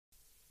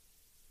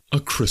A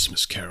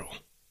Christmas Carol.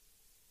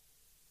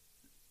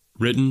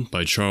 Written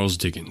by Charles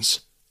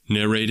Dickens.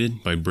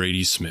 Narrated by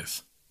Brady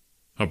Smith.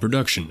 A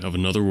production of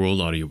Another World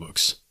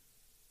Audiobooks.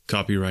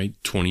 Copyright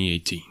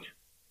 2018.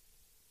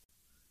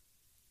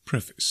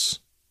 Preface.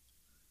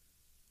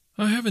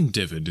 I have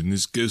endeavoured in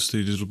this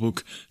ghostly little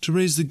book to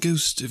raise the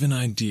ghost of an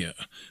idea,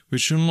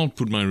 which shall not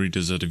put my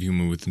readers out of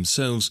humour with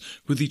themselves,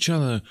 with each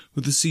other,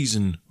 with the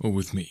season, or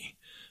with me.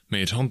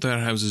 May it haunt their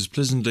houses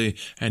pleasantly,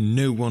 and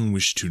no one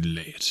wish to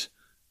delay it.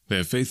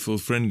 Their faithful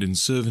friend and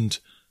servant,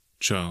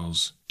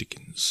 Charles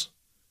Dickens.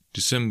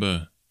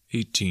 December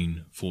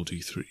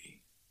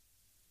 1843.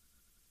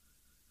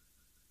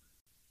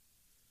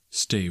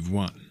 Stave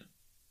 1.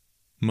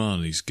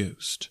 Marley's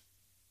Ghost.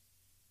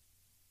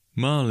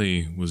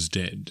 Marley was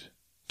dead,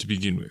 to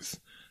begin with.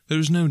 There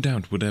is no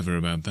doubt whatever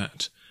about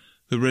that.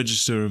 The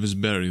register of his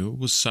burial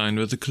was signed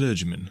by the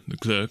clergyman, the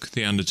clerk,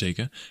 the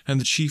undertaker, and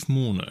the chief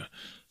mourner.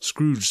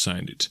 Scrooge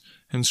signed it,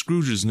 and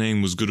Scrooge's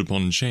name was good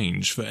upon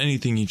change for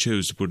anything he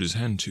chose to put his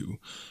hand to.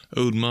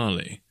 Old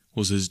Marley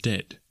was as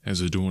dead as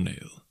a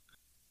doornail.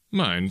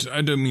 Mind,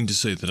 I don't mean to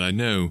say that I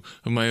know,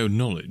 of my own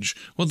knowledge,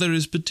 what there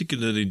is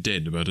particularly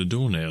dead about a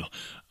doornail.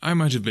 I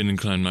might have been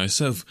inclined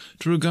myself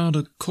to regard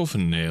a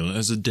coffin-nail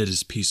as the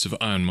deadest piece of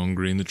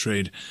ironmongery in the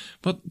trade,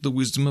 but the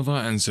wisdom of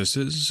our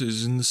ancestors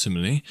is in the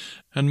simile,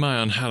 and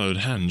my unhallowed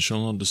hand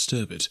shall not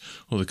disturb it,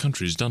 or the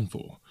country is done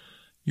for.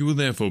 You will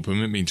therefore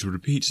permit me to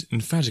repeat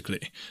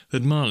emphatically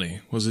that Marley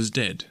was as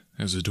dead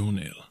as a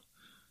doornail.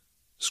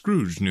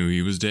 Scrooge knew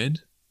he was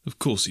dead. Of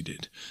course he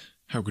did.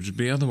 How could it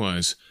be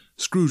otherwise?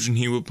 Scrooge and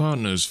he were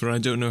partners for I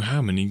don't know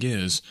how many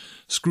years.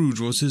 Scrooge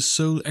was his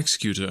sole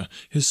executor,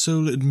 his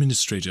sole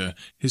administrator,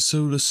 his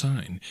sole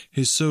assign,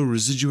 his sole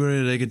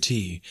residuary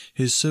legatee,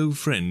 his sole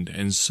friend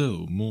and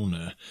sole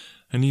mourner.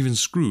 And even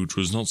Scrooge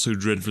was not so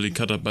dreadfully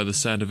cut up by the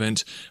sad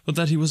event, but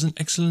that he was an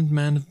excellent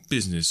man of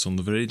business on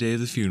the very day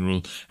of the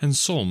funeral, and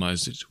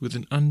solemnized it with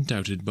an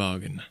undoubted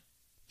bargain.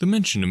 The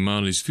mention of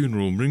Marley's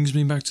funeral brings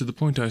me back to the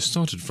point I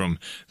started from.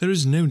 There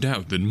is no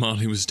doubt that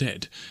Marley was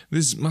dead.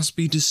 This must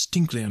be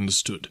distinctly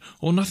understood,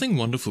 or nothing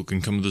wonderful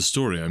can come of the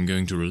story I am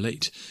going to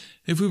relate.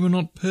 If we were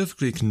not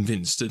perfectly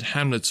convinced that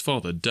Hamlet's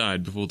father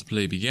died before the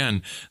play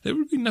began, there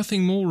would be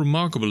nothing more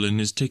remarkable in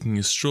his taking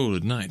a stroll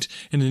at night,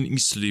 in an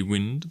easterly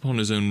wind, upon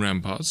his own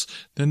ramparts,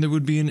 than there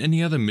would be in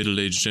any other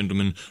middle-aged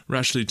gentleman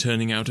rashly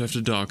turning out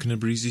after dark in a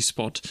breezy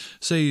spot,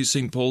 say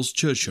St. Paul's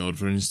churchyard,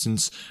 for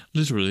instance,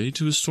 literally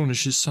to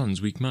astonish his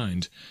son's weak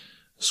mind.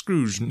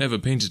 Scrooge never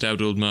painted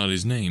out old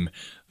Marley's name.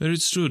 There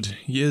it stood,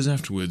 years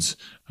afterwards,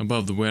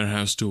 above the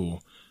warehouse door,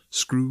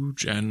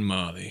 Scrooge and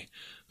Marley.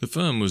 The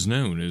firm was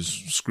known as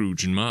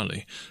Scrooge and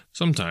Marley.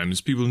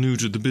 Sometimes people new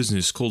to the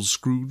business called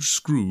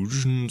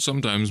Scrooge, and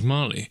sometimes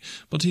Marley,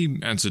 but he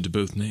answered to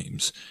both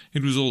names.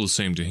 It was all the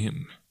same to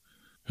him.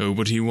 Oh,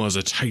 but he was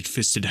a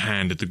tight-fisted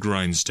hand at the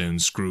grindstone,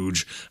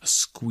 Scrooge, a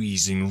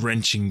squeezing,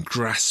 wrenching,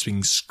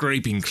 grasping,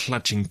 scraping,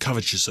 clutching,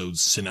 covetous old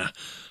sinner,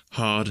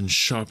 hard and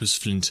sharp as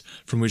flint,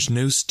 from which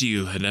no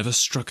steel had ever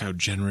struck out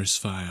generous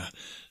fire.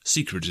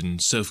 Secret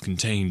and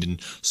self-contained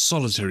and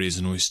solitary as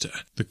an oyster,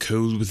 the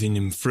cold within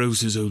him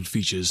froze his old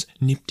features,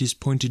 nipped his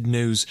pointed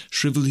nose,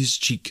 shrivelled his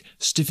cheek,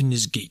 stiffened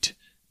his gait,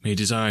 made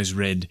his eyes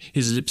red,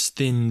 his lips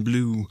thin,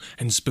 blue,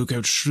 and spoke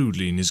out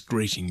shrewdly in his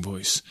grating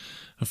voice.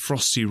 A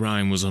frosty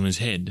rime was on his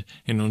head,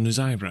 and on his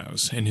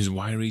eyebrows, and his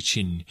wiry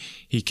chin.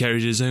 He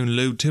carried his own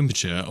low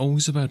temperature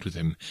always about with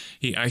him.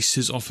 He iced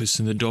his office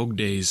in the dog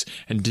days,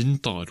 and didn't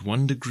thaw at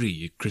 1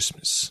 degree at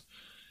Christmas.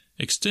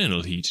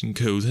 External heat and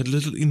cold had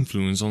little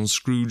influence on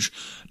Scrooge.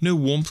 No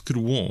warmth could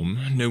warm,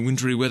 no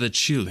wintry weather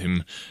chill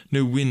him,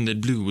 no wind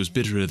that blew was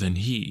bitterer than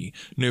he,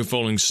 no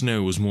falling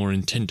snow was more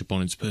intent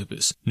upon its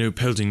purpose, no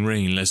pelting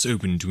rain less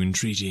open to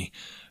entreaty.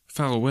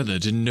 Foul weather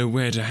didn't know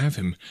where to have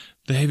him.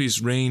 The heaviest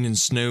rain and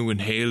snow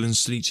and hail and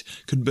sleet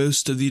could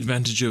boast of the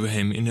advantage over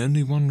him in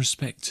only one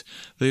respect.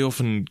 They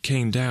often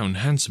came down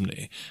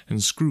handsomely,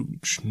 and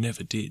Scrooge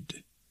never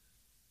did.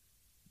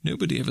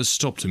 Nobody ever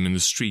stopped him in the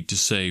street to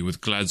say,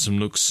 with gladsome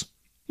looks,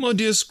 "My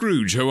dear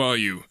Scrooge, how are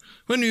you?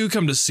 When will you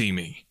come to see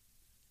me?"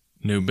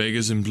 No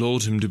beggars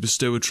implored him to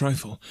bestow a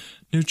trifle.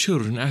 No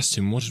children asked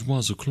him what it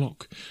was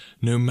o'clock.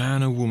 No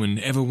man or woman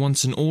ever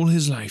once in all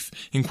his life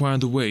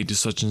inquired the way to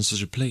such and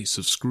such a place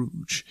of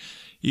Scrooge.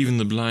 Even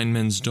the blind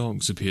men's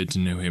dogs appeared to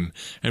know him,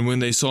 and when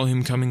they saw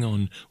him coming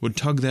on, would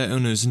tug their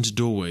owners into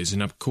doorways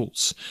and up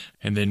courts,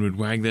 and then would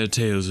wag their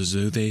tails as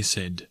though they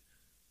said,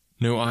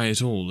 "No eye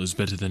at all is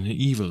better than an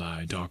evil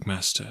eye, dark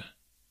master."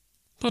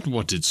 But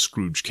what did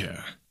Scrooge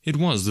care? It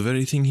was the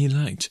very thing he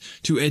liked,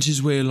 to edge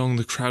his way along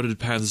the crowded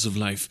paths of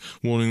life,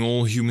 warning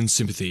all human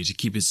sympathy to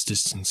keep its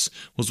distance,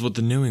 was what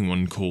the knowing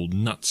one called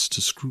nuts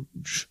to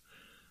Scrooge.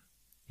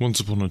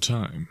 Once upon a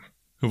time,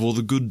 of all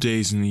the good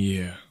days in the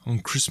year, on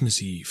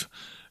Christmas Eve,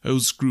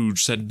 old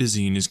Scrooge sat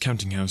busy in his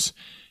counting-house.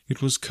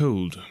 It was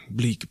cold,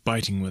 bleak,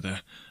 biting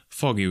weather.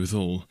 foggy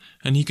withal,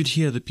 and he could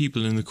hear the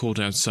people in the court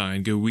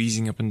outside go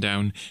wheezing up and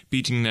down,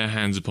 beating their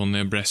hands upon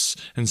their breasts,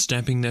 and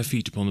stamping their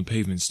feet upon the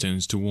pavement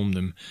stones to warm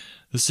them.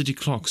 The city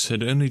clocks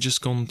had only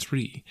just gone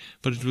 3,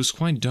 but it was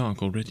quite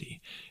dark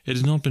already. It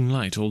had not been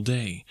light all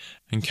day,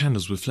 and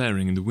candles were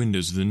flaring in the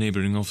windows of the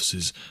neighbouring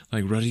offices,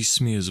 like ruddy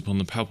smears upon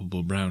the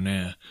palpable brown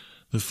air.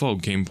 The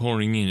fog came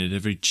pouring in at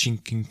every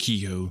chink and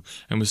keyhole,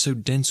 and was so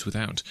dense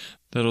without,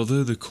 that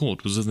although the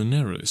court was of the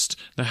narrowest,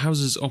 the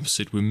houses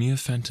opposite were mere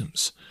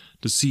phantoms.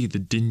 To see the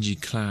dingy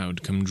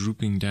cloud come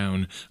drooping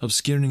down,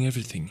 obscuring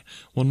everything,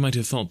 one might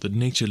have thought that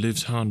nature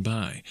lived hard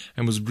by,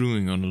 and was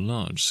brewing on a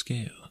large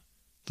scale.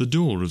 The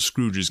door of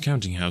Scrooge's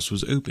counting-house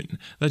was open,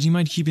 that he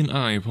might keep an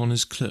eye upon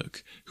his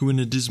clerk, who in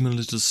a dismal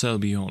little cell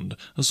beyond,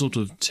 a sort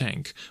of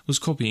tank, was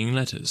copying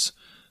letters.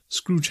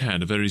 Scrooge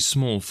had a very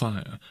small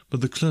fire,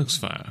 but the clerk's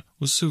fire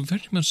was so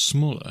very much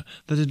smaller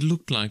that it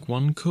looked like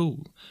one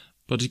coal.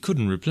 But he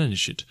couldn't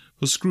replenish it,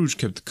 for Scrooge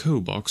kept the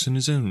coal-box in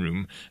his own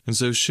room, and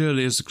so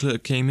surely as the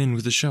clerk came in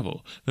with a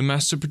shovel, the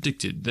master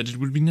predicted that it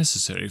would be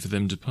necessary for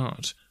them to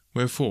part.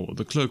 Wherefore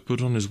the clerk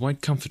put on his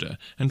white comforter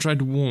and tried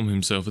to warm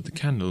himself at the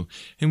candle,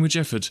 in which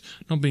effort,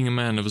 not being a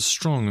man of a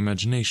strong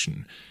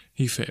imagination,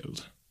 he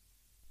failed.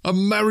 "A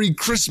Merry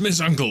Christmas,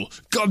 uncle!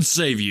 God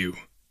save you!"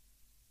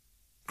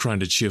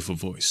 cried a cheerful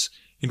voice.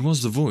 It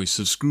was the voice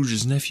of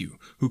Scrooge's nephew,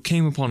 who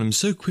came upon him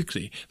so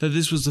quickly that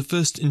this was the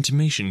first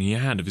intimation he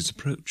had of his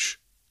approach.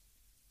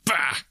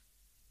 "Bah!"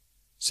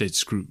 said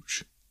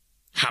Scrooge.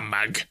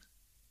 "Humbug!"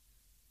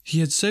 He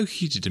had so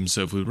heated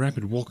himself with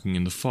rapid walking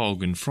in the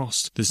fog and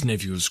frost, this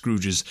nephew of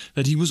Scrooge's,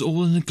 that he was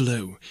all in a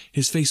glow.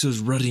 His face was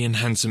ruddy and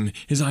handsome,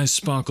 his eyes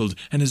sparkled,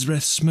 and his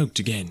breath smoked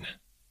again.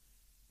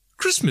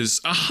 "Christmas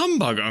a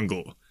humbug,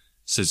 uncle!"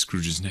 said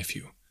Scrooge's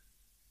nephew.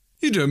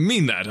 "You don't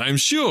mean that, I'm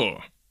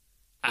sure."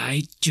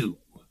 "I do,"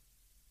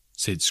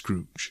 said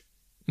Scrooge.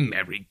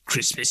 "Merry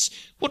Christmas!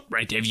 What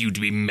right have you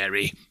to be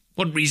merry?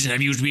 What reason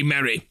have you to be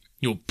merry?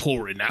 You're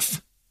poor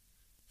enough."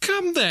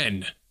 "Come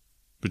then,"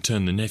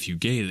 returned the nephew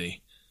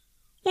gaily.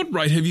 "What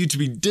right have you to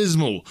be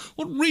dismal?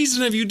 What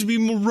reason have you to be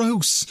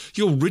morose?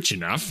 You're rich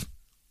enough."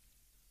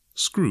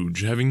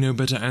 Scrooge, having no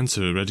better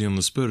answer ready on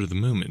the spur of the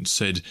moment,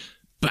 said,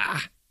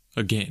 "Bah!"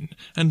 again,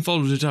 and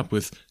followed it up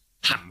with,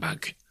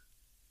 "Humbug."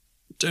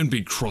 "Don't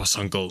be cross,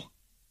 uncle,"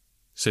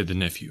 said the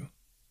nephew.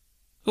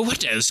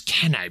 "What else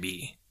can I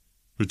be?"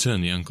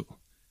 returned the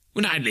uncle.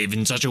 "When I live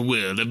in such a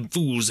world of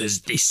fools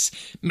as this,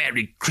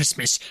 Merry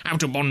Christmas,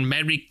 out upon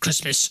Merry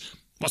Christmas.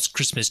 What's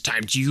Christmas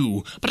time to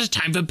you but a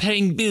time for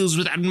paying bills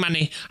without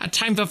money, a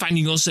time for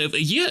finding yourself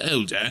a year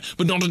older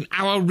but not an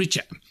hour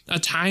richer, a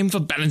time for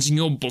balancing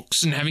your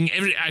books and having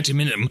every item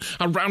in them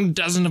a round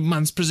dozen of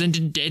months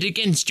presented dead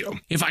against you,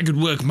 if I could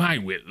work my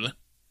will,"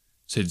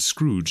 said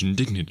Scrooge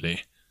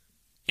indignantly.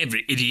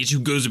 "Every idiot who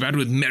goes about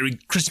with Merry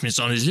Christmas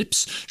on his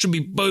lips should be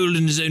boiled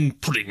in his own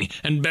pudding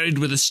and buried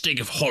with a stake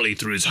of holly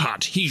through his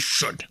heart. He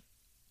should."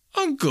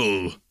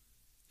 "Uncle!"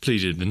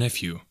 pleaded the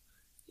nephew.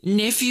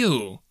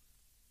 "Nephew!"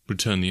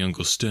 returned the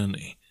uncle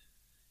sternly.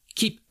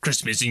 "Keep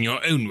Christmas in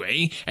your own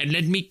way, and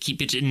let me keep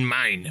it in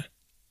mine."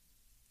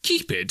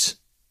 "Keep it?"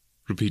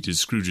 repeated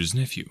Scrooge's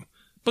nephew.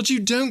 "But you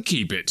don't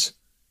keep it."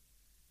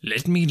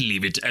 "Let me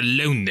leave it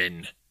alone,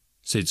 then,"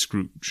 said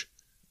Scrooge.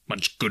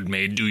 "Much good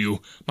may it do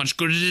you, much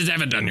good it has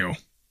ever done you."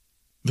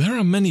 "There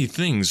are many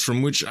things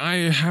from which I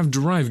have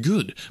derived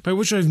good, by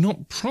which I have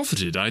not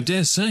profited, I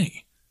dare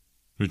say,"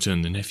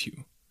 returned the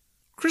nephew.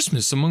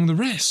 "Christmas among the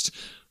rest.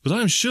 But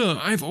I am sure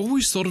I have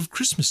always thought of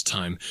Christmas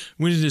time,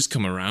 when it has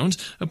come around,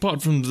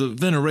 apart from the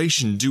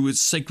veneration due its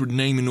sacred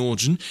name and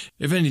origin,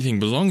 if anything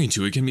belonging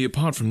to it can be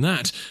apart from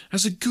that,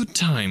 as a good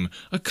time,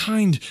 a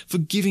kind,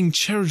 forgiving,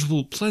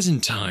 charitable,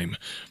 pleasant time.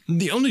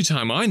 The only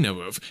time I know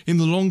of, in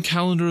the long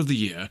calendar of the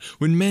year,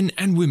 when men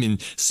and women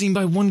seem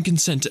by one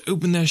consent to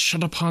open their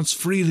shut-up hearts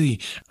freely,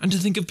 and to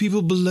think of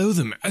people below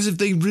them as if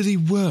they really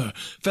were,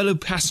 fellow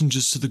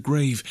passengers to the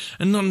grave,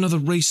 and not another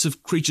race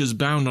of creatures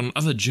bound on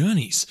other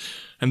journeys.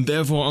 And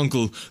therefore,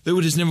 uncle, though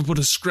it has never put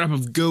a scrap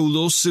of gold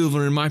or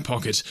silver in my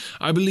pocket,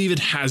 I believe it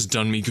has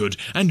done me good,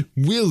 and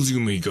will do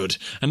me good,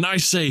 and I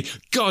say,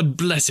 God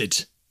bless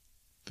it."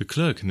 The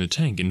clerk in the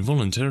tank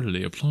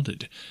involuntarily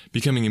applauded.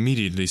 Becoming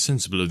immediately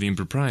sensible of the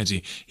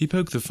impropriety, he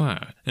poked the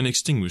fire, and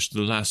extinguished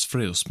the last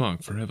frail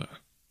spark forever.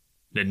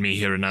 "Let me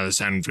hear another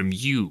sound from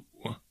you,"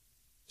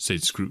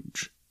 said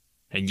Scrooge,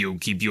 "and you'll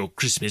keep your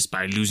Christmas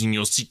by losing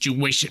your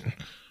situation.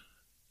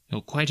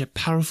 You're quite a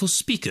powerful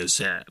speaker,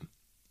 sir,"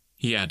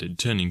 he added,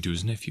 turning to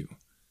his nephew.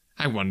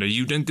 "I wonder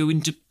you don't go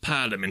into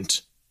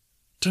Parliament."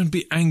 "Don't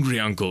be angry,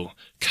 uncle.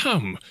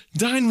 Come,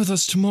 dine with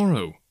us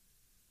tomorrow."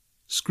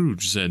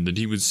 Scrooge said that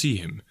he would see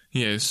him.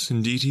 Yes,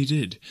 indeed he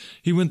did.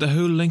 He went the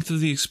whole length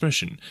of the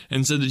expression,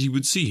 and said that he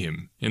would see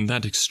him in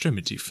that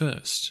extremity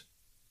first.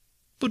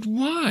 "But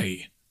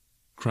why?"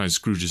 cried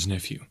Scrooge's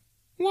nephew.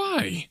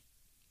 "Why?"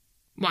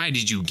 "Why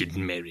did you get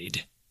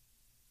married?"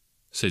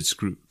 said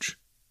Scrooge.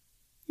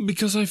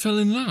 "Because I fell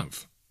in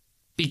love."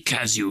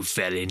 "Because you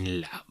fell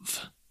in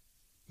love,"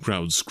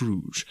 growled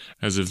Scrooge,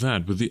 as if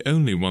that were the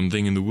only one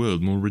thing in the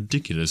world more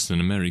ridiculous than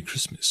a Merry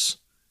Christmas.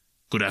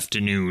 Good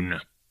afternoon.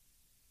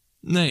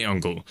 Nay,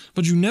 uncle,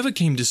 but you never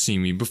came to see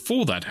me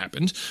before that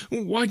happened.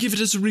 Why give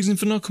it as a reason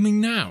for not coming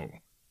now?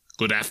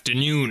 Good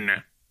afternoon,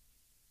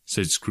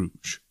 said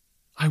Scrooge.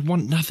 I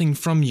want nothing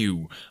from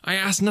you. I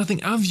ask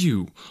nothing of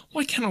you.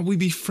 Why cannot we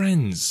be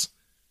friends?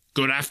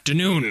 Good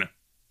afternoon,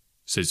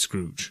 said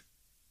Scrooge.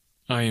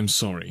 I am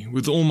sorry,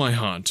 with all my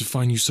heart, to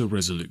find you so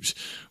resolute.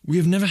 We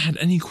have never had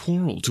any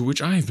quarrel to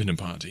which I have been a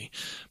party,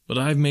 but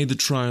I have made the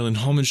trial in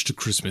homage to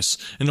Christmas,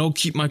 and I'll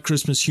keep my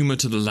Christmas humour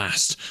to the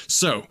last.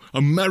 So,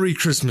 a Merry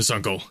Christmas,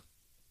 uncle.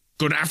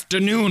 Good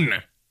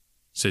afternoon,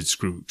 said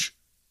Scrooge.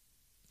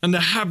 And a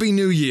Happy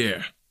New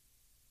Year.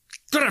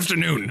 Good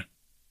afternoon,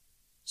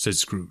 said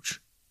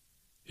Scrooge.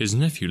 His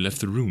nephew left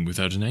the room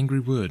without an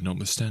angry word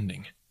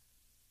notwithstanding.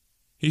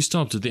 He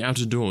stopped at the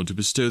outer door to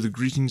bestow the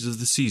greetings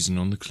of the season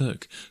on the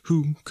clerk,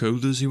 who,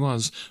 cold as he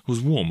was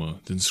warmer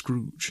than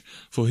Scrooge,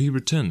 for he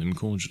returned them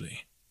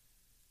cordially.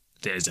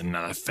 There's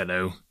another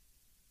fellow,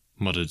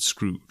 muttered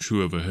Scrooge,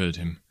 who overheard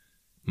him.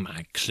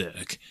 My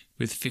clerk,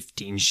 with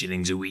 15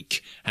 shillings a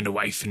week, and a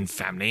wife and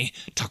family,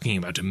 talking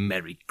about a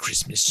Merry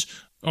Christmas.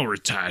 I'll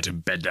retire to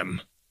bedlam.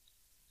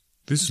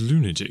 This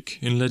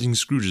lunatic, in letting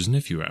Scrooge's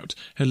nephew out,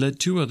 had let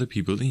 2 other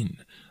people in.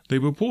 They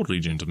were portly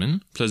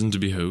gentlemen, pleasant to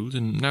behold,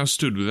 and now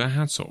stood with their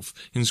hats off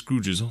in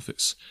Scrooge's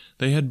office.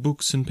 They had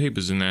books and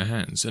papers in their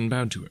hands, and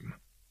bowed to him.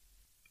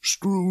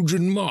 Scrooge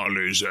and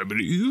Marley's, I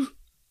believe,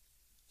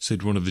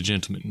 said one of the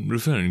gentlemen,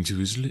 referring to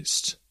his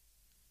list.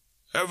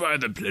 Have I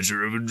the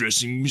pleasure of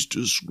addressing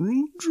Mr.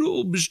 Scrooge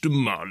or Mr.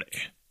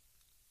 Marley?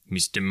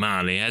 Mr.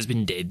 Marley has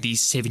been dead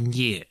these 7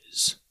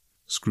 years,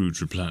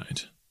 Scrooge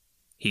replied.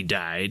 He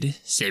died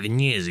 7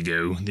 years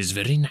ago this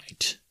very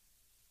night.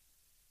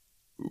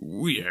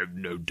 We have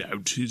no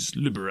doubt his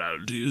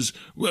liberality is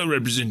well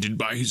represented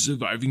by his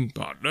surviving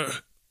partner,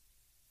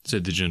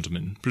 said the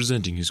gentleman,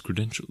 presenting his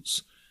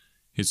credentials.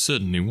 It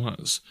certainly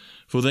was,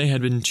 for they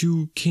had been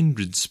 2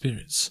 kindred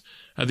spirits.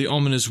 At the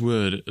ominous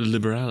word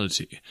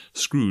liberality,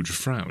 Scrooge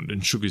frowned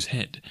and shook his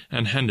head,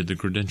 and handed the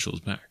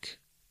credentials back.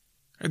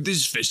 At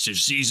this festive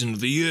season of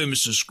the year,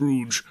 Mr.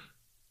 Scrooge,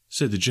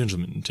 said the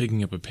gentleman,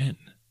 taking up a pen,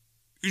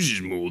 it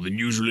is more than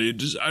usually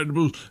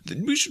desirable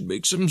that we should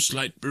make some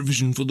slight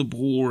provision for the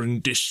poor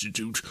and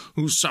destitute,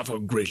 who suffer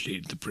greatly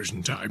at the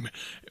present time.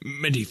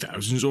 Many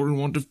thousands are in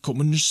want of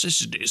common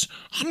necessities.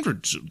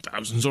 Hundreds of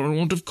thousands are in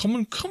want of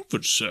common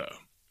comforts, sir.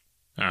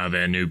 Are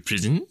there no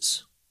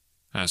prisons?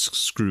 asked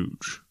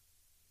Scrooge.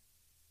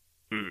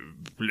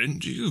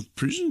 Plenty of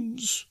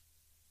prisons,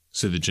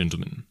 said the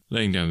gentleman,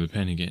 laying down the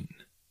pen again.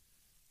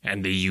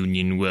 And the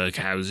union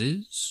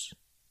workhouses?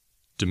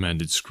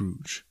 demanded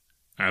Scrooge.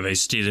 Are they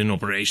still in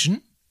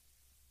operation?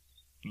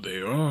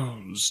 They are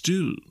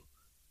still,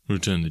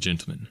 returned the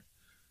gentleman.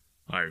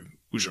 I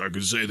wish I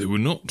could say they were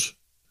not.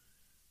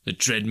 The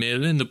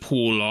treadmill and the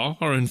poor law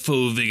are in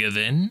full vigour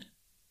then?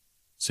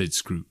 said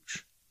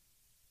Scrooge.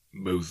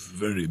 Both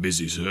very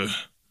busy, sir.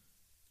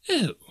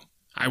 Oh,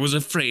 I was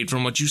afraid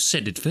from what you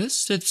said at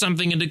first that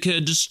something had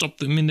occurred to stop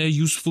them in their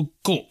useful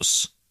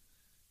course,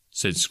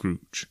 said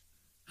Scrooge.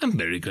 I'm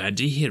very glad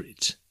to hear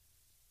it.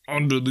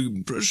 Under the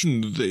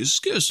impression that they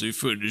scarcely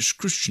furnish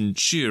Christian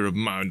cheer of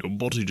mind or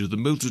body to the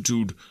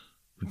multitude,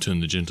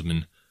 returned the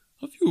gentleman,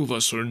 a few of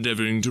us are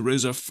endeavouring to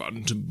raise a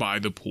fund to buy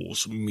the poor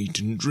some meat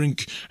and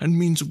drink and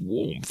means of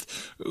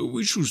warmth.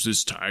 We choose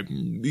this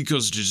time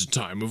because it is a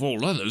time of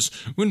all others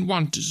when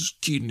want is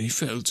keenly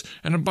felt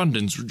and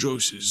abundance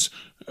rejoices.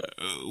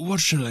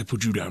 What shall I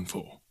put you down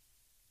for?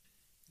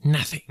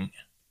 Nothing,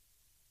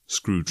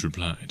 Scrooge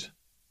replied.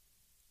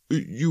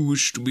 You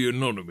wish to be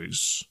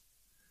anonymous?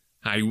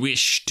 I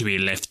wish to be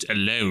left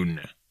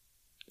alone,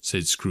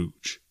 said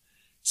Scrooge.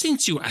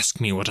 Since you ask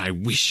me what I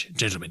wish,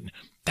 gentlemen,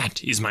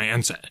 that is my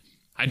answer.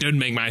 I don't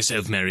make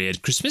myself merry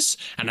at Christmas,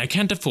 and I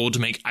can't afford to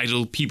make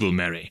idle people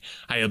merry.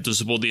 I help to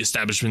support the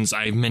establishments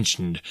I've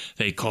mentioned.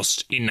 They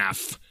cost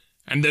enough,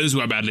 and those who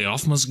are badly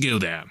off must go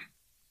there.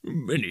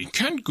 Many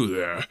can't go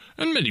there,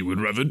 and many would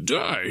rather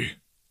die.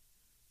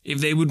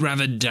 If they would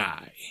rather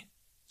die,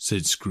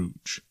 said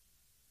Scrooge,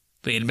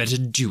 they had better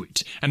do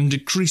it, and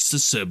decrease the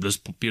surplus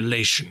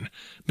population.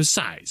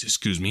 Besides,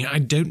 I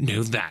don't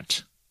know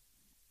that.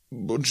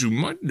 But you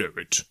might know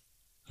it,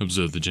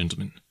 observed the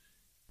gentleman.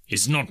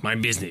 It's not my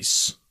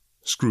business,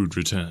 Scrooge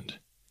returned.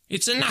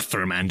 It's enough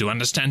for a man to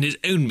understand his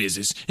own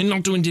business and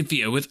not to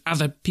interfere with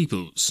other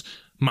people's.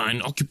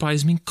 Mine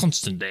occupies me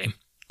constantly.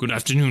 Good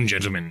afternoon,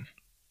 gentlemen.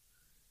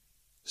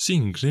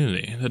 Seeing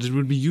clearly that it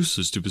would be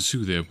useless to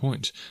pursue their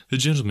point, the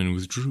gentleman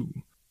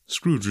withdrew.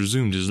 Scrooge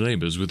resumed his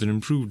labours with an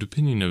improved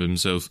opinion of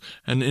himself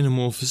and in a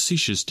more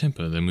facetious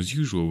temper than was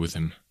usual with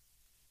him.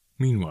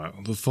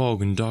 Meanwhile, the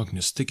fog and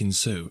darkness thickened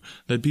so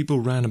that people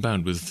ran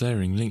about with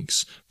flaring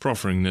links,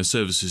 proffering their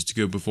services to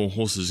go before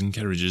horses and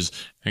carriages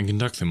and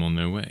conduct them on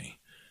their way.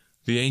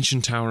 The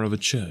ancient tower of a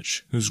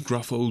church, whose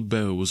gruff old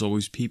bell was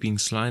always peeping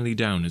slyly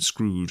down at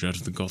Scrooge out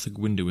of the Gothic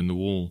window in the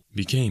wall,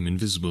 became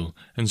invisible,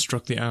 and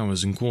struck the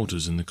hours and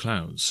quarters in the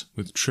clouds,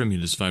 with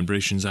tremulous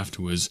vibrations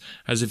afterwards,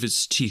 as if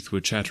its teeth were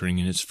chattering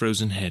in its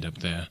frozen head up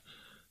there.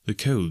 The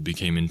cold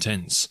became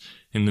intense.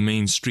 In the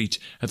main street,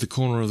 at the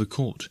corner of the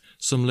court,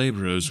 some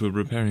labourers were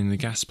repairing the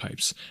gas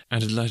pipes,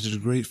 and had lighted a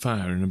great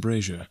fire in a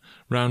brazier,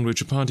 round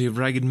which a party of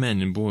ragged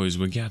men and boys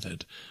were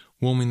gathered,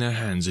 warming their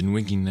hands and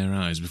winking their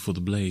eyes before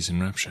the blaze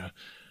in rapture.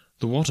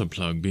 The water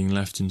plug being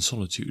left in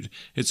solitude,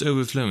 its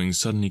overflowing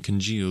suddenly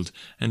congealed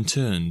and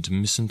turned to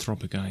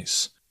misanthropic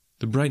ice.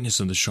 The brightness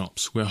of the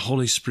shops, where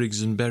holly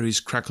sprigs and berries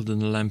crackled in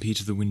the lamp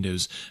heat of the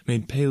windows,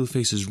 made pale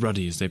faces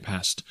ruddy as they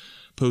passed.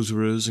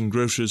 Poulterers' and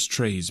grocers'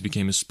 trades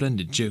became a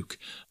splendid joke,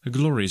 a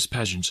glorious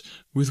pageant,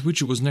 with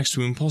which it was next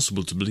to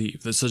impossible to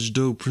believe that such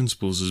dull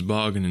principles as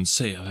bargain and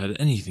sale had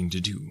anything to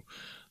do.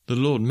 The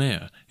Lord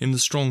Mayor, in the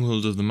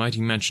stronghold of the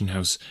mighty mansion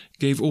house,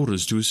 gave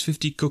orders to his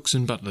 50 cooks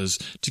and butlers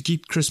to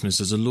keep Christmas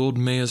as a Lord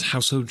Mayor's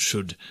household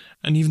should,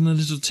 and even the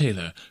little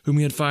tailor, whom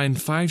he had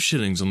fined 5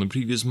 shillings on the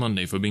previous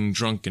Monday for being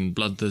drunk and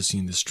bloodthirsty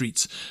in the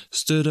streets,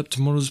 stirred up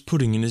tomorrow's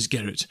pudding in his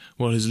garret,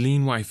 while his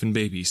lean wife and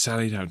baby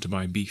sallied out to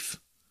buy beef.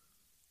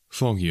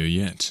 Foggier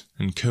yet,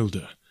 and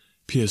colder,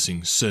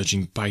 piercing,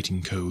 searching,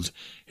 biting cold.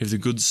 If the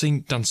good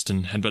St.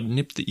 Dunstan had but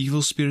nipped the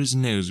evil spirit's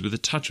nose with a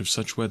touch of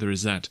such weather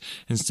as that,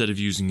 instead of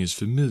using his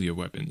familiar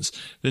weapons,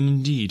 then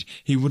indeed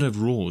he would have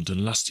roared to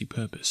lusty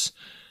purpose.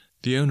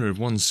 The owner of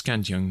one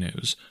scant young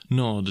nose,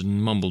 gnawed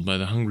and mumbled by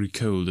the hungry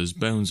cold as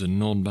bones are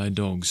gnawed by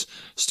dogs,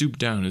 stooped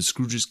down at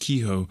Scrooge's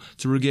keyhole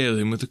to regale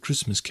him with a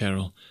Christmas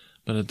carol,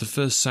 but at the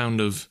first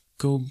sound of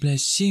 "God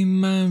bless you,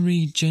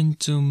 merry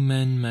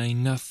gentlemen, may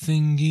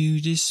nothing you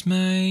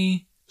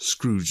dismay,"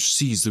 Scrooge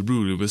seized the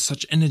ruler with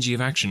such energy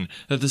of action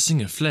that the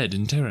singer fled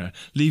in terror,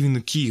 leaving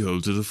the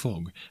keyhole to the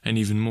fog and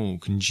even more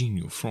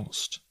congenial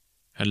frost.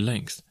 At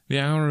length the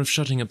hour of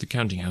shutting up the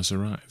counting-house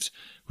arrived.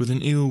 With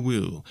an ill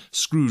will,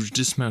 Scrooge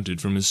dismounted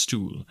from his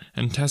stool,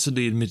 and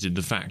tacitly admitted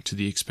the fact to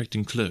the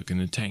expectant clerk in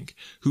the tank,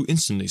 who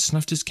instantly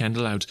snuffed his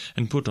candle out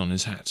and put on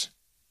his hat.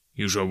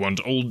 "You shall want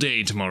all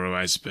day tomorrow,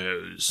 I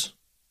suppose,"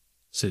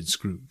 said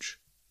Scrooge.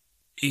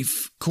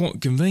 "If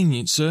quite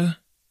convenient, sir."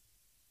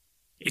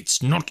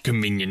 "It's not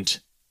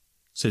convenient,"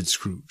 said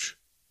Scrooge.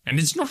 "And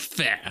it's not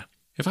fair.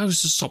 If I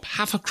was to stop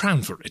half a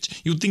crown for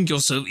it, you'd think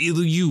yourself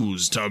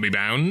ill-used, I'll be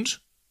bound."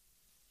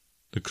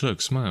 The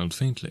clerk smiled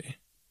faintly.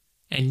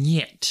 "And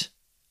yet,"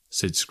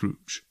 said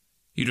Scrooge,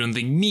 "you don't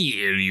think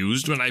me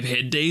ill-used when I pay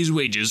a day's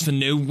wages for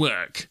no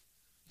work."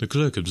 The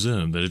clerk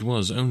observed that it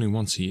was only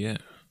once a year.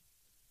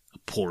 "A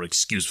poor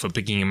excuse for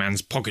picking a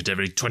man's pocket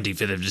every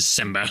 25th of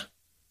December,"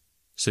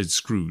 said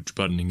Scrooge,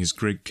 buttoning his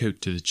great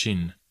coat to the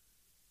chin.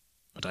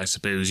 "But I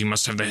suppose you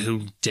must have the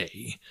whole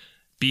day.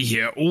 Be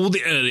here all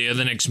the earlier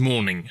the next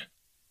morning."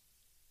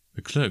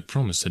 The clerk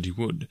promised that he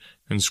would,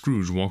 and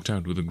Scrooge walked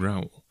out with a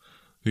growl.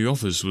 The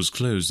office was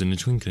closed in a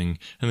twinkling,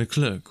 and the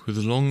clerk, with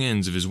the long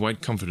ends of his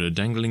white comforter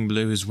dangling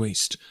below his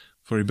waist,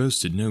 for he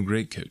boasted no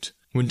greatcoat,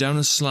 went down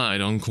a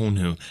slide on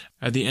Cornhill,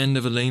 at the end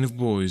of a lane of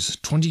boys,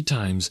 20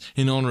 times,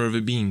 in honour of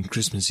it being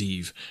Christmas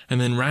Eve, and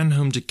then ran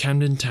home to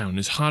Camden Town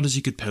as hard as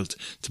he could pelt,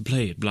 to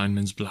play at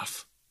Blindman's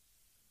Bluff.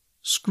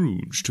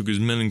 Scrooge took his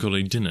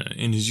melancholy dinner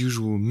in his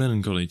usual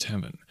melancholy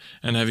tavern,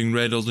 and having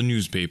read all the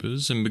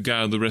newspapers, and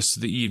beguiled the rest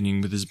of the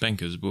evening with his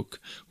banker's book,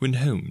 went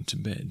home to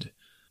bed.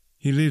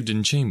 He lived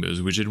in chambers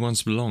which had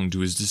once belonged to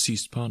his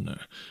deceased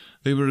partner.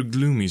 They were a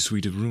gloomy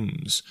suite of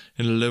rooms,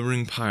 in a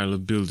lowering pile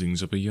of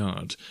buildings up a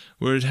yard,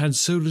 where it had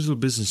so little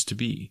business to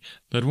be,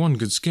 that one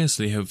could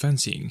scarcely help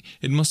fancying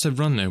it must have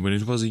run there when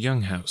it was a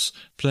young house,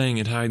 playing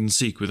at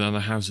hide-and-seek with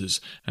other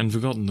houses, and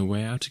forgotten the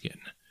way out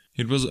again.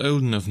 It was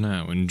old enough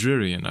now, and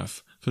dreary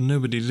enough, for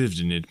nobody lived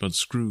in it but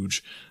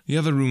Scrooge, the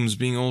other rooms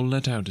being all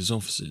let out as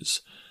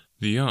offices.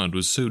 The yard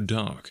was so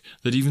dark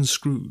that even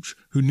Scrooge,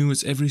 who knew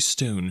its every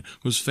stone,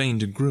 was fain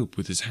to grope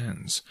with his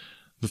hands.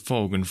 The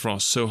fog and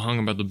frost so hung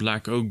about the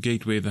black oak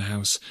gateway of the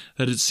house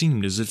that it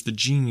seemed as if the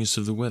genius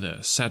of the weather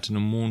sat in a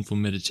mournful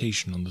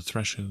meditation on the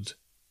threshold.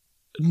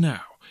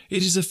 Now,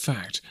 it is a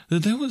fact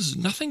that there was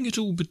nothing at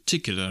all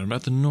particular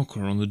about the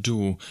knocker on the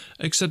door,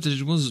 except that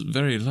it was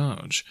very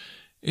large.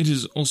 It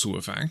is also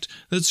a fact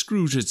that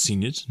Scrooge had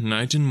seen it,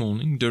 night and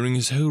morning, during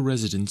his whole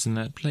residence in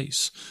that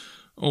place.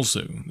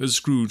 Also, that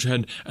Scrooge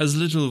had as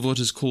little of what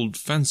is called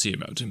fancy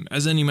about him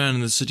as any man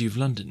in the city of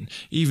London,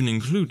 even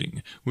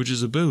including, which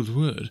is a bold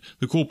word,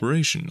 the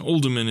corporation,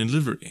 aldermen in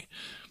livery.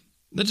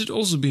 Let it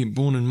also be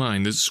borne in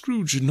mind that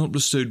Scrooge had not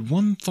bestowed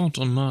one thought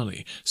on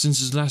Marley since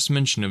his last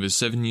mention of his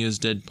 7 years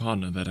dead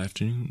partner that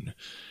afternoon.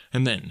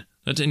 And then,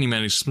 let any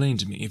man explain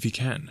to me, if he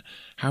can,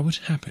 how it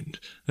happened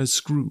that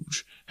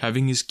Scrooge,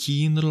 having his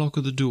key in the lock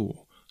of the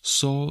door,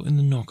 saw in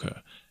the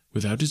knocker,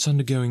 without its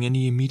undergoing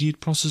any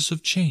immediate process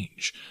of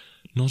change,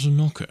 not a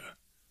knocker,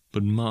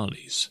 but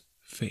Marley's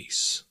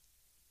face.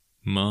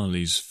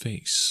 Marley's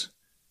face.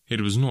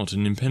 It was not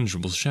an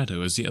impenetrable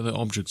shadow as the other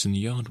objects in the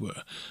yard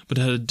were, but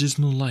had a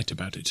dismal light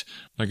about it,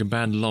 like a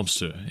bad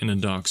lobster in a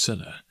dark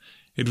cellar.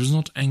 It was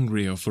not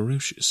angry or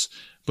ferocious,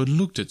 but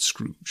looked at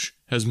Scrooge,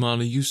 as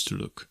Marley used to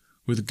look,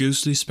 with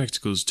ghostly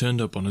spectacles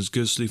turned up on his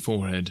ghostly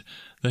forehead.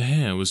 The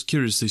hair was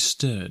curiously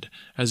stirred,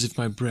 as if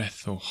by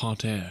breath or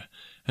hot air,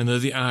 and though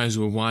the eyes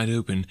were wide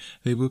open,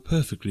 they were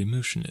perfectly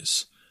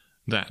motionless.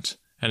 That,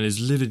 and its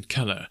livid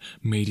colour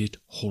made it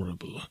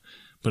horrible.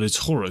 But its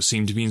horror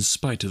seemed to be in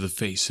spite of the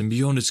face and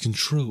beyond its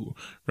control,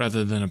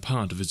 rather than a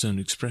part of its own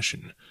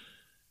expression.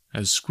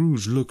 As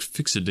Scrooge looked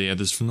fixedly at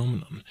this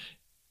phenomenon,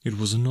 it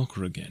was a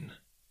knocker again.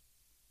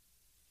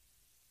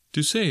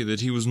 To say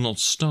that he was not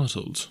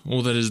startled,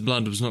 or that his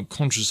blood was not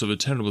conscious of a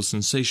terrible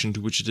sensation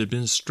to which it had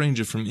been a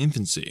stranger from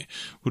infancy,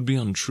 would be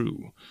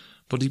untrue.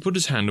 But he put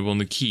his hand upon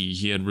the key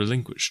he had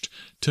relinquished,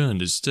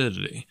 turned it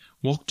sturdily,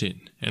 walked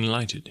in, and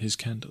lighted his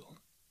candle.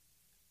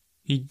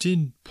 He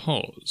did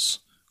pause,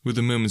 with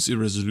a moment's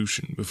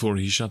irresolution, before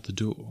he shut the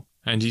door,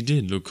 and he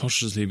did look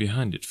cautiously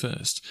behind it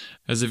first,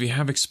 as if he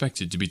half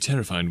expected to be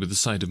terrified with the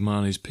sight of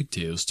Marley's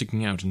pigtails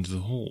sticking out into the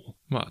hall.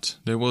 But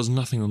there was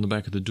nothing on the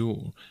back of the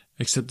door,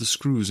 except the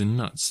screws and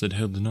nuts that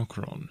held the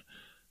knocker on.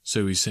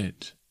 So he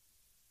said,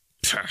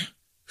 "Pah!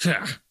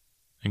 Ha!"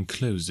 and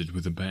closed it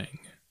with a bang.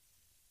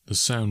 The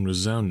sound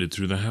resounded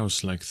through the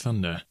house like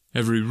thunder.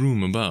 Every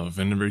room above,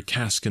 and every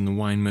cask in the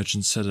wine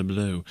merchant's cellar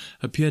below,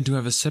 appeared to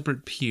have a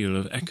separate peal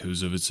of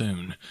echoes of its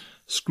own.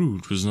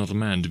 Scrooge was not a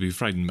man to be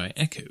frightened by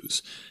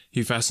echoes.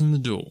 He fastened the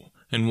door,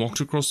 and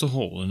walked across the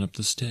hall and up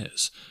the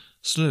stairs,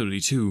 slowly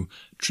too,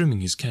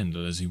 trimming his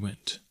candle as he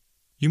went.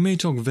 You may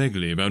talk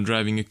vaguely about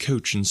driving a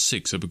coach and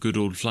six up a good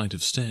old flight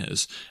of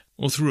stairs,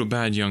 or through a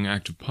bad young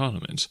Act of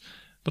Parliament,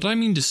 but I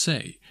mean to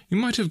say, you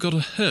might have got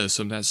a hearse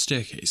up that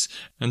staircase,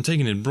 and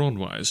taken it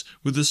broadwise,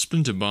 with the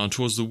splinter bar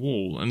towards the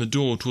wall, and the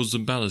door towards the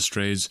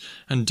balustrades,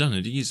 and done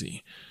it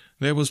easy.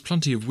 There was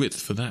plenty of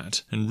width for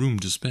that, and room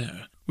to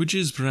spare, which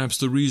is perhaps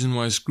the reason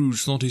why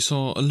Scrooge thought he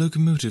saw a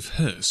locomotive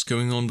hearse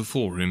going on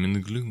before him in the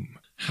gloom.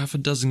 Half a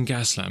dozen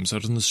gas lamps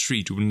out on the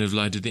street wouldn't have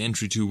lighted the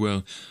entry too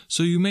well,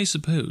 so you may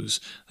suppose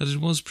that it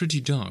was pretty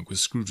dark with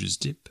Scrooge's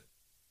dip.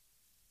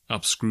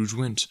 Up Scrooge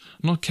went,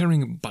 not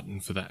caring a button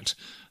for that.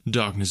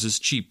 Darkness is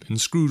cheap, and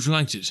Scrooge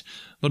liked it,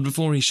 but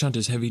before he shut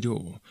his heavy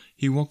door,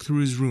 he walked through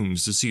his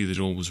rooms to see that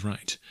all was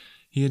right.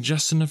 He had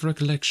just enough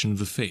recollection of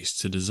the face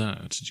to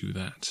desire to do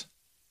that.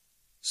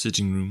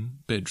 Sitting-room,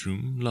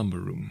 bedroom,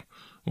 lumber-room,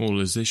 all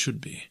as they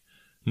should be.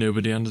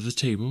 Nobody under the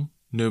table,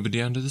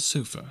 nobody under the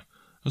sofa,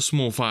 a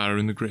small fire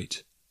in the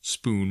grate,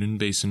 spoon and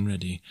basin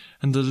ready,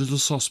 and the little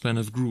saucepan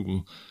of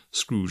gruel,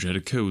 Scrooge had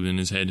a coal in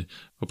his head,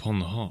 upon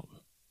the hob.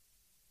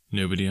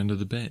 Nobody under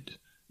the bed,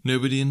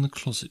 nobody in the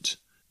closet,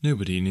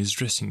 nobody in his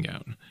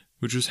dressing-gown,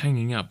 which was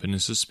hanging up in a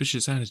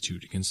suspicious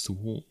attitude against the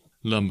wall.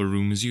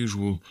 Lumber-room as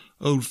usual,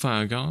 old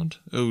fire-guard,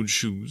 old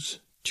shoes,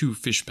 2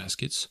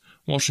 fish-baskets,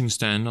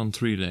 washing-stand on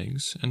 3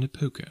 legs, and a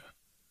poker.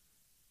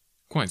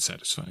 Quite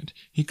satisfied,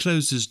 he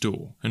closed his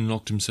door and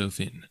locked himself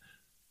in.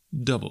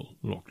 Double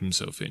locked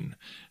himself in,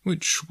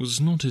 which was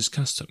not his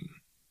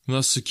custom.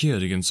 Thus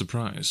secured against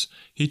surprise,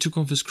 he took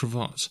off his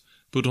cravat,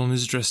 put on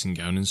his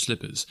dressing-gown and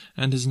slippers,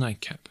 and his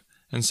nightcap,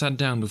 and sat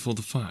down before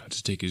the fire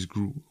to take his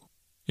gruel.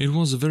 It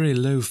was a very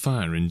low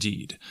fire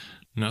indeed,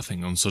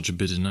 nothing on such a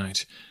bitter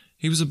night.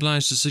 He was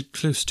obliged to sit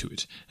close to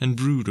it, and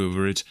brood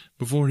over it,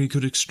 before he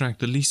could extract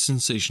the least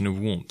sensation of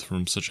warmth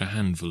from such a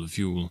handful of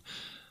fuel.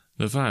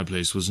 The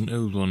fireplace was an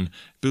old one,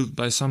 built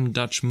by some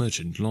Dutch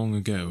merchant long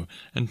ago,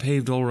 and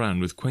paved all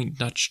round with quaint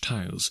Dutch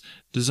tiles,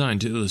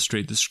 designed to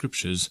illustrate the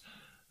Scriptures.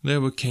 There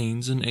were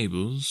Cains and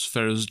Abels,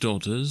 Pharaoh's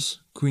daughters,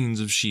 queens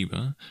of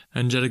Sheba,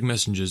 angelic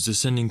messengers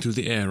descending through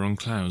the air on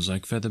clouds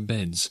like feather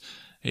beds,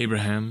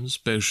 Abrahams,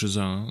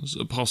 Belshazzars,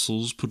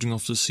 apostles putting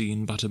off to sea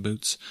in butter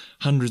boats,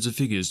 hundreds of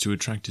figures to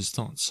attract his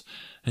thoughts.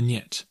 And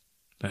yet,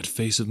 that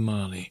face of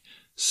Marley,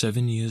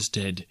 7 years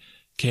dead,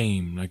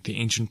 came like the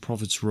ancient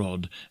prophet's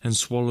rod, and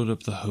swallowed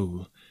up the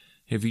whole.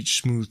 If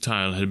each smooth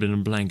tile had been a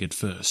blank at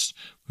first,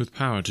 with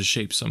power to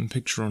shape some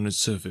picture on its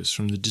surface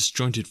from the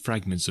disjointed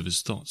fragments of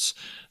his thoughts,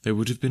 there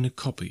would have been a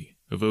copy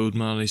of old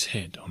Marley's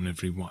head on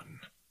every one.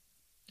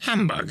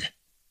 "Humbug!"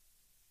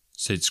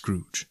 said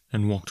Scrooge,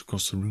 and walked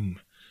across the room.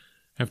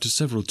 After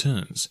several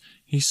turns,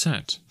 he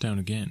sat down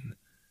again.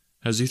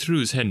 As he threw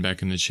his head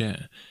back in the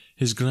chair,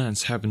 his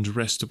glance happened to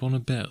rest upon a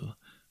bell,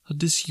 a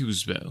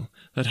disused bell,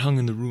 that hung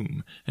in the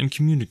room, and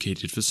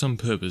communicated for some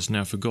purpose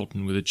now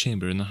forgotten with a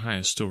chamber in the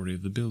higher story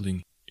of the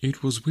building.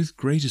 It was with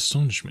great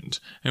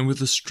astonishment, and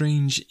with a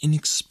strange,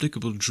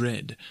 inexplicable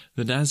dread,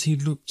 that as he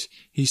looked,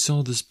 he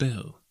saw this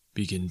bell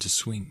begin to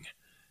swing.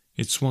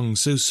 It swung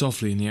so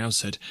softly in the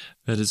outset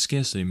that it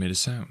scarcely made a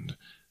sound,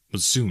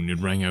 but soon it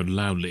rang out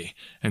loudly,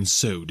 and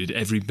so did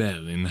every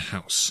bell in the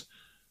house.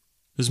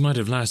 This might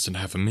have lasted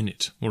half a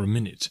minute, or a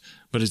minute,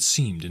 but it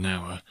seemed an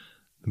hour.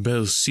 The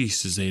bells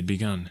ceased as they had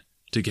begun,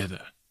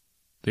 together.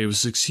 They were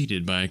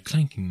succeeded by a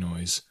clanking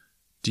noise,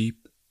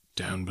 deep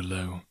down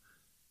below,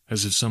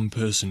 as if some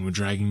person were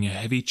dragging a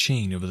heavy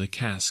chain over the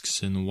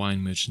casks in the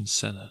wine merchant's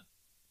cellar.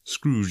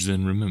 Scrooge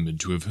then remembered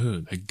to have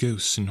heard that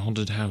ghosts in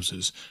haunted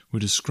houses were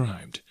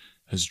described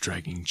as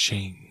dragging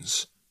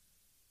chains.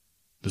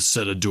 The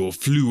cellar door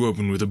flew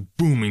open with a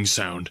booming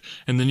sound,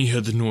 and then he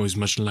heard the noise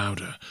much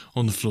louder,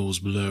 on the floors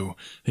below,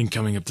 then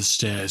coming up the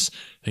stairs,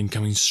 then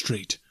coming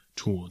straight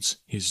towards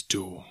his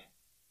door.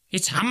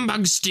 "It's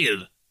humbug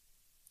still,"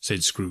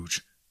 said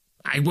Scrooge.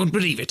 "I won't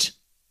believe it."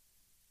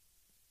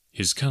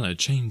 His colour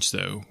changed,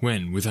 though,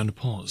 when, without a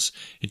pause,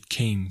 it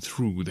came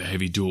through the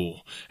heavy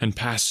door, and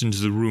passed into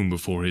the room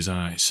before his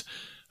eyes.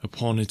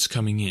 Upon its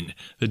coming in,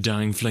 the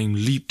dying flame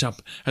leaped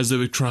up, as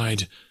though it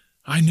cried,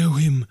 "I know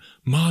him,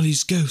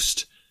 Marley's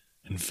ghost,"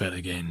 and fell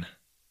again.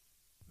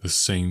 The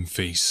same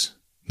face,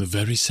 the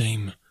very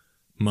same.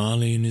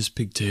 Marley in his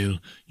pigtail,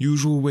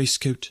 usual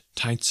waistcoat,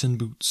 tights and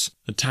boots,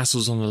 the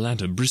tassels on the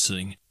latter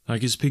bristling,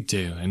 like his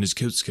pigtail and his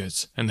coat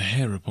skirts, and the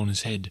hair upon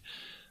his head.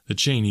 The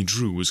chain he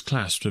drew was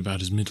clasped about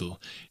his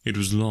middle. It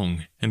was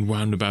long, and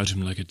wound about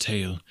him like a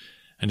tail,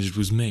 and it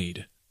was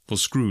made, for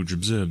Scrooge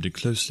observed it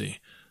closely,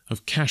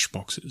 of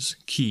cash-boxes,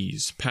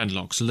 keys,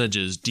 padlocks,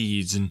 ledgers,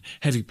 deeds, and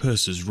heavy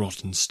purses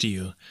wrought in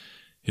steel.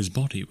 His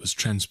body was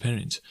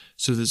transparent,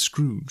 so that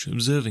Scrooge,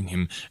 observing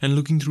him, and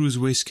looking through his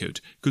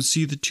waistcoat, could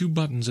see the 2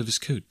 buttons of his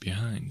coat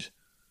behind.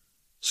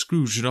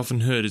 Scrooge had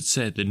often heard it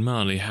said that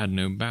Marley had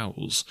no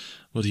bowels,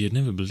 but he had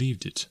never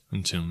believed it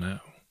until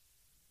now.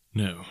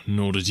 No,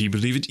 nor did he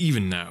believe it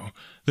even now,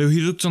 though he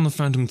looked on the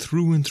phantom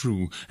through and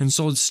through, and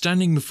saw it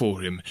standing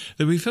before him,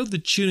 though he felt the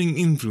chilling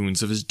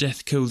influence of his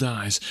death-cold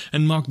eyes,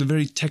 and marked the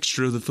very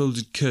texture of the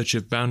folded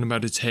kerchief bound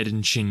about its head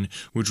and chin,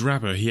 which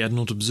wrapper he had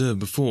not observed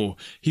before.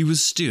 He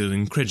was still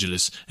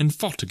incredulous, and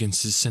fought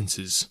against his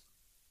senses.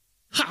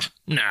 "Ha,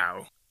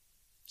 now,"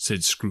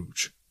 said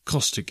Scrooge,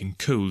 caustic and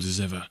cold as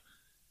ever.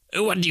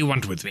 "What do you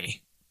want with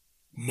me?"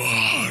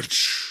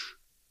 "Much."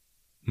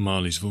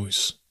 Marley's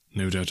voice,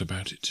 no doubt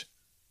about it.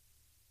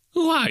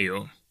 "Who are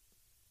you?"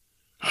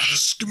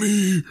 "Ask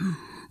me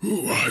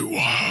who I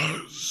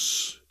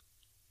was."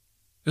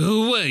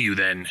 "Who were you,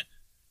 then?"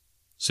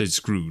 said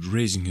Scrooge,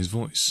 raising his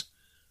voice.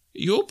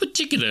 "You're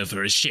particular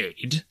for a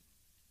shade."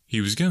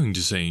 He was going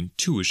to say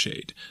to a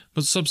shade,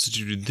 but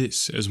substituted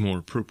this as more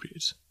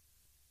appropriate.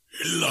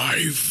 "In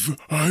life,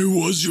 I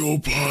was your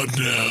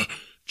partner,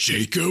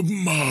 Jacob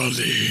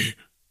Marley."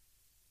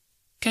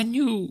 Can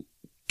you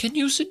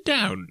sit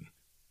down?"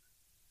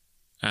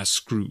 asked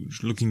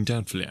Scrooge, looking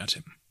doubtfully at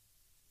him.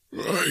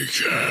 "I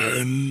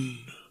can."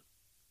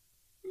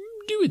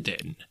 "Do it,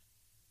 then."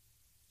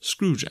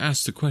 Scrooge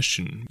asked the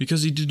question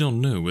because he did not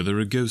know whether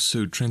a ghost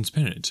so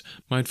transparent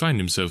might find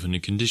himself in a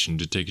condition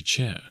to take a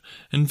chair,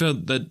 and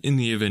felt that in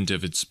the event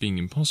of its being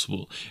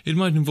impossible, it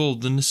might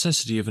involve the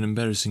necessity of an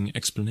embarrassing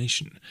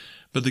explanation.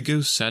 But the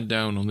ghost sat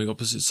down on the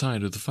opposite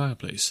side of the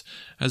fireplace,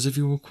 as if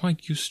he were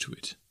quite used to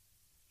it.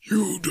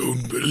 "You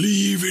don't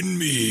believe in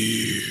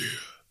me,"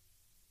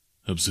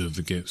 observed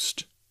the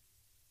ghost.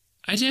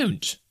 "I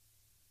don't,"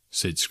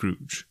 said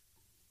Scrooge.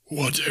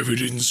 "What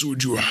evidence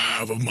would you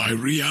have of my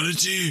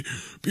reality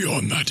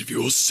beyond that of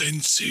your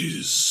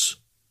senses?"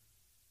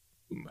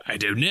 "I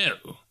don't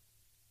know,"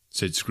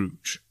 said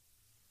Scrooge.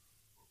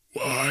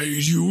 "Why do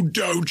you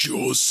doubt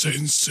your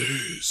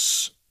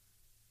senses?"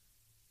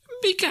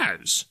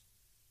 "Because,"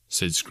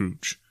 said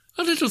Scrooge,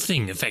 "a little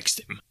thing affects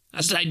them.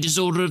 A slight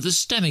disorder of the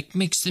stomach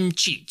makes them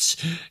cheats.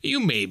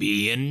 You may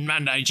be an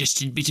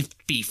undigested bit of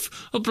beef,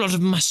 a blot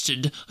of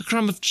mustard, a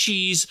crumb of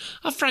cheese,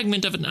 a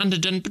fragment of an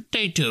underdone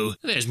potato.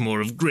 There's more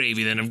of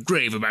gravy than of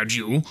grave about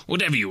you,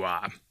 whatever you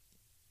are."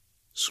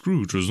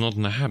 Scrooge was not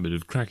in the habit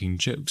of cracking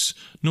jokes,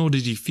 nor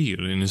did he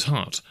feel in his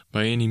heart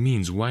by any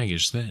means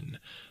waggish then.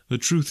 The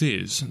truth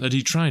is that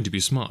he tried to be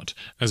smart,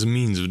 as a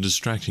means of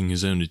distracting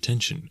his own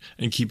attention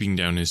and keeping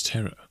down his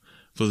terror,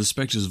 for the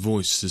spectre's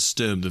voice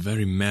disturbed the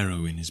very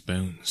marrow in his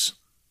bones.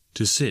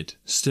 To sit,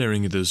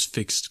 staring at those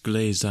fixed,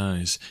 glazed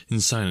eyes, in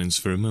silence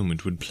for a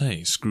moment would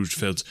play, Scrooge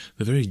felt,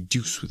 the very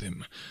deuce with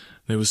him.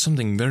 There was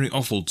something very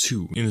awful,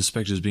 too, in the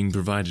spectre's being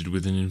provided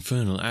with an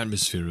infernal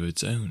atmosphere of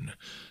its own.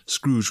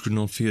 Scrooge could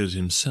not feel it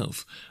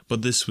himself,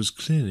 but this was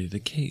clearly the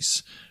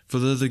case, for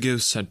though the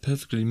ghost sat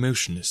perfectly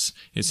motionless,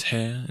 its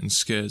hair and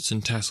skirts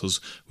and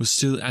tassels were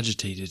still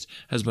agitated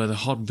as by the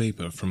hot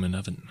vapour from an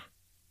oven.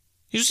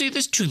 "You see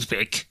this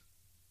toothpick?"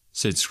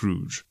 said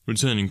Scrooge,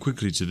 returning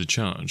quickly to the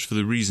charge for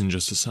the reason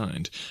just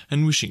assigned,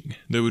 and wishing,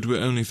 though it were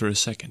only for a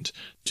second,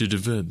 to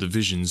divert the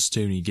vision's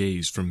stony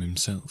gaze from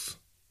himself.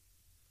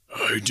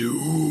 "I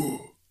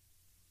do,"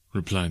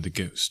 replied the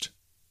ghost.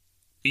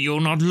 "You're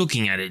not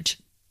looking at it,"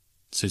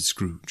 said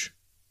Scrooge.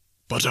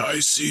 "But I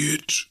see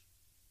it,"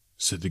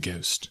 said the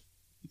ghost.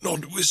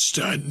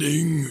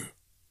 "Notwithstanding."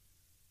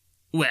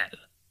 "Well,"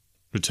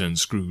 returned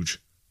Scrooge,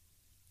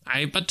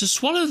 "I've but to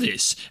swallow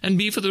this, and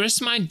be for the rest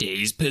of my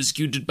days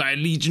persecuted by a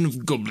legion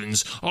of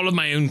goblins, all of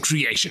my own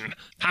creation.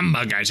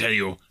 Humbug, I tell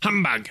you,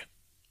 humbug!"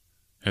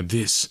 At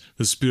this,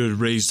 the spirit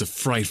raised a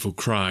frightful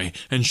cry,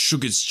 and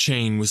shook its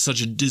chain with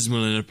such a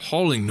dismal and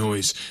appalling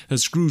noise that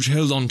Scrooge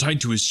held on tight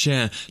to his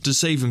chair to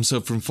save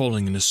himself from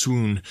falling in a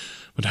swoon.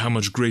 But how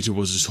much greater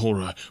was his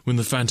horror, when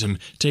the phantom,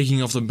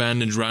 taking off the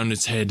bandage round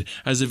its head,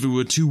 as if it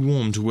were too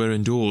warm to wear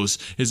indoors,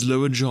 its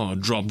lower jaw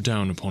dropped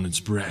down upon its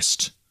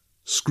breast.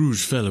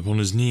 Scrooge fell upon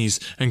his knees,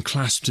 and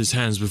clasped his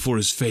hands before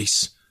his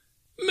face.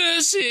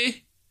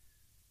 "Mercy,"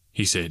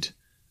 he said.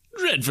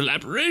 "Dreadful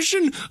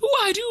apparition,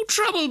 why do you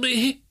trouble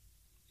me?"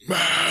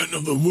 "Man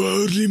of the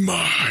worldly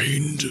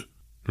mind,"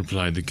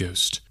 replied the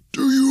ghost,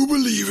 "do you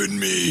believe in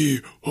me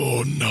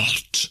or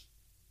not?"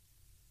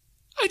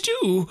 "I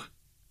do,"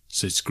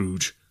 said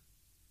Scrooge.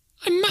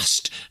 "I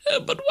must,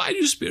 but why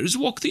do spirits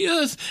walk the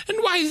earth, and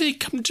why do they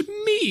come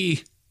to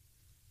me?"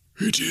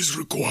 "It is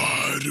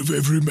required of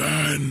every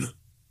man,"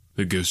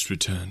 the ghost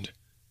returned,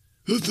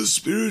 "that the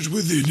spirit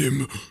within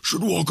him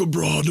should walk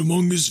abroad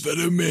among his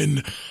fellow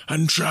men,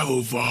 and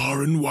travel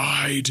far and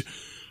wide.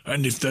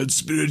 And if that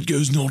spirit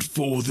goes not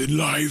forth in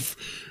life,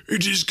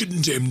 it is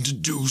condemned to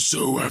do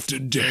so after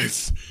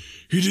death.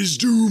 It is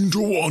doomed to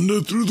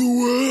wander through the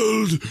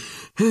world.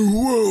 Oh,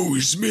 woe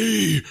is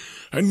me,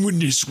 and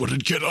witness what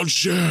it cannot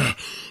share,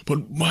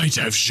 but might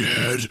have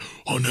shared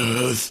on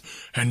earth,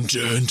 and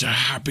turn to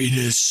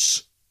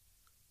happiness."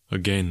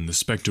 Again the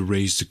spectre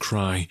raised a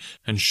cry,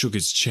 and shook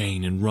its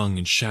chain, and wrung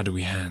its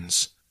shadowy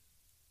hands.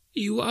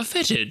 "You are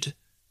fettered,"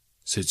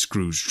 said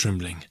Scrooge,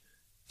 trembling.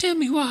 "Tell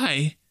me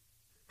why."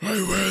 "I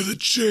wear the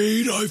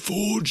chain I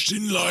forged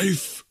in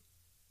life,"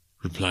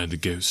 replied the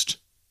ghost.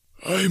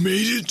 "I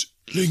made it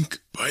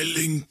link by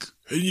link,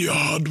 and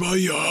yard by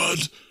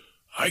yard.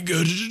 I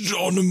girded it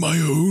on of my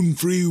own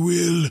free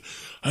will,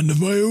 and of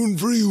my own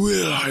free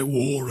will I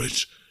wore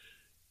it.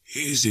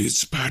 Is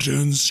its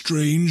pattern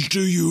strange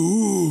to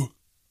you?"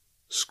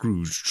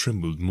 Scrooge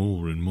trembled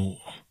more and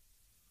more.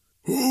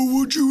 "Or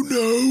would you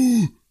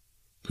know,"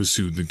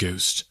 pursued the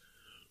ghost,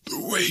 "the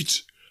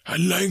weight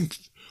and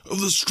length of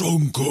the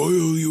strong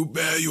coil you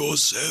bear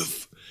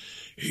yourself?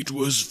 It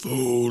was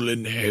full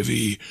and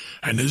heavy,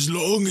 and as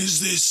long as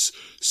this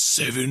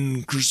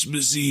 7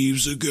 Christmas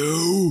Eves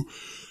ago.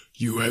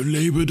 You have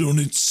laboured on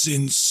it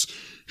since.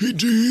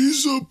 It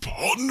is a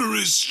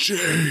ponderous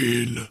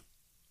chain."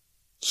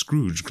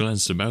 Scrooge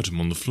glanced about him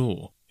on the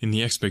floor, in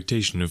the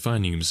expectation of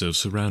finding himself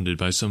surrounded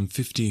by some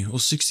 50 or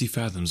 60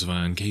 fathoms of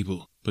iron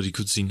cable, but he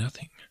could see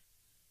nothing.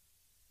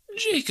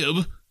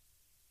 "Jacob,"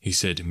 he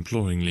said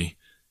imploringly.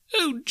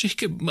 "Oh,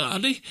 Jacob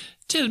Marley,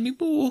 tell me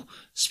more.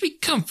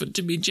 Speak comfort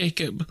to me,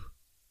 Jacob."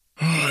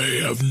 "I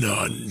have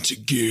none to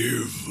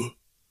give,"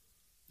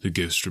 the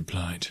ghost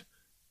replied.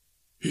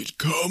 "It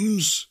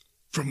comes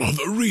from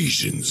other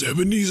regions,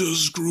 Ebenezer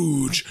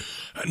Scrooge,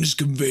 and is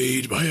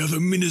conveyed by other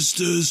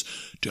ministers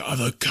to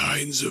other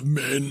kinds of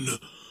men.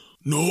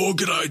 Nor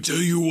can I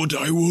tell you what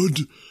I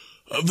would.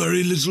 A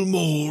very little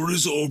more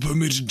is all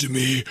permitted to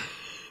me.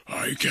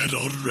 I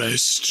cannot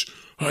rest.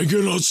 I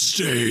cannot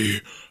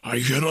stay.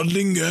 I cannot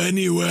linger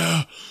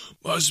anywhere.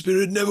 My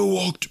spirit never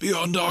walked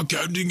beyond our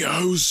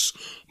counting-house.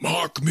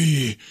 Mark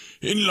me,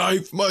 in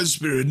life my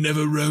spirit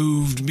never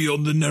roved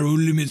beyond the narrow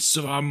limits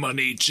of our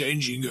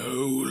money-changing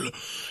hole,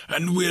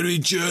 and weary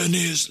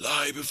journeys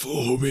lie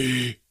before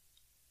me."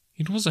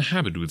 It was a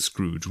habit with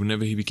Scrooge,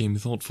 whenever he became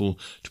thoughtful,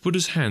 to put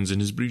his hands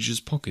in his breeches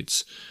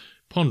pockets.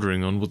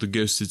 Pondering on what the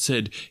ghost had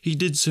said, he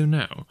did so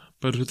now,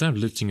 but without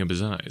lifting up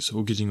his eyes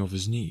or getting off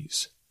his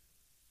knees.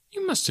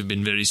 "You must have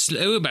been very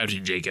slow about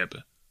it, Jacob,"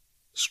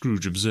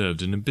 Scrooge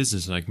observed in a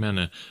businesslike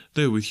manner,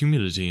 though with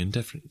humility and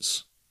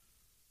deference.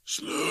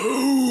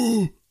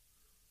 "Slow,"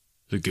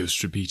 the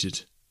ghost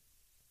repeated.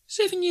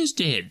 7 years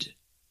dead,"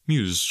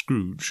 mused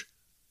Scrooge.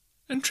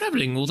 "and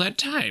travelling all that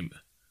time."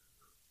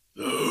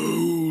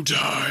 "No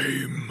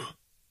time,"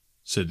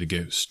 said the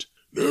ghost.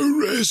 "No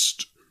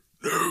rest,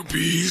 no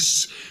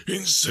peace,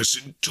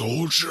 incessant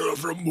torture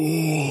of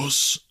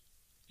remorse."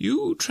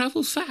 "You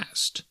travel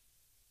fast,"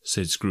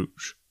 said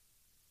Scrooge.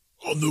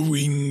 "On the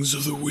wings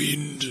of the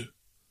wind,"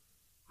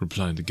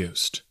 replied the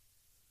ghost.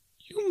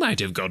 "You might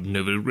have gotten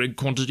over a great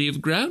quantity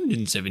of ground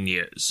in 7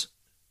 years,"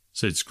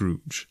 said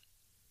Scrooge.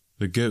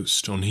 The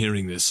ghost, on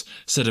hearing this,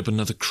 set up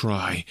another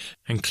cry,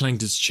 and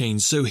clanked its chain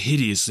so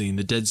hideously in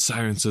the dead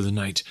silence of the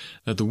night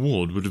that the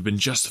ward would have been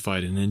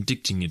justified in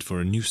indicting it for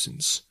a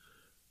nuisance.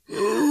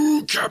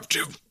 "Oh,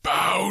 captive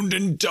bound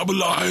and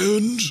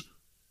double-ironed,"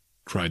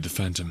 cried the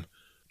phantom,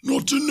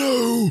 "not to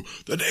know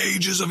that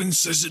ages of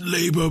incessant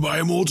labour by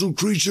immortal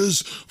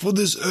creatures for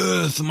this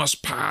earth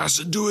must pass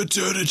into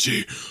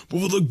eternity,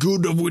 before the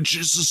good of which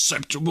is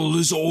susceptible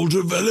is all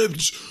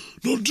developed.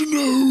 Not to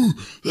know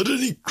that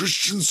any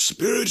Christian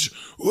spirit,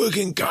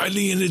 working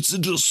kindly in its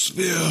little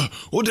sphere,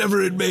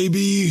 whatever it may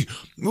be,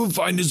 will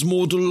find its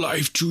mortal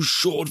life too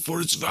short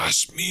for its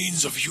vast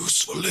means of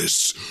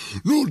usefulness.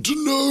 Not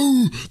to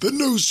know that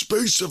no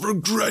space of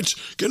regret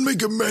can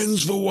make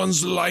amends for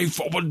one's life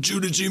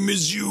opportunity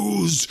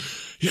misused.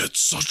 Yet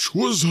such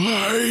was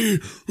I.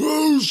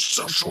 Oh,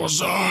 such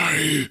was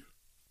I."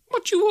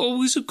 "But you were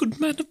always a good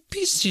man of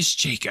business,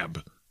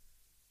 Jacob,"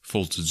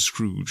 faltered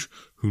Scrooge,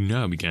 who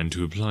now began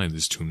to apply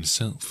this to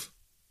himself.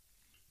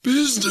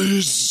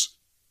 "Business!"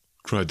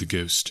 cried the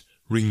ghost,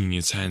 wringing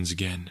its hands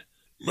again.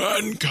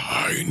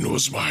 "Mankind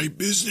was my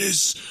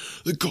business.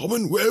 The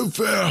common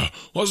welfare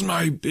was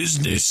my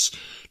business.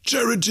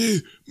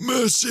 Charity,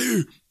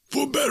 mercy,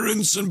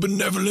 forbearance, and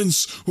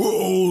benevolence were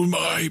all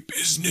my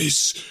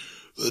business.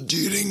 The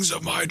dealings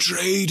of my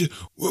trade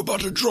were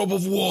but a drop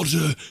of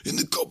water in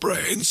the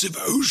comprehensive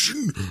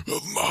ocean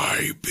of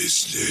my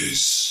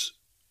business."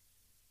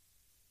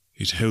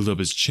 It held up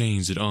its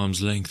chains at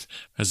arm's length,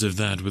 as if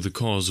that were the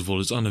cause of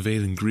all its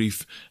unavailing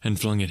grief, and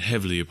flung it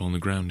heavily upon the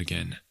ground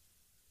again.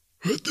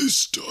 "At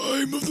this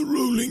time of the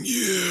rolling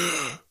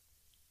year,"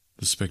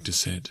 the spectre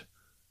said,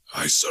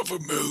 I suffer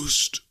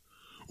most.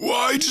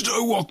 Why did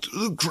I walk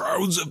through the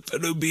crowds of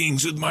fellow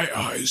beings with my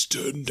eyes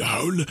turned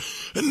down,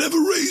 and never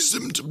raise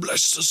them to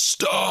bless the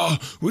star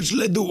which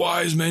led the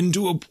wise men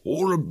to a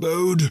poor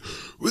abode,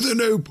 with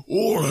no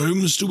poor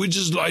homes to which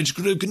his light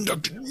could have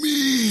conducted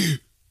me?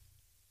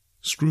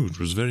 Scrooge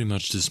was very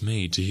much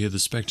dismayed to hear the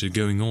spectre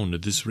going on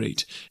at this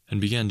rate,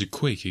 and began to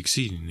quake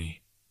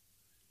exceedingly.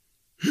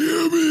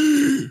 "Hear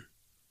me!"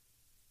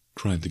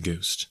 cried the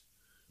ghost.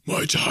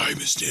 "My time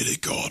is nearly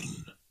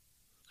gone."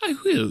 "I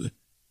will,"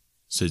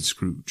 said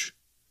Scrooge.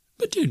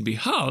 "but don't be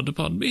hard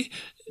upon me.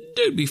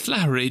 Don't be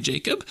flowery,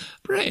 Jacob,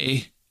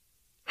 pray."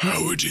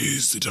 "How it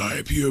is that I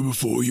appear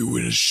before you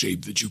in a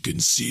shape that you can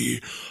see,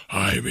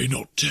 I may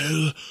not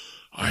tell.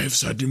 I have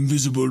sat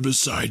invisible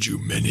beside you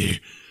many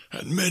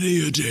and many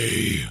a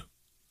day."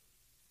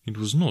 It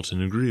was not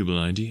an agreeable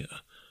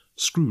idea.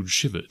 Scrooge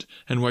shivered,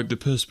 and wiped the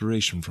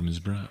perspiration from his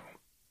brow.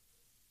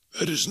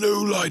 "That is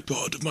no light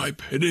part of my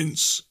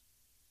penance,"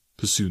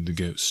 pursued the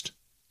ghost.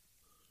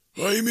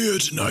 "I am here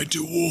tonight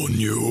to warn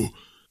you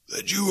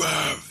that you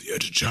have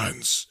yet a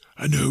chance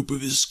and hope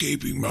of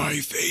escaping my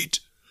fate.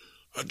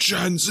 A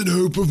chance and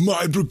hope of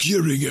my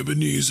procuring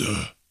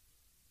Ebenezer."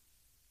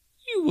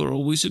 "You were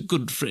always a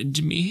good friend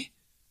to me,"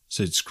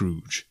 said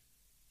Scrooge.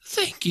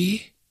 "Thank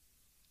ye."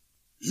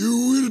 "You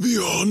will be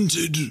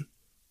haunted,"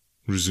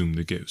 resumed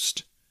the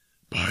ghost,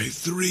 "by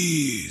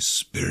 3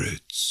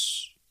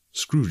 spirits."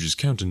 Scrooge's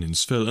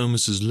countenance fell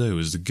almost as low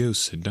as the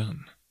ghost's had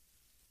done.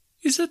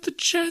 "Is that the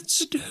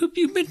chance and hope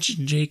you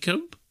mentioned,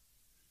 Jacob?"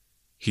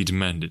 he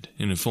demanded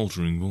in a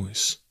faltering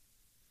voice.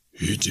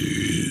 "It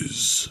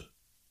is."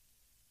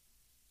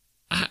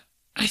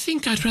 I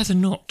think I'd rather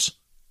not,"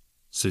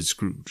 said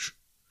Scrooge.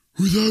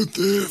 "Without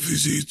their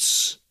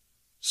visits,"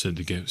 said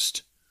the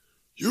ghost,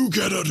 "you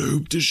cannot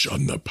hope to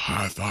shun the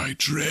path I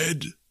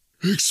tread.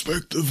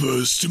 Expect the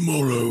first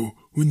tomorrow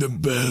when the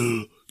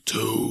bell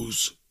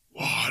tolls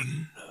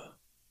 1.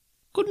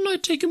 "Couldn't I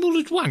take 'em all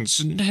at once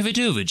and have it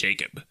over,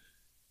 Jacob?"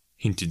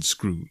 hinted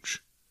Scrooge.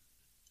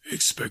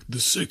 "Expect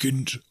the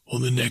second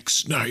on the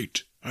next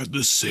night at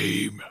the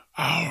same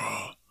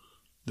hour.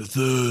 The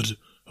third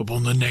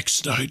upon the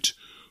next night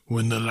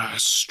when the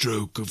last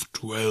stroke of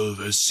 12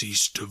 has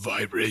ceased to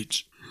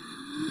vibrate.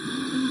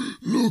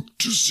 Look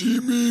to see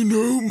me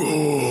no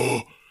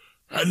more,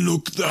 and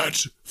look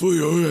that, for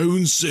your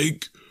own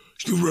sake,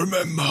 you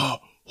remember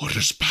what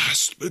has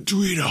passed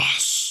between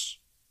us."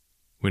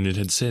 When it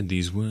had said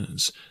these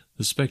words,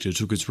 the spectre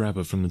took its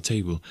wrapper from the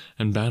table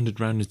and bound it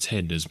round its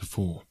head as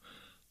before.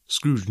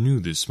 Scrooge knew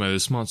this by the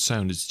smart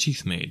sound its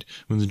teeth made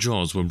when the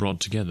jaws were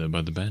brought together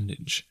by the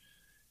bandage.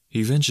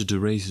 He ventured to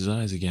raise his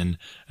eyes again,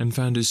 and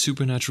found his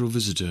supernatural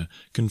visitor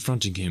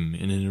confronting him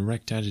in an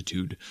erect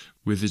attitude,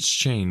 with its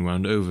chain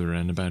wound over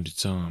and about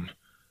its arm.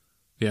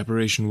 The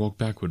apparition walked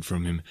backward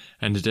from him,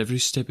 and at every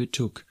step it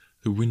took,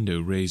 the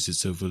window raised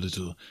itself a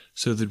little,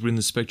 so that when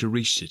the spectre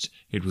reached it,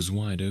 it was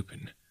wide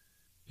open.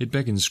 It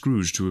beckoned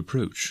Scrooge to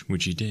approach,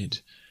 which he did.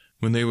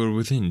 When they were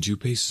within 2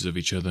 paces of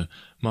each other,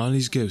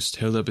 Marley's ghost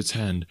held up its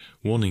hand,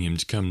 warning him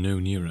to come no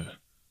nearer.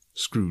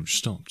 Scrooge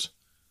stopped.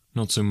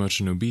 Not so much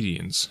in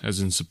obedience as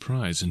in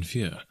surprise and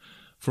fear,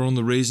 for on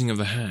the raising of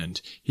the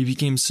hand he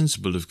became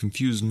sensible of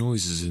confused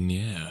noises in the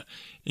air,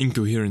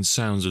 incoherent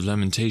sounds of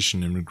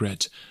lamentation and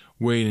regret,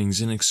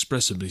 wailings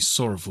inexpressibly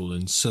sorrowful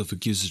and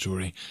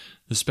self-accusatory.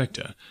 The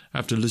spectre,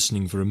 after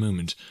listening for a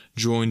moment,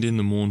 joined in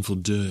the mournful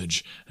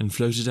dirge, and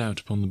floated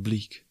out upon the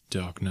bleak,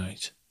 dark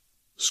night.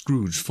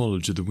 Scrooge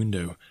followed to the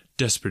window,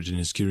 desperate in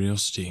his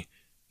curiosity.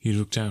 He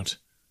looked out.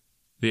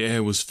 The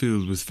air was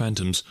filled with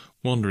phantoms,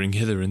 wandering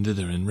hither and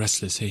thither in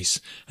restless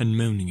haste, and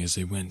moaning as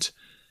they went.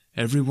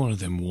 Every one of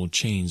them wore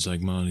chains like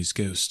Marley's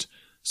ghost.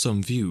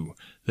 Some few,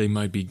 they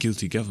might be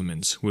guilty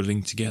governments, were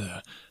linked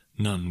together.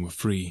 None were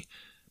free.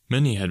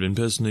 Many had been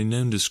personally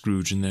known to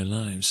Scrooge in their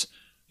lives.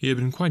 He had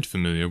been quite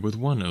familiar with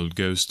one old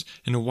ghost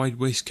in a white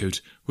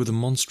waistcoat with a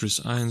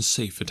monstrous iron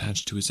safe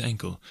attached to his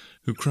ankle,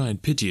 who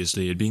cried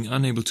piteously at being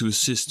unable to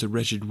assist a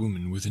wretched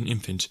woman with an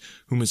infant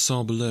whom it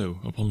saw below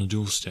upon a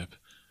doorstep.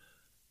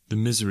 The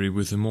misery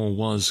with them all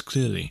was,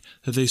 clearly,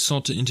 that they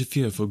sought to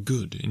interfere for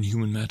good in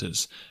human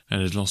matters,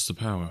 and had lost the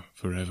power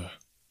forever.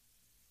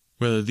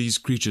 Whether these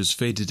creatures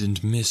faded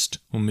into mist,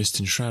 or mist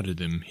enshrouded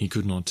them, he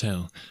could not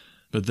tell,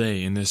 but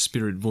they and their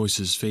spirit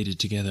voices faded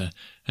together,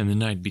 and the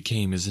night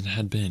became as it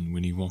had been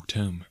when he walked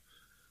home.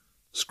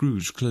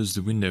 Scrooge closed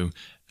the window,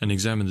 and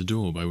examined the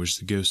door by which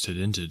the ghost had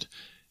entered.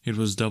 It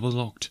was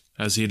double-locked,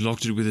 as he had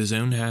locked it with his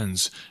own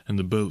hands, and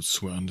the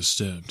bolts were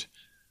undisturbed.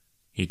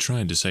 He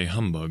tried to say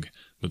humbug,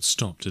 but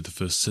stopped at the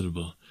first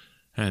syllable,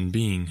 and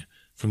being,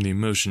 from the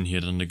emotion he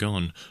had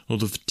undergone, or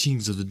the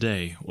fatigues of the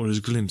day, or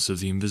his glimpse of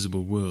the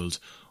invisible world,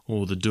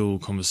 or the dull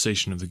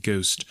conversation of the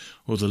ghost,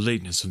 or the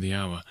lateness of the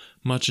hour,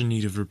 much in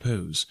need of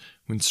repose,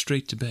 went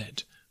straight to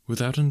bed,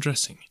 without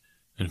undressing,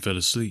 and fell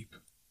asleep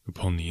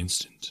upon the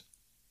instant.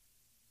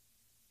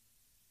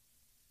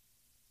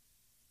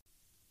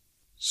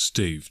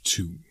 Stave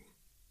 2.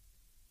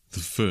 The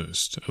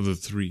first of the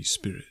 3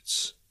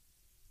 spirits.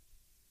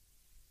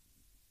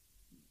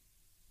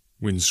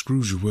 When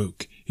Scrooge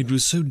awoke, it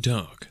was so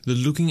dark that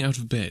looking out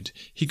of bed,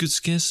 he could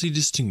scarcely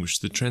distinguish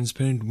the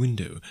transparent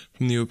window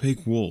from the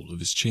opaque wall of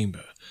his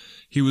chamber.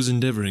 He was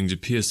endeavouring to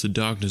pierce the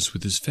darkness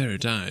with his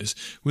ferret eyes,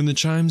 when the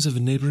chimes of a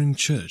neighbouring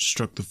church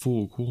struck the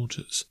 4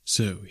 quarters,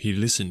 so he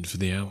listened for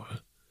the hour.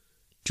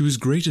 To his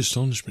great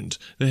astonishment,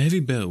 the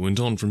heavy bell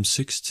went on from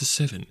 6 to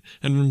 7,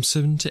 and from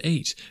 7 to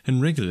 8,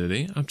 and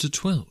regularly up to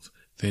 12,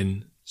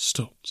 then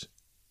stopped.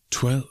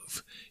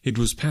 12! It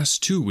was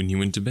past 2 when he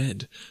went to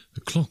bed.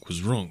 The clock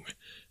was wrong.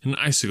 An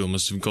icicle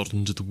must have got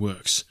into the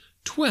works.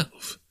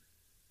 12!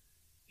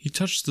 He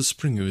touched the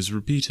spring of his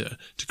repeater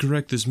to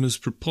correct this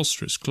most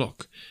preposterous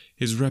clock.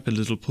 His rapid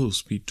little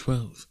pulse beat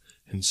 12,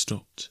 and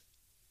stopped.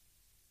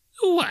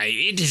 "Why,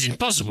 it is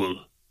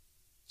impossible,"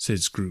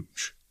 said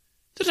Scrooge,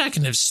 "that I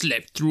can have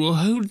slept through a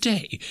whole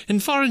day,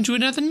 and far into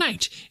another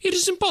night. It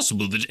is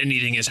impossible that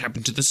anything has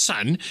happened to the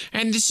sun,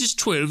 and this is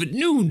 12 at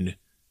noon."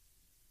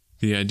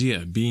 The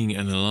idea being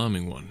an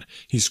alarming one,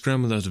 he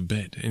scrambled out of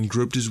bed and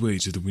groped his way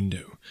to the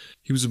window.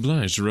 He was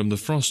obliged to rub the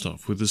frost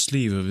off with the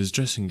sleeve of his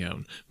dressing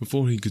gown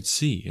before he could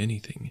see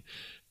anything,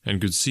 and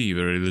could see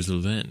very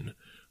little then.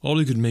 All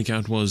he could make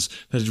out was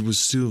that it was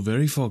still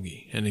very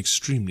foggy and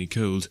extremely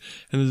cold,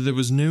 and that there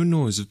was no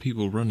noise of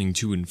people running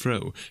to and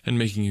fro and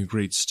making a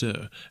great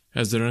stir,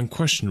 as there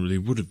unquestionably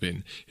would have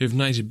been if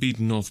night had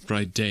beaten off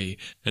bright day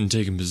and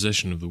taken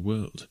possession of the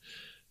world.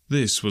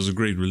 This was a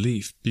great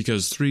relief,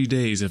 because 3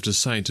 days after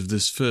sight of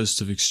this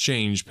first of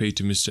exchange paid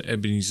to Mr.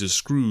 Ebenezer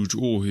Scrooge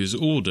or his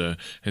order,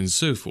 and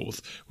so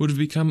forth, would have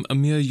become a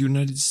mere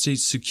United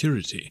States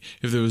security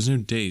if there was no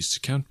days to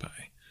count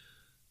by.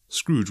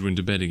 Scrooge went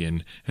to bed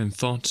again, and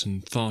thought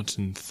and thought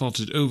and thought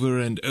it over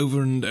and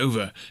over and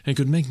over, and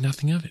could make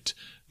nothing of it.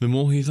 The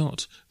more he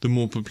thought, the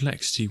more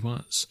perplexed he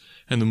was,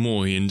 and the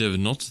more he endeavoured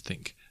not to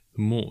think,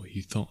 the more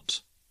he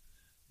thought.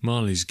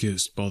 Marley's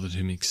ghost bothered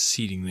him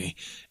exceedingly.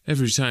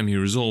 Every time he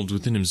resolved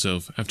within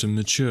himself, after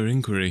mature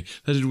inquiry,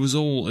 that it was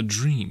all a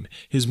dream,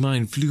 his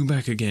mind flew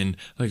back again,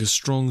 like a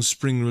strong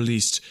spring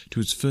released,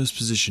 to its first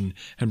position,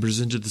 and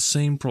presented the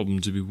same problem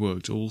to be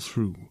worked all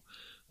through.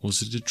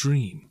 Was it a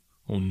dream,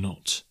 or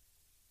not?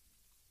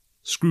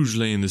 Scrooge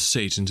lay in this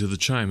state until the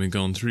chime had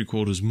gone 3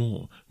 quarters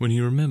more, when he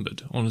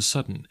remembered, on a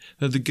sudden,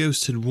 that the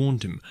ghost had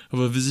warned him of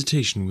a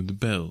visitation when the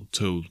bell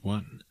tolled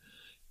 1.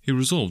 He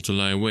resolved to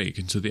lie awake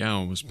until the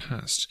hour was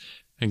past,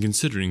 and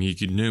considering he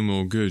could no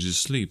more go to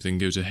sleep than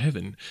go to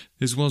heaven,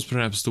 this was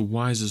perhaps the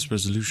wisest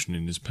resolution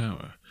in his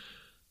power.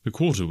 The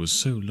quarter was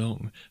so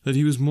long that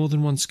he was more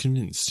than once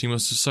convinced he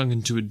must have sunk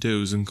into a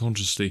doze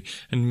unconsciously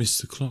and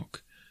missed the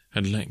clock.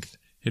 At length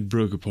it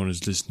broke upon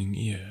his listening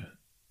ear.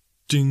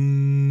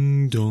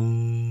 Ding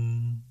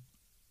dong.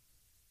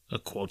 "A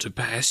quarter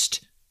past,"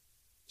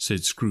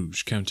 said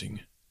Scrooge, counting.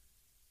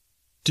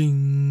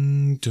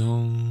 Ding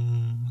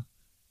dong.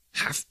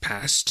 "Half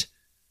past,"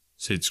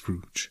 said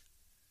Scrooge.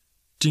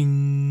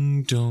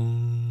 Ding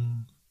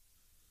dong.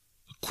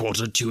 "A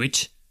quarter to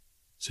it,"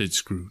 said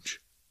Scrooge.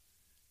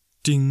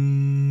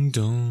 Ding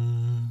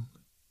dong.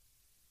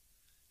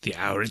 "The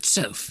hour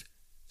itself,"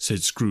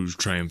 said Scrooge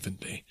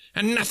triumphantly.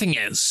 "and nothing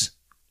else."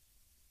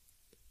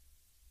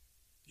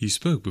 He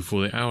spoke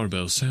before the hour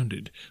bell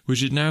sounded,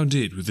 which it now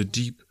did with a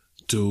deep,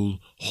 dull,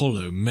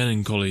 hollow,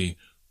 melancholy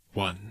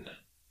 1.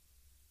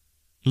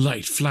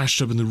 Light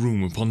flashed up in the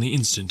room upon the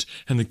instant,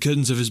 and the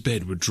curtains of his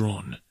bed were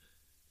drawn.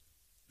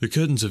 The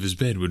curtains of his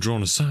bed were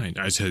drawn aside,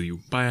 I tell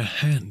you, by a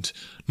hand,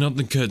 not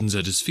the curtains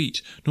at his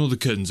feet, nor the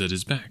curtains at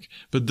his back,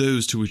 but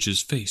those to which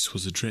his face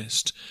was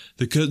addressed.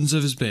 The curtains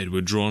of his bed were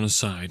drawn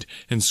aside,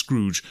 and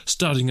Scrooge,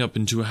 starting up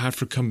into a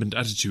half-recumbent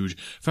attitude,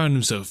 found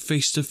himself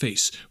face to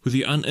face with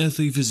the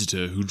unearthly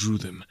visitor who drew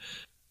them,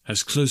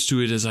 as close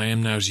to it as I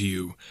am now to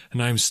you,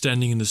 and I am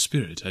standing in the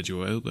spirit at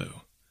your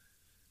elbow.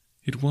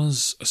 It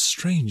was a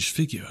strange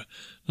figure,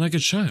 like a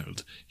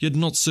child, yet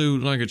not so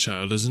like a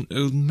child as an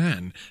old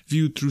man,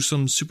 viewed through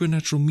some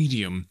supernatural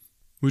medium,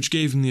 which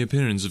gave him the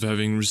appearance of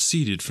having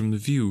receded from the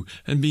view,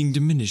 and being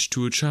diminished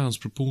to a child's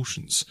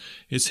proportions.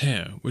 Its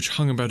hair, which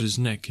hung about his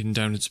neck and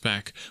down its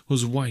back,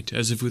 was white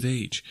as if with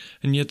age,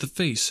 and yet the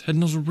face had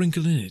not a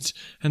wrinkle in it,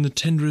 and the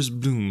tenderest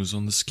bloom was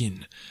on the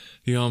skin.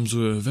 The arms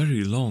were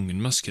very long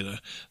and muscular,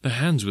 the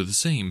hands were the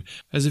same,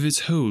 as if its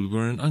hold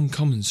were an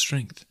uncommon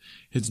strength.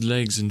 Its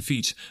legs and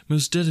feet,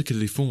 most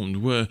delicately formed,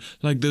 were,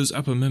 like those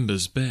upper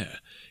members, bare.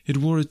 It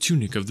wore a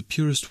tunic of the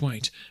purest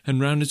white, and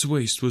round its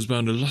waist was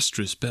bound a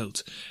lustrous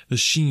belt, the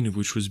sheen of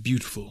which was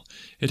beautiful.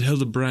 It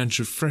held a branch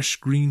of fresh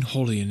green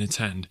holly in its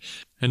hand,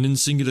 and in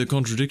singular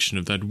contradiction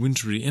of that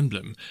wintry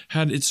emblem,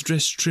 had its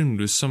dress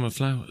trimmed with summer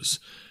flowers.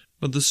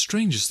 But the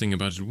strangest thing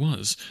about it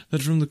was,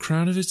 that from the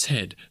crown of its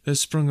head there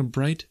sprung a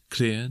bright,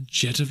 clear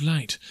jet of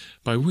light,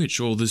 by which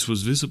all this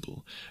was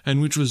visible,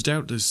 and which was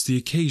doubtless the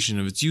occasion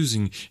of its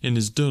using, in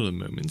its duller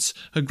moments,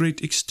 a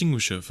great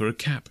extinguisher for a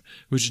cap,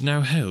 which it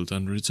now held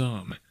under its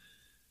arm.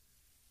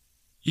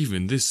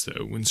 Even this,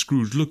 though, when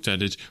Scrooge looked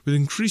at it with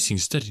increasing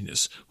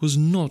steadiness, was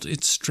not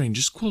its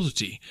strangest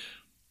quality.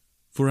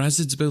 For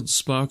as its belt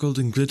sparkled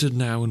and glittered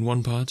now in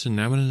one part and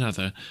now in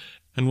another,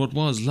 and what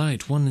was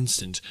light one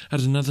instant,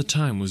 at another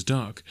time was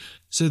dark,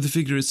 so the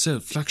figure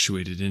itself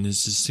fluctuated in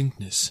its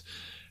distinctness,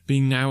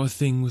 being now a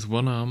thing with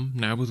one arm,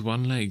 now with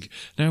one leg,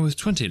 now with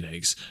 20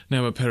 legs,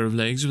 now a pair of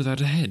legs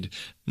without a head,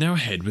 now a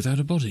head without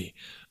a body,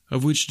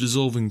 of which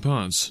dissolving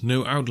parts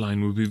no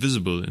outline would be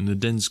visible in the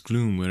dense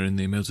gloom wherein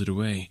they melted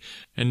away,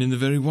 and in the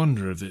very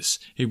wonder of this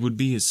it would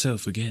be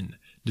itself again,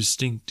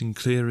 distinct and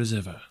clear as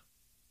ever.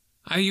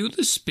 "Are you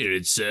the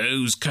spirit, sir,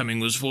 whose coming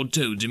was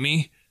foretold to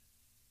me?"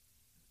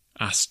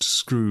 asked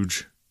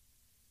Scrooge.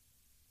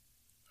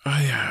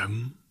 "I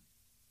am."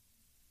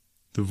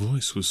 The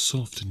voice was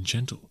soft and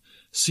gentle,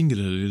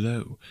 singularly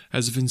low,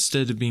 as if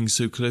instead of being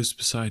so close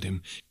beside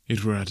him,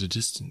 it were at a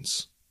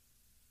distance.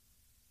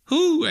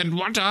 "Who and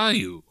what are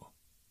you?"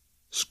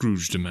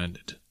 Scrooge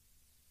demanded.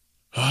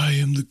 "I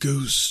am the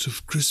ghost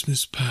of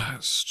Christmas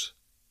past."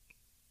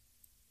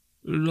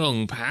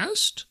 "Long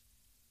past?"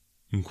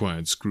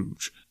 inquired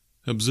Scrooge,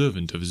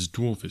 observant of his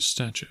dwarfish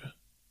stature.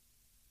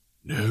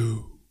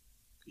 "No,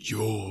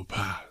 your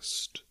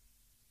past."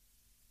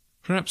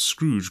 Perhaps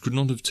Scrooge could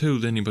not have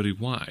told anybody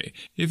why,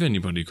 if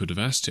anybody could have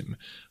asked him,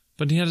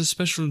 but he had a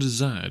special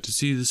desire to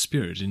see the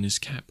spirit in his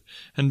cap,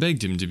 and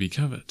begged him to be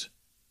covered.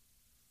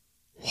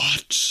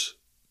 "What?"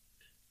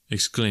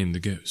 exclaimed the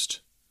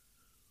ghost.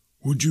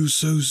 "Would you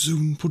so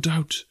soon put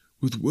out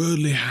with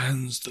worldly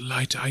hands the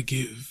light I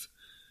give?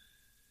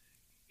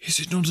 Is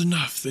it not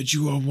enough that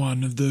you are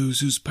one of those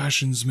whose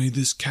passions made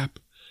this cap,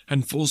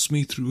 and forced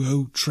me through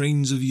whole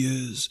trains of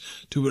years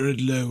to wear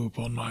it low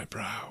upon my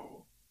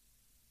brow?"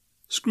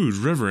 Scrooge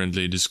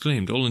reverently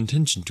disclaimed all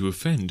intention to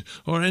offend,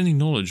 or any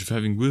knowledge of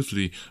having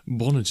wilfully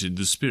bonneted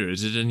the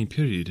spirit at any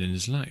period in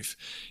his life.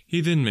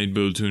 He then made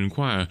bold to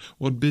inquire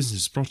what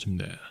business brought him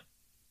there.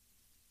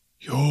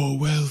 "Your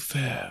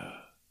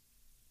welfare,"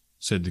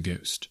 said the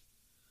ghost.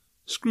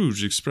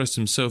 Scrooge expressed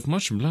himself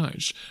much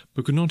obliged,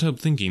 but could not help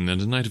thinking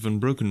that a night of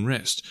unbroken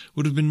rest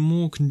would have been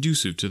more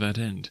conducive to that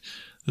end.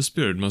 The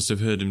spirit must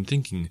have heard him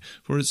thinking,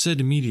 for it said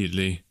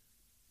immediately,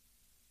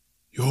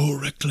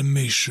 "Your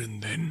reclamation,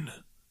 then.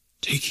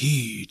 Take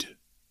heed."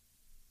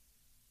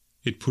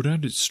 It put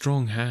out its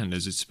strong hand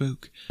as it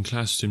spoke, and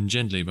clasped him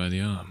gently by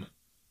the arm.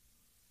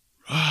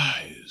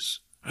 "Rise,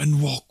 and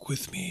walk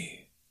with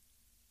me."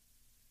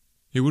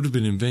 It would have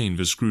been in vain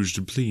for Scrooge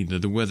to plead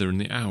that the weather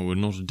and the hour were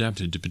not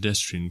adapted to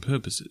pedestrian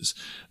purposes,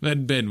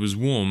 that bed was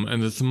warm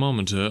and the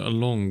thermometer a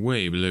long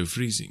way below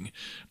freezing,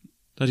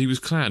 that he was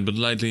clad but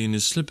lightly in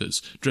his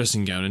slippers,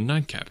 dressing-gown and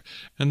nightcap,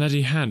 and that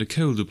he had a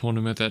cold upon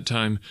him at that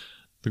time.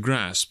 The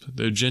grasp,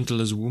 though gentle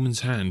as a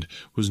woman's hand,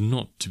 was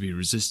not to be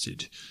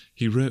resisted.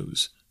 He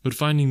rose, but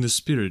finding the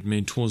spirit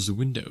made towards the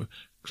window,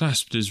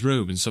 clasped his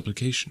robe in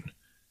supplication.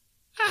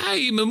 "I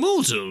am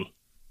immortal,"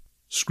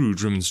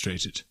 Scrooge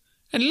remonstrated,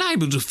 "and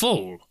liable to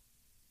fall."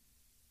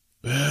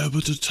 "Bear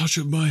but a touch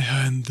of my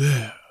hand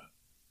there,"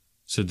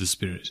 said the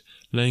spirit,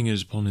 laying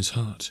it upon his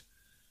heart,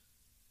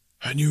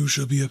 "and you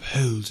shall be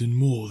upheld in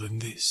more than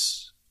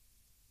this."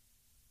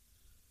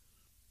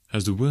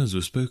 As the words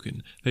were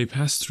spoken, they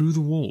passed through the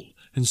wall,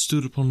 and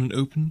stood upon an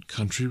open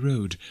country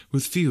road,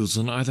 with fields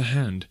on either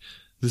hand.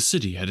 The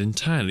city had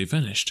entirely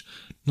vanished.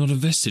 Not a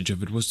vestige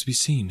of it was to be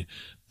seen.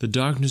 The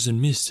darkness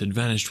and mist had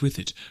vanished with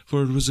it,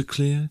 for it was a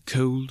clear,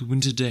 cold,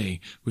 winter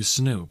day, with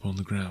snow upon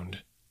the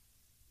ground.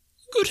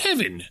 "Good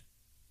heaven!"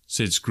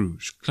 said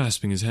Scrooge,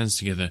 clasping his hands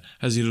together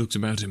as he looked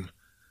about him.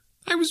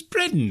 "I was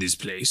bred in this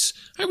place.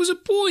 I was a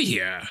boy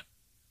here."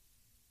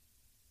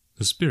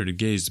 The spirit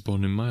gazed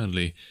upon him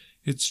mildly.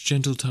 Its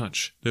gentle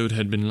touch, though it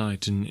had been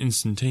light and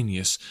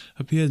instantaneous,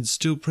 appeared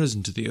still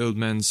present to the old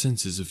man's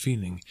senses of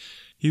feeling.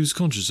 He was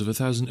conscious of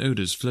 1,000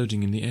 odours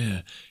floating in the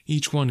air,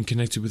 each one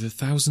connected with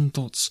 1,000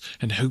 thoughts,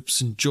 and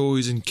hopes, and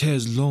joys, and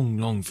cares long,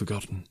 long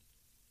forgotten.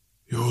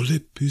 "Your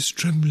lip is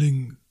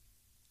trembling,"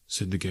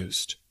 said the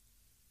ghost.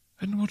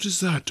 "And what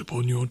is that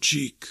upon your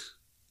cheek?"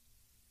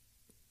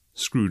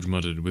 Scrooge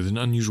muttered with an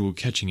unusual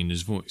catching in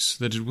his voice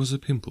that it was a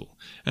pimple,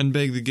 and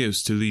begged the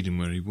ghost to lead him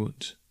where he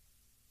would.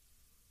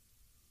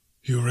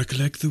 "You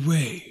recollect the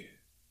way?"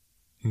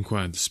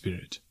 inquired the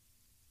spirit.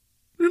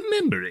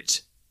 "Remember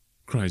it?"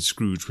 cried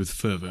Scrooge with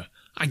fervour.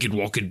 "I could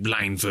walk it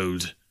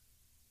blindfold."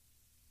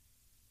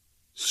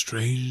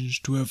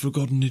 "Strange to have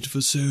forgotten it for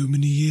so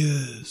many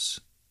years,"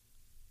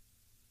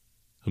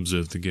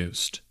 observed the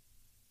ghost.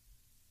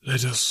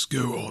 "Let us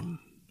go on."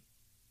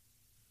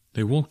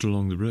 They walked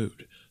along the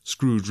road,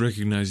 Scrooge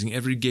recognizing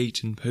every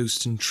gate and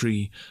post and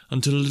tree,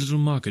 until a little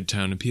market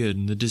town appeared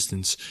in the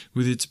distance,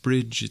 with its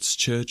bridge, its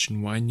church,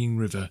 and winding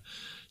river.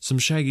 Some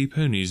shaggy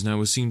ponies now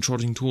were seen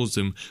trotting towards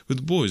them,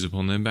 with boys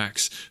upon their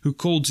backs, who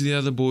called to the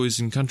other boys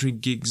in country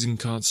gigs and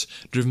carts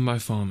driven by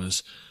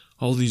farmers.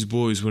 All these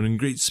boys were in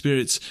great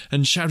spirits,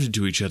 and shouted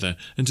to each other,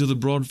 until the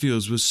broad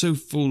fields were so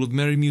full of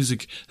merry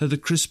music that the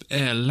crisp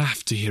air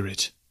laughed to hear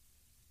it.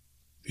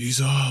 "These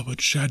are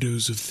but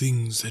shadows of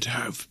things that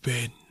have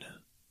been,"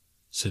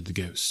 said the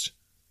ghost.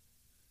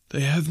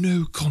 "They have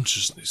no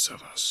consciousness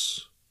of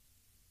us."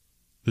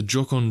 The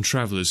jocund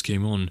travellers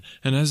came on,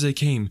 and as they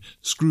came,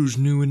 Scrooge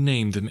knew and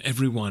named them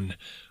every one.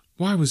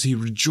 Why was he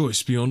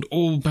rejoiced beyond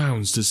all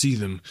bounds to see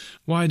them?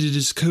 Why did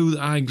his cold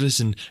eye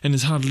glisten and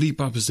his heart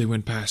leap up as they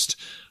went past?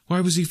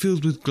 Why was he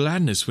filled with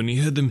gladness when he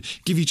heard them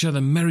give each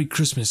other Merry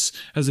Christmas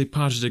as they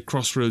parted at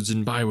crossroads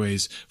and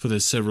byways for their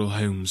several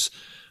homes?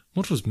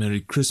 What was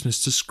Merry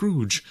Christmas to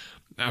Scrooge?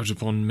 Out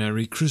upon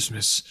Merry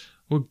Christmas.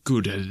 What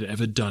good had it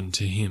ever done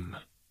to him?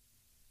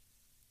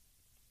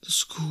 "The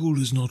school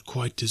is not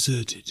quite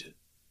deserted,"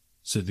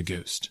 said the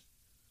ghost.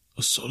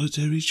 "A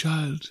solitary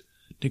child,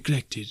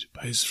 neglected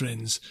by his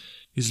friends,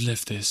 is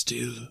left there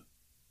still."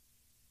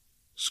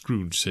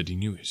 Scrooge said he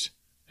knew it,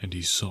 and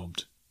he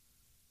sobbed.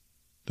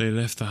 They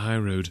left the high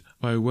road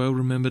by a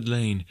well-remembered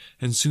lane,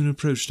 and soon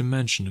approached a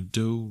mansion of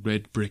dull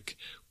red brick,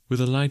 with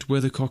a light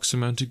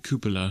weathercock-surmounted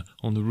cupola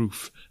on the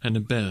roof, and a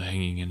bell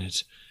hanging in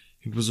it.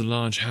 It was a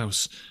large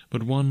house,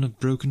 but one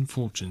of broken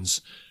fortunes,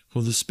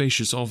 for the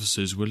spacious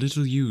offices were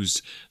little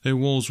used, their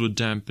walls were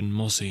damp and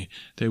mossy,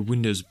 their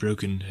windows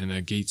broken, and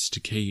their gates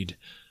decayed.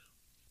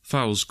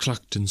 Fowls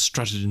clucked and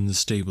strutted in the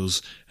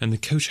stables, and the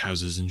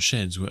coach-houses and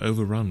sheds were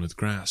overrun with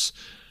grass.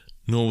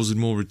 Nor was it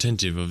more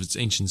retentive of its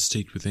ancient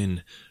state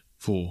within,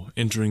 for,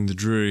 entering the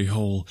dreary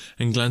hall,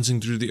 and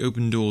glancing through the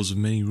open doors of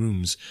many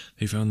rooms,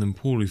 they found them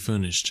poorly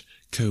furnished,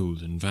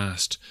 cold and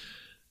vast.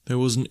 There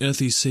was an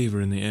earthy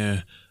savour in the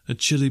air, a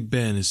chilly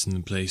bareness in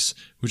the place,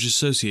 which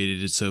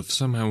associated itself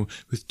somehow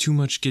with too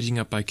much getting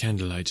up by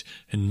candlelight,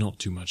 and not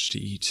too much to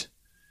eat.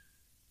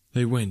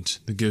 They went,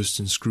 the ghost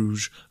and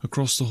Scrooge,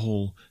 across the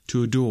hall,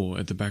 to a door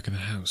at the back of the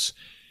house.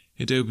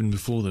 It opened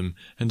before them,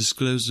 and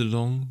disclosed a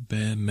long,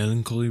 bare,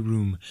 melancholy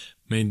room,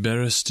 made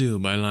barer still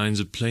by lines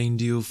of plain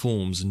deal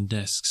forms and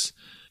desks.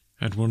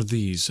 At one of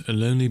these a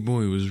lonely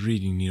boy was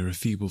reading near a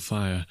feeble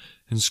fire,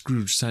 and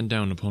Scrooge sat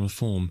down upon a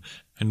form,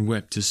 and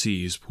wept to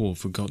see his poor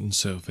forgotten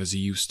self as he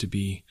used to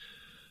be.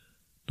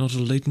 Not a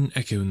latent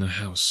echo in the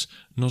house,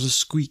 not a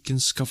squeak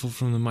and scuffle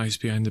from the mice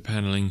behind the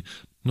panelling,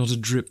 not a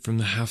drip from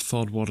the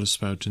half-thawed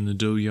water-spout in the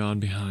dull yard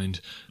behind,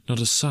 not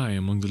a sigh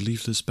among the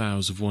leafless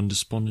boughs of one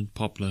despondent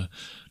poplar,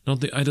 not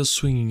the idle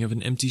swinging of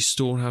an empty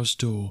storehouse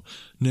door,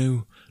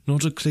 no,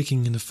 not a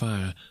clicking in the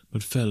fire,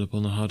 but fell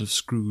upon the heart of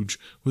Scrooge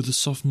with a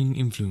softening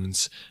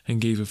influence,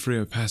 and gave a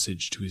freer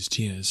passage to his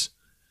tears.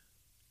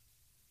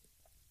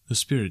 The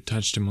spirit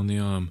touched him on the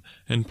arm,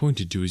 and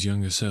pointed to his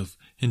younger self,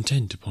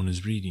 intent upon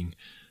his reading.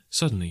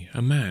 Suddenly,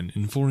 a man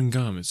in foreign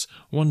garments,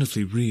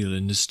 wonderfully real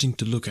and distinct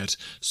to look at,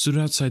 stood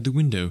outside the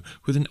window,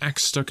 with an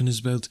axe stuck in his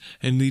belt,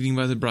 and leading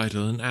by the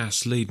bridle an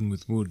ass laden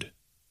with wood.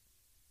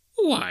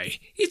 "Why,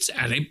 it's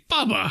Ali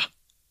Baba!"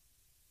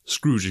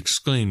 Scrooge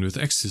exclaimed with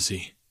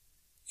ecstasy.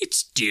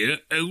 "It's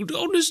dear old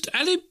honest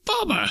Ali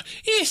Baba!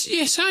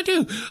 Yes, I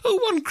know. Oh,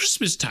 one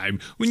Christmas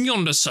time, when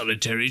yonder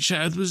solitary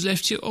child was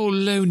left here all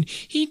alone,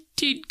 he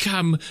did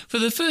come, for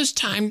the first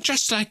time,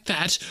 just like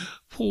that.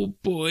 Poor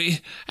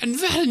boy! And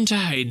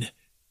Valentine,"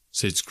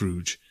 said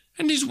Scrooge,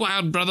 "and his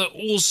wild brother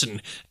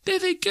Orson. There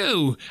they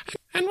go.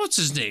 And what's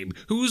his name,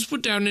 who was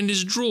put down in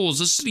his drawers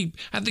asleep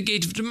at the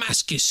gate of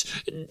Damascus?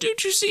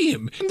 Don't you see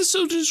him? And the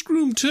Sultan's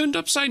groom turned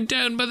upside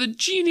down by the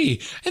genie,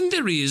 and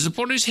there he is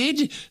upon his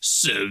head.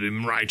 Serve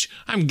him right.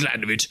 I'm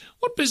glad of it.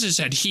 What business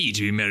had he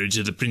to be married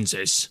to the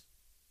princess?"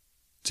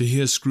 To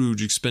hear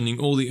Scrooge expending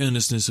all the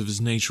earnestness of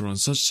his nature on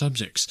such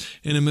subjects,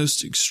 in a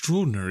most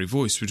extraordinary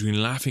voice between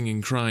laughing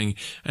and crying,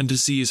 and to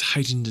see his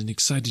heightened and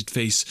excited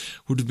face,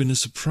 would have been a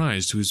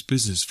surprise to his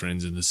business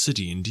friends in the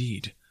city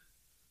indeed.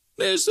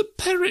 "There's the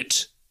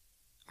parrot!"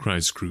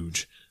 cried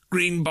Scrooge.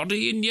 "Green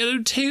body and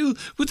yellow tail,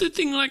 with a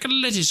thing like a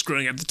lettuce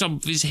growing at the top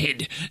of his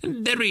head.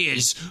 And there he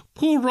is.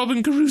 Poor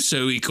Robin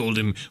Crusoe, he called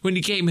him, when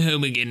he came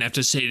home again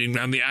after sailing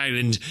round the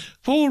island.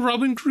 Poor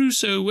Robin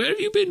Crusoe, where have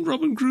you been,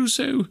 Robin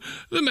Crusoe?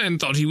 The man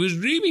thought he was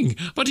dreaming,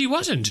 but he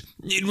wasn't.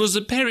 It was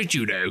the parrot,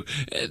 you know.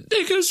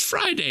 There goes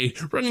Friday,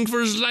 running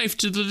for his life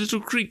to the little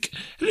creek.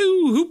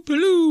 Halloo, hoop,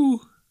 halloo!"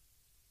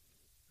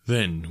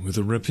 Then, with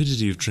a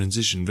rapidity of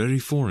transition very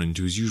foreign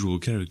to his usual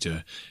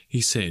character,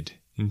 he said,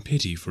 in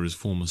pity for his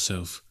former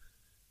self,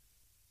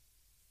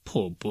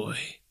 "Poor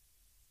boy,"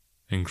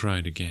 and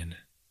cried again.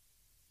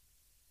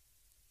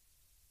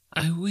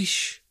 "I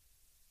wish,"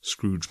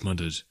 Scrooge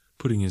muttered,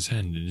 putting his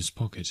hand in his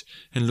pocket,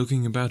 and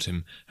looking about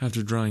him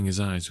after drying his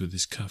eyes with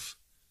his cuff.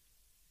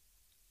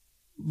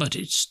 "But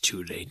it's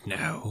too late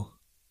now."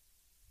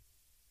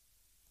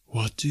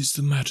 "What is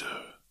the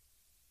matter?"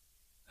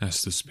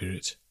 asked the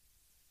spirit.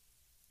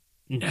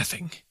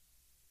 "Nothing,"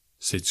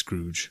 said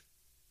Scrooge.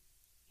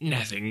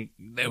 "Nothing.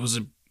 There was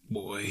a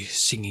boy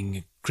singing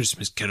a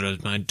Christmas carol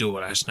at my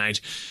door last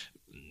night.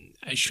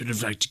 I should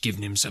have liked to give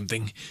him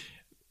something.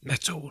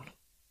 That's all."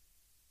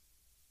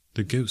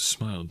 The ghost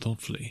smiled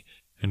thoughtfully,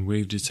 and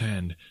waved its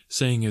hand,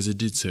 saying as it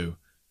did so,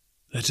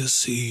 "Let us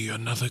see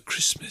another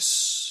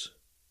Christmas."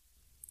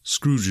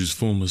 Scrooge's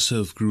former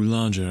self grew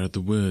larger at the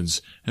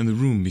words, and the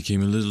room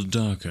became a little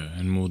darker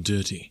and more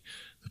dirty.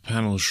 The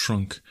panels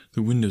shrunk,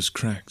 the windows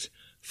cracked,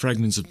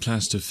 fragments of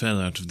plaster fell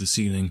out of the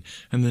ceiling,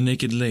 and the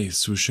naked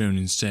laths were shown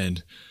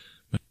instead.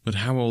 But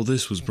how all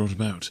this was brought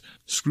about,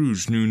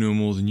 Scrooge knew no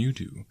more than you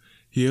do.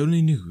 He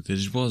only knew that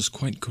it was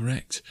quite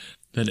correct,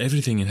 that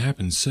everything had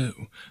happened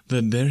so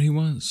that there he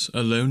was,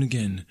 alone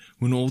again,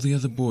 when all the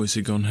other boys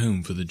had gone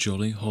home for the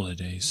jolly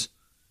holidays.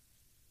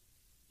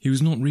 He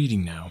was not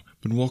reading now,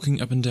 but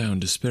walking up and down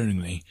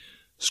despairingly.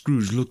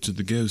 Scrooge looked at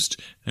the ghost,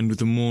 and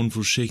with a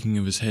mournful shaking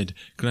of his head,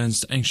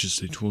 glanced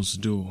anxiously towards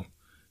the door.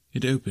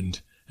 It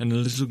opened, and a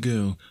little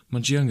girl,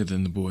 much younger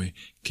than the boy,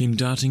 came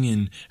darting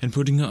in, and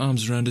putting her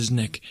arms round his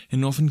neck,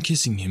 and often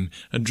kissing him,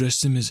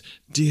 addressed him as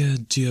 "Dear,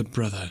 dear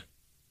brother."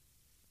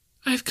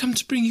 "I have come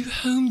to bring you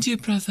home, dear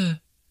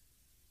brother,"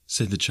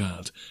 said the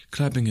child,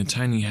 clapping her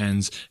tiny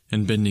hands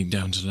and bending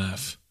down to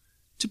laugh.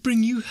 "To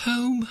bring you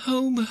home,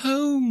 home,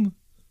 home."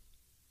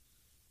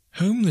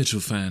 "Home,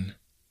 little Fan?"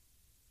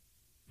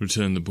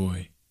 returned the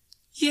boy.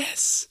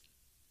 "Yes,"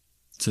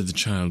 said the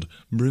child,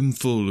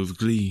 brimful of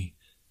glee.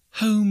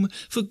 "Home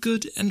for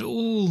good and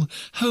all,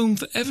 home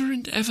for ever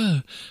and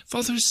ever.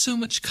 Father is so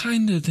much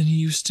kinder than he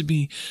used to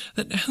be,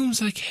 that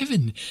home's like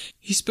heaven.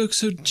 He spoke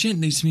so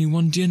gently to me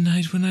one dear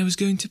night when I was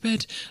going to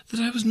bed, that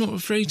I was not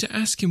afraid to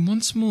ask him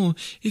once more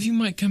if you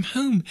might come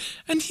home,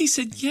 and he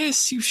said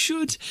yes, you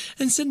should,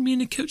 and sent me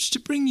in a coach to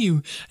bring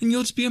you, and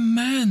you're to be a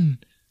man,"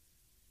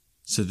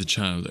 said the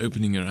child,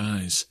 opening her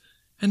eyes,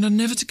 "and are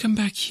never to come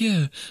back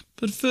here,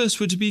 but first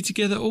we're to be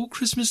together all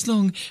Christmas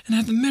long, and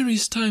have the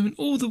merriest time in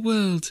all the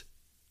world."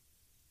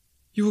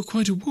 "You are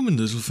quite a woman,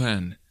 little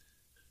Fan,"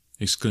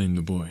 exclaimed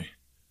the boy.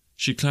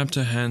 She clapped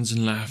her hands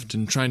and laughed,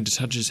 and tried to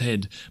touch his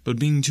head, but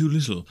being too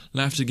little,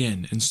 laughed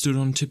again, and stood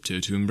on tiptoe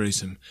to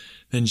embrace him.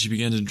 Then she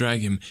began to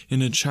drag him,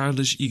 in her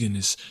childish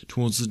eagerness,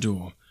 towards the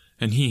door,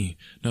 and he,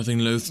 nothing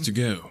loath to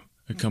go,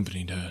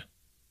 accompanied her.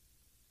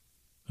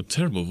 A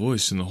terrible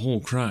voice in the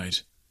hall cried,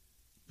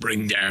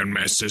 "Bring down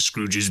Master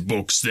Scrooge's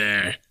books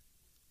there."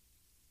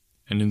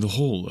 And in the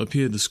hall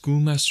appeared the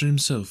schoolmaster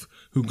himself,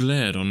 who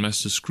glared on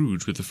Master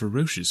Scrooge with a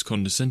ferocious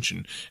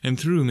condescension, and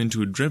threw him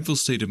into a dreadful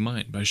state of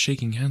mind by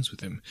shaking hands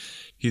with him.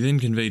 He then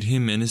conveyed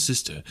him and his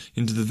sister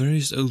into the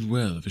veriest old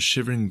well of a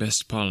shivering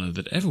best parlour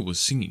that ever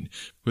was seen,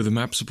 where the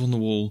maps upon the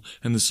wall,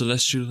 and the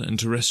celestial and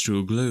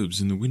terrestrial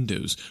globes in the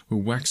windows were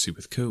waxy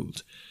with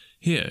cold.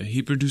 Here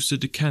he produced a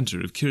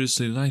decanter of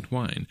curiously light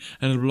wine,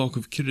 and a block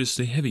of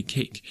curiously heavy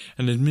cake,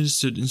 and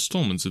administered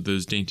instalments of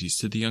those dainties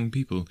to the young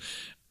people,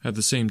 at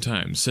the same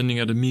time sending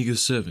out a meagre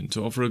servant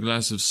to offer a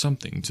glass of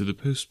something to the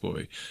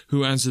postboy,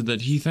 who answered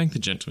that he thanked the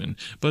gentleman,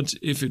 but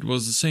if it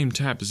was the same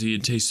tap as he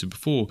had tasted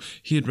before,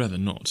 he had rather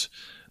not.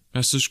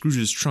 Master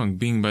Scrooge's trunk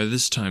being by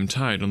this time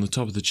tied on the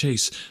top of the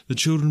chaise, the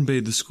children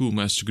bade the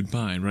schoolmaster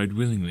good-bye right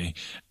willingly,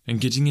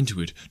 and getting into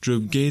it,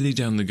 drove gaily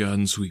down the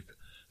garden sweep,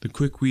 the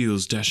quick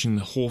wheels dashing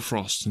the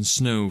hoar-frost and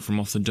snow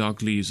from off the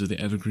dark leaves of the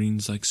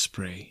evergreens like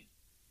spray.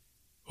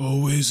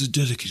 "Always a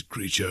delicate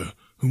creature,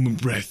 whom a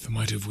breath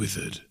might have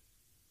withered,"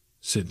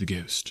 said the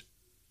ghost,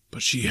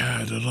 "but she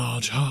had a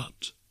large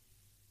heart."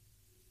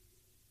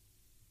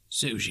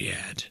 "So she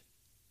had,"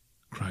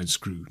 cried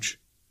Scrooge.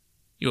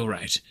 "You're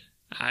right.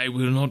 I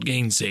will not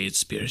gainsay it,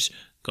 Spirit.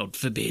 God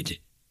forbid."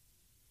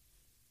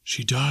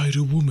 "She died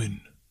a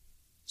woman,"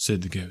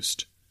 said the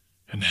ghost,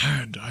 "and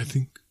had, I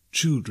think,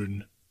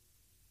 children."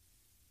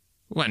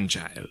 "One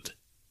child,"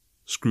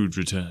 Scrooge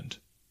returned.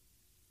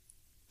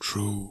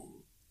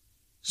 "True,"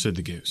 said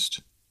the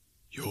ghost.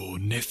 "Your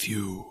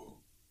nephew."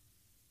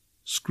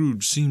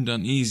 Scrooge seemed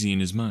uneasy in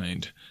his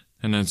mind,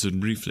 and answered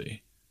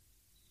briefly,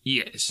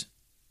 "Yes."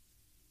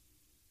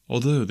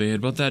 Although they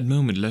had but that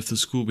moment left the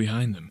school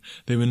behind them,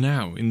 they were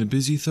now in the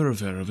busy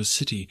thoroughfare of a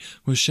city,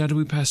 where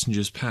shadowy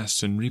passengers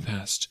passed and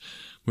repassed,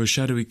 where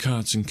shadowy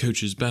carts and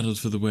coaches battled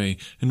for the way,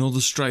 and all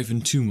the strife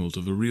and tumult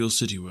of a real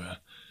city were.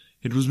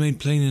 It was made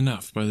plain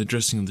enough by the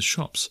dressing of the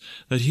shops,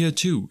 that here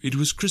too it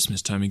was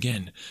Christmas time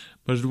again,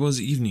 but it was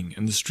evening,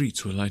 and the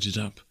streets were lighted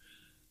up.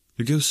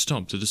 The ghost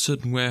stopped at a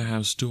certain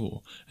warehouse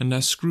door, and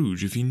asked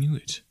Scrooge if he knew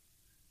it.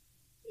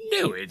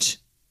 "Know it?"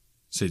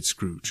 said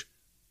Scrooge.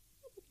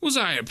 "Was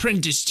I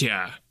apprenticed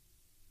here?"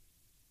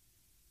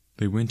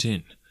 They went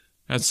in,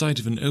 at sight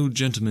of an old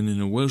gentleman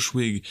in a Welsh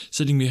wig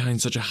sitting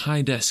behind such a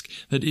high desk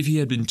that if he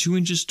had been 2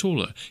 inches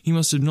taller he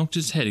must have knocked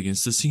his head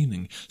against the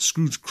ceiling.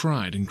 Scrooge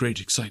cried in great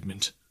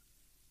excitement,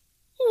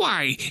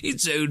 "Why,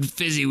 it's old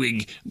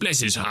Fezziwig!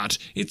 Bless his heart,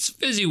 it's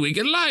Fezziwig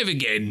alive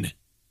again!"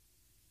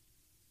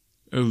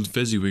 Old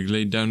Fezziwig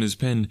laid down his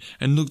pen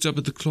and looked up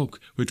at the clock,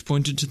 which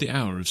pointed to the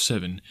hour of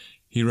 7.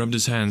 He rubbed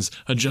his hands,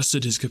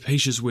 adjusted his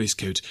capacious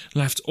waistcoat,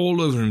 laughed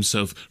all over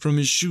himself, from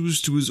his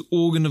shoes to his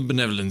organ of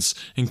benevolence,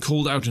 and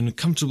called out in a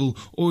comfortable,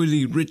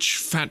 oily, rich,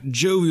 fat,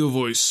 jovial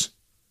voice,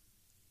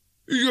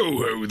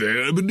 "Yo-ho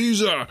there,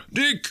 Ebenezer!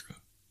 Dick!"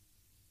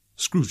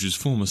 Scrooge's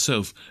former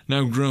self,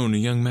 now grown a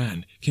young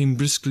man, came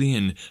briskly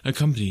in,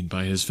 accompanied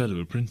by his fellow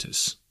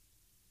apprentice.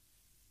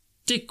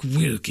 "Dick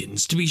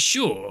Wilkins, to be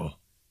sure,"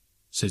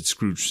 said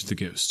Scrooge to the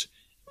ghost.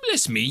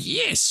 "Bless me,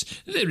 yes,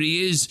 there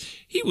he is.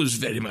 He was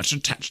very much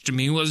attached to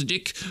me, was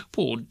Dick.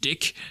 Poor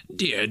Dick,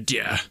 dear,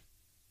 dear."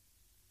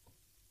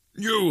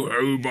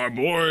 "Yo-ho, my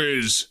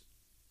boys,"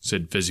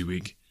 said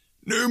Fezziwig.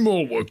 "No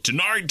more work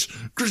tonight.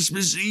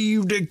 Christmas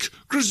Eve, Dick.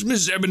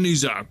 Christmas,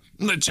 Ebenezer.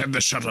 Let's have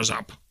the shutters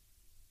up,"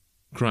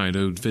 cried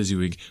old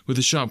Fezziwig, with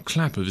a sharp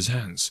clap of his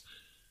hands.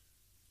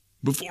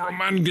 before a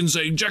man can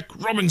say Jack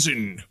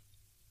Robinson."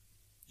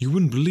 You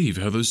wouldn't believe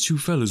how those two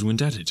fellows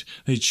went at it.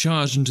 They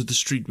charged into the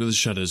street with the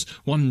shutters.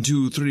 1,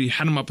 2, 3,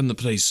 had 'em up in the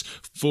place.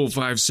 4,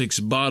 5, 6,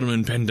 barred 'em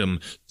and penned 'em.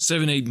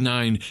 7, 8,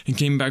 9, and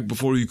came back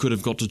before you could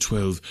have got to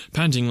 12,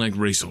 panting like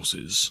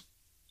racehorses.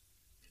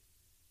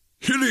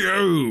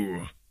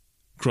 "Hilly-o!"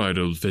 cried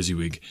old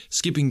Fezziwig,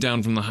 skipping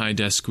down from the high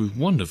desk with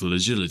wonderful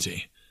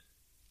agility.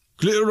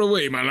 "Clear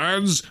away, my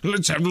lads, and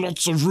let's have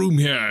lots of room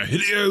here.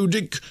 Hilly-o,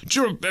 Dick!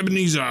 Cheer up,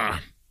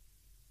 Ebenezer!"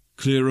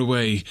 Clear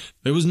away.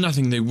 There was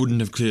nothing they wouldn't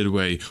have cleared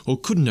away, or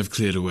couldn't have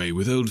cleared away,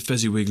 with old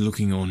Fezziwig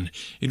looking on.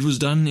 It was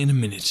done in a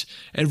minute.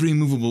 Every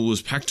movable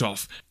was packed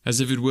off, as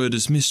if it were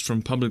dismissed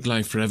from public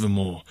life for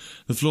evermore.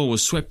 The floor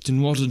was swept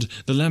and watered,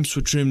 the lamps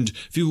were trimmed,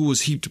 fuel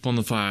was heaped upon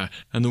the fire,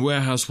 and the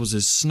warehouse was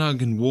as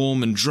snug and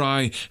warm and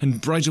dry and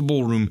bright a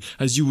ballroom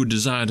as you would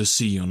desire to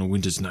see on a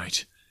winter's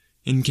night.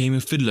 In came a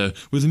fiddler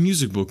with a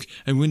music book,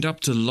 and went up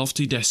to the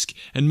lofty desk,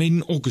 and made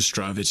an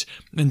orchestra of it,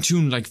 and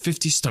tuned like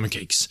 50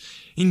 stomachaches.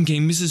 In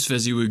came Mrs.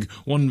 Fezziwig,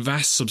 one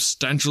vast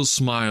substantial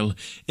smile.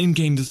 In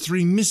came the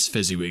 3 Miss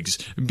Fezziwigs,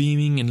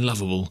 beaming and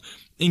lovable.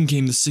 In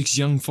came the 6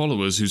 young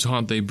followers whose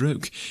heart they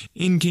broke.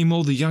 In came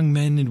all the young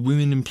men and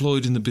women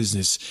employed in the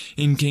business.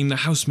 In came the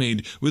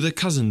housemaid with her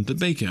cousin, the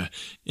baker.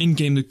 In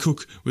came the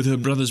cook with her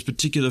brother's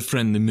particular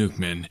friend, the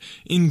milkman.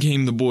 In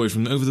came the boy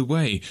from over the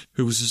way,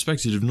 who was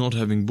suspected of not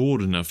having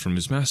board enough from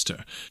his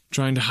master,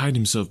 trying to hide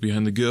himself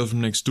behind the girl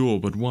from next door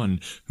but one,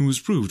 who was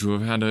proved to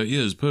have had her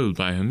ears pulled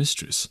by her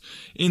mistress.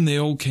 In they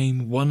all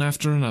came, one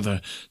after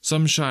another,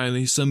 some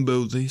shyly, some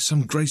boldly,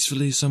 some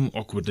gracefully, some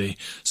awkwardly,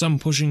 some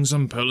pushing,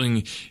 some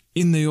pulling.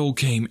 In they all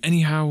came,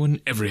 anyhow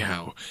and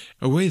everyhow.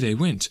 Away they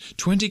went,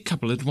 20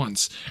 couple at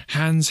once,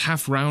 hands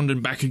half round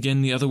and back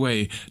again the other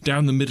way,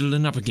 down the middle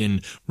and up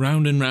again,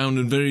 round and round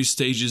in various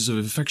stages of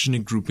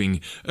affectionate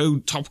grouping,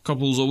 old top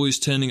couples always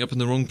turning up in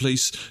the wrong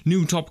place,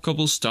 new top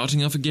couples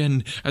starting off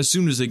again as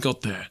soon as they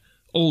got there.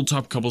 All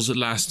top couples at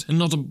last, and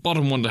not a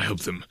bottom one to help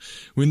them.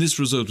 When this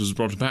result was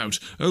brought about,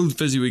 old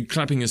Fezziwig,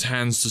 clapping his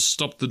hands to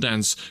stop the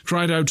dance,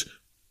 cried out,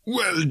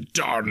 "Well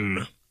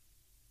done!"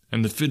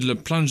 And the fiddler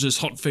plunged his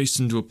hot face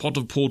into a pot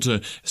of porter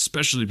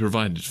especially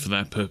provided for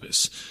that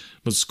purpose.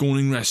 But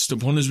scorning rest,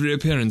 upon his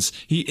reappearance,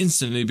 he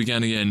instantly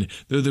began again,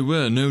 though there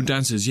were no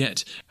dancers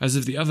yet, as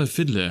if the other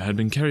fiddler had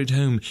been carried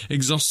home,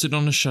 exhausted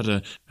on a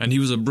shutter, and he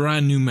was a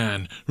brand new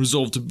man,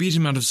 resolved to beat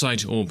him out of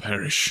sight or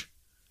perish.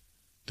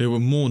 There were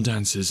more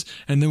dances,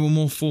 and there were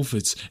more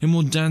forfeits, and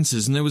more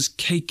dances, and there was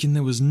cake, and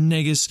there was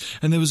negus,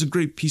 and there was a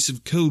great piece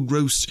of cold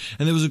roast,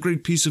 and there was a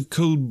great piece of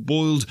cold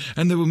boiled,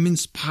 and there were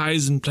mince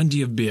pies and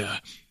plenty of beer.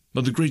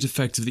 But the great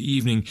effect of the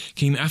evening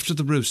came after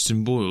the roast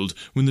and boiled,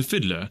 when the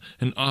fiddler,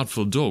 an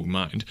artful dog,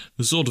 mind,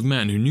 the sort of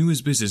man who knew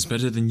his business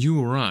better than you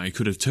or I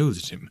could have told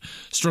it him,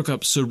 struck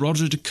up Sir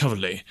Roger de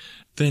Coverley.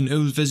 Then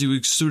old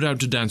Fezziwig stood out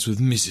to dance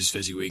with Mrs.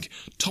 Fezziwig,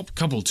 top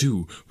couple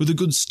too, with a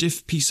good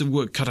stiff piece of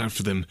work cut out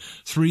for them,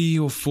 3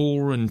 or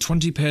 4 and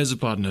 20 pairs of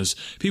partners,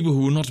 people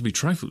who were not to be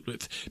trifled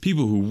with,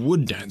 people who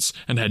would dance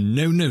and had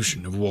no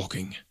notion of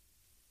walking.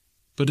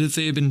 But if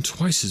they had been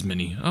twice as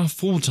many,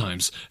 4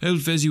 times,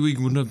 old Fezziwig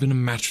would have been a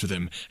match for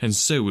them, and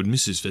so would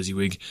Mrs.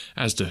 Fezziwig.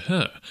 As to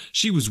her,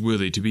 she was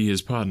worthy to be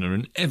his partner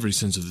in every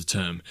sense of the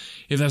term.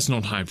 If that's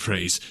not high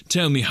praise,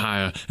 tell me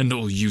higher, and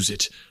I'll use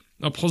it.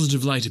 A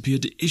positive light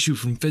appeared to issue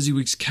from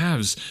Fezziwig's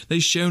calves. They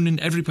shone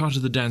in every part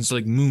of the dance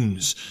like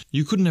moons.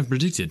 You couldn't have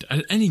predicted,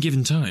 at any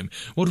given time,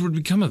 what would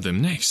become of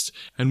them next.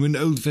 And when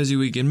old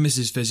Fezziwig and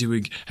Mrs.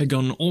 Fezziwig had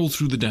gone all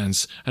through the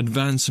dance,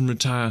 advance and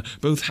retire,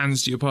 both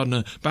hands to your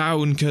partner,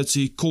 bow and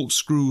curtsy,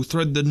 corkscrew,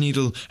 thread the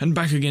needle, and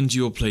back again to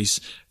your place,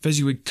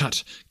 Fezziwig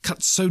cut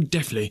so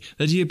deftly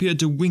that he appeared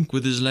to wink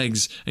with his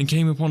legs, and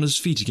came upon his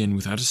feet again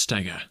without a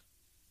stagger.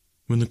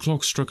 When the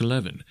clock struck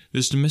 11,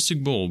 this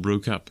domestic ball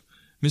broke up.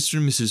 Mr.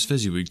 and Mrs.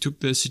 Fezziwig took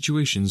their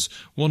situations,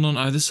 one on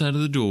either side of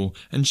the door,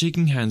 and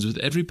shaking hands with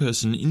every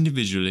person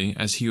individually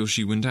as he or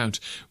she went out,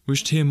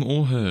 wished him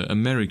or her a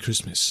Merry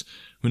Christmas.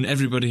 When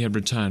everybody had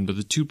retired but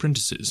the 2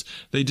 prentices,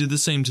 they did the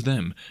same to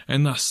them,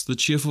 and thus the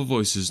cheerful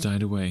voices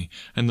died away,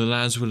 and the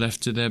lads were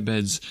left to their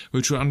beds,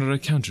 which were under a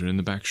counter in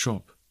the back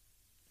shop.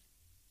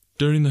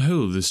 During the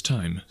whole of this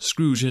time,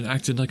 Scrooge had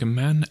acted like a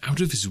man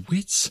out of his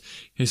wits.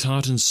 His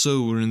heart and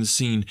soul were in the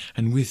scene,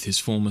 and with his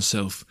former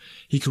self.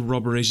 He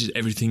corroborated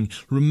everything,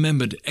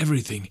 remembered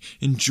everything,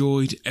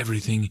 enjoyed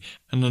everything,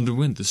 and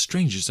underwent the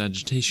strangest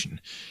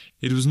agitation.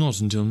 It was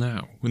not until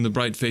now, when the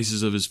bright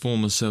faces of his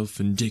former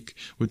self and Dick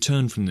were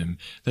turned from them,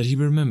 that he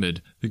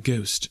remembered the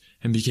ghost,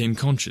 and became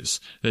conscious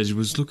that it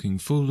was looking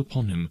full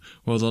upon him,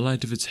 while the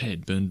light of its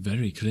head burned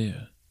very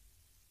clear.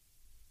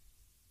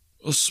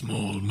 "A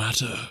small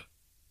matter,"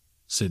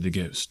 said the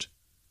ghost,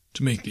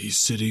 "to make these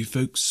city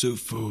folks so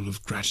full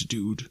of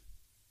gratitude."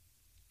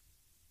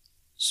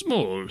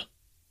 "Small,"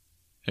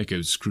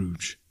 echoed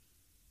Scrooge.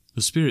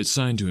 The spirit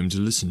signed to him to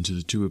listen to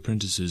the 2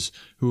 apprentices,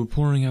 who were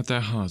pouring out their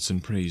hearts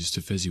in praise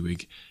to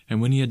Fezziwig, and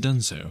when he had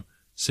done so,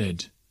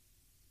 said,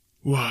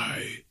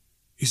 "Why,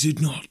 is it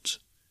not?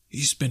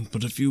 He spent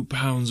but a few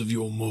pounds of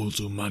your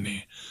mortal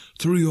money,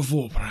 3 or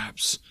 4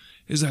 perhaps.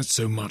 Is that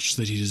so much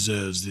that he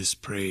deserves this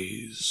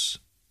praise?"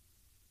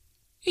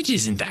 "It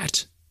isn't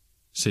that,"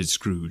 said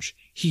Scrooge,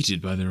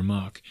 heated by the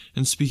remark,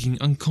 and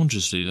speaking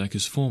unconsciously like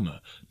his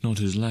former, not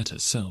his latter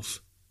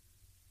self.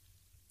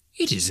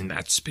 "It isn't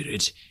that,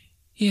 Spirit.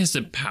 He has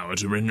the power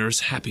to render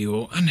us happy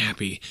or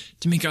unhappy,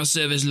 to make our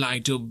service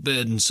light or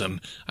burdensome,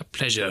 a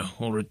pleasure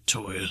or a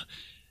toil.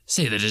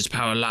 Say that his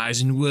power lies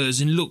in words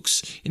and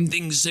looks, in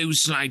things so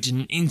slight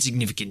and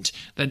insignificant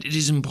that it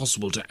is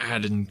impossible to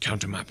add and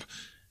count 'em up.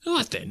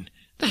 What then?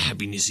 The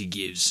happiness he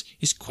gives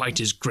is quite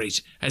as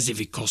great as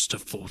if it cost a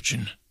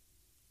fortune."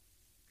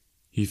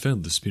 He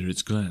felt the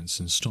spirit's glance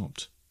and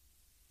stopped.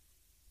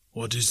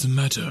 "What is the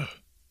matter?"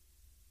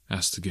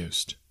 asked the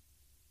ghost.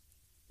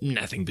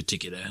 "Nothing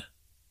particular."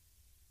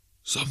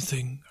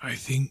 "Something, I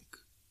think,"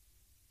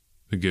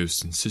 the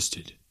ghost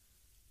insisted.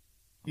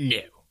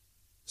 "No,"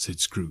 said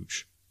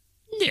Scrooge.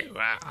 "No,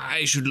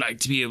 I should like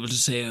to be able to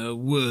say a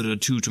word or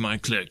two to my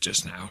clerk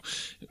just now.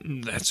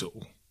 That's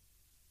all."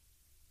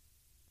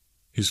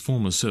 His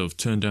former self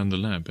turned down the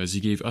lamp as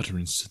he gave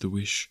utterance to the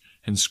wish,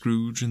 and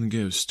Scrooge and the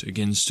ghost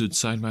again stood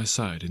side by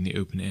side in the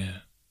open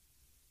air.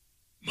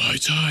 "My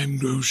time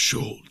grows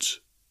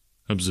short,"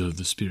 observed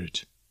the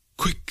spirit.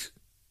 "Quick!"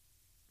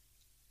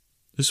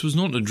 This was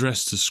not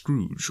addressed to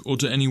Scrooge, or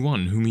to any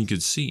one whom he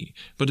could see,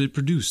 but it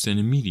produced an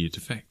immediate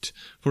effect,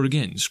 for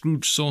again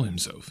Scrooge saw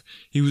himself.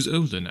 He was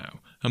older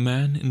now, a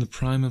man in the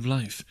prime of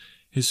life.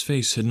 His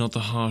face had not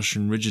the harsh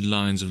and rigid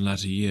lines of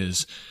latter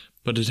years,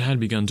 but it had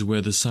begun to wear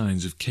the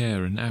signs of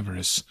care and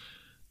avarice.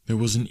 There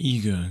was an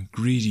eager,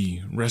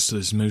 greedy,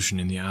 restless motion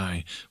in the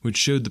eye, which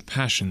showed the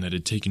passion that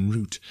had taken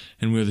root,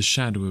 and where the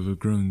shadow of a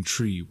growing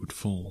tree would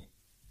fall.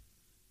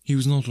 He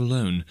was not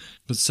alone,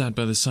 but sat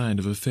by the side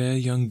of a fair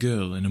young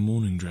girl in a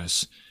mourning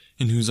dress,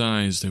 in whose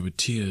eyes there were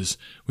tears,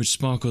 which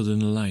sparkled in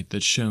the light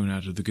that shone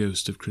out of the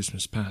ghost of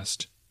Christmas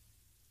past.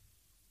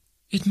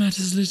 "It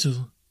matters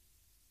little,"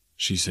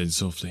 she said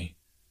softly.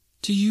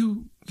 "To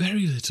you,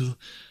 very little.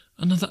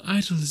 Another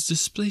idol has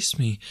displaced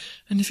me,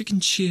 and if it can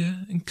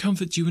cheer and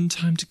comfort you in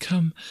time to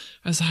come,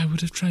 as I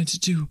would have tried to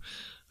do,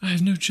 I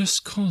have no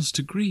just cause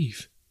to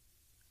grieve."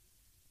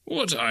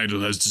 "What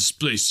idol has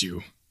displaced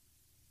you?"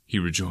 he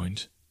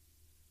rejoined.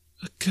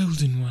 "A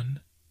golden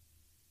one."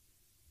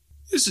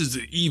 "This is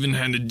the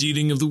even-handed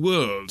dealing of the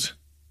world,"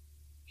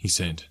 he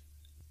said.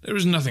 "There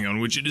is nothing on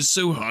which it is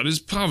so hard as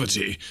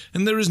poverty,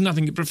 and there is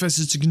nothing it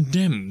professes to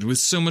condemn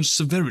with so much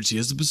severity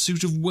as the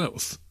pursuit of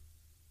wealth."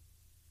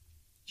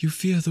 "You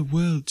fear the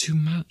world too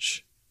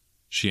much,"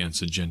 she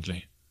answered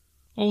gently.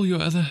 "All your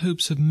other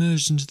hopes have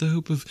merged into the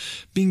hope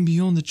of being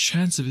beyond the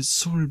chance of its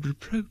sordid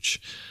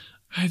reproach.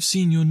 I have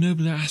seen your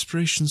nobler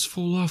aspirations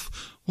fall off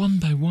one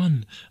by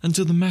one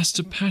until the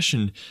master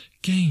passion,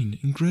 gain,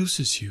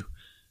 engrosses you.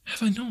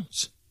 Have I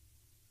not?"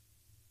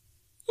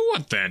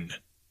 "What then?"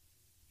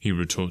 he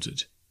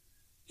retorted.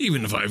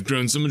 "Even if I have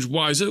grown so much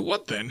wiser,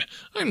 what then?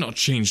 I am not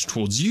changed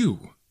towards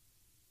you."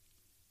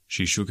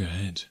 She shook her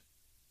head.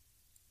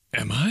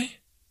 "Am I?"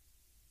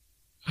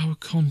 "Our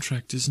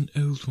contract is an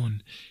old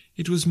one.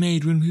 It was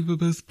made when we were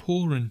both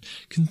poor and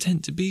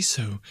content to be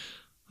so,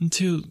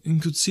 until, in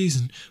good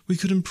season, we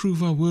could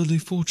improve our worldly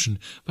fortune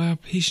by our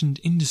patient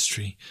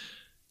industry.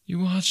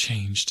 You are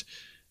changed.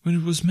 When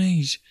it was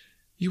made,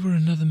 you were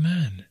another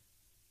man."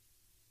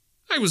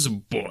 "I was a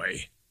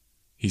boy,"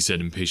 he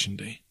said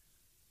impatiently.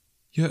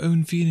 "Your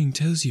own feeling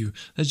tells you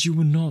that you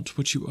were not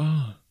what you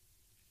are,"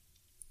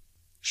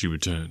 she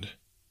returned.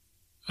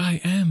 "I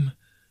am.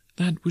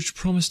 That which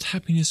promised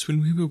happiness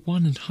when we were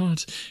one in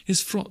heart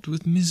is fraught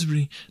with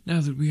misery now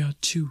that we are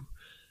two.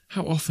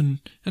 How often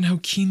and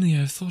how keenly I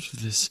have thought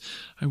of this,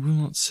 I will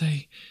not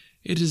say.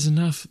 It is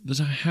enough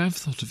that I have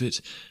thought of it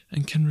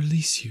and can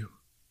release you."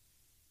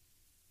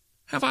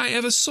 "Have I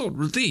ever sought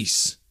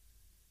release?"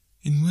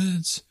 "In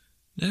words,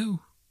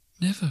 no,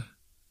 never."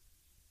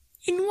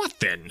 "In what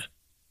then?"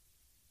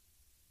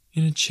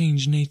 "In a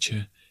changed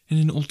nature, in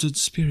an altered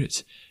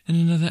spirit, in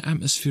another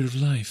atmosphere of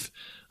life,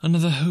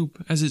 another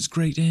hope as its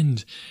great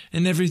end,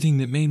 in everything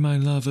that made my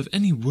love of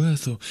any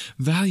worth or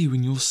value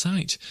in your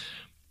sight.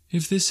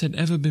 If this had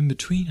ever been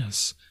between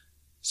us,"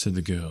 said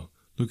the girl,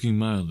 looking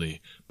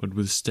mildly but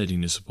with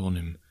steadiness upon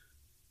him,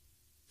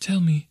 "tell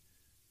me,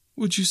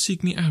 would you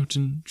seek me out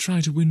and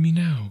try to win me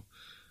now?"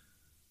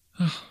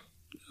 "Ah,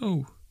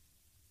 no."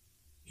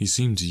 He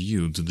seemed to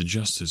yield to the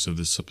justice of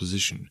this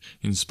supposition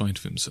in spite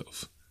of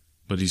himself,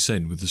 but he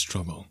said with a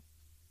struggle,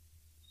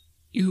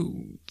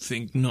 "You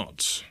think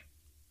not?"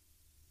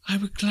 "I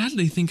would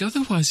gladly think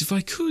otherwise if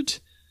I could,"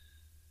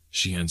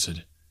 she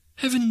answered.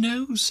 "Heaven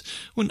knows,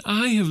 when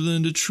I have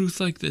learned a truth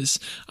like this,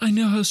 I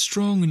know how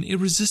strong and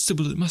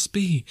irresistible it must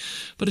be.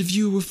 But if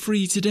you were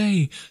free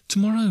today,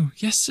 tomorrow,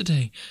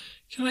 yesterday,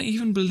 can I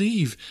even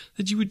believe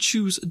that you would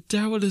choose a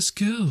dowerless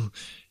girl,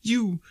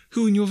 you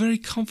who in your very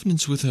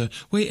confidence with her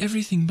weigh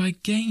everything by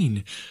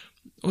gain?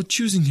 Or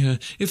choosing her,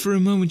 if for a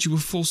moment you were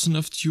false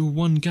enough to your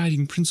one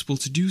guiding principle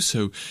to do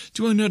so,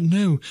 do I not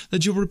know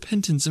that your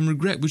repentance and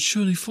regret would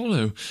surely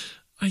follow?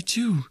 I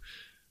do,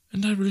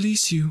 and I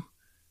release you,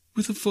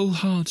 with a full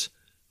heart,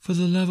 for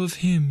the love of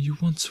him you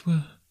once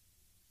were."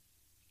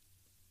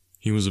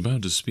 He was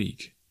about to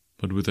speak,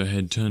 but with her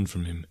head turned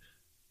from him,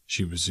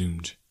 she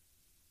resumed.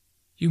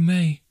 You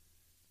may.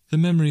 The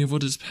memory of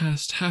what has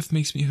passed half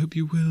makes me hope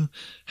you will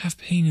have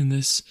pain in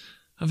this,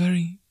 a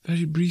very,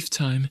 very brief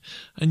time,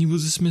 and you will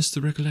dismiss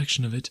the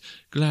recollection of it,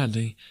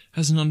 gladly,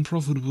 as an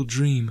unprofitable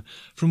dream,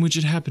 from which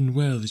it happened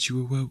well that you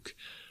awoke.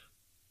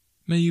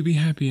 May you be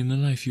happy in the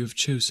life you have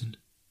chosen.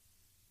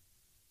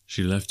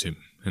 She left him,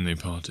 and they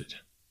parted.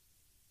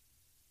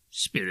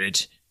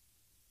 Spirit,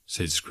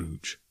 said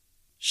Scrooge,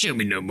 show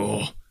me no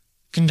more.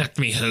 Conduct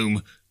me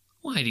home.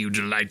 Why do you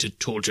delight to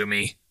torture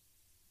me?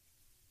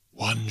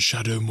 One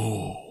shadow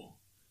more,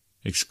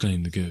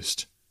 exclaimed the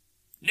ghost.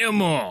 No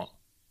more,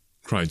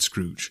 cried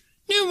Scrooge.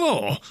 No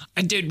more.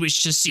 I don't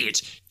wish to see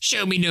it.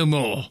 Show me no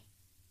more.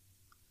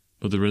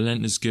 But the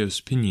relentless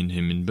ghost pinioned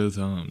him in both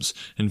arms,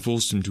 and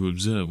forced him to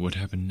observe what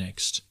happened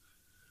next.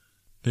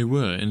 They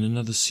were in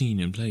another scene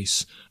and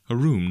place, a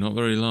room not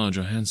very large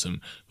or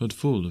handsome, but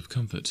full of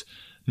comfort.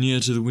 Near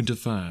to the winter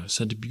fire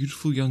sat a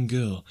beautiful young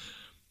girl,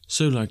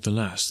 so like the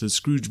last that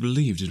Scrooge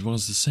believed it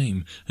was the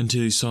same,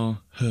 until he saw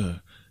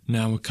her,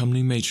 now a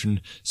comely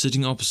matron,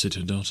 sitting opposite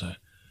her daughter.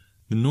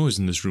 The noise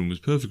in this room was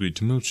perfectly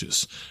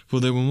tumultuous, for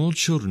there were more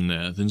children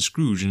there than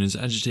Scrooge in his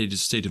agitated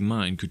state of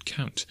mind could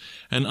count,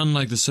 and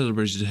unlike the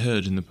celebrated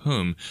herd in the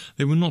poem,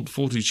 they were not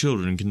 40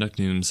 children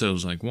conducting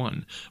themselves like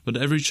one, but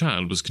every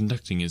child was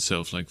conducting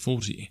itself like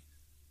 40.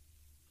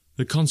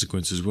 The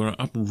consequences were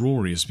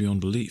uproarious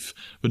beyond belief,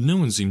 but no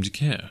one seemed to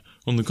care.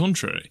 On the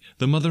contrary,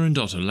 the mother and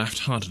daughter laughed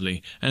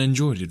heartily, and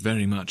enjoyed it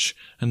very much,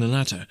 and the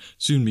latter,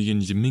 soon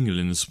beginning to mingle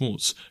in the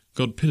sports,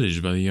 got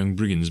pillaged by the young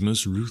brigands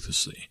most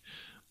ruthlessly.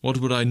 What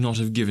would I not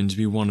have given to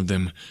be one of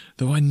them,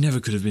 though I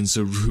never could have been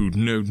so rude,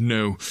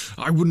 no,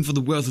 I wouldn't for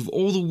the wealth of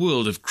all the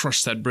world have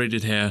crushed that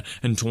braided hair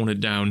and torn it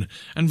down,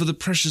 and for the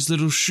precious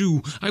little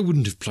shoe I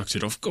wouldn't have plucked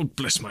it off, God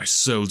bless my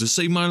soul, to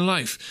save my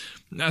life.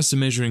 As to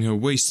measuring her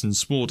waist in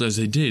sport as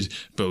they did,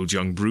 bold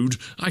young brood,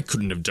 I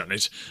couldn't have done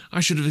it.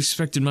 I should have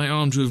expected my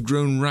arm to have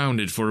grown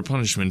round it for a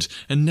punishment,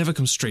 and never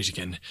come straight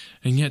again,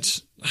 and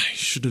yet I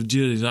should have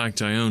dearly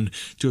liked, I own,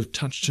 to have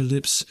touched her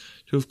lips,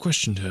 to have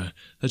questioned her,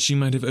 that she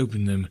might have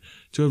opened them,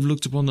 to have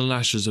looked upon the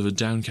lashes of her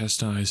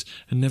downcast eyes,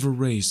 and never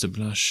raised a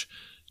blush,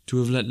 to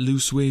have let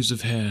loose waves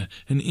of hair,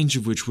 an inch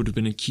of which would have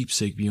been a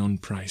keepsake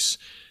beyond price.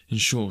 In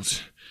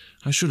short,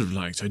 I should have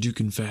liked, I do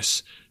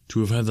confess, to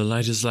have had the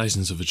lightest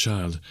license of a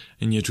child,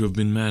 and yet to have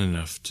been man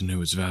enough to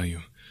know its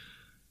value.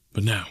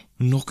 But now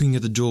a knocking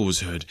at the door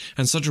was heard,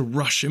 and such a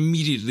rush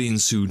immediately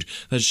ensued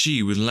that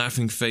she, with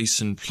laughing face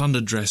and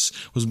plundered dress,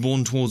 was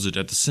borne towards it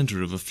at the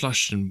centre of a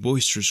flushed and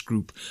boisterous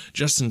group,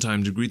 just in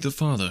time to greet the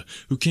father,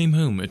 who came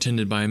home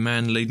attended by a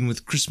man laden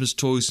with Christmas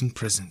toys and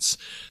presents.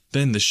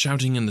 Then the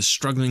shouting and the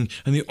struggling,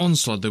 and the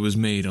onslaught that was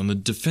made on the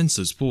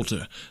defenceless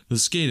porter, the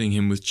scaling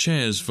him with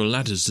chairs for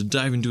ladders to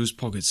dive into his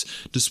pockets,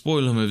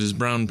 despoil him of his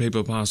brown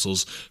paper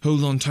parcels,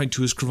 hold on tight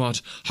to his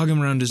cravat, hug him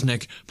round his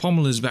neck,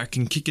 pommel his back,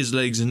 and kick his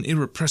legs in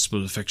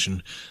irrepressible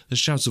affection, the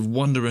shouts of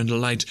wonder and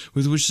delight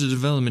with which the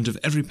development of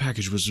every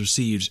package was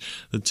received,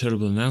 the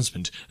terrible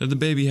announcement that the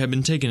baby had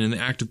been taken in the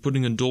act of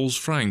putting a doll's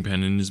frying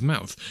pan in his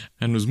mouth,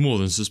 and was more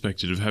than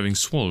suspected of having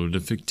swallowed a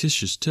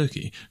fictitious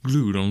turkey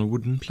glued on a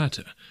wooden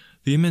platter,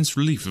 the immense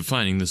relief of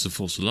finding this a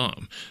false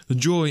alarm, the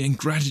joy and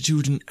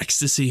gratitude and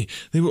ecstasy,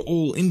 they were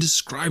all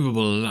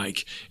indescribable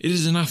alike. It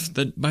is enough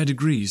that by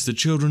degrees the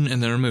children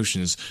and their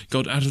emotions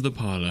got out of the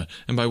parlour,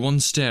 and by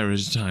one stair at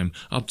a time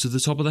up to the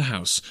top of the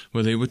house,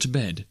 where they were to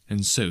bed,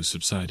 and so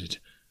subsided.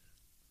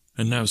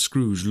 And now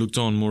Scrooge looked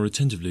on more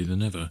attentively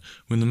than ever,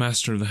 when the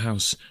master of the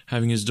house,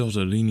 having his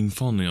daughter leaning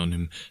fondly on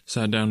him,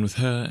 sat down with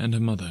her and her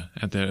mother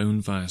at their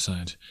own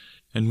fireside.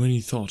 And when he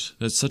thought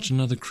that such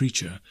another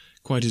creature,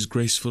 quite as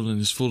graceful and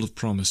as full of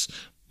promise,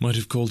 might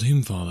have called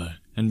him father,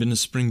 and been a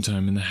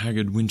springtime in the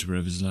haggard winter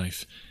of his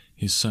life,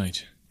 his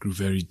sight grew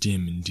very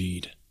dim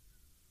indeed.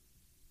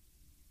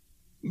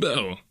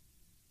 "Belle,"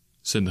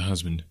 said the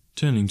husband,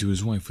 turning to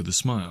his wife with a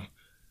smile,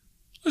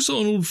 "I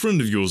saw an old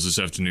friend of yours this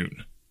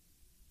afternoon."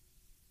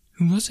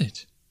 "Who was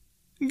it?"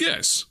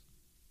 "Guess."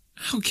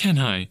 "How can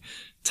I?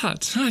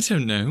 Tut, I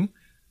don't know,"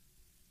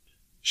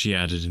 she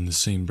added in the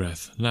same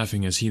breath,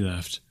 laughing as he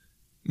laughed.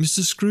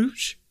 "Mr.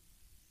 Scrooge?"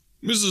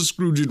 "Mr.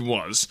 Scrooge it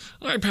was.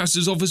 I passed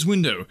his office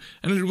window,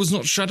 and it was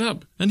not shut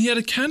up, and he had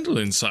a candle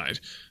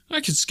inside.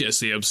 I could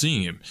scarcely help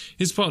seeing him.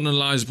 His partner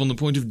lies upon the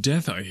point of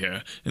death, I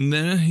hear, and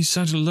there he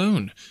sat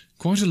alone,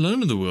 quite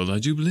alone in the world, I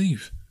do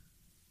believe."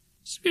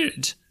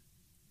 "Spirit,"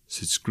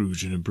 said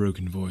Scrooge in a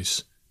broken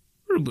voice,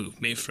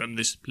 "remove me from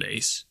this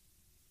place."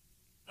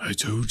 "I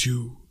told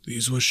you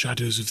these were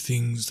shadows of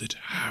things that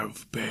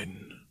have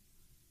been,"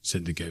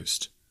 said the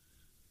ghost.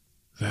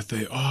 "That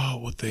they are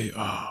what they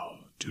are.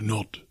 Do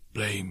not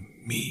blame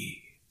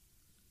me."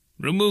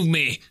 "Remove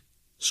me,"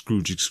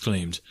 Scrooge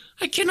exclaimed.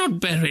 "I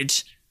cannot bear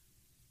it."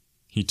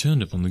 He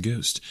turned upon the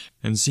ghost,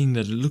 and seeing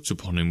that it looked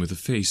upon him with a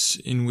face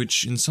in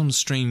which, in some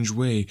strange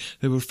way,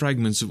 there were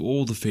fragments of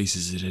all the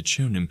faces it had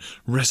shown him,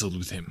 wrestled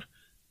with him.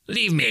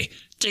 "Leave me!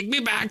 Take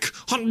me back!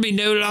 Haunt me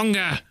no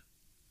longer!"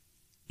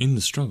 In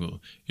the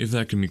struggle, if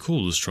that can be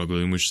called a struggle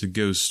in which the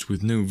ghost,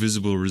 with no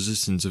visible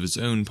resistance of its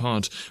own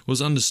part,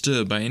 was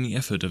undisturbed by any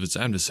effort of its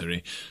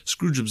adversary,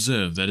 Scrooge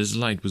observed that his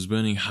light was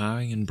burning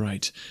high and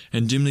bright,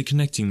 and dimly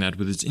connecting that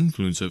with its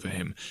influence over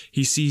him,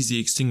 he seized the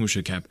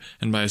extinguisher cap,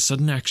 and by a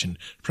sudden action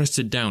pressed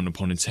it down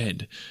upon its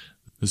head.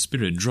 The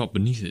spirit dropped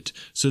beneath it,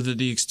 so that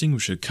the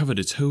extinguisher covered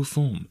its whole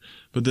form,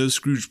 but though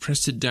Scrooge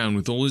pressed it down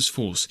with all his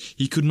force,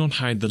 he could not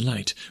hide the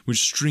light,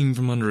 which streamed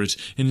from under it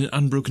in an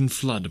unbroken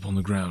flood upon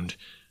the ground.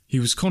 He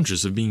was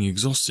conscious of being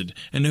exhausted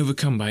and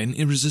overcome by an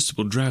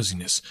irresistible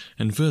drowsiness,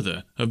 and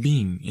further, of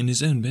being in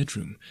his own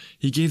bedroom.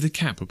 He gave the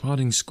cap a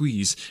parting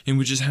squeeze, in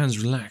which his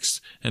hands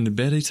relaxed, and had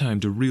barely time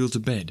to reel to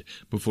bed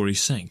before he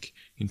sank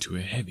into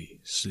a heavy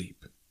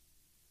sleep.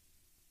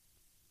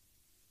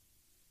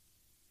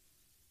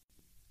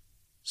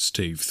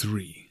 Stave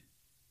 3.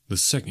 The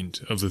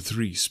second of the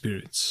three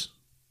spirits.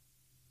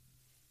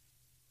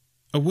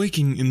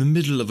 Awaking in the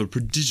middle of a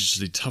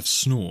prodigiously tough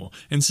snore,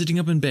 and sitting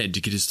up in bed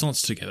to get his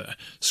thoughts together,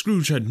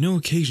 Scrooge had no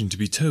occasion to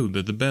be told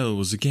that the bell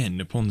was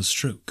again upon the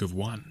stroke of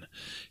 1.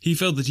 He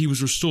felt that he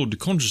was restored to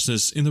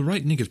consciousness in the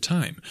right nick of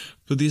time,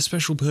 for the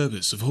especial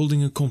purpose of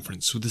holding a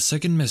conference with the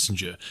second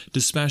messenger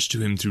dispatched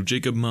to him through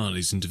Jacob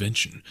Marley's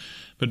intervention.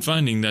 But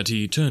finding that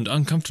he turned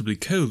uncomfortably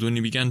cold when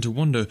he began to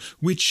wonder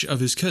which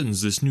of his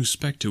curtains this new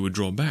spectre would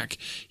draw back,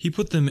 he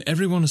put them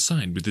every one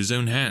aside with his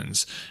own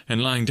hands,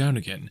 and lying down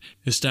again,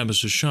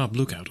 established a sharp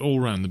lookout all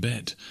round the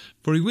bed,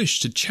 for he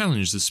wished to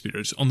challenge the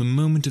spirit on the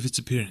moment of its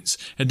appearance,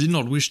 and did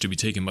not wish to be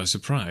taken by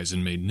surprise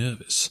and made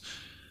nervous.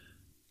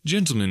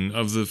 Gentlemen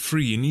of the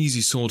free and easy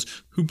sort,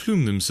 who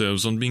plume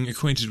themselves on being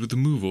acquainted with a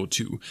move or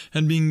two,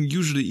 and being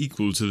usually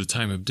equal to the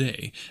time of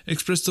day,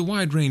 express the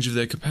wide range of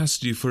their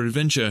capacity for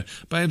adventure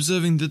by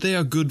observing that they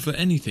are good for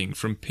anything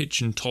from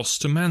pitch and toss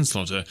to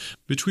manslaughter,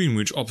 between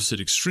which opposite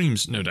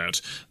extremes, no doubt,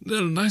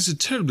 there lies a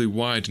terribly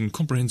wide and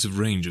comprehensive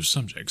range of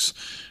subjects.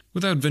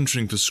 Without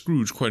venturing for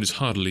Scrooge quite as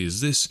heartily as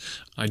this,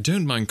 I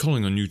don't mind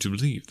calling on you to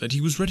believe that he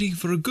was ready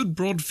for a good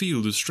broad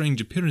field of strange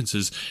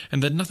appearances,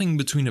 and that nothing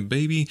between a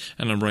baby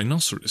and a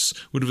rhinoceros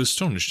would have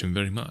astonished him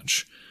very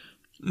much.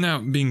 Now,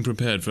 being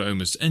prepared for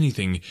almost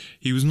anything,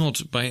 he was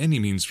not by any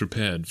means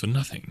prepared for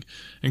nothing,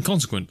 and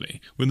consequently,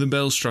 when the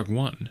bell struck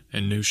 1,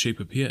 and no shape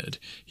appeared,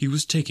 he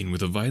was taken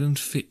with a violent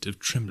fit of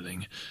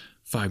trembling.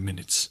 5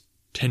 minutes,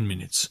 10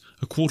 minutes,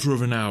 a quarter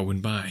of an hour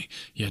went by,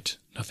 yet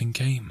nothing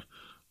came.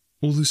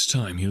 All this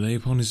time he lay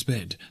upon his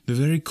bed, the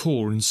very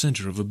core and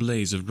centre of a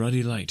blaze of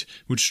ruddy light,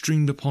 which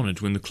streamed upon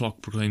it when the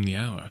clock proclaimed the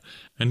hour,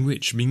 and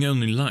which, being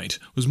only light,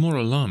 was more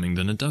alarming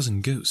than a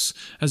dozen ghosts,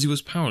 as he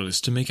was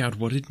powerless to make out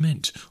what it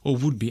meant, or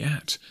would be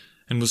at,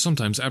 and was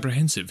sometimes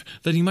apprehensive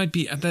that he might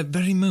be at that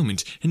very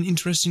moment an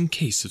interesting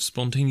case of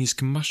spontaneous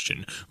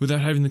combustion,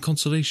 without having the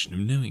consolation of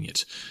knowing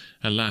it.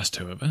 At last,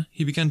 however,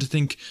 he began to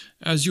think,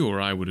 as you or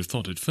I would have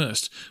thought at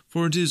first,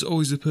 for it is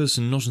always the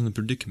person not in the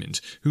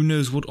predicament who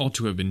knows what ought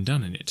to have been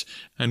done in it,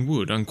 and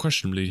would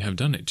unquestionably have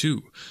done it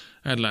too.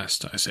 At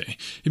last, I say,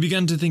 he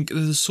began to think that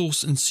the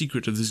source and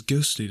secret of this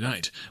ghostly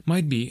light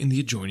might be in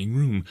the adjoining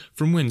room,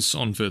 from whence,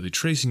 on further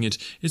tracing it,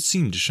 it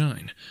seemed to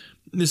shine.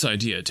 This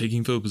idea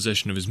taking full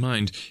possession of his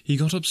mind, he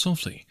got up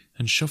softly,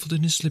 and shuffled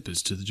in his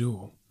slippers to the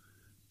door.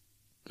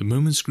 The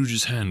moment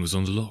Scrooge's hand was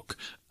on the lock,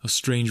 a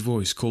strange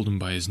voice called him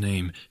by his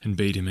name, and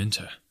bade him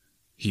enter.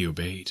 He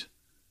obeyed.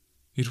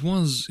 It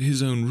was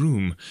his own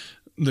room,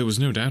 there was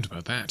no doubt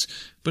about that,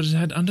 but it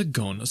had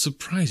undergone a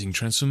surprising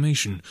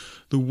transformation.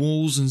 The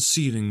walls and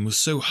ceiling were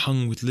so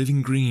hung with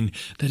living green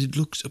that it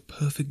looked a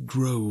perfect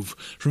grove,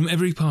 from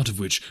every part of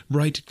which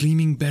bright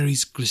gleaming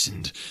berries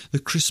glistened. The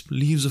crisp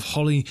leaves of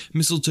holly,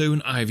 mistletoe,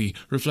 and ivy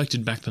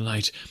reflected back the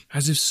light,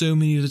 as if so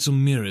many little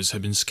mirrors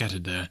had been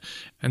scattered there,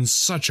 and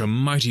such a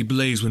mighty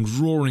blaze went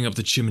roaring up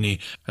the chimney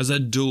as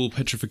that dull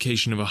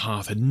petrification of a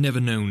hearth had never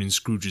known in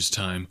Scrooge's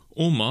time,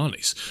 or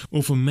Marley's,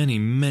 or for many,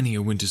 many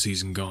a winter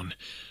season gone.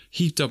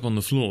 Heaped up on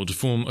the floor to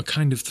form a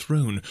kind of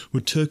throne were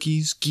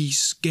turkeys,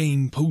 geese,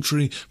 game,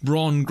 poultry,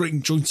 brawn,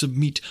 great joints of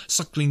meat,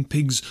 suckling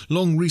pigs,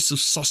 long wreaths of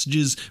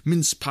sausages,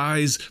 mince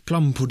pies,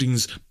 plum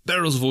puddings,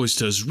 barrels of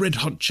oysters,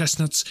 red-hot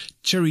chestnuts,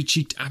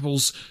 cherry-cheeked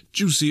apples,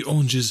 juicy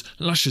oranges,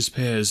 luscious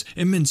pears,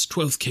 immense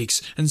twelfth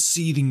cakes, and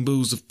seething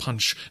bowls of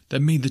punch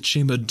that made the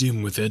chamber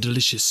dim with their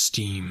delicious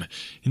steam.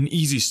 In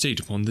easy state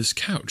upon this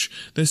couch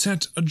there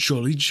sat a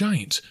jolly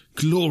giant,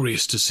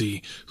 glorious to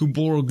see, who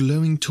bore a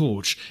glowing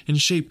torch, in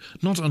shape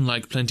not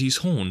unlike Plenty's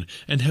horn,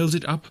 and held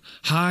it up,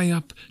 high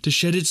up, to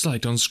shed its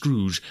light on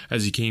Scrooge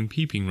as he came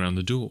peeping round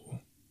the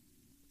door.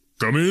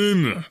 "Come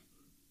in!"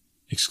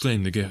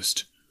 exclaimed the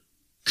ghost.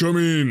 "Come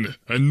in,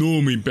 and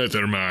know me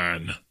better,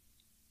 man."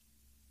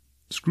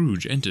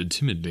 Scrooge entered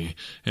timidly,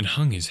 and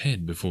hung his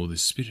head before the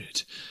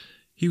spirit.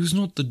 He was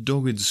not the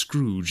dogged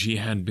Scrooge he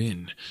had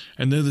been,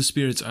 and though the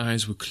spirit's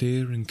eyes were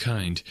clear and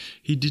kind,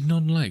 he did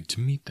not like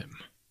to meet them.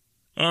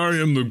 "I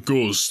am the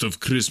ghost of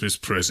Christmas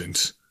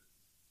present,"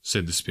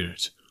 said the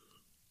spirit.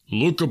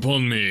 "Look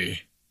upon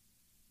me."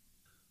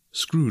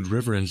 Scrooge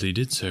reverently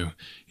did so.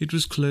 It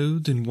was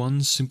clothed in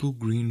one simple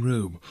green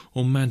robe,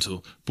 or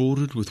mantle,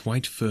 bordered with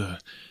white fur.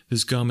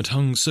 This garment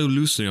hung so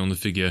loosely on the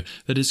figure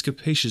that its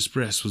capacious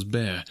breast was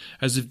bare,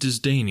 as if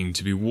disdaining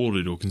to be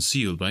warded or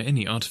concealed by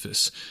any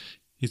artifice.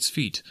 Its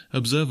feet,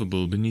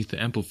 observable beneath the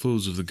ample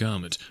folds of the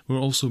garment, were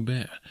also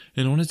bare,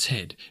 and on its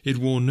head it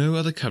wore no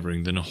other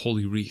covering than a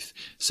holly wreath,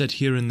 set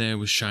here and there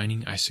with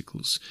shining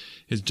icicles.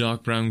 Its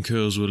dark brown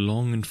curls were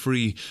long and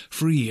free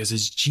as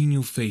its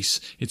genial face,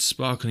 its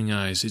sparkling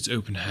eyes, its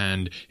open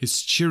hand,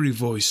 its cheery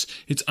voice,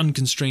 its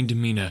unconstrained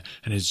demeanour,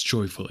 and its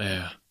joyful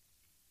air.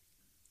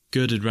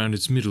 Girded round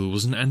its middle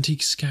was an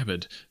antique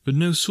scabbard, but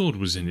no sword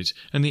was in it,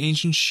 and the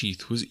ancient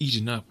sheath was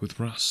eaten up with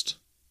rust.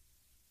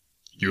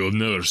 "You have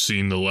never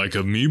seen the like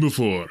of me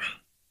before,"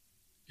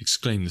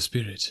 exclaimed the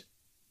spirit.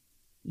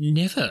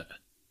 "Never,"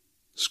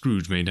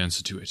 Scrooge made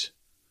answer to it.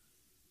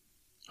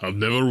 "I've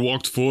never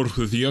walked forth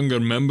with younger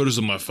members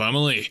of my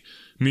family,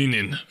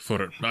 meaning,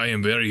 for I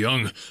am very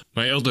young,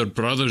 my elder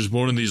brothers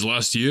born in these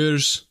last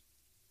years,"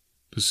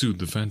 pursued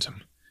the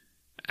phantom.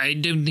 "I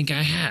don't think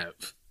I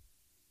have,"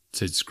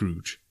 said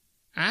Scrooge.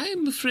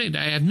 "I'm afraid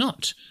I have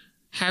not.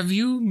 Have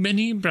you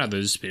many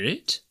brothers,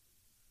 Spirit?"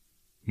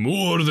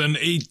 "More than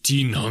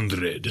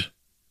 1,800,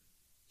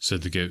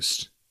 said the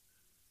ghost.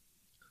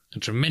 "A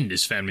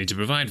tremendous family to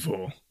provide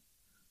for,"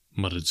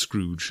 muttered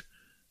Scrooge.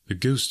 The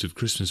ghost of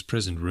Christmas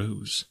present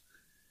rose.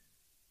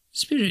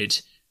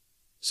 "Spirit,"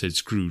 said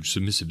Scrooge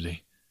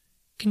submissively,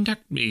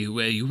 "conduct me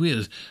where you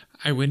will.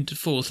 I went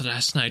forth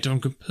last night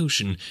on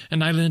compulsion,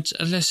 and I learnt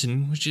a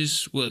lesson which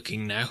is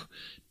working now.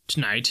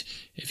 Tonight,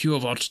 if you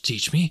have aught to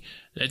teach me,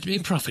 let me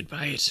profit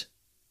by it."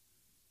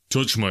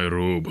 "Touch my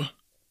robe."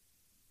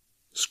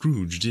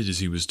 Scrooge did as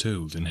he was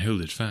told, and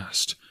held it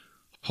fast.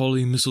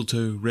 Holly,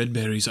 mistletoe, red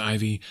berries,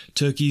 ivy,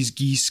 turkeys,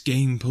 geese,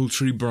 game,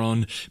 poultry,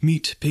 brawn,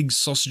 meat, pigs,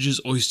 sausages,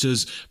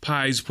 oysters,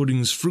 pies,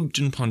 puddings, fruit,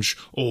 and punch,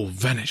 all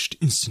vanished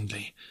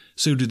instantly.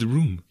 So did the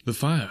room, the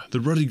fire, the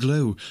ruddy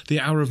glow,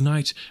 the hour of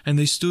night, and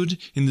they stood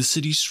in the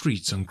city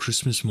streets on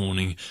Christmas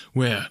morning,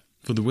 where,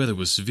 for the weather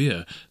was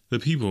severe, the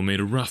people made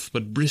a rough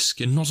but brisk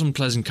and not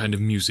unpleasant kind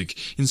of music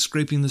in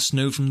scraping the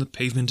snow from the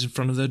pavement in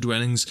front of their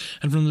dwellings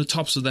and from the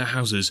tops of their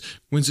houses,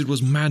 whence it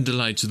was mad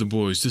delight to the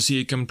boys to see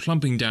it come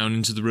plumping down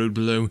into the road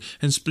below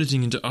and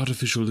splitting into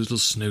artificial little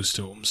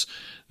snowstorms.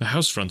 The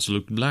house fronts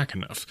looked black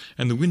enough,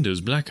 and the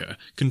windows blacker,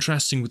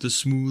 contrasting with the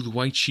smooth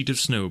white sheet of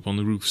snow upon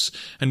the roofs,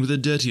 and with the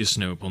dirtier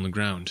snow upon the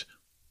ground,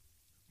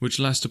 which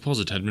last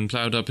deposit had been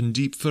ploughed up in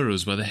deep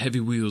furrows by the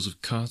heavy wheels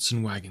of carts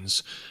and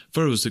wagons,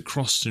 furrows that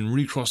crossed and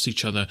recrossed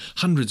each other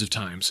hundreds of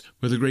times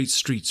where the great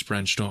streets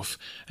branched off,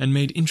 and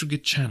made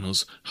intricate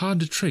channels, hard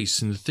to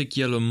trace in the thick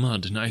yellow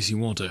mud and icy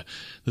water.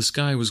 The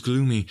sky was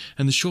gloomy,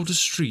 and the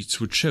shortest streets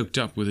were choked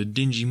up with a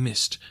dingy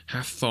mist,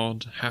 half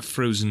thawed, half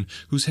frozen,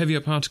 whose heavier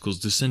particles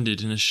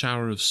descended in a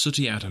shower of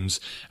sooty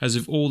atoms, as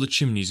if all the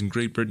chimneys in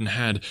Great Britain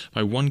had,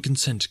 by one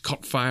consent,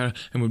 caught fire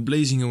and were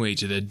blazing away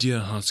to their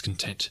dear hearts'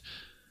 content.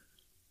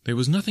 There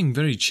was nothing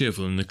very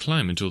cheerful in the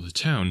climate or the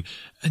town,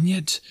 and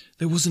yet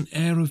there was an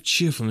air of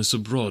cheerfulness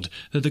abroad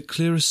that the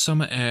clearest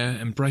summer air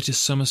and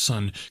brightest summer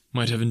sun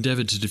might have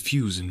endeavoured to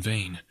diffuse in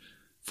vain.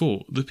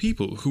 For the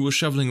people who were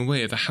shovelling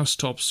away at the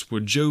housetops were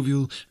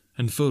jovial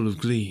and full of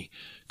glee,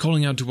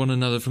 calling out to one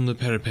another from the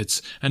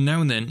parapets, and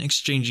now and then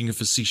exchanging a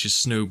facetious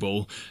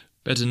snowball,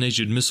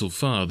 better-natured missile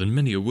far than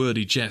many a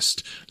wordy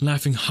jest,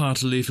 laughing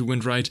heartily if it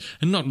went right,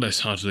 and not less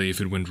heartily if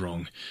it went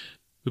wrong.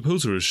 The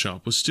poulterer's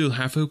shop was still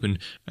half open,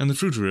 and the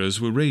fruiterers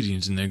were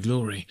radiant in their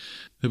glory.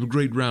 There were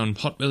great round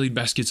pot-bellied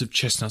baskets of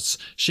chestnuts,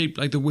 shaped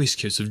like the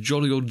waistcoats of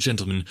jolly old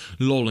gentlemen,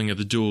 lolling at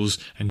the doors,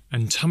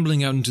 and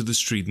tumbling out into the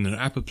street in their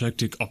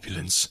apoplectic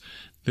opulence.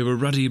 There were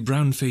ruddy,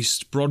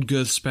 brown-faced,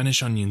 broad-girthed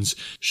Spanish onions,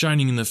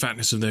 shining in the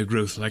fatness of their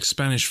growth like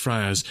Spanish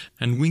friars,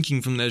 and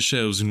winking from their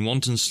shelves in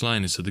wanton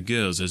slyness at the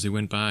girls as they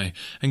went by,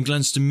 and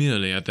glanced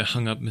demurely at their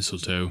hung-up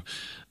mistletoe.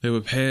 There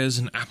were pears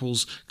and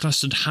apples,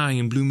 clustered high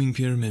in blooming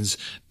pyramids.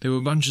 There were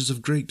bunches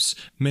of grapes,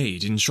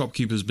 made, in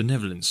shopkeepers'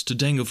 benevolence, to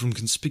dangle from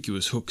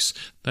conspicuous hooks,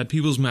 that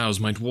people's mouths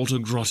might water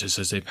gratis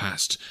as they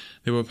passed.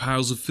 There were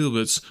piles of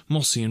filberts,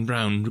 mossy and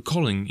brown,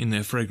 recalling, in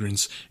their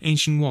fragrance,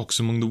 ancient walks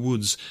among the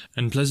woods,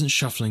 and pleasant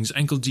shufflings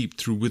ankle-deep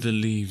through withered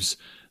leaves.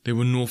 There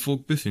were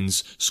Norfolk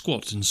biffins,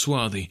 squat and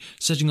swarthy,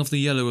 setting off the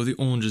yellow of the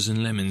oranges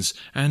and lemons,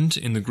 and,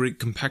 in the great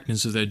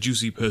compactness of their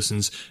juicy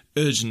persons,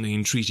 urgently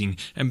entreating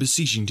and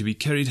beseeching to be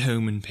carried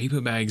home in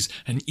paper bags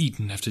and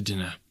eaten after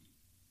dinner.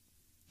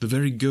 The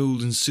very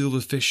gold and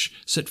silver fish,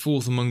 set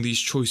forth among these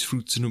choice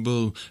fruits in a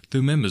bowl,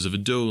 though members of a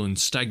dull and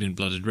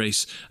stagnant-blooded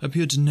race,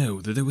 appeared to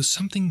know that there was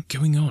something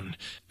going on,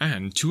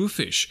 and, to a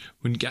fish,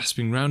 went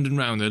gasping round and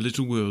round their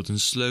little world in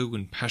slow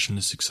and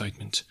passionless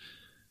excitement.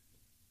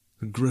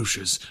 The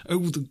grocers, oh,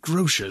 the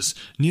grocers,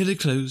 nearly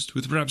closed,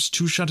 with perhaps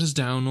 2 shutters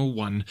down or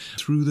 1,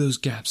 through those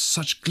gaps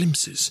such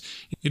glimpses.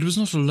 It was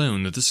not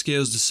alone that the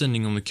scales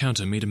descending on the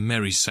counter made a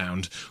merry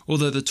sound, or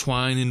that the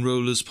twine and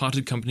rollers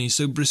parted company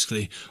so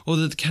briskly, or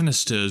that the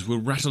canisters were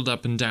rattled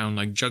up and down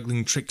like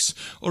juggling tricks,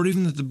 or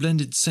even that the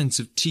blended scents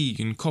of tea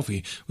and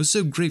coffee were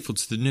so grateful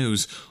to the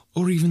nose,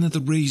 or even that the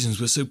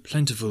raisins were so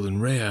plentiful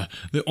and rare,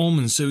 the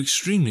almonds so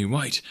extremely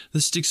white, the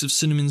sticks of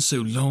cinnamon so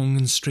long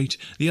and straight,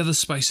 the other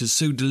spices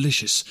so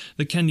delicious,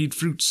 the candied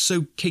fruits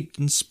so caked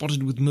and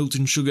spotted with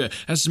molten sugar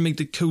as to make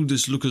the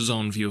coldest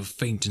lookers-on feel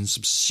faint and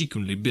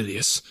subsequently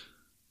bilious.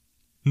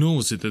 Nor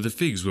was it that the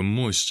figs were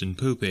moist and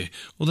pulpy,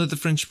 or that the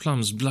French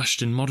plums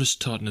blushed in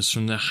modest tartness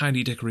from their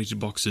highly decorated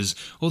boxes,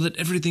 or that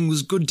everything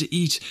was good to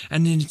eat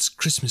and in its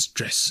Christmas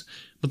dress.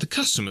 But the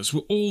customers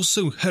were all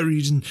so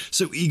hurried and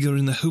so eager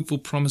in the hopeful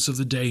promise of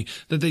the day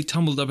that they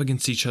tumbled up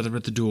against each other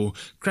at the door,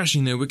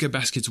 crashing their wicker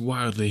baskets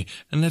wildly,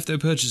 and left their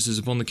purchases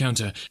upon the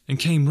counter, and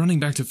came running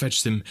back to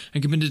fetch them,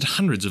 and committed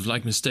hundreds of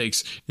like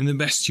mistakes in the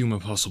best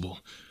humour possible,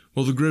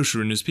 while the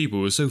grocer and his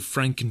people were so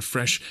frank and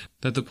fresh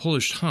that the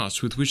polished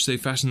hearts with which they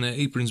fastened their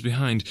aprons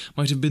behind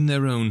might have been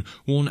their own,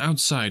 worn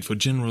outside for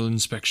general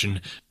inspection,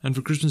 and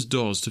for Christmas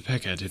dolls to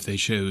peck at if they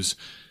chose.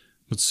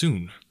 But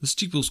soon the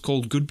steeples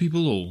called good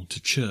people all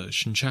to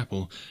church and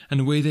chapel,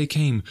 and away they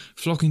came,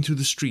 flocking through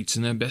the streets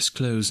in their best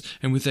clothes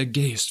and with their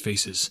gayest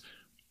faces.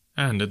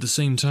 And at the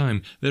same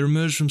time there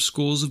emerged from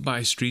scores of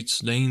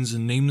by-streets, lanes,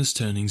 and nameless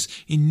turnings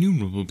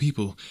innumerable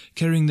people,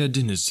 carrying their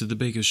dinners to the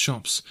bakers'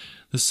 shops.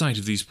 The sight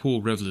of these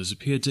poor revellers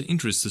appeared to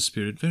interest the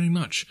spirit very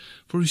much,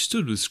 for he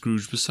stood with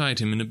Scrooge beside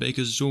him in a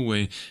baker's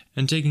doorway,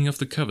 and taking off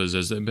the covers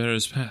as their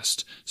bearers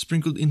passed,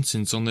 sprinkled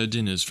incense on their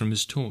dinners from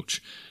his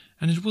torch.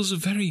 And it was a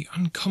very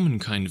uncommon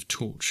kind of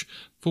torch,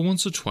 for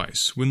once or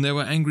twice, when there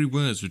were angry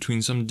words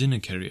between some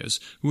dinner-carriers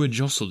who had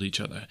jostled each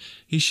other,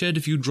 he shed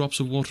a few drops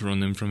of water on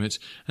them from it,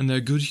 and their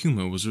good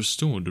humour was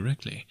restored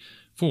directly.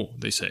 For,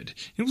 they said,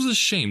 it was a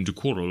shame to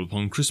quarrel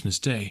upon Christmas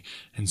Day,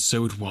 and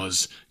so it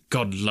was.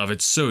 God love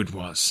it, so it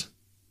was.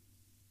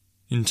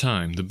 In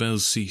time the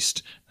bells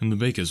ceased, and the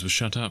bakers were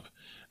shut up.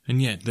 And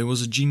yet there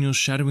was a genial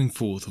shadowing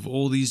forth of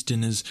all these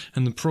dinners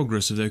and the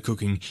progress of their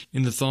cooking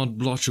in the thawed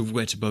blotch of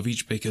wet above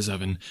each baker's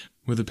oven,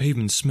 where the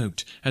pavement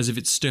smoked as if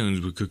its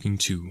stones were cooking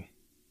too.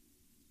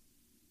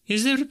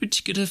 "Is there a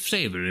particular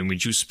flavour in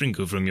which you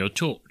sprinkle from your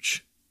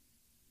torch?"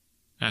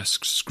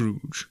 asked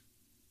Scrooge.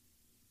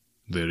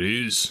 "There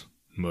is.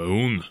 My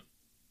own."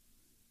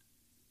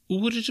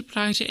 "Would it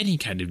apply to any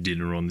kind of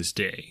dinner on this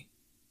day?"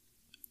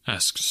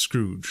 asked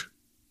Scrooge.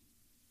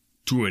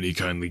 "To any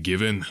kindly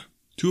given.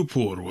 To a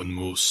poor one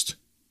most."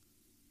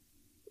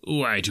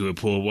 "Why to a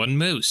poor one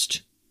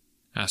most?"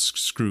 asked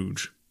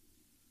Scrooge.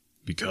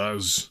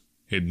 "Because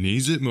it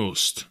needs it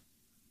most."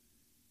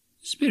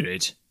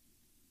 "Spirit,"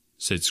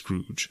 said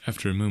Scrooge,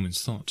 after a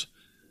moment's thought,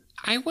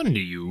 "I wonder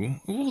you,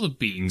 of all the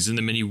beings in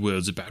the many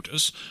worlds about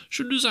us,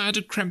 should desire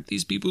to cramp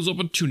these people's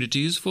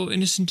opportunities for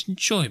innocent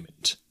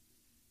enjoyment."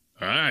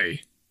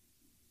 "Aye,"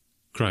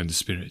 cried the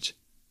spirit.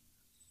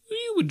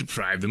 "You would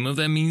deprive them of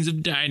their means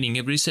of dining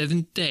every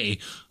 7th day,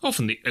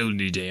 often the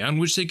only day on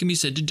which they can be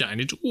said to dine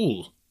at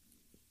all,"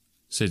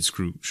 said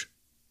Scrooge.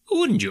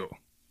 "Wouldn't you?"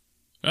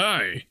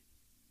 "Aye,"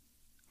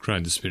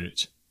 cried the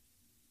spirit.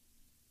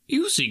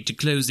 "You seek to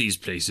close these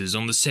places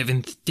on the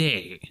 7th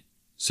day,"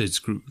 said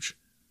Scrooge.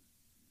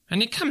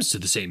 "and it comes to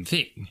the same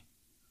thing."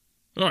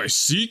 "I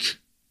seek!"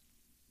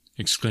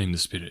 exclaimed the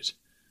spirit.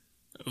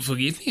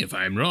 "Forgive me if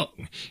I am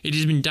wrong. It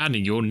has been done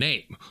in your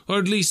name, or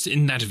at least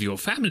in that of your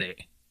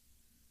family,"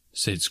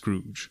 said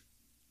Scrooge.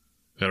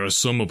 "There are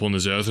some upon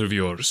this earth of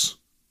yours,"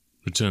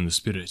 returned the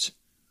spirit,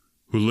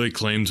 "who lay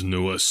claim to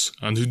know us,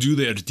 and who do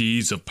their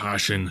deeds of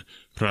passion,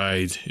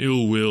 pride,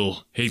 ill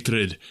will,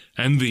 hatred,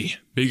 envy,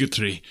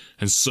 bigotry,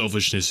 and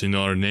selfishness in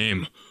our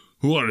name,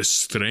 who are as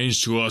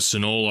strange to us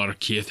and all our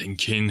kith and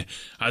kin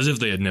as if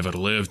they had never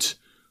lived.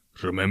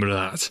 Remember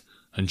that,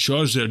 and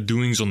charge their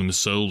doings on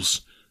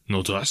themselves,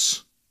 not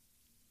us."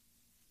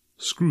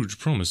 Scrooge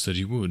promised that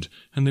he would,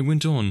 and they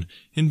went on,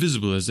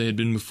 invisible as they had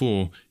been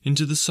before,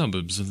 into the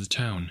suburbs of the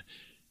town.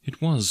 It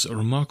was a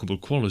remarkable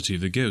quality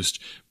of the ghost,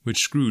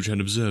 which Scrooge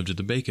had observed at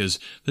the baker's,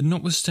 that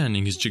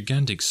notwithstanding his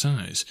gigantic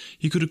size,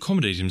 he could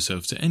accommodate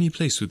himself to any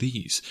place with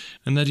ease,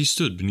 and that he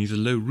stood beneath a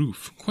low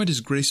roof quite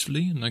as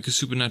gracefully and like a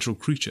supernatural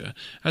creature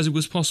as it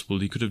was possible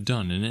he could have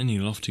done in any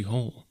lofty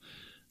hall.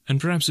 And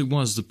perhaps it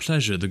was the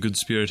pleasure the good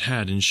spirit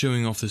had in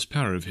showing off this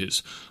power of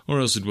his, or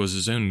else it was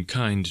his own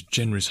kind,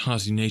 generous,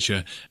 hearty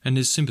nature, and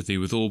his sympathy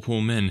with all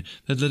poor men,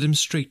 that led him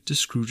straight to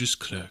Scrooge's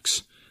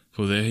clerks.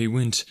 For there he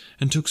went,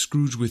 and took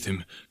Scrooge with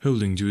him,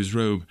 holding to his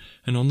robe,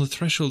 and on the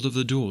threshold of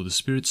the door the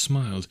spirit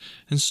smiled,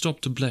 and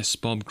stopped to bless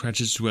Bob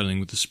Cratchit's dwelling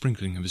with the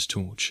sprinkling of his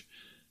torch.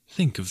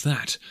 Think of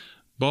that!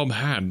 Bob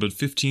had but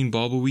 15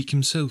 bob a week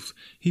himself.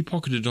 He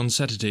pocketed on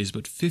Saturdays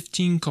but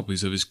 15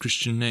 copies of his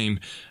Christian name,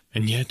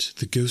 and yet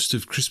the ghost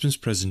of Christmas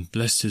present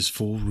blessed his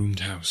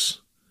 4-roomed house.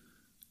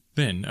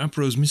 Then up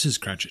rose Mrs.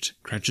 Cratchit,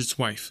 Cratchit's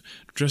wife,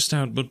 dressed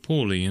out but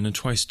poorly in a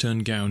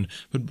twice-turned gown,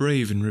 but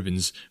brave in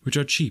ribbons, which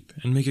are cheap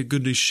and make a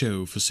goodly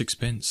show for 6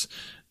 pence,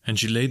 and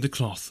she laid the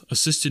cloth,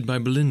 assisted by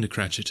Belinda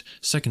Cratchit,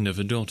 second of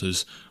her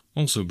daughters,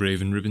 also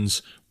brave in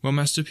ribbons, while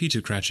Master Peter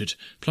Cratchit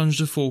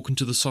plunged a fork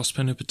into the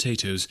saucepan of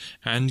potatoes,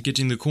 and,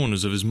 getting the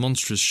corners of his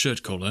monstrous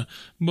shirt-collar,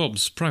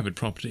 Bob's private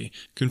property,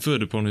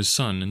 conferred upon his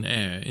son and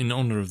heir in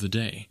honour of the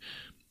day.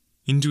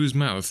 into his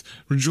mouth,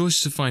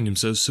 rejoiced to find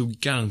himself so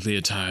gallantly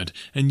attired,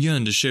 and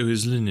yearned to show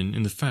his linen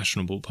in the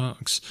fashionable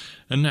parks.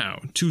 And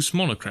now 2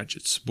 smaller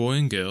Cratchits, boy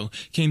and girl,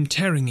 came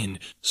tearing in,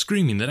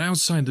 screaming that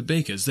outside the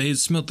baker's they had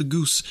smelt the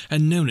goose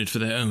and known it for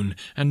their own,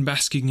 and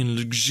basking in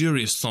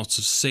luxurious thoughts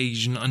of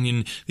sage and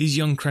onion, these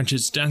young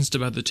Cratchits danced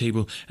about the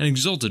table and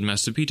exalted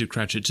Master Peter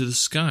Cratchit to the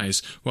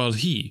skies, while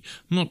he,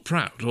 not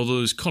proud,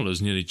 although his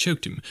collars nearly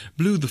choked him,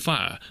 blew the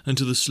fire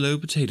until the slow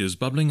potatoes,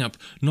 bubbling up,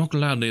 knocked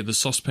loudly at the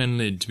saucepan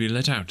lid to be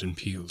let out and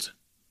peeled.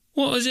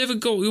 "What has ever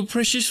got your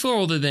precious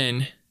father,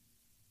 then?"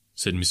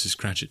 said Mrs.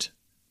 Cratchit.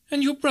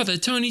 "And your brother,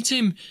 Tiny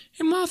Tim,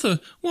 and Martha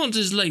weren't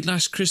as late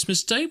last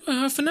Christmas Day by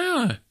half an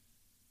hour."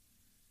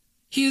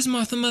 "Here's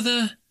Martha,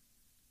 mother,"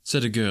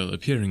 said a girl,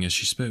 appearing as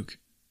she spoke.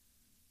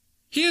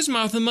 "Here's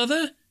Martha,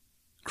 mother,"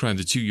 cried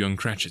the 2 young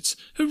Cratchits.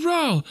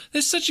 "Hurrah!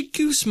 There's such a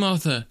goose,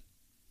 Martha."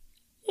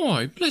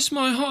 "Why, bless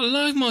my heart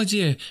alive, my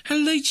dear, how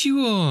late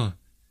you are,"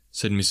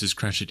 said Mrs.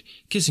 Cratchit,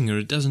 kissing her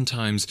a dozen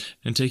times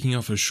and taking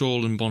off her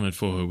shawl and bonnet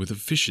for her with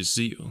officious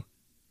zeal.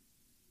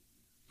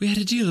 "We had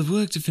a deal of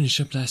work to finish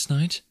up last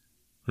night,"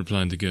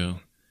 replied the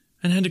girl,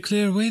 "and had to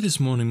clear away this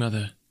morning,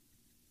 mother."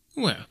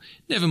 "Well,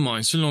 never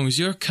mind so long as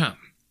you're come,"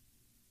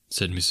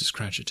 said Mrs.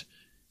 Cratchit.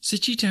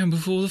 "Sit ye down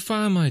before the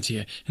fire, my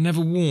dear, and have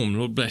a warm,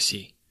 Lord bless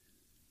ye."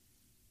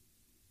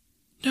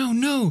 "No,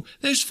 no,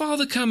 there's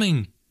father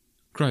coming,"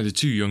 cried the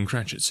 2 young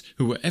Cratchits,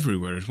 who were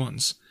everywhere at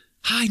once.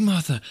 "Hide,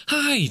 Martha,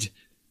 hide!"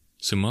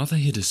 So Martha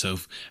hid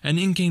herself, and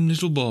in came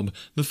little Bob,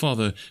 the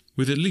father,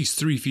 with at least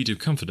 3 feet of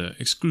comforter,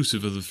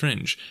 exclusive of the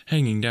French,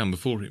 hanging down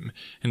before him,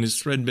 and his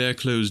threadbare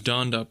clothes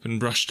darned up and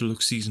brushed to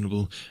look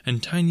seasonable,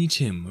 and Tiny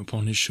Tim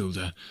upon his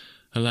shoulder.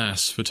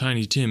 Alas, for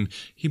Tiny Tim,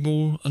 he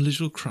bore a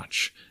little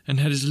crutch, and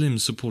had his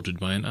limbs supported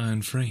by an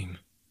iron frame.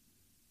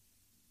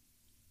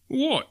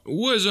 "What?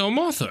 Where's our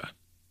Martha?"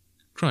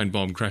 cried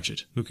Bob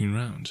Cratchit, looking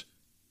round.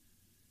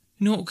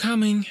 "Not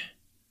coming,"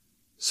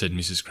 said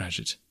Mrs.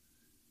 Cratchit.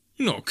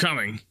 "Not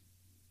coming,"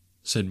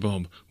 said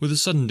Bob, with a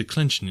sudden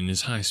declension in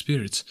his high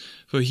spirits,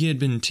 for he had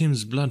been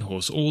Tim's blood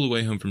horse all the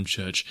way home from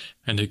church,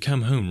 and had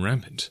come home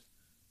rampant.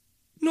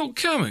 "Not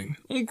coming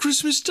on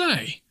Christmas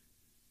Day?"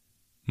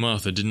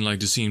 Martha didn't like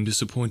to seem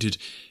disappointed,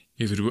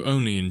 if it were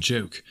only in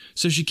joke,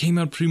 so she came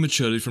out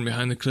prematurely from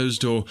behind the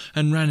closed door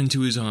and ran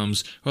into his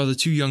arms, while the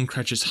 2 young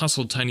Cratchits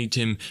hustled Tiny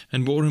Tim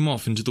and bore him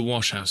off into the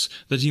wash-house,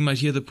 that he might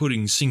hear the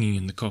pudding singing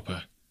in the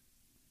copper.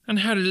 "And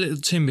how did little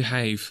Tim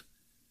behave?"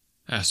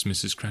 asked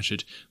Mrs.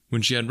 Cratchit,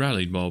 when she had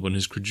rallied Bob on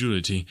his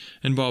credulity,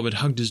 and Bob had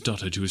hugged his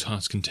daughter to his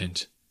heart's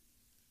content.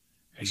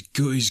 "As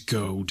good as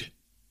gold,"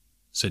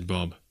 said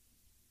Bob.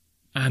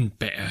 "And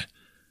better.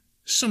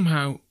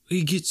 Somehow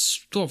he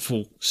gets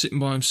thoughtful sitting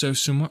by himself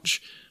so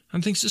much,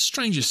 and thinks the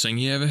strangest thing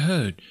he ever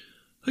heard.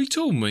 He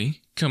told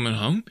me, coming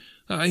home,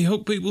 that he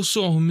hoped people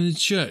saw him in the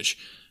church,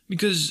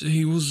 because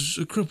he was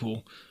a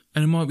cripple,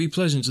 and it might be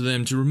pleasant to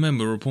them to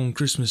remember upon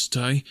Christmas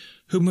Day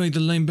who made the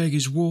lame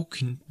beggars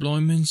walk and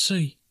blind men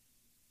see."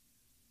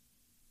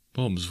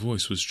 Bob's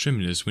voice was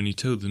tremulous when he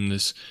told them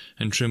this,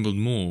 and trembled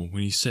more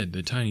when he said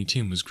that Tiny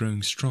Tim was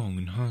growing strong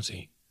and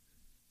hearty.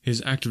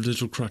 His active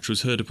little crutch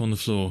was heard upon the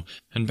floor,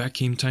 and back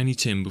came Tiny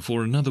Tim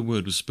before another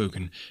word was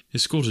spoken,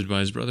 escorted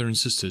by his brother and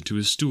sister to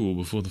his stool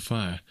before the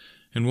fire,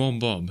 and while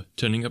Bob,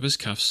 turning up his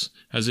cuffs,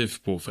 as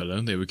if, poor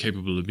fellow, they were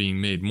capable of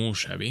being made more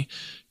shabby,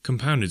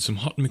 compounded some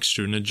hot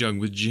mixture in a jug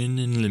with gin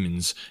and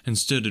lemons, and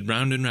stirred it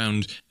round and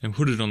round, and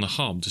put it on the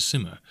hob to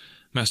simmer,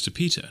 Master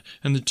Peter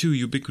and the 2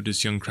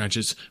 ubiquitous young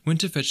Cratchits went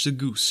to fetch the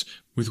goose,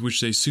 with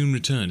which they soon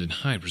returned in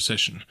high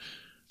procession.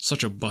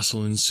 Such a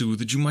bustle ensued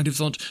that you might have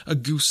thought a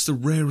goose the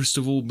rarest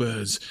of all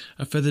birds,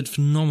 a feathered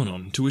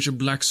phenomenon to which a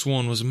black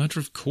swan was a matter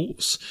of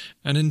course,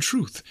 and in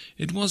truth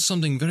it was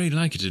something very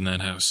like it in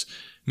that house.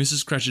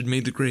 Mrs. Cratchit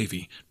made the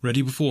gravy,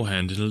 ready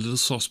beforehand in a little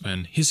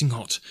saucepan, hissing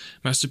hot.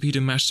 Master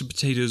Peter mashed the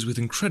potatoes with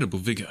incredible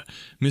vigour.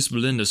 Miss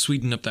Belinda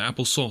sweetened up the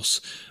apple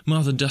sauce.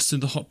 Martha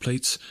dusted the hot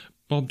plates.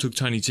 Bob took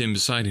Tiny Tim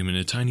beside him in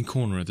a tiny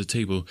corner at the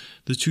table.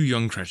 The 2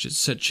 young Cratchits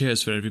set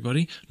chairs for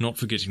everybody, not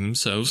forgetting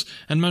themselves,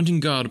 and mounting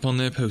guard upon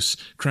their posts,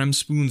 crammed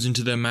spoons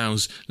into their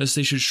mouths, lest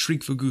they should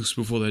shriek for goose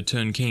before their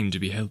turn came to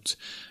be helped.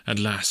 At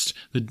last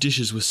the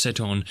dishes were set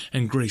on,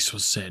 and grace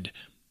was said.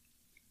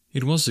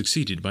 It was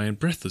succeeded by a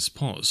breathless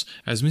pause,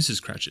 as Mrs.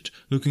 Cratchit,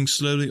 looking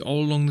slowly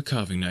all along the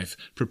carving-knife,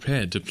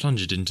 prepared to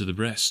plunge it into the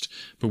breast.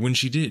 But when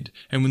she did,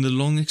 and when the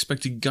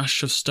long-expected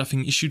gush of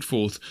stuffing issued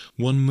forth,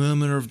 one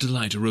murmur of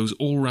delight arose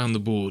all round the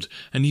board,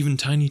 and even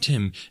Tiny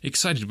Tim,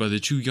 excited by the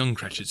 2 young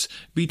Cratchits,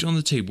 beat on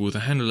the table with the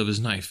handle of his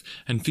knife,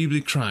 and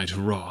feebly cried,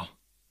 "Hurrah!"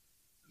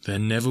 There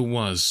never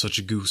was such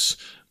a goose.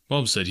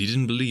 Bob said he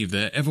didn't believe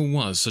there ever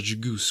was such a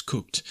goose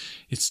cooked.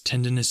 Its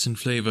tenderness and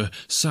flavour,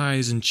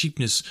 size and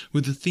cheapness were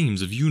the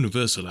themes of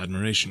universal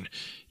admiration.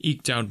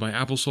 Eked out by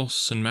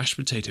applesauce and mashed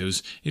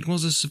potatoes, it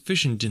was a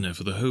sufficient dinner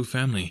for the whole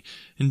family.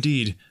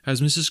 Indeed, as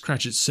Mrs.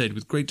 Cratchit said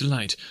with great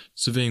delight,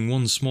 surveying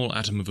one small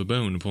atom of a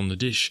bone upon the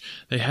dish,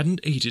 they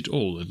hadn't ate it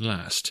all at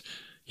last.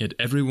 Yet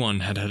every one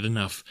had had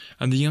enough,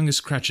 and the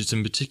youngest Cratchits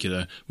in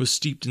particular were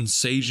steeped in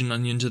sage and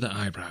onion to their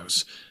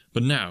eyebrows.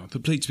 But now, the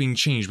plates being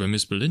changed by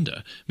Miss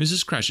Belinda,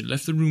 Mrs. Cratchit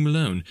left the room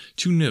alone,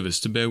 too nervous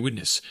to bear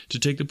witness, to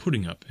take the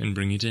pudding up and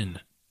bring it in.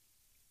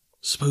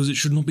 Suppose it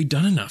should not be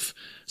done enough?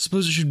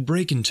 Suppose it should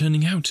break in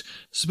turning out?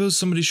 Suppose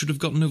somebody should have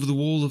gotten over the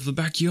wall of the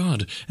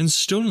backyard and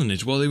stolen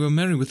it while they were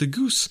merry with the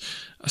goose?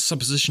 A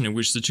supposition at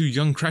which the two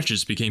young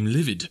Cratchits became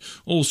livid.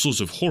 All sorts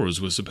of horrors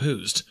were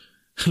supposed.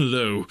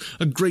 Lo!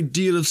 A great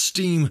deal of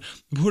steam!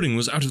 The pudding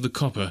was out of the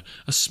copper,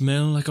 a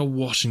smell like a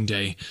washing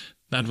day.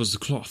 That was the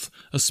cloth,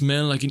 a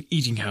smell like an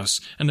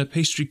eating-house, and a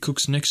pastry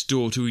cook's next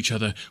door to each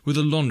other, with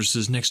a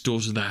laundress's next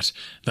door to that.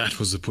 That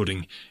was the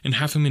pudding. In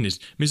half a minute,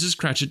 Mrs.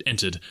 Cratchit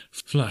entered,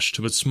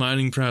 flushed but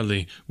smiling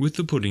proudly, with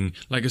the pudding,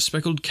 like a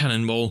speckled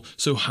cannon-ball,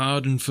 so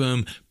hard and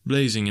firm,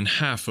 blazing in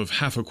half a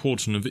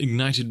quartern of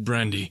ignited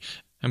brandy,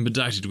 and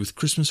bedighted with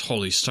Christmas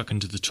holly stuck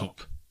into the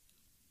top.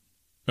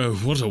 Oh,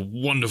 what a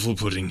wonderful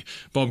pudding!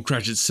 Bob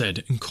Cratchit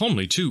said, and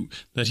calmly too,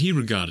 that he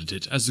regarded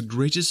it as the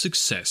greatest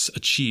success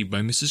achieved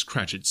by Mrs.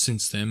 Cratchit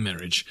since their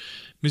marriage.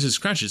 Mrs.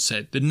 Cratchit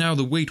said that now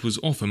the weight was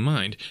off her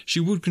mind, she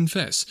would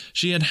confess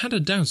she had had her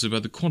doubts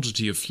about the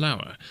quantity of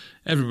flour.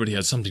 Everybody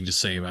had something to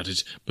say about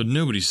it, but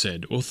nobody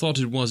said or thought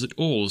it was at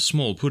all a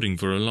small pudding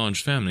for a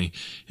large family.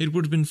 It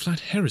would have been flat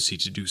heresy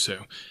to do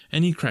so.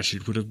 Any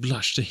Cratchit would have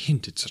blushed to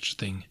hint at such a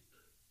thing.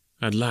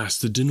 At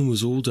last the dinner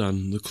was all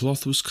done, the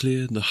cloth was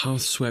cleared, the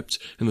hearth swept,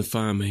 and the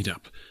fire made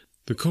up.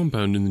 The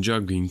compound in the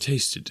jug being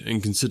tasted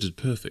and considered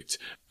perfect,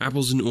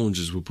 apples and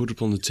oranges were put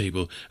upon the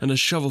table, and a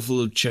shovelful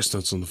of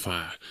chestnuts on the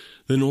fire.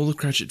 Then all the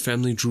Cratchit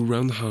family drew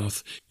round the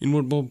hearth, in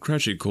what Bob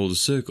Cratchit called a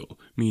circle,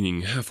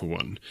 meaning half a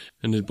one,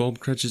 and at Bob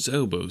Cratchit's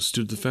elbow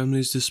stood the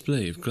family's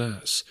display of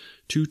glass,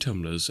 2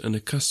 tumblers and a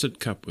custard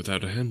cup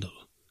without a handle.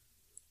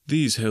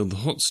 These held the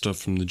hot stuff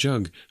from the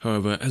jug,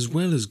 however, as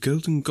well as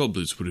golden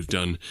goblets would have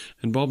done,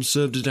 and Bob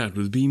served it out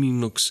with beaming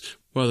looks,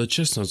 while the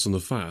chestnuts on the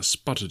fire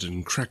sputtered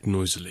and cracked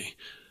noisily.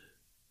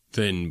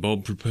 Then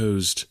Bob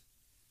proposed,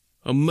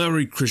 "A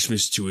Merry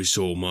Christmas to us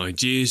all, my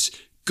dears.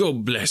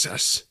 God bless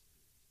us,"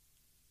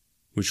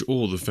 which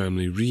all the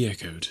family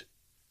re-echoed.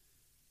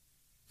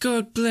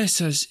 "God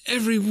bless us,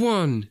 every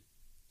one,"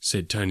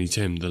 said Tiny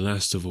Tim, the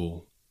last of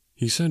all.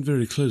 He sat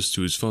very close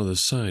to his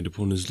father's side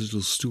upon his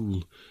little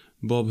stool.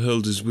 Bob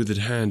held his withered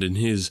hand in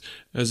his,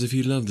 as if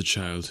he loved the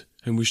child,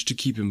 and wished to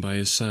keep him by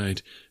his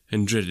side,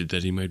 and dreaded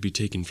that he might be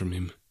taken from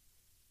him.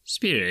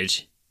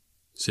 "Spirit,"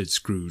 said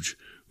Scrooge,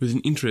 with an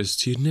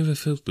interest he had never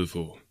felt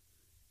before,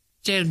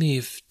 "tell me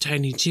if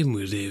Tiny Tim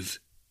will live."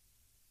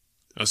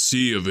 "I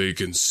see a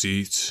vacant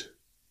seat,"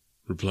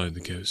 replied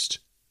the ghost,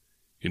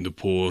 "in the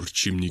poor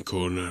chimney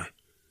corner,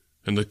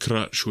 and the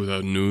crutch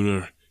without an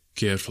owner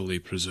carefully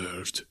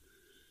preserved.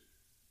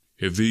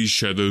 If these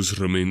shadows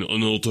remain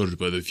unaltered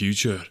by the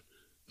future,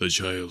 the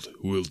child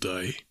will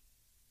die."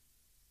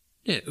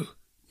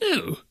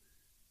 No,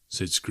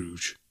 said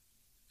Scrooge.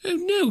 "Oh,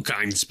 no,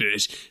 kind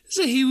spirit,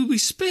 so he will be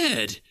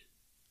spared."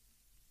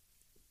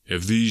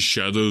 "If these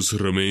shadows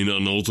remain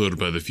unaltered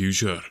by the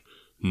future,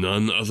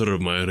 none other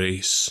of my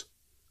race,"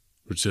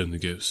 returned the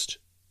ghost,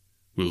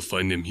 "will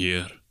find him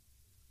here.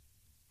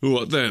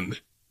 What then?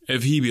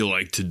 If he be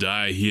like to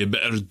die, he had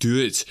better do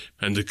it,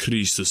 and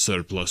decrease the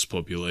surplus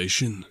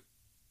population."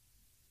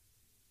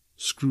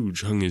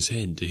 Scrooge hung his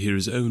head to hear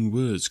his own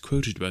words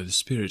quoted by the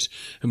spirit,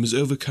 and was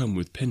overcome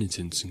with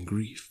penitence and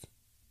grief.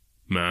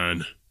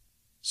 "Man,"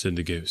 said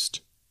the ghost,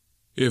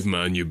 "if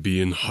man you be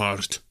in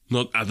heart,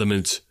 not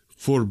adamant,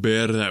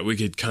 forbear that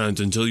wicked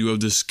cant until you have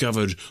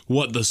discovered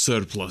what the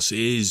surplus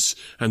is,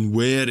 and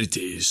where it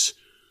is.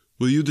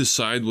 Will you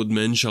decide what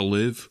men shall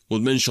live,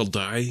 what men shall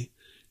die?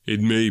 It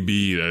may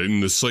be that in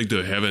the sight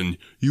of heaven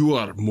you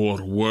are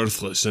more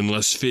worthless and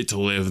less fit to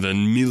live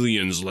than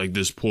millions like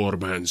this poor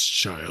man's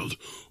child.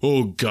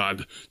 Oh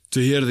God,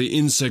 to hear the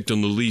insect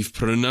on the leaf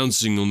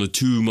pronouncing on the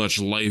too much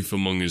life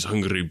among his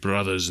hungry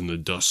brothers in the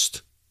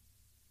dust."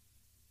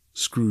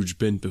 Scrooge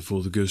bent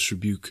before the ghost's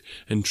rebuke,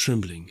 and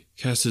trembling,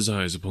 cast his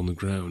eyes upon the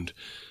ground,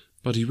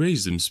 but he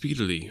raised them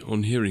speedily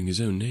on hearing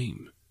his own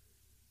name.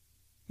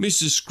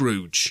 "Mr.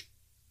 Scrooge,"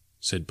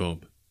 said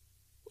Bob.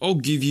 "I'll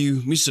give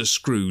you Mr.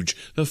 Scrooge,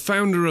 the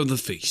founder of the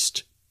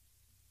feast."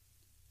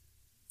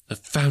 "The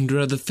founder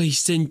of the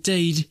feast,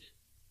 indeed,"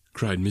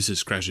 cried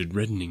Mrs. Cratchit,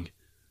 reddening.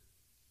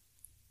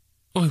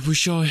 "I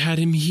wish I had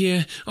him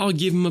here. I'd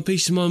give him a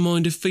piece of my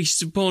mind to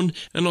feast upon,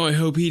 and I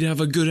hope he'd have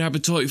a good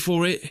appetite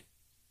for it."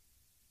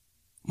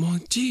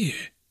 "My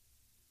dear,"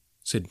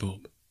 said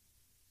Bob,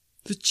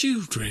 "the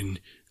children,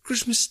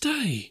 Christmas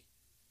Day."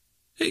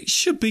 "It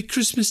should be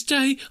Christmas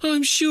Day,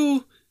 I'm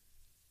sure,"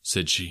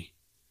 said she.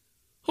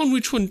 "On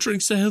which one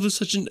drinks the health of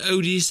such an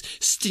odious,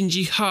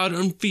 stingy, hard,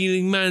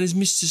 unfeeling man as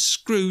Mr.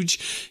 Scrooge.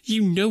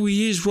 You know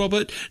he is,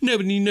 Robert.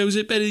 Nobody knows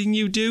it better than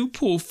you do,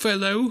 poor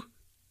fellow."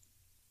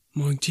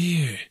 "My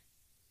dear,"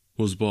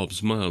 was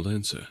Bob's mild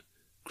answer,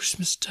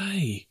 "Christmas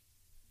Day."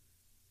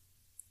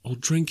 "I'll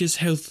drink his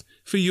health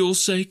for your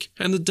sake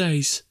and the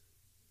day's,"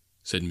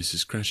 said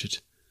Mrs.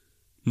 Cratchit.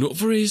 "Not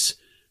for his.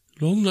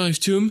 Long life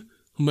to him,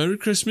 a Merry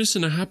Christmas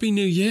and a Happy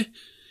New Year.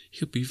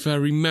 He'll be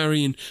very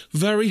merry and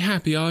very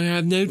happy, I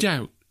have no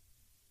doubt."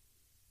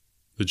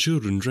 The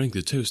children drank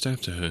the toast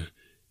after her.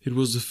 It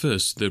was the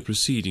first of their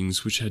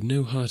proceedings which had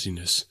no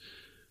heartiness.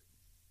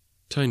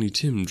 Tiny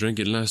Tim drank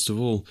it last of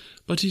all,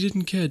 but he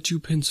didn't care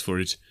twopence for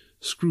it.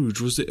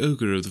 Scrooge was the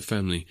ogre of the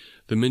family.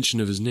 The mention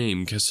of his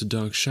name cast a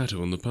dark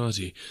shadow on the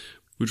party,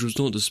 which was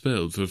not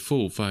dispelled for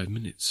full 5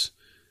 minutes.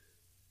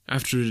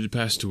 After it had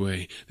passed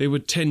away, they were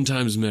 10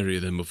 times merrier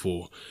than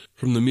before,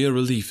 from the mere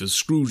relief of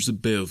Scrooge the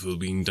Baleful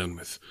being done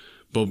with.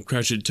 Bob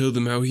Cratchit told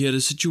them how he had a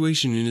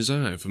situation in his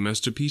eye for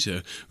Master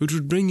Peter, which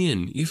would bring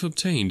in, if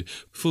obtained,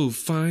 full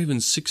 5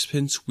 and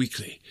 6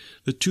 weekly.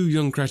 The 2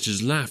 young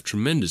Cratchits laughed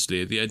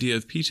tremendously at the idea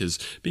of Peter's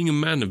being a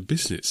man of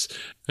business,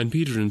 and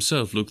Peter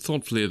himself looked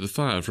thoughtfully at the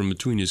fire from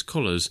between his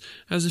collars,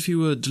 as if he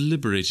were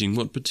deliberating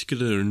what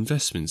particular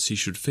investments he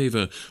should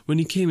favour when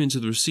he came into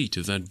the receipt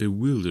of that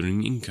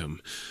bewildering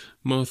income.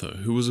 Martha,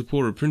 who was a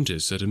poor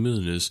apprentice at a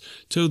milliner's,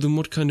 told them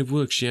what kind of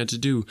work she had to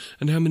do,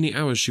 and how many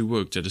hours she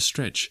worked at a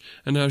stretch,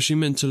 and how she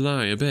meant to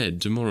lie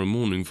abed tomorrow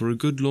morning for a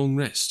good long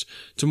rest,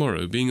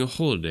 tomorrow being a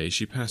holiday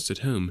she passed at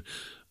home.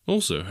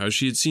 Also how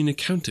she had seen a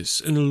countess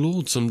and a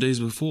lord some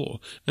days before,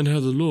 and how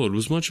the lord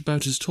was much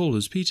about as tall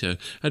as Peter,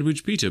 at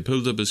which Peter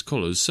pulled up his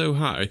collars so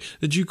high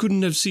that you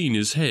couldn't have seen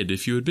his head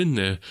if you had been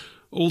there.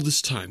 All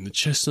this time the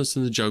chestnuts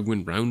in the jug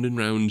went round,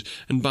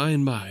 and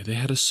by they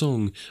had a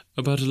song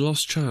about a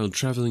lost child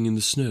travelling in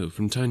the snow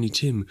from Tiny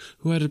Tim,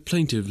 who had a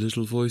plaintive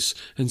little voice,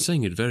 and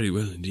sang it very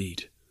well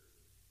indeed.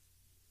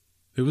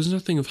 There was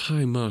nothing of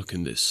high mark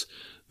in this.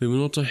 They were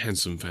not a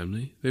handsome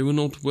family, they were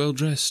not well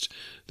dressed,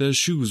 their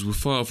shoes were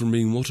far from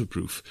being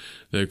waterproof,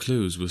 their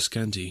clothes were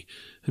scanty,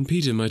 and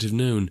Peter might have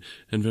known,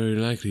 and very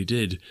likely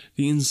did,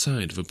 the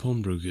inside of a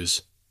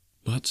pawnbroker's.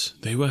 But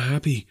they were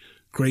happy,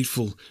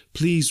 grateful,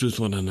 pleased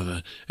with one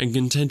another, and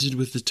contented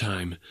with the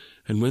time,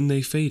 and when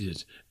they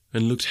faded,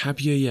 and looked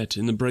happier yet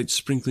in the bright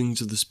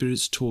sprinklings of the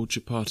Spirit's torch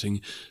at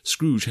parting,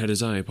 Scrooge had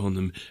his eye upon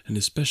them, and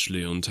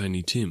especially on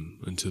Tiny Tim,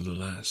 until the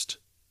last.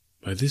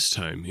 By this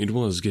time it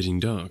was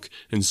getting dark,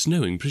 and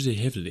snowing pretty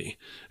heavily.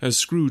 As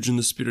Scrooge and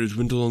the Spirit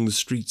went along the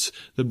streets,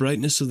 the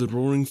brightness of the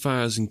roaring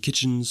fires in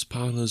kitchens,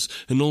 parlours,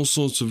 and all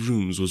sorts of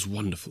rooms was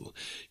wonderful.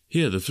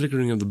 Here the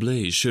flickering of the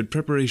blaze showed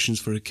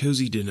preparations for a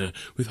cosy dinner,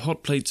 with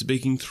hot plates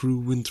baking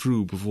through and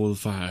through before the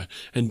fire,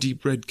 and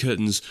deep red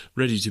curtains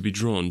ready to be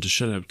drawn to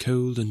shut out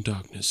cold and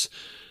darkness.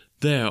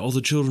 There all the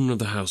children of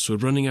the house were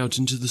running out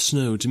into the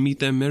snow to meet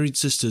their married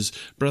sisters,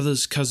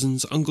 brothers,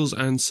 cousins, uncles,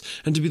 aunts,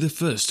 and to be the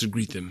first to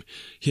greet them.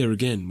 Here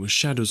again were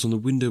shadows on the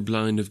window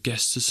blind of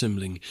guests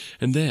assembling,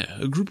 and there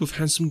a group of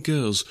handsome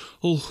girls,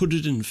 all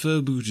hooded and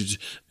fur-booted,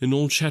 and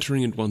all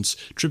chattering at once,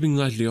 tripping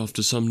lightly off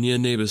to some near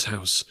neighbour's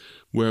house,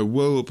 where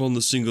woe upon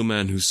the single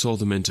man who saw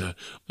them enter,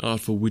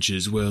 artful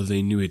witches well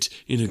they knew it,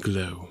 in a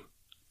glow.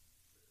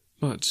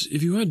 But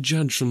if you had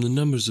judged from the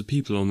numbers of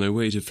people on their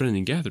way to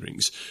friendly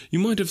gatherings, you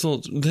might have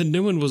thought that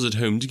no one was at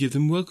home to give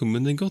them welcome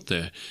when they got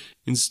there,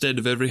 instead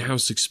of every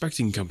house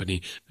expecting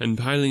company, and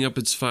piling up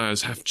its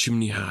fires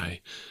half-chimney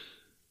high.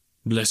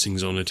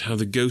 Blessings on it, how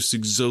the ghost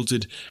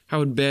exulted,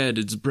 how it bared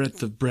its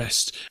breadth of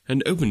breast,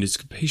 and opened its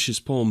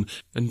capacious palm,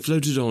 and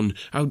floated on,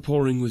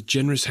 outpouring with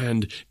generous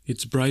hand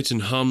its bright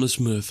and harmless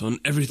mirth on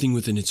everything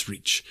within its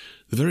reach.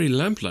 The very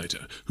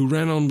lamplighter, who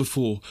ran on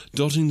before,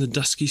 dotting the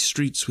dusky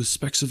streets with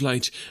specks of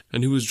light,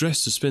 and who was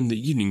dressed to spend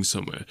the evening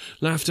somewhere,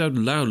 laughed out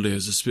loudly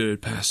as the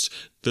Spirit passed,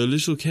 though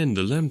little kenned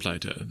the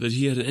lamplighter that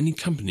he had any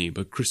company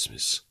but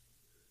Christmas.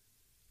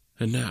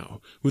 And now,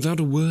 without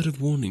a word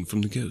of warning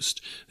from the ghost,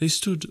 they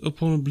stood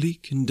upon a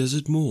bleak and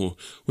desert moor,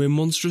 where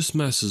monstrous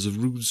masses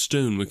of rude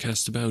stone were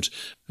cast about,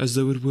 as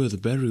though it were the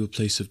burial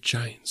place of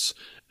giants,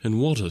 and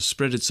water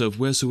spread itself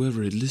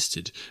wheresoever it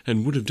listed,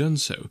 and would have done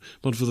so,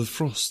 but for the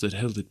frost that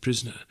held it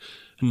prisoner,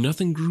 and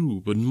nothing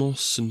grew but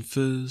moss and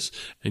furze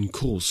and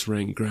coarse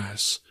rank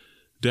grass.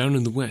 Down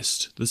in the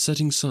west, the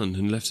setting sun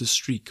had left a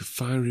streak of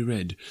fiery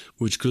red,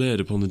 which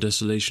glared upon the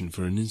desolation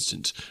for an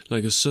instant,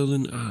 like a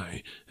sullen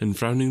eye, and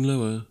frowning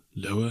lower,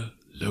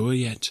 lower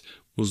yet,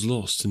 was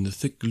lost in the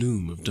thick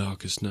gloom of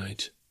darkest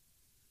night.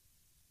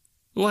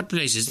 "What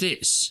place is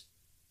this?"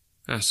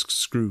 asked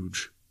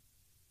Scrooge.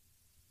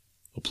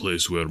 "A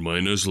place where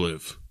miners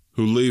live,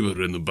 who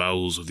labour in the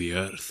bowels of the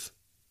earth,"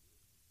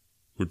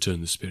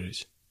 returned the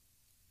Spirit.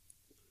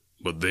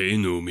 "But they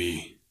know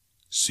me.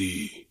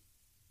 See."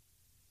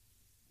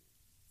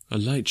 A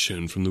light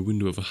shone from the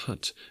window of a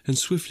hut, and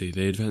swiftly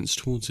they advanced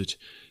towards it.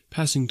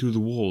 Passing through the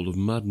wall of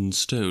mud and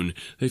stone,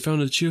 they found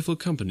a cheerful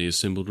company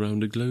assembled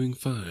round a glowing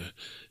fire,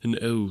 an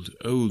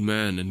old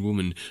man and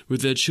woman,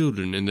 with their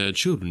children and their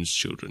children's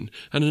children,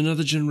 and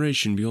another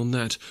generation beyond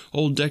that,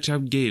 all decked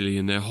out gaily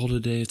in their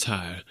holiday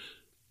attire.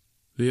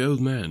 The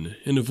old man,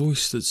 in a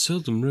voice that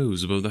seldom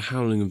rose above the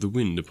howling of the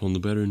wind upon the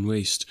barren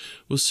waste,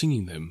 was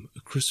singing them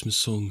a Christmas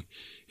song.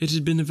 It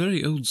had been a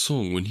very old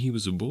song when he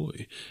was a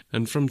boy,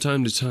 and from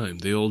time to time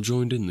they all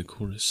joined in the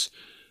chorus.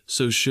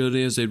 So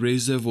surely as they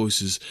raised their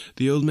voices,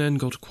 the old man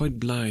got quite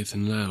blithe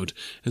and loud,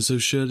 and so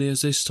surely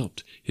as they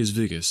stopped, his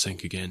vigour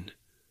sank again.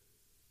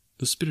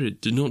 The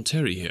Spirit did not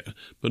tarry here,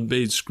 but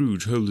bade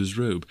Scrooge hold his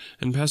robe,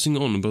 and passing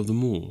on above the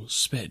moor,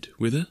 sped,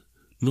 whither?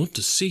 Not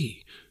to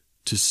sea,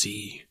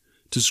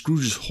 To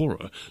Scrooge's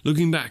horror,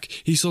 looking back,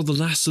 he saw the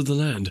last of the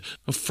land,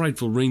 a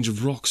frightful range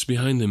of rocks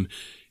behind them.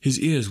 His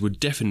ears were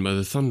deafened by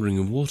the thundering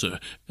of water,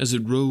 as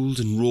it rolled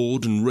and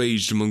roared and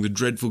raged among the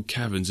dreadful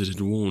caverns it had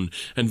worn,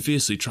 and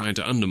fiercely tried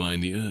to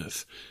undermine the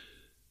earth.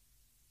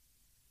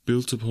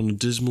 Built upon a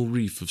dismal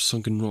reef of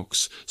sunken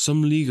rocks,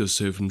 some league or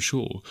so from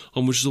shore,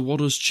 on which the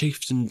waters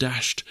chafed and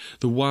dashed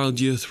the wild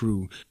year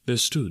through, there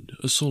stood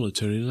a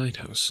solitary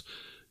lighthouse.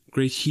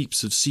 Great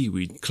heaps of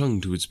seaweed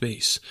clung to its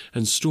base,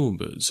 and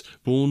storm-birds,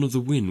 born of the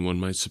wind one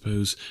might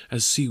suppose,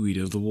 as seaweed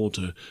of the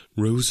water,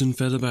 rose and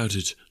fell about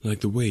it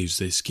like the waves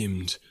they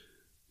skimmed.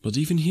 But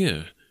even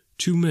here,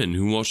 2 men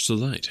who watched the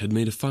light had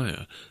made a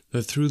fire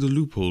that through the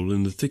loophole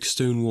in the thick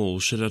stone wall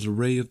shed out a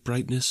ray of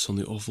brightness on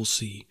the awful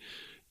sea.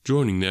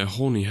 Joining their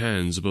horny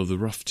hands above the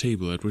rough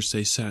table at which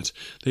they sat,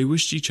 they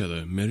wished each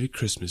other Merry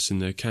Christmas in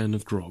their can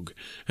of grog,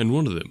 and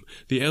one of them,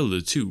 the elder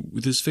too,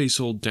 with his face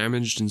all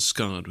damaged and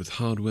scarred with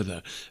hard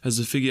weather, as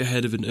the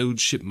figurehead of an old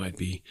ship might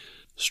be,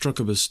 struck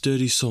up a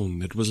sturdy song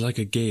that was like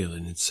a gale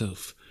in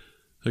itself.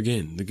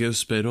 Again the ghost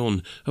sped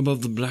on,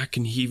 above the black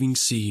and heaving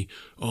sea,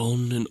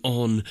 on and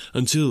on,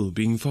 until,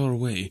 being far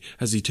away,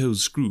 as he told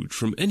Scrooge,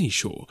 from any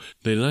shore,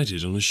 they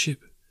lighted on a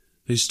ship.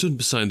 They stood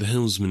beside the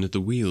helmsman at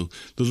the wheel,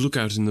 the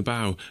lookout in the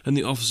bow, and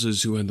the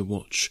officers who had the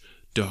watch,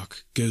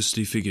 dark,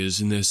 ghostly figures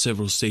in their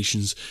several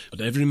stations,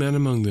 but every man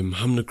among them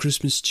hummed a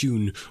Christmas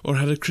tune, or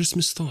had a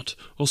Christmas thought,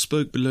 or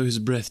spoke below his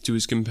breath to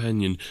his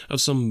companion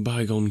of some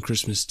bygone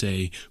Christmas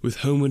day, with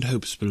homeward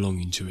hopes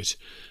belonging to it.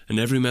 And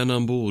every man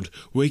on board,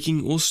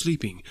 waking or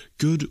sleeping,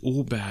 good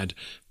or bad,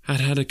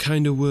 had a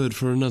kinder word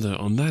for another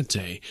on that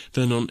day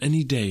than on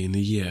any day in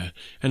the year,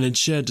 and had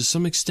shared to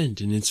some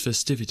extent in its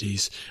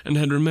festivities, and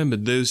had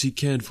remembered those he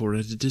cared for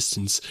at a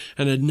distance,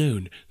 and had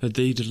known that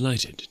they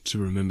delighted to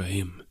remember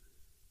him.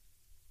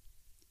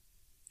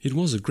 It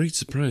was a great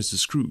surprise to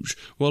Scrooge,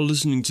 while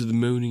listening to the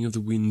moaning of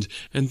the wind,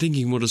 and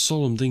thinking what a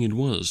solemn thing it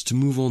was to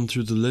move on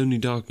through the lonely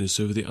darkness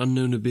over the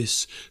unknown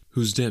abyss,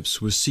 whose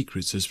depths were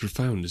secrets as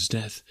profound as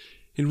death.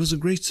 It was a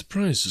great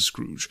surprise to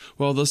Scrooge,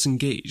 while thus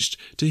engaged,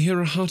 to hear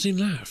a hearty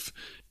laugh.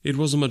 It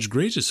was a much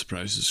greater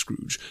surprise to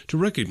Scrooge to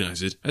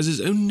recognize it as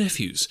his own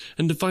nephew's,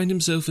 and to find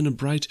himself in a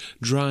bright,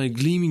 dry,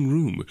 gleaming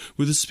room,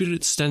 with the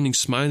Spirit standing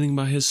smiling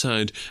by his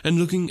side, and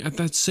looking at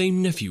that same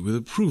nephew with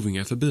approving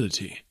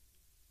affability.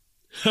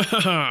 "Ha ha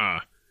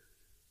ha!"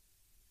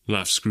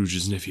 laughed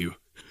Scrooge's nephew.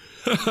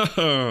 "Ha ha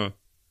ha!"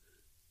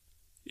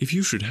 If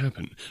you should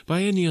happen,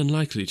 by any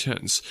unlikely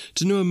chance,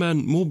 to know a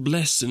man more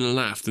blessed in a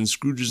laugh than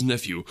Scrooge's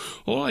nephew,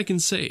 all I can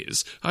say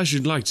is, I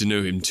should like to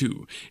know him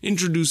too.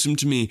 Introduce him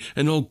to me,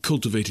 and I'll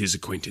cultivate his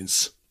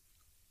acquaintance.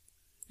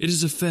 It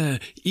is a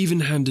fair,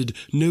 even-handed,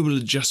 noble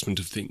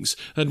adjustment of things,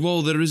 that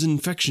while there is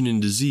infection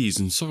in disease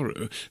and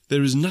sorrow,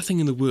 there is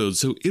nothing in the world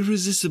so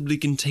irresistibly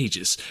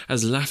contagious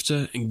as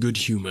laughter and good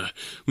humour.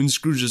 When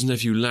Scrooge's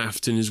nephew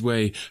laughed in his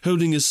way,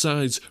 holding his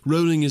sides,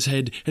 rolling his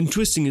head, and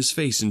twisting his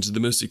face into the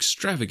most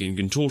extravagant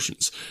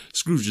contortions,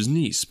 Scrooge's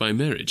niece, by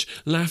marriage,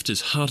 laughed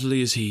as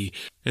heartily as he,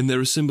 and their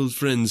assembled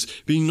friends,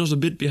 being not a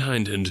bit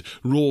behindhand,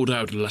 roared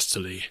out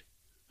lustily.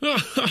 "Ha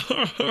ha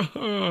ha ha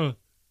ha!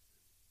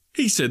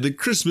 He said that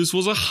Christmas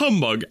was a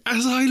humbug,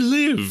 as I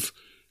live!"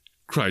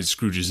 cried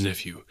Scrooge's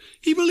nephew.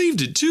 "He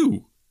believed it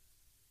too."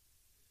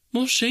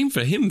 "More shame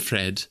for him,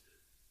 Fred,"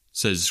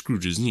 says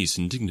Scrooge's niece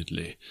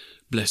indignantly.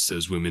 Bless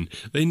those women,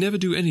 they never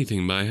do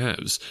anything by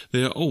halves,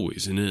 they are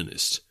always in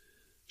earnest.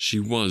 She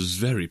was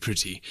very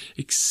pretty,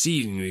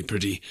 exceedingly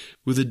pretty,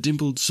 with a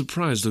dimpled,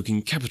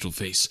 surprised-looking capital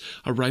face,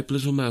 a ripe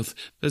little mouth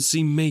that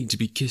seemed made to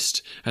be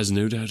kissed, as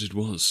no doubt it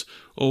was,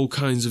 all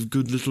kinds of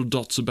good little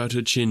dots about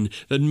her chin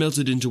that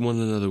melted into one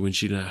another when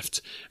she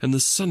laughed, and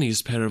the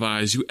sunniest pair of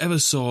eyes you ever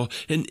saw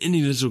in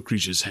any little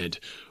creature's head,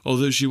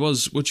 although she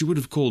was what you would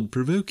have called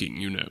provoking,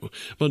 you know,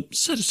 but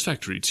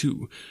satisfactory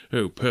too,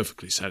 oh,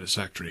 perfectly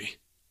satisfactory.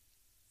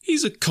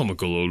 "He's a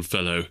comical old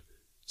fellow,"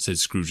 said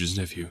Scrooge's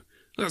nephew.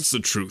 "That's the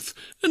truth,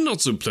 and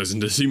not so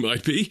pleasant as he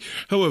might be.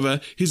 However,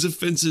 his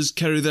offences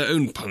carry their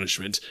own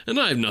punishment, and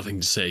I have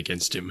nothing to say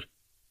against him."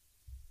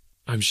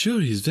 "I'm sure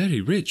he's very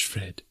rich,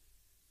 Fred,"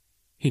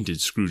 hinted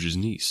Scrooge's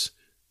niece.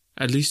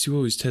 "At least you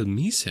always tell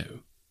me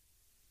so."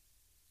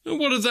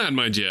 "What of that,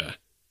 my dear?"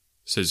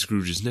 said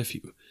Scrooge's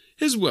nephew.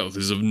 "His wealth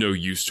is of no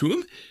use to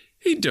him.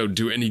 He don't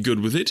do any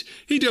good with it.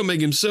 He don't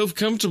make himself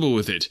comfortable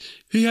with it.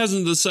 He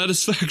hasn't the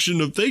satisfaction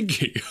of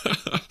thinking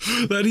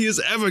that he is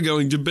ever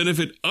going to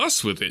benefit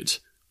us with it."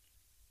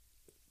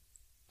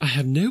 "I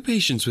have no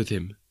patience with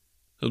him,"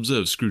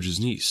 observed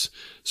Scrooge's niece.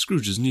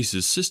 Scrooge's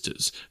niece's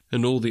sisters,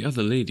 and all the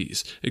other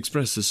ladies,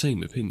 expressed the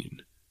same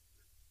opinion.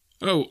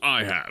 "Oh,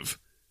 I have,"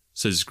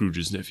 said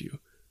Scrooge's nephew.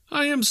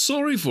 "I am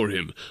sorry for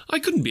him. I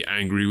couldn't be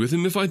angry with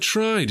him if I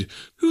tried.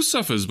 Who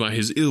suffers by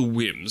his ill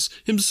whims?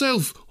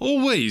 Himself,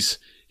 always.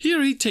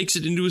 Here he takes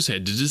it into his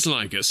head to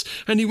dislike us,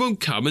 and he won't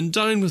come and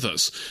dine with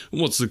us.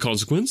 What's the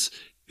consequence?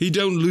 He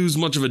don't lose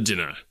much of a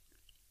dinner."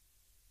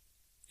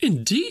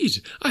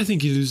 "Indeed, I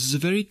think he loses a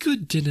very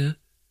good dinner,"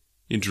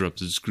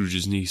 interrupted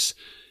Scrooge's niece.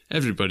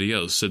 Everybody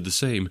else said the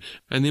same,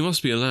 and they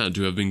must be allowed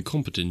to have been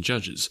competent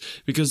judges,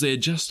 because they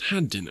had just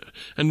had dinner,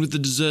 and with the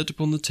dessert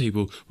upon the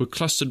table were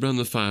clustered round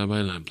the fire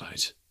by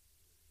lamplight.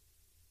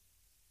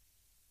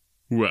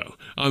 "Well,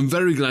 I'm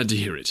very glad to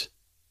hear it,"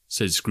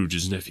 said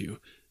Scrooge's nephew,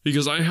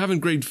 "because I haven't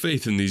great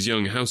faith in these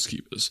young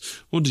housekeepers.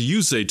 What do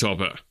you say,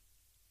 Topper?"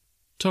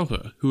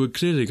 Topper, who had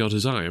clearly got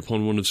his eye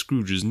upon one of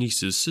Scrooge's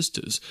niece's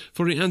sisters,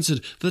 for he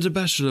answered that a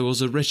bachelor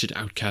was a wretched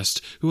outcast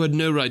who had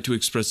no right to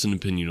express an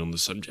opinion on the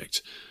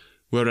subject.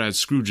 Whereas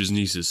Scrooge's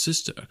niece's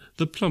sister,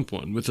 the plump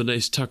one with the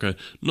lace tucker,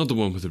 not the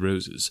one with the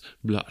roses,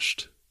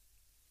 blushed.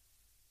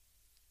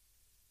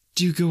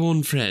 "Do go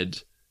on,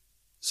 Fred,"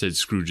 said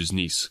Scrooge's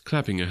niece,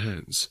 clapping her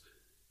hands.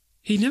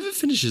 "He never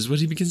finishes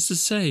what he begins to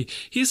say.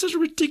 He is such a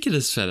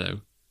ridiculous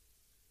fellow."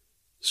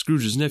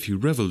 Scrooge's nephew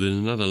revelled in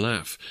another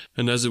laugh,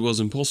 and as it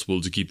was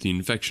impossible to keep the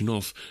infection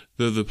off,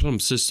 though the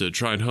plump sister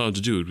tried hard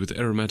to do it with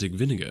aromatic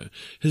vinegar,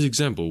 his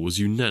example was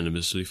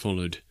unanimously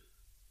followed.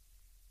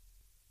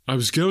 "I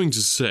was going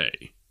to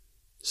say,"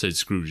 said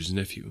Scrooge's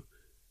nephew,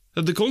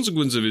 "that the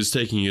consequence of his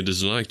taking a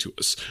dislike to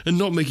us, and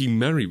not making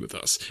merry with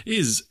us,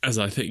 is, as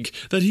I think,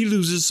 that he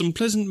loses some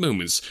pleasant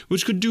moments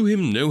which could do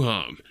him no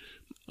harm.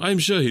 I am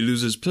sure he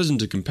loses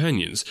pleasanter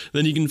companions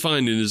than he can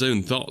find in his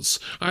own thoughts,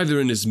 either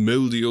in his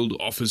mouldy old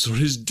office or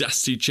his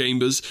dusty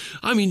chambers.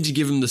 I mean to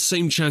give him the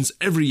same chance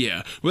every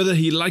year, whether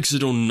he likes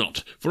it or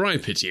not, for I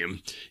pity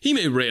him. He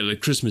may rail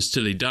at Christmas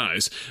till he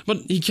dies,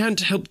 but he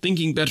can't help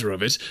thinking better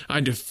of it. I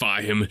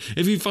defy him,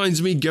 if he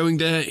finds me going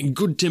there in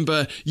good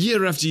temper,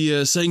 year after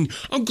year, saying,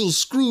 'Uncle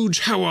Scrooge,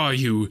 how are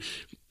you?'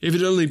 If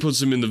it only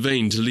puts him in the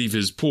vein to leave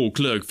his poor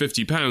clerk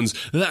 £50,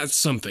 that's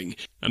something,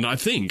 and I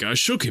think I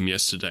shook him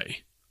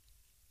yesterday."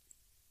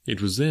 It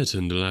was their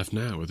turn to laugh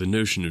now at the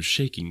notion of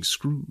shaking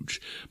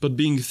Scrooge, but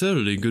being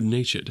thoroughly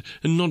good-natured,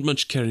 and not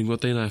much caring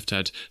what they laughed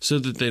at, so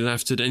that they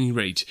laughed at any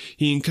rate,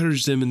 he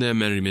encouraged them in their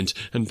merriment,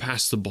 and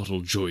passed the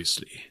bottle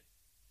joyously.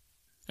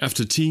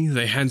 After tea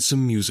they had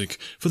some music,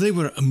 for they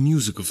were a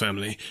musical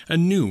family,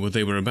 and knew what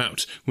they were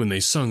about when they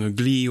sung a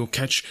glee or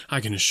catch,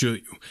 I can assure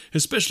you,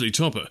 especially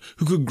Topper,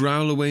 who could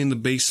growl away in the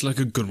bass like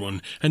a good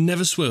one, and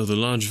never swell the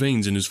large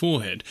veins in his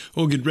forehead,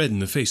 or get red in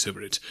the face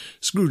over it.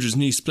 Scrooge's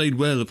niece played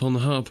well upon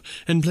the harp,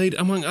 and played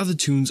among other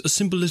tunes a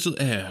simple little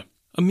air,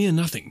 a mere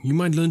nothing, you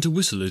might learn to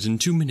whistle it in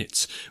 2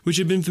 minutes, which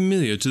had been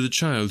familiar to the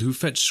child who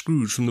fetched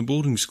Scrooge from the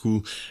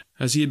boarding-school,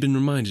 as he had been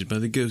reminded by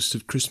the ghost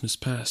of Christmas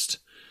past.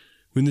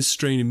 When this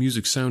strain of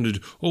music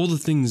sounded, all the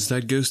things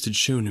that ghost had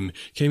shown him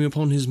came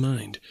upon his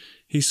mind.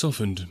 He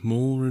softened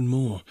more and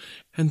more,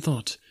 and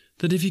thought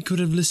that if he could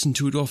have listened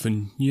to it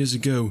often, years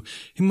ago,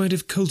 he might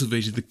have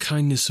cultivated the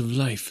kindness of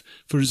life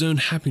for his own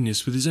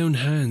happiness with his own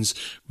hands,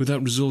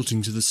 without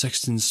resorting to the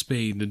sexton's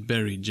spade that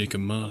buried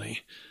Jacob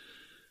Marley.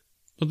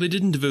 But they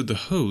didn't devote the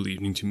whole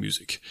evening to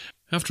music.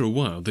 After a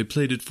while they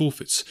played at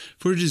forfeits,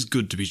 for it is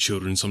good to be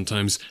children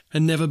sometimes,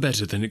 and never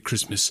better than at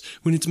Christmas,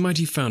 when its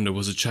mighty founder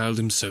was a child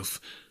himself.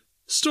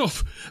 Stop!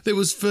 There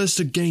was first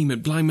a game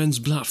at Blindman's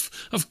Bluff.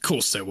 Of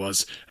course there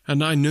was.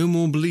 And I no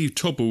more believe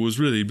Topper was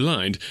really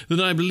blind than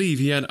I believe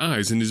he had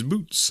eyes in his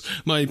boots.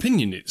 My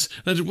opinion is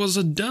that it was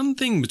a done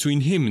thing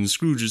between him and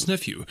Scrooge's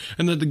nephew,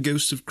 and that the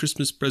ghost of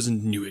Christmas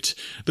present knew it.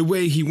 The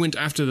way he went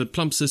after the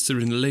plump sister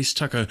in the lace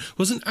tucker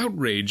was an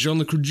outrage on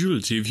the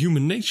credulity of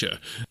human nature,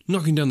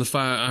 knocking down the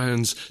fire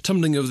irons,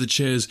 tumbling over the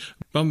chairs,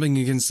 bumping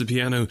against the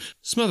piano,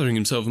 smothering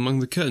himself among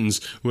the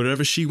curtains.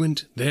 Wherever she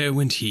went, there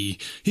went he.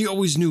 He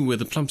always knew where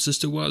the plump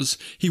sister was.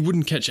 He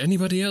wouldn't catch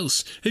anybody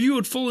else. If you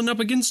had fallen up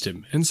against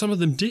him, and some of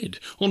them did,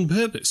 on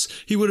purpose,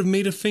 he would have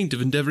made a feint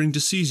of endeavouring to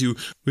seize you,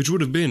 which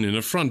would have been an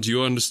affront to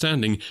your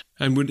understanding,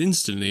 and would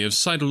instantly have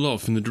sidled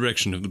off in the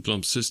direction of the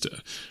plump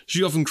sister.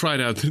 She often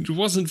cried out that it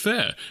wasn't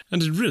fair,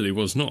 and it really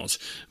was not.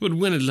 But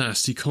when at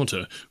last he caught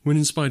her, when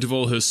in spite of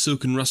all her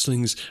silken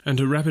rustlings and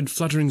her rapid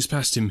flutterings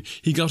past him,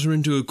 he got her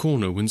into a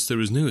corner whence there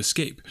was no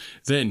escape,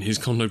 then his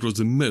conduct was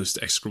the most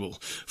execrable,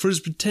 for his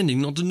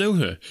pretending not to know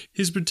her,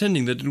 his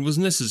pretending that it was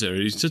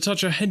necessary to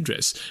touch her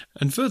headdress,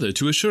 and further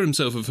to assure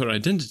himself of her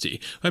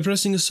identity by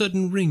pressing a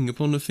certain ring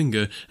upon her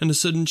finger and a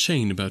certain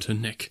chain about her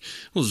neck,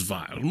 was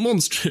vile,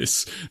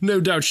 monstrous.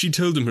 No doubt she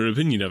told him her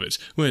opinion of it,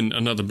 when,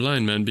 another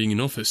blind man being in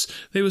office,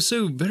 they were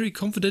so very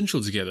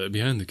confidential together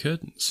behind the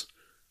curtains.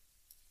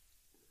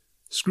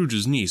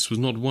 Scrooge's niece was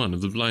not one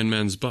of the blind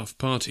man's buff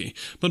party,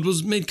 but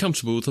was made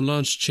comfortable with a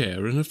large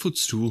chair and a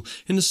footstool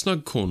in a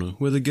snug corner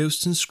where the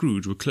ghost and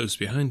Scrooge were close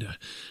behind her.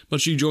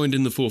 But she joined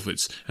in the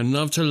forfeits, and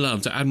loved her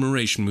love to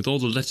admiration with all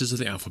the letters of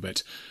the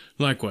alphabet.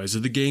 Likewise,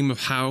 at the game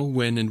of how,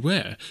 when, and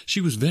where,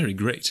 she was very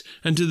great,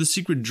 and to the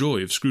secret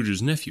joy of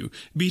Scrooge's nephew,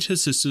 beat her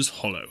sisters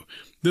hollow.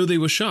 Though they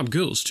were sharp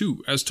girls,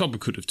 too, as Topper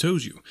could have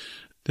told you.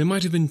 There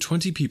might have been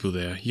 20 people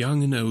there,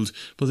 young and old,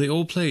 but they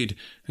all played,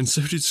 and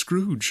so did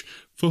Scrooge,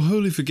 for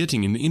wholly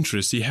forgetting in the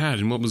interest he had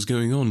in what was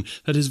going on,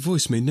 that his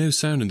voice made no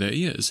sound in their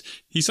ears.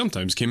 He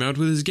sometimes came out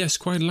with his guess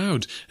quite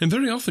loud, and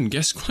very often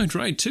guessed quite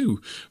right too,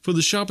 for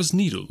the sharpest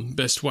needle,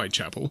 Best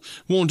Whitechapel,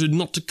 warranted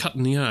not to cut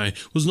in the eye,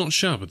 was not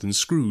sharper than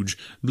Scrooge,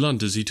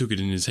 blunt as he took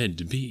it in his head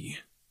to be.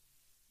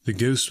 The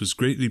ghost was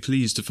greatly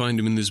pleased to find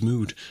him in this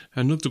mood,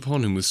 and looked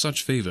upon him with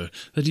such favour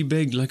that he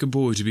begged like a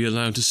boy to be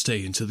allowed to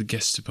stay until the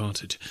guests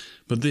departed.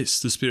 But this,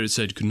 the spirit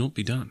said, could not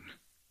be done.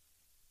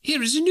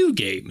 "Here is a new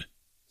game,"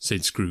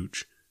 said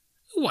Scrooge.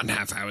 "1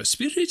 half-hour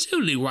spirit,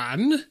 only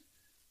one."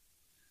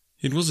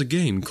 It was a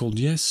game called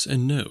Yes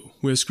and No,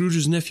 where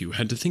Scrooge's nephew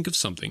had to think of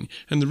something,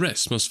 and the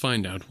rest must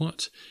find out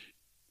what.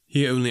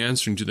 He only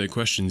answering to their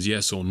questions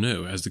yes or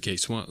no, as the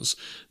case was.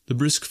 The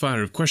brisk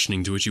fire of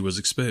questioning to which he was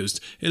exposed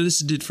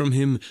elicited from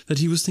him that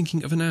he was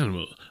thinking of an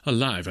animal, a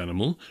live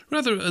animal,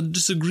 rather a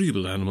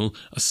disagreeable animal,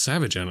 a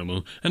savage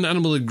animal, an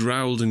animal that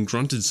growled and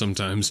grunted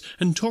sometimes,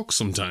 and talked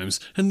sometimes,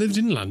 and lived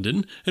in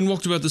London, and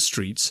walked about the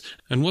streets,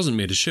 and wasn't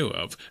made a show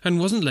of, and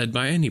wasn't led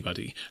by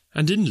anybody,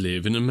 and didn't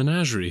live in a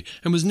menagerie,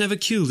 and was never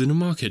killed in a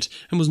market,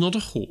 and was not a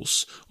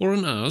horse, or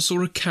an ass,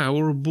 or a cow,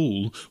 or a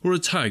bull, or a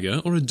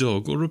tiger, or a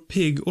dog, or a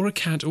pig, or a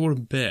cat, or a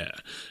bear.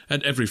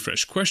 At every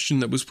fresh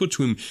question that was put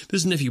to him,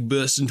 this nephew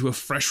burst into a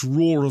fresh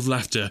roar of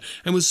laughter,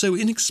 and was so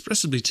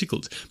inexpressibly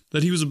tickled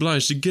that he was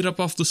obliged to get up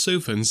off the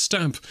sofa and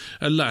stamp.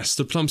 At last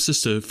the plump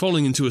sister,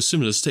 falling into a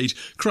similar state,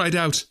 cried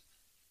out,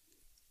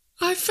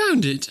 "I've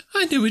found it!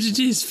 I know what it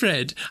is,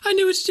 Fred! I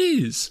know what it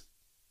is!"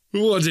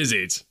 "What is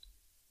it?"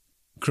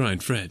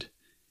 cried Fred.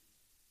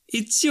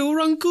 "It's your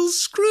Uncle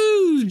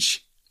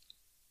Scrooge!"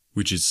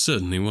 Which it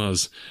certainly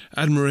was.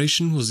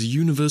 Admiration was the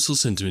universal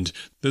sentiment,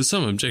 though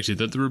some objected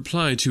that the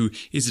reply to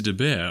 "Is it a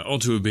bear?"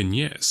 ought to have been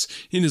yes,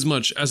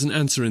 inasmuch as an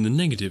answer in the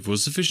negative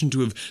was sufficient to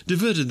have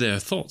diverted their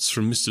thoughts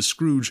from Mr.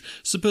 Scrooge,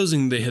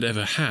 supposing they had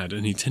ever had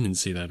any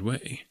tendency that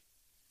way.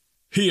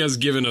 "He has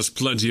given us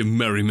plenty of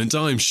merriment,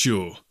 I'm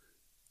sure,"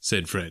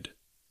 said Fred.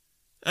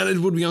 "And it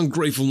would be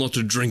ungrateful not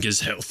to drink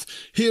his health.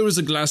 Here is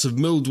a glass of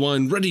mulled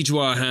wine ready to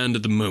our hand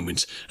at the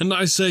moment, and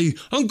I say,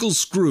 Uncle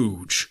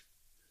Scrooge!"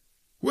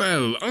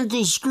 "Well,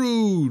 Uncle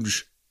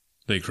Scrooge!"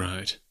 they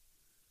cried.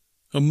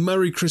 "A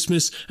Merry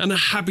Christmas and a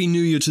Happy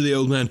New Year to the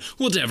old man,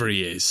 whatever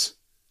he is,"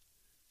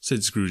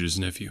 said Scrooge's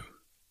nephew.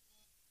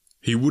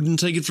 "He wouldn't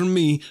take it from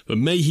me, but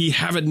may he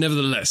have it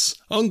nevertheless.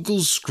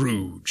 Uncle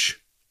Scrooge!"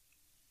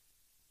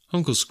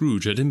 Uncle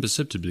Scrooge had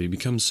imperceptibly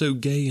become so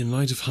gay and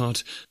light of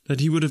heart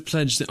that he would have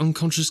pledged the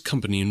unconscious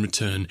company in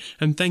return,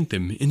 and thanked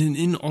them in an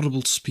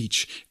inaudible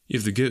speech,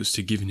 if the ghost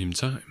had given him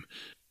time.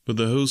 But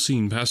the whole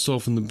scene passed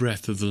off in the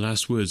breath of the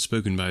last words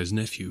spoken by his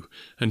nephew,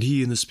 and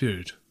he and the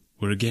spirit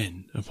were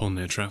again upon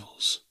their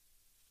travels.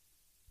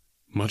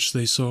 Much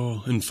they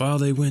saw, and far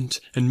they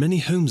went, and many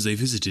homes they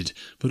visited,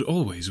 but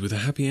always with a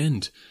happy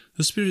end.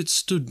 The spirits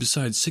stood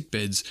beside sick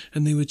beds,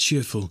 and they were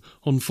cheerful,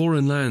 on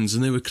foreign lands,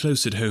 and they were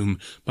close at home,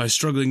 by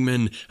struggling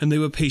men, and they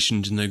were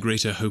patient in their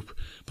greater hope,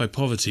 by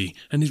poverty,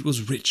 and it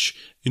was rich,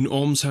 in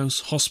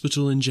almshouse,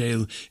 hospital, and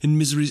jail, in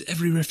misery's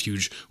every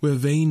refuge, where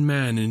vain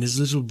man in his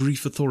little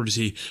brief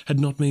authority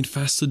had not made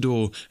fast the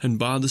door, and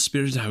barred the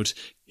spirit out,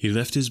 he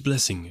left his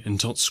blessing,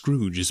 and taught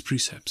Scrooge his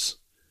precepts.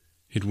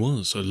 It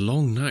was a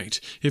long night,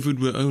 if it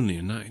were only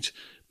a night,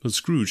 but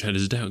Scrooge had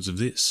his doubts of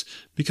this,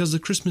 because the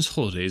Christmas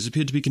holidays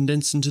appeared to be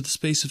condensed into the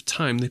space of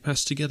time they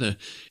passed together.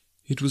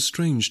 It was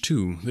strange,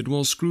 too, that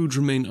while Scrooge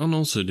remained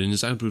unaltered in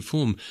his outward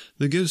form,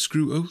 the ghost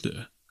grew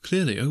older,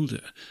 clearly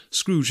older.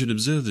 Scrooge had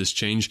observed this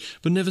change,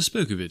 but never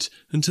spoke of it,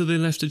 until they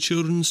left a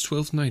children's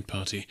 12th night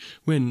party,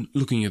 when,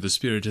 looking at the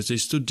spirit as they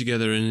stood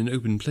together in an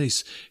open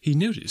place, he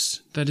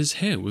noticed that his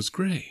hair was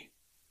grey.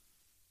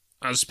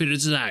 "Are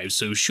spirits' lives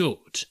so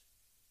short?"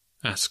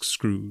 asked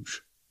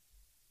Scrooge.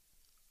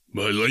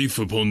 "My life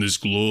upon this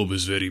globe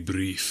is very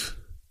brief,"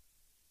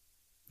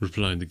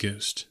 replied the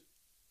ghost.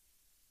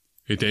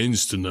 "It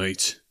ends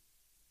tonight."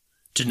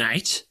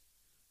 "Tonight?"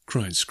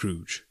 cried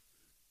Scrooge.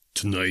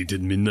 "Tonight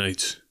at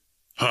midnight.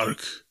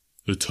 Hark!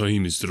 The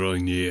time is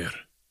drawing near."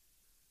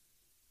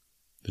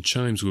 The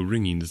chimes were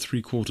ringing the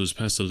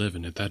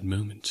 11:15 at that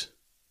moment.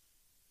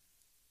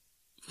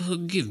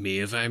 "Forgive me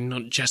if I am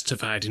not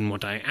justified in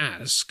what I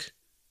ask,"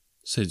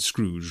 said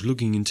Scrooge,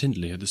 looking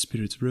intently at the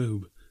spirit's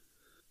robe.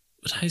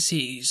 "but I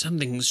see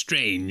something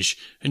strange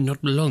and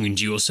not belonging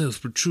to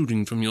yourself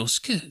protruding from your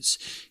skirts.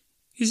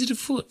 Is it a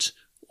foot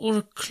or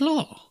a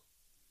claw?"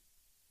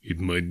 "It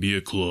might be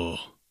a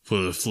claw,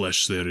 for the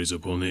flesh there is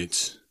upon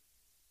it,"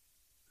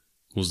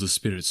 was the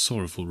spirit's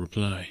sorrowful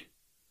reply.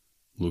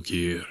 "Look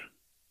here."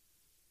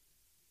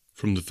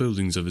 From the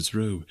foldings of its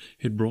robe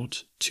it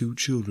brought 2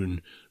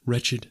 children,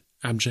 wretched,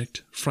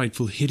 abject,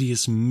 frightful,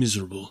 hideous,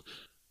 miserable.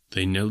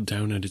 They knelt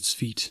down at its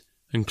feet,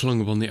 and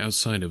clung upon the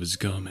outside of its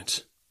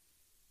garment.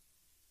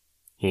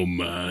 "Oh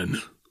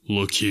man,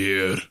 look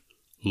here.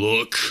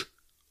 Look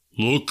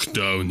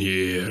down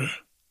here,"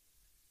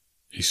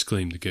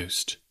 exclaimed the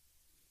ghost.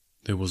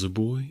 There was a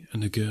boy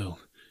and a girl,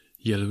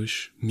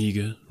 yellowish,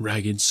 meagre,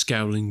 ragged,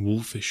 scowling,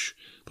 wolfish,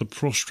 but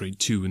prostrate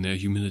too in their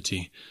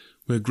humility.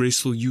 Where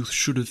graceful youth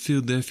should have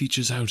filled their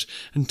features out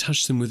and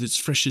touched them with its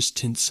freshest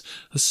tints,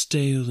 a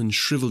stale and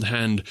shriveled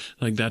hand,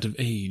 like that of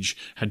age,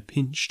 had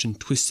pinched and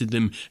twisted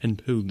them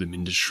and pulled them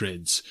into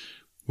shreds.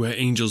 Where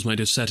angels might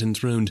have sat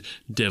enthroned,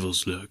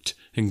 devils lurked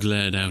and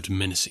glared out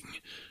menacing.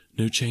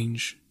 No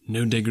change,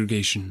 no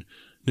degradation,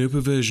 No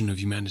perversion of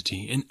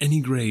humanity, in any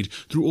grade,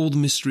 through all the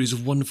mysteries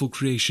of wonderful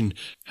creation,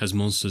 has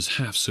monsters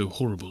half so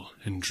horrible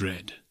and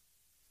dread.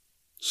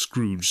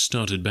 Scrooge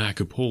started back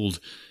appalled,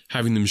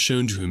 having them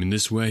shown to him in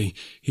this way.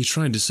 He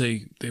tried to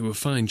say they were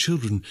fine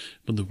children,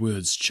 but the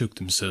words choked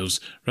themselves,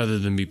 rather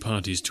than be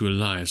parties to a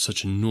lie of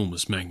such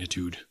enormous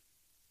magnitude.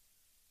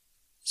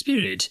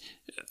 "Spirit,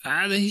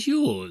 are they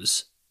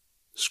yours?"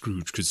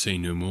 Scrooge could say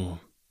no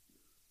more.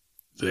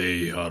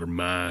 "They are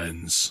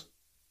man's,"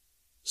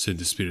 said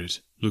the spirit,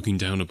 looking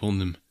down upon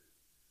them,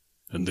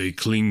 "and they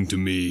cling to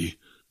me,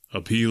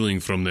 appealing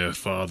from their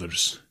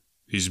fathers.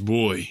 His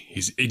boy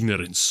is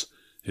ignorance,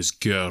 his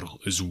girl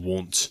is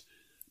want.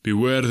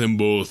 Beware them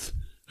both,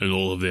 and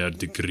all of their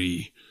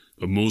degree,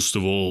 but most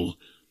of all,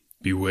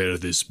 beware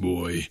this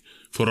boy,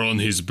 for on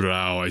his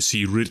brow I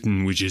see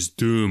written which is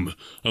doom,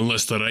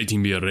 unless the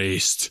writing be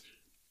erased."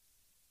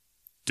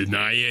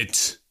 "Deny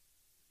it!"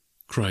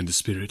 cried the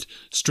spirit,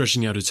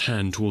 stretching out its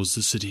hand towards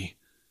the city.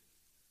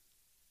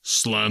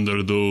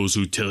 "Slander those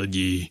who tell it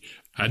ye,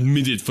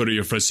 admit it for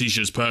your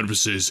facetious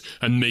purposes,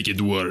 and make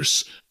it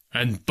worse,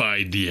 and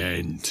bide the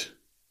end."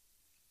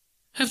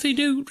 "Have they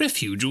no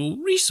refuge or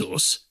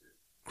resource?"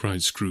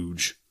 cried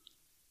Scrooge.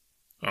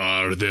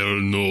 "Are there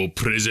no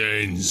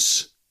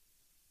prisons?"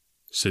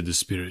 said the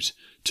spirit,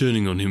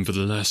 turning on him for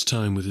the last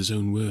time with his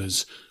own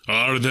words.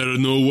 "Are there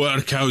no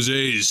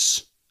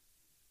workhouses?"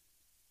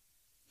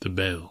 The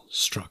bell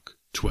struck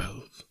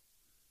 12.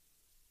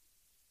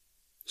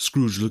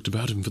 Scrooge looked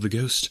about him for the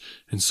ghost,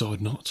 and saw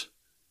it not.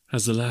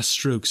 As the last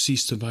stroke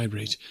ceased to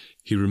vibrate,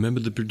 he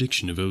remembered the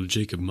prediction of old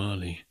Jacob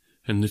Marley,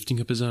 and lifting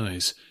up his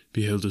eyes,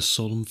 beheld a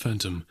solemn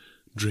phantom,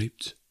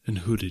 draped and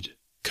hooded,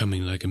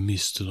 coming like a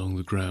mist along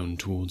the ground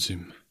towards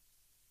him.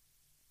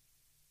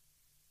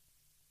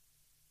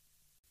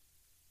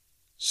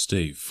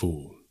 Stave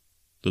 4.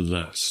 The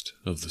Last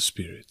of the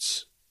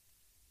Spirits.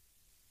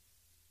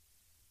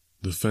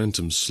 The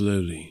phantom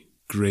slowly,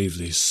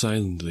 gravely,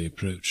 silently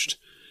approached.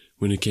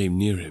 When it came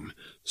near him,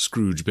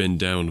 Scrooge bent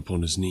down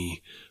upon his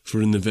knee,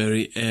 for in the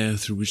very air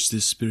through which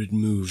this spirit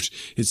moved,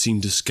 it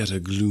seemed to scatter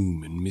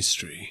gloom and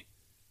mystery.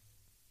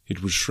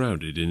 It was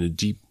shrouded in a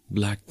deep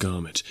black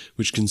garment,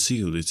 which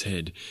concealed its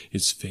head,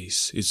 its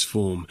face, its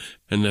form,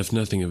 and left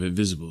nothing of it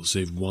visible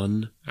save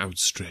one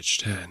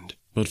outstretched hand.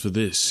 But for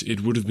this,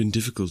 it would have been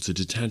difficult to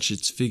detach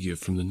its figure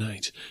from the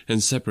night,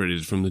 and separate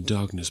it from the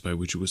darkness by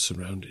which it was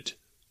surrounded.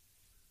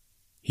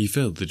 He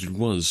felt that it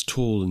was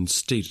tall and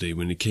stately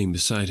when it came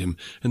beside him,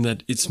 and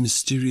that its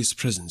mysterious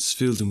presence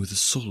filled him with a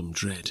solemn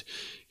dread.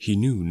 He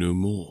knew no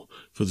more,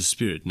 for the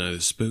spirit neither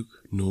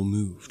spoke nor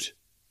moved.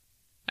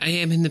 "I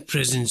am in the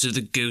presence of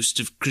the ghost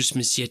of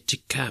Christmas yet to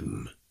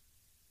come,"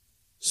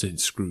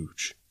 said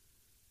Scrooge.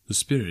 The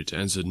spirit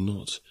answered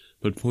not,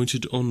 but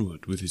pointed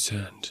onward with its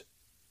hand.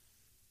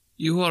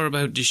 "You are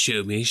about to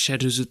show me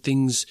shadows of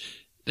things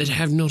that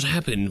have not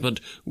happened,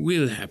 but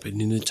will happen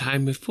in the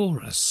time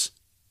before us,"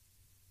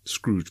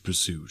 Scrooge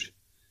pursued.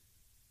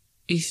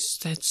 "Is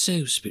that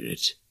so,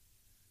 spirit?"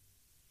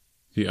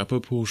 The upper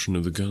portion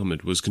of the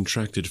garment was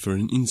contracted for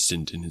an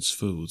instant in its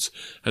folds,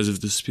 as if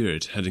the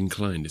spirit had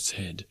inclined its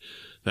head.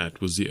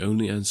 That was the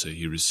only answer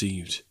he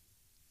received.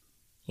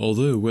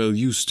 Although well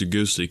used to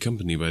ghostly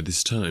company by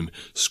this time,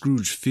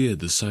 Scrooge feared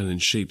the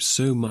silent shape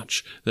so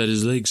much that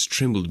his legs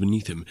trembled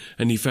beneath him,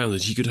 and he found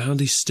that he could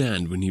hardly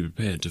stand when he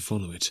prepared to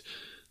follow it.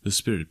 The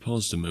spirit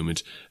paused a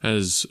moment,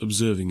 as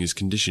observing his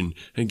condition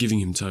and giving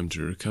him time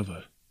to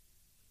recover.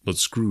 But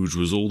Scrooge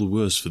was all the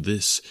worse for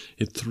this.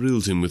 It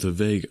thrilled him with a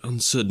vague,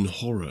 uncertain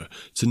horror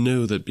to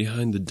know that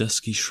behind the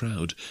dusky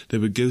shroud there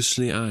were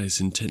ghostly eyes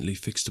intently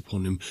fixed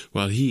upon him,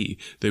 while he,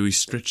 though he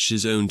stretched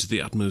his own to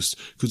the utmost,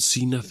 could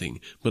see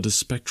nothing but a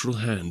spectral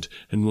hand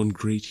and one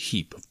great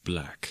heap of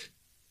black.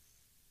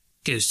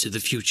 "Ghost of the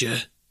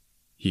future,"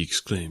 he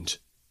exclaimed,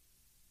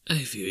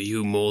 "I fear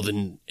you more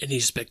than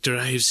any spectre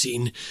I have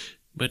seen.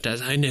 But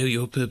as I know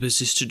your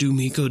purpose is to do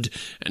me good,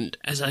 and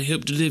as I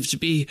hope to live to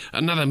be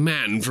another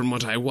man from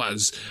what I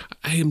was,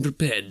 I am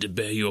prepared to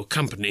bear your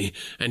company,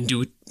 and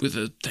do it with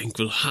a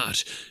thankful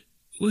heart.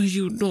 Will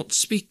you not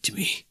speak to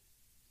me?"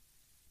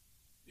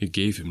 It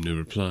gave him no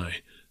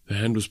reply. The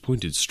hand was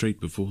pointed straight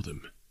before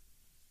them.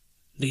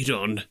 "Lead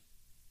on,"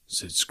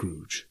 said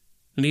Scrooge.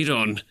 "Lead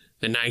on.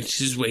 The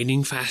night is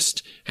waning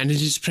fast, and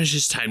it is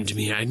precious time to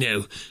me, I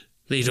know.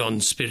 Lead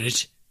on,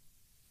 spirit."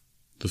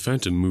 The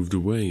phantom moved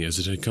away as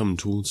it had come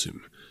towards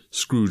him.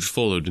 Scrooge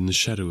followed in the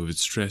shadow of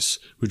its dress,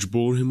 which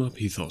bore him up,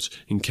 he thought,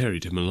 and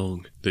carried him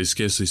along. They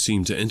scarcely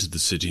seemed to enter the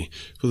city,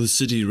 for the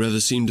city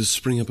rather seemed to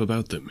spring up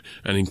about them,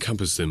 and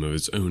encompass them of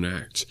its own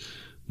act.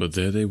 But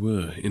there they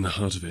were, in the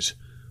heart of it,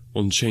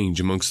 on change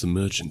amongst the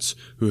merchants,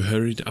 who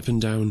hurried up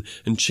and down,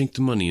 and chinked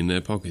the money in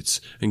their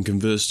pockets, and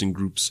conversed in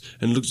groups,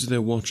 and looked at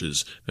their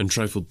watches, and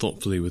trifled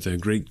thoughtfully with their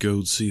great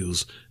gold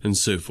seals, and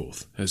so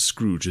forth, as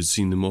Scrooge had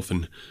seen them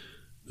often.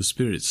 The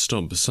spirit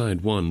stopped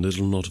beside one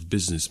little knot of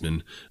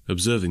businessmen.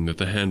 Observing that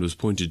the hand was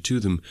pointed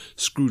to them,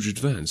 Scrooge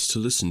advanced to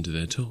listen to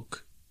their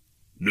talk.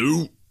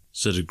 "No,"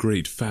 said a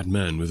great fat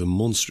man with a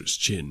monstrous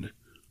chin.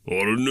 "I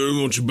don't know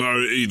much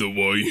about it either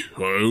way.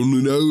 I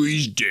only know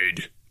he's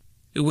dead."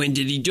 When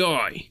did he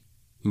die?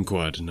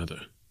 Inquired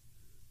another.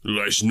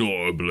 Last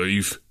night, I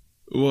believe.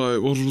 Why,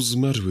 what was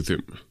the matter with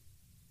him?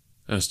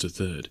 Asked a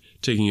third,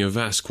 taking a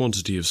vast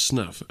quantity of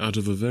snuff out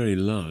of a very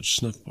large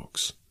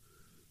snuff-box.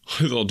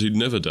 I thought he'd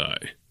never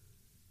die.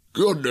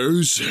 God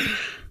knows,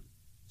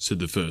 said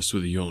the first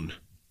with a yawn.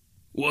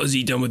 What has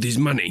he done with his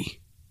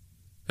money?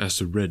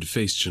 Asked a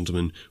red-faced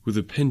gentleman with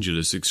the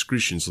pendulous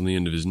excretions on the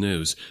end of his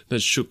nose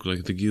that shook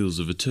like the gills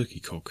of a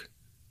turkey-cock.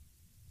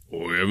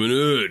 I haven't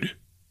heard,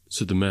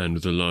 said the man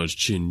with the large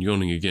chin,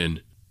 yawning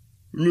again.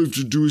 Left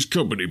it to his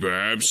company,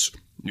 perhaps.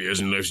 He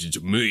hasn't left it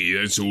to me,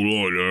 that's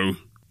all I know.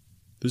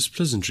 This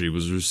pleasantry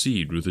was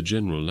received with a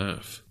general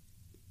laugh.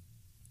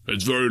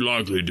 It's very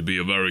likely to be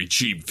a very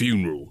cheap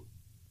funeral,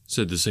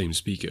 said the same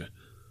speaker.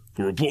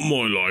 For upon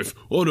my life,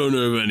 I don't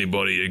know of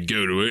anybody that'd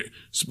go to it.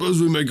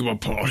 Suppose we make up a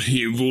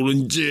party and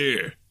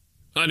volunteer.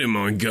 I don't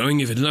mind going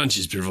if a lunch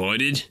is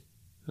provided,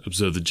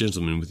 observed the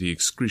gentleman with the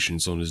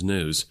excretions on his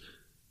nose.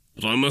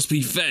 But I must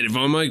be fed if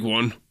I make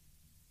one.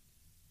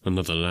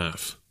 Another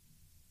laugh.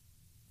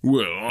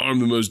 Well, I'm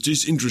the most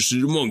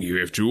disinterested among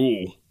you after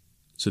all,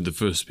 said the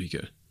first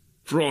speaker.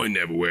 For I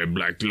never wear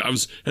black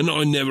gloves, and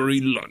I never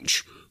eat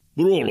lunch.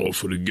 But I'll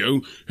offer to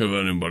go, if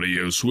anybody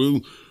else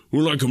will.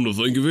 When I come to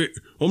think of it,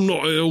 I'm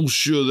not at all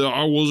sure that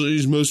I wasn't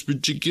his most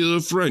particular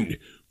friend,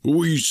 but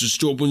we used to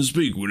stop and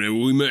speak whenever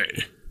we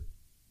met.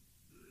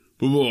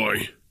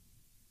 Bye-bye.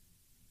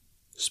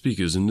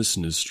 Speakers and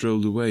listeners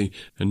strolled away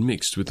and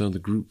mixed with other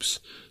groups.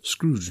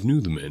 Scrooge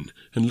knew the men,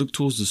 and looked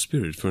towards the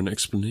spirit for an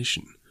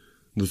explanation.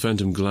 The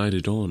phantom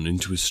glided on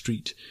into a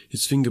street.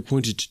 Its finger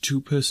pointed to two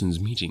persons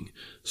meeting.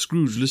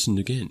 Scrooge listened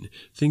again,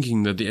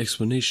 thinking that the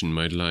explanation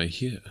might lie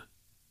here.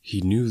 He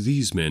knew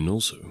these men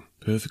also,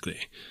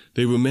 perfectly.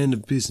 They were men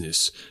of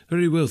business,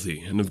 very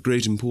wealthy and of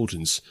great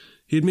importance.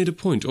 He had made a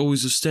point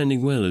always of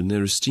standing well in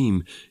their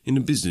esteem, in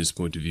a business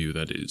point of view,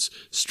 that is,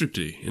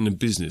 strictly in a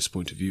business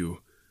point of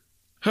view.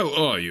 "How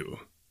are you?"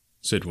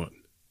 said one.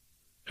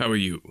 "How are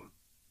you?"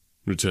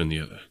 returned the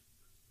other.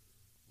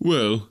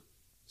 "Well,"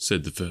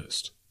 said the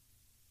first.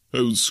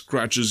 "Old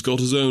Scratch has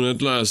got his own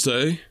at last,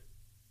 eh?"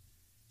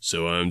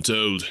 "So I am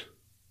told,"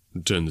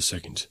 returned the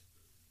second.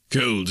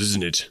 "Cold,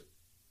 isn't it?"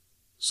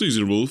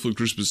 "Seasonable for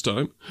Christmas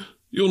time.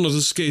 You're not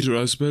a skater,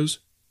 I suppose?"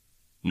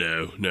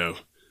 No.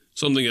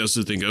 Something else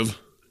to think of.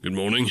 Good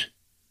morning."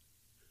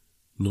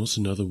 Not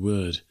another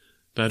word.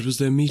 That was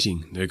their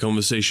meeting, their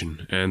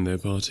conversation, and their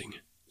parting.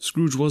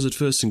 Scrooge was at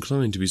first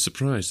inclined to be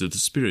surprised that the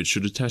spirit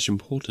should attach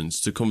importance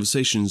to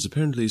conversations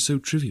apparently so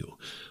trivial,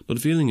 but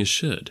feeling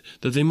assured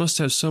that they must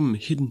have some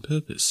hidden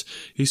purpose,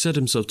 he set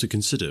himself to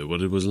consider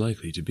what it was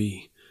likely to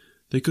be.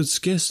 They could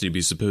scarcely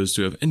be supposed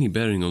to have any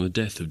bearing on the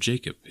death of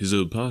Jacob, his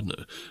old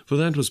partner, for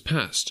that was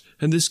past,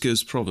 and this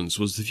ghost province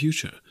was the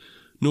future.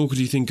 Nor could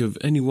he think of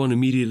any one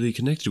immediately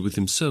connected with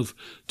himself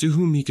to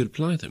whom he could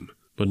apply them.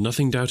 But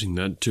nothing doubting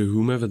that, to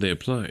whomever they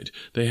applied,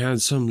 they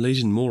had some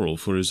latent moral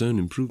for his own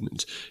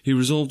improvement, he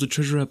resolved to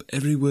treasure up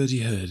every word he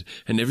heard,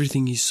 and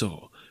everything he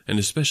saw, and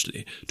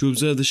especially to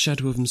observe the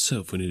shadow of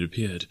himself when it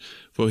appeared,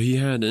 for he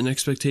had an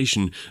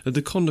expectation that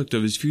the conduct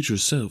of his future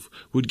self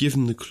would give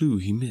him the clue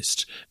he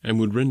missed, and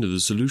would render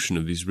the solution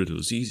of these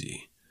riddles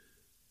easy.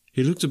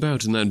 He looked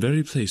about in that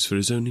very place for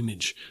his own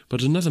image,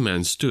 but another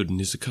man stood in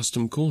his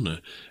accustomed corner,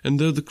 and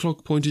though the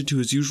clock pointed to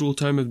his usual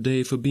time of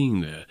day for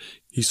being there,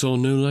 he saw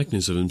no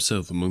likeness of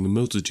himself among the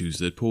multitudes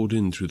that poured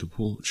in through the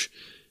porch.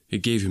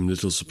 It gave him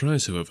little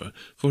surprise, however,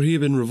 for he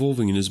had been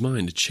revolving in his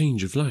mind a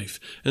change of life,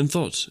 and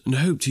thought and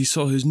hoped he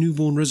saw his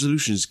newborn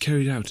resolutions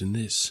carried out in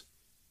this.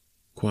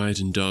 Quiet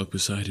and dark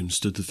beside him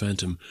stood the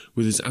phantom,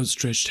 with his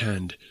outstretched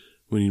hand.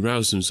 When he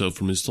roused himself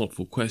from his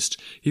thoughtful quest,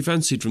 he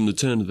fancied from the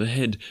turn of the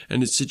head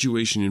and its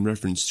situation in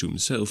reference to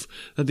himself,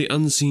 that the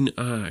unseen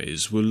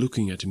eyes were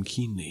looking at him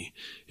keenly.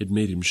 It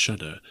made him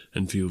shudder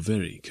and feel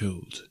very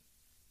cold.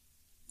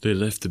 They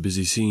left the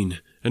busy scene,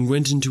 and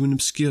went into an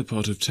obscure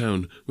part of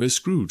town, where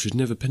Scrooge had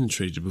never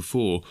penetrated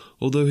before,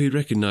 although he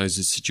recognized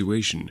its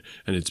situation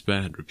and its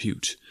bad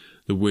repute.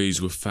 The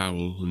ways were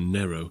foul and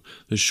narrow,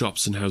 the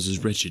shops and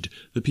houses wretched,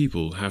 the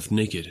people half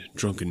naked,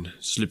 drunken,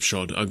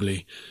 slipshod,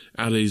 ugly.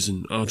 Alleys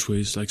and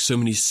archways, like so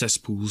many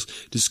cesspools,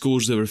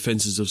 disgorged their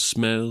offences of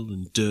smell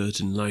and dirt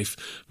and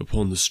life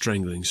upon the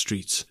strangling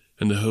streets,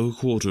 and the whole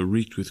quarter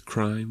reeked with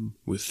crime,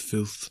 with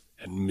filth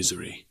and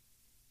misery.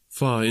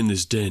 Far in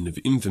this den of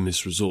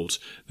infamous resort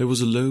there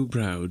was a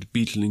low-browed,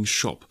 beetling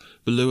shop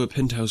below a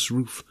penthouse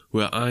roof,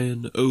 where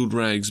iron, old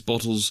rags,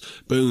 bottles,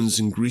 bones,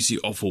 and greasy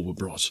offal were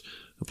brought.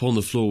 Upon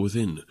the floor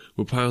within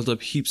were piled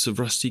up heaps of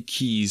rusty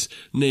keys,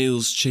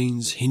 nails,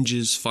 chains,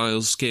 hinges,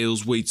 files,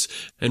 scales, weights,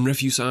 and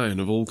refuse iron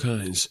of all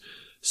kinds.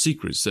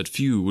 Secrets that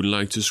few would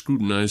like to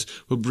scrutinize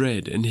were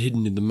bred and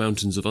hidden in the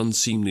mountains of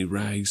unseemly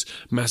rags,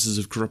 masses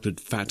of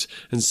corrupted fat,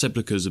 and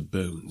sepulchres of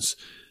bones.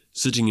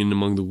 Sitting in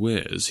among the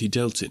wares he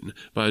dealt in,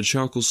 by a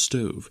charcoal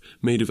stove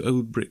made of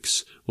old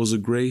bricks, was a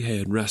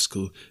grey-haired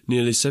rascal,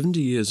 nearly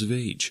 70 years of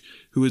age,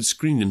 who had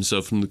screened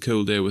himself from the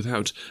cold air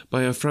without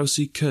by a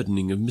frowsy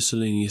curtaining of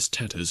miscellaneous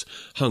tatters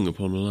hung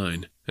upon a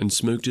line, and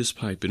smoked his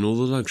pipe in all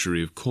the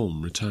luxury of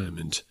calm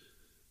retirement.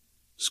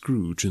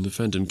 Scrooge and the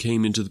phantom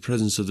came into the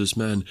presence of this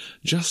man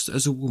just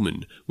as a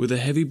woman with a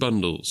heavy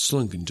bundle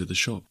slunk into the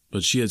shop.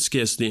 But she had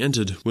scarcely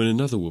entered when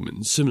another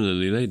woman,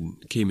 similarly laden,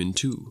 came in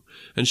too,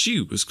 and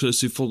she was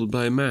closely followed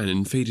by a man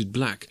in faded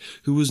black,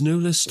 who was no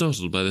less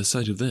startled by the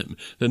sight of them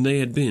than they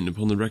had been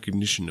upon the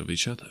recognition of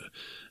each other.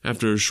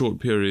 After a short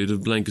period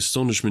of blank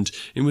astonishment,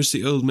 in which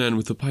the old man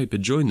with the pipe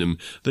had joined them,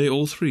 they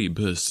all three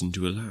burst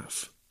into a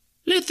laugh.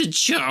 "Let the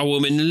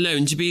charwoman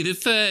alone to be the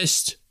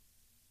first,"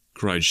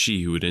 cried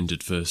she who had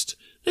entered first.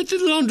 "Let the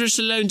laundress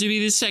alone to be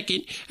the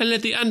second, and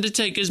let the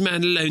undertaker's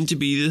man alone to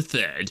be the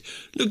third.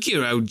 Look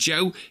here, old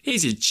Joe,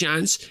 here's a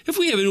chance. If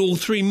we haven't all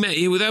three met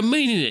here without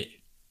meaning it."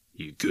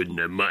 "You couldn't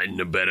have met in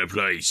a better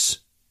place,"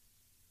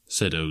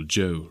 said old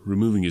Joe,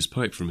 removing his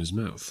pipe from his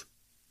mouth.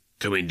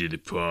 "Come into the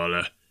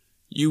parlour.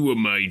 You were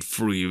made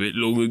free of it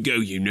long ago,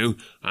 you know,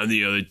 and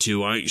the other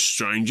two ain't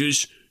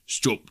strangers.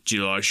 Stop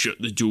till I shut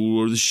the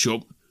door of the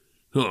shop.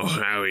 Oh,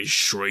 how it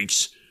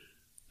shrieks!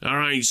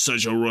 There ain't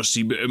such a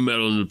rusty bit of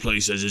metal in the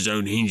place as its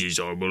own hinges,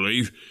 I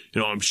believe,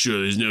 and I'm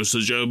sure there's no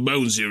such old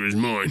bones here as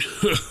mine.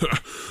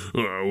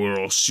 We're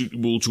all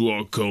suitable to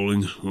our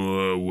calling,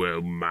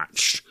 well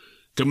matched.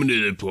 Come into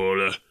the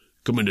parlour,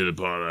 come into the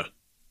parlour."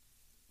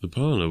 The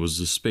parlour was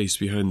the space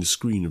behind the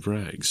screen of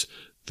rags.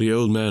 The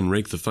old man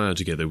raked the fire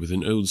together with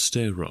an old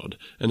stair-rod,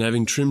 and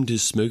having trimmed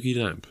his smoky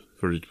lamp,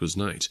 for it was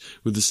night,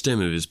 with the stem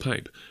of his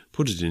pipe,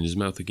 put it in his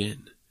mouth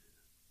again.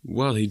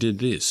 While he did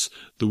this,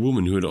 the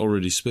woman who had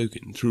already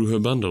spoken threw her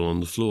bundle on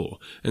the floor,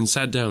 and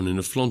sat down in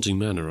a flaunting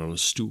manner on a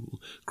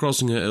stool,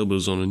 crossing her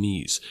elbows on her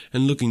knees,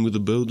 and looking with a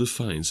bold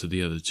defiance at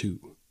the other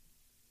two.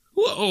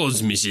 "What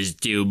odds, Mrs.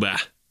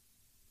 Dilber?"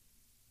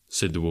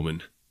 said the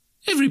woman.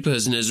 "Every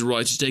person has a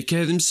right to take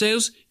care of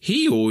themselves.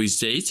 He always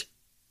did."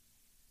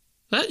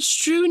 "That's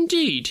true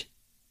indeed,"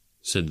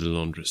 said the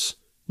laundress.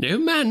 "No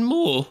man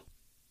more."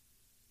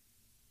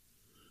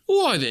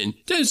 "Why then,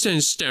 don't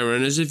stand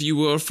staring as if you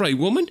were afraid,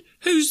 woman.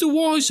 Who's the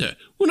wiser?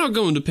 We're not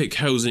going to pick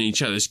holes in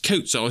each other's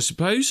coats, I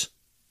suppose."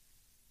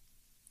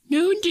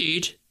 "No,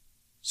 indeed,"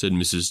 said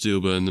Mrs.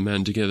 Dilber and the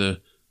man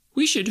together.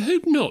 "We should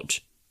hope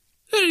not."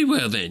 "Very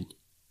well, then,"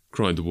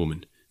 cried the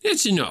woman.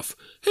 "That's enough.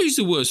 Who's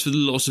the worse for the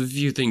loss of a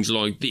few things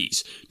like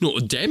these?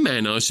 Not a dead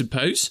man, I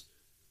suppose?"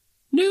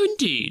 "No,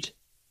 indeed,"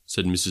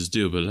 said Mrs.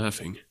 Dilber,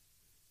 laughing.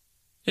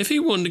 "If he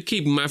wanted to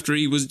keep him after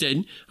he was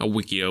dead, a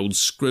wicked old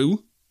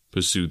screw,"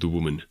 pursued the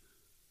woman.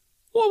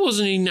 "Why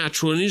wasn't he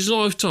natural in his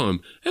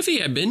lifetime? If he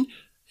had been,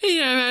 he'd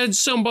have had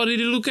somebody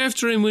to look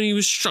after him when he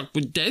was struck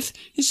with death,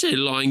 instead of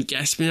lying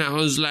gasping out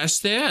his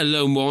last there,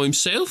 alone by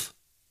himself."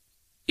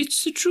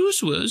 "It's the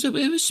truest words that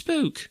ever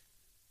spoke,"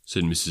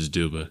 said Mrs.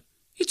 Dilber.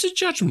 "It's a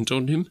judgment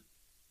on him."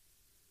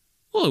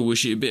 "I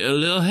wish it had been a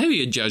little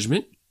heavier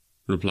judgment,"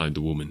 replied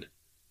the woman.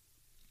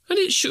 "And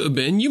it should have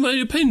been, you may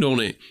depend on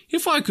it.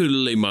 If I could have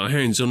laid my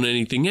hands on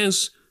anything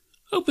else.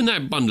 Open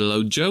that bundle,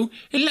 old Joe,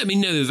 and let me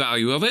know the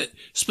value of it.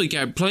 Speak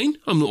out plain.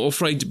 I'm not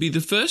afraid to be the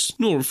first,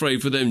 nor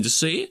afraid for them to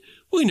see it.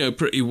 We know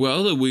pretty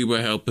well that we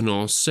were helping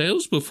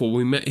ourselves before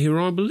we met here,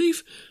 I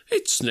believe.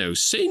 It's no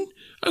sin.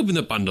 Open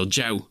the bundle,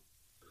 Joe."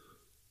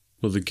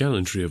 Well, the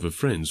gallantry of her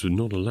friends would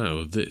not allow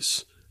of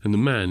this, and the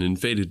man in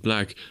faded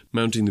black,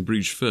 mounting the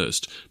breach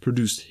first,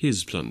 produced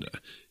his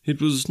plunder.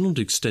 It was not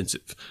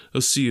extensive.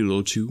 A seal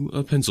or two,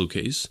 a pencil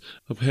case,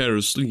 a pair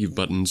of sleeve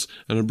buttons,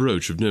 and a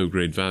brooch of no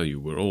great value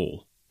were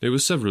all. They were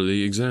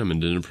severally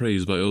examined and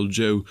appraised by old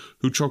Joe,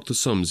 who chalked the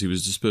sums he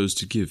was disposed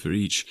to give for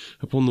each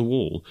upon the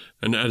wall,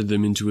 and added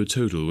them into a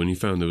total when he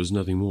found there was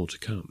nothing more to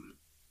come.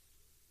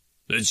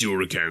 "That's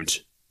your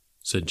account,"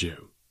 said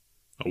Joe.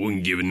 "I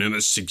wouldn't give another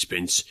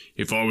sixpence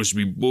if I was to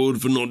be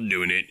bored for not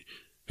doing it.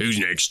 Who's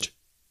next?"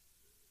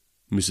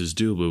 Mrs.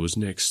 Dilber was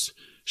next.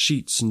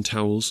 Sheets and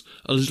towels,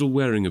 a little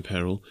wearing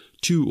apparel,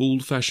 2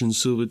 old-fashioned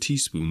silver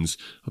teaspoons,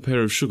 a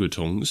pair of sugar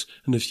tongs,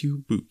 and a few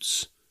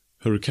boots.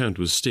 Her account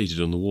was stated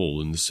on the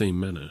wall in the same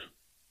manner.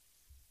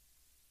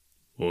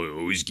 "I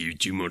always give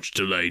too much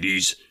to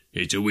ladies.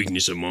 It's a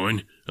weakness of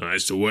mine, and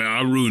that's the way I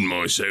ruin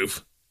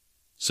myself,"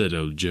 said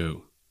old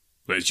Joe.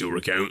 "That's your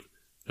account.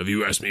 If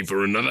you asked me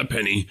for another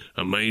penny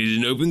and made it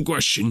an open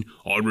question,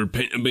 I'd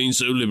repent of being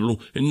so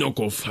liberal and knock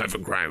off half a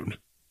crown."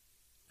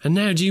 "And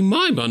now do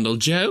my bundle,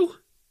 Joe,"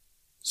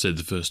 said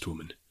the first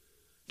woman.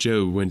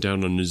 Joe went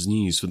down on his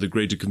knees for the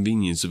greater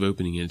convenience of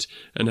opening it,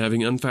 and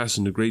having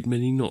unfastened a great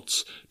many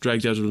knots,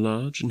 dragged out a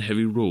large and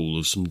heavy roll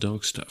of some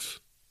dark stuff.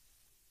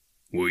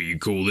 "What do you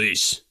call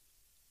this?"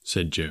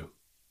 said Joe.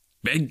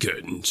 "Bed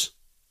curtains."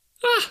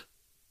 "Ah,"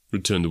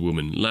 returned the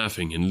woman,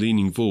 laughing and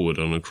leaning forward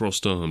on her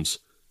crossed arms.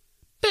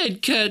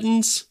 "bed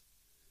curtains."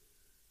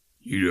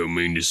 "You don't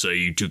mean to say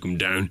you took 'em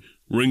down,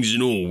 rings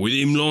and all, with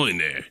him lying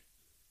there?"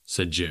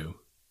 said Joe.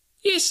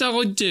 "Yes,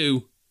 I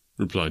do,"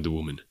 replied the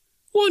woman.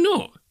 "Why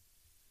not?"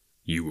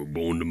 "You were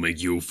born to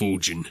make your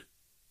fortune,"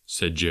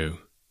 said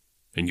Joe.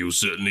 "and you'll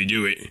certainly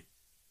do it."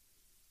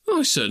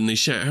 "I certainly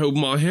shan't hold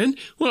my hand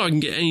when I can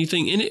get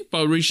anything in it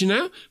by reaching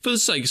out for the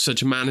sake of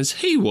such a man as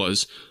he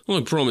was.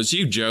 I promise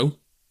you, Joe,"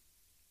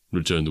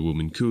 returned the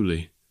woman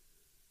coolly.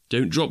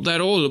 "Don't drop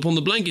that oil upon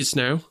the blankets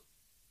now."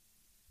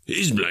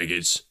 "His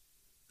blankets?"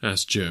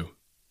 asked Joe.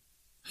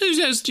 "Whose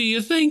else do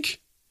you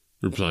think?"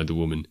 replied the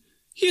woman.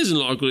 "He isn't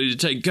likely to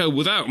take cold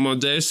without him, I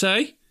dare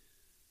say."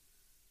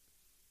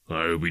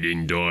 "I hope he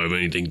didn't die of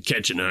anything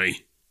catching, eh?"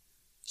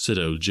 said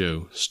old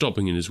Joe,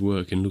 stopping in his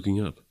work and looking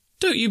up.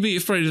 "Don't you be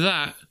afraid of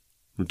that,"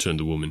 returned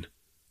the woman.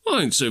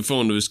 "I ain't so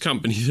fond of his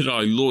company that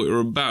I'd loiter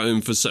about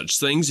him for such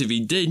things if he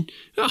did.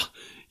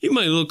 You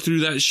may look through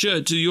that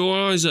shirt till your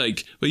eyes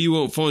ache, but you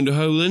won't find a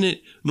hole in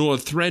it, nor a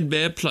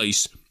threadbare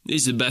place.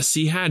 It's the best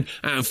he had,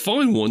 and a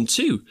fine one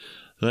too.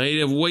 They'd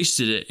have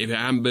wasted it if it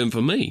hadn't been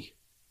for me."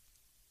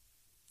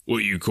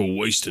 "What you call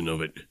wasting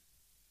of it?"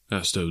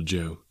 asked old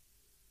Joe.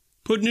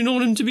 "Putting it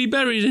on him to be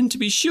buried in, to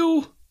be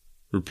sure,"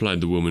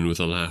 replied the woman with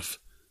a laugh.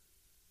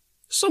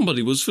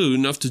 "Somebody was fool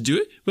enough to do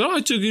it, but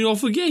I took it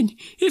off again.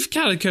 If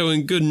calico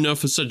ain't good enough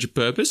for such a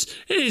purpose,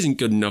 it isn't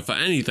good enough for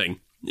anything.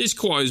 It's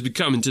quite as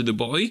becoming to the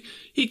body.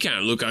 He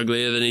can't look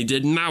uglier than he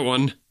did in that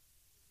one."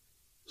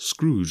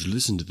 Scrooge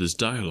listened to this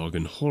dialogue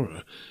in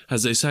horror.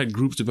 As they sat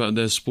grouped about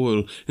their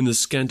spoil in the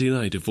scanty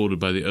light afforded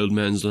by the old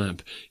man's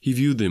lamp, he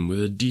viewed them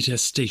with a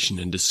detestation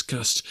and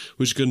disgust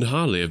which could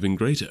hardly have been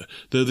greater,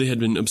 though they had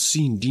been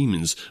obscene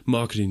demons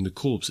marketing the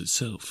corpse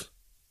itself.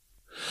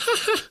 "Ha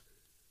ha!"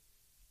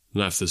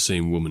 laughed the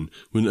same woman,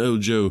 when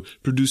old Joe,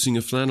 producing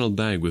a flannel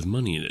bag with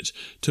money in it,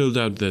 told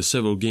out their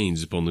several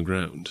gains upon the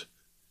ground.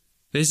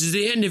 "This is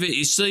the end of it,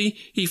 you see.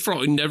 He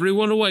frightened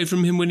everyone away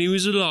from him when he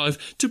was alive,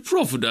 to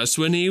profit us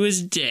when he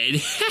was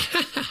dead.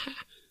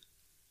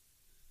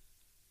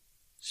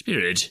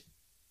 "Spirit,"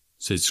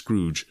 said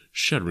Scrooge,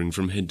 shuddering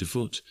from head to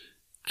foot.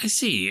 I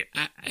see.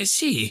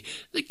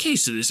 The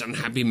case of this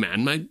unhappy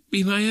man might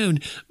be my own.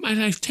 My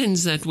life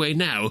tends that way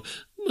now.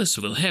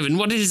 Merciful heaven,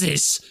 what is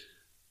this?"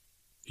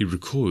 He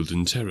recoiled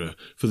in terror,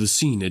 for the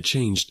scene had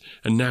changed,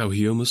 and now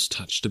he almost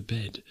touched a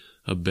bed,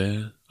 a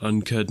bare,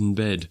 uncurtained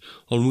bed,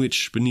 on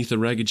which, beneath a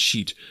ragged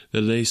sheet,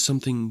 there lay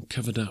something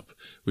covered up,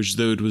 which,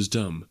 though it was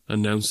dumb,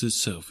 announced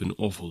itself in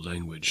awful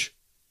language.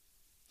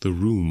 The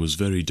room was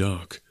very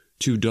dark,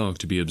 too dark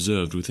to be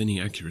observed with any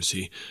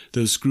accuracy,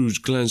 though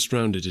Scrooge glanced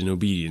round it in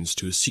obedience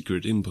to a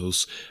secret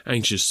impulse,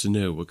 anxious to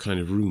know what kind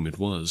of room it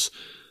was.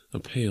 A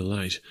pale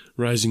light,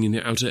 rising in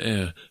the outer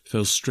air,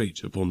 fell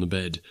straight upon the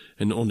bed,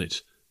 and on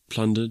it,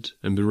 plundered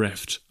and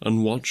bereft,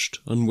 unwatched,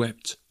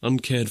 unwept,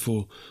 uncared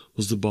for,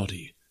 was the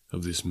body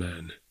of this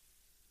man.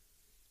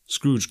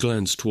 Scrooge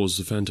glanced towards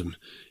the phantom.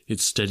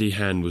 Its steady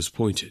hand was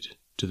pointed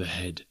to the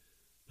head.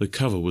 The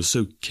cover was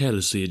so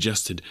carelessly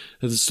adjusted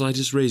that the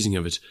slightest raising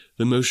of it,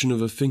 the motion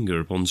of a finger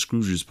upon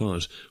Scrooge's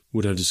part,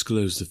 would have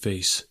disclosed the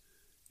face.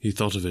 He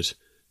thought of it,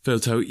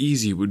 felt how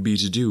easy it would be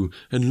to do,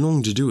 and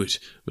longed to do it,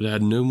 but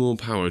had no more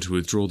power to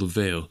withdraw the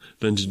veil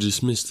than to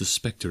dismiss the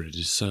spectre at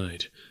his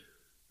side.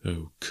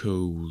 O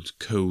cold,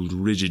 cold,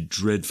 rigid,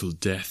 dreadful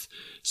death,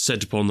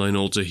 set upon thine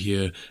altar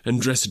here,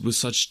 and dress it with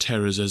such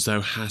terrors as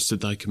thou hast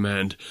at thy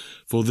command,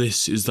 for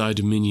this is thy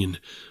dominion.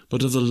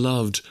 But of the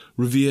loved,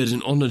 revered,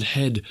 and honoured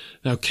head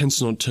thou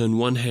canst not turn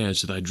one hair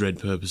to thy dread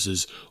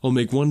purposes, or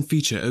make one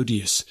feature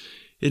odious.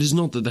 It is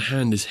not that the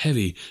hand is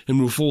heavy,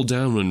 and will fall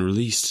down when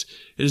released.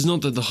 It is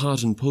not that the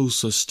heart and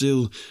pulse are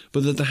still,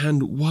 but that the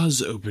hand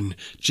was open,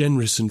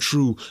 generous and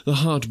true, the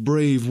heart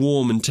brave,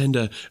 warm, and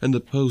tender, and the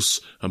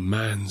pulse a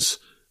man's.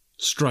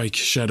 Strike,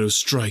 shadow,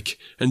 strike,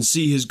 and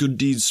see his good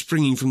deeds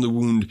springing from the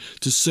wound,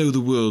 to sow the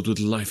world with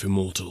life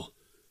immortal.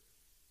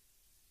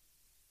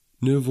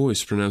 No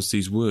voice pronounced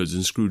these words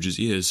in Scrooge's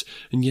ears,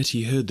 and yet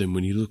he heard them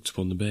when he looked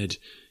upon the bed.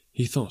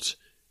 He thought,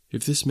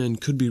 if this man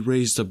could be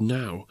raised up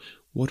now,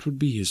 what would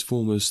be his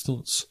foremost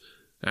thoughts?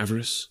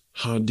 Avarice,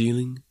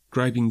 hard-dealing,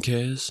 griping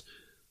cares?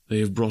 They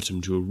have brought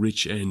him to a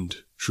rich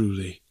end,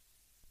 truly.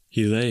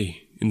 He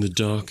lay in the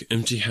dark,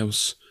 empty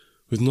house,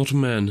 with not a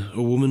man,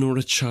 a woman, or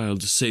a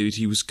child to say that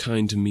he was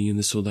kind to me in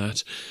this or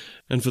that,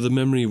 and for the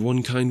memory of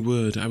one kind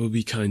word I will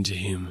be kind to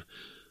him.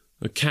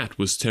 A cat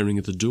was tearing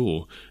at the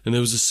door, and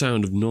there was a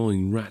sound of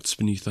gnawing rats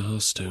beneath the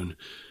hearthstone.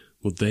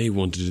 What they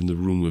wanted in the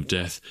room of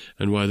death,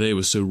 and why they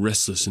were so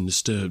restless and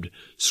disturbed,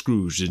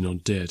 Scrooge did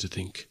not dare to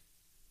think.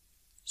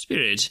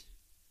 "Spirit,"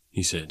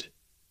 he said,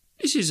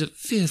 "this is a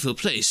fearful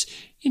place.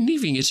 In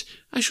leaving it,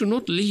 I shall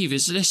not leave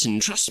its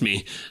lesson, trust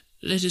me.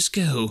 Let us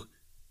go."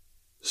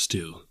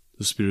 Still,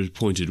 the spirit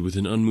pointed with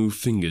an unmoved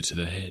finger to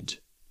the head.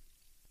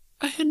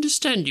 "I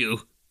understand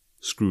you,"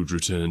 Scrooge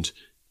returned,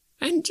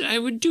 "and I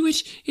would do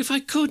it if I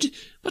could,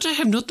 but I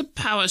have not the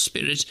power,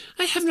 Spirit.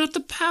 I have not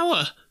the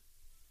power."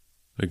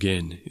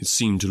 Again it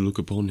seemed to look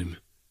upon him.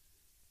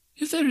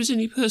 "If there is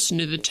any person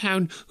in the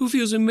town who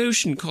feels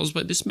emotion caused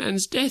by this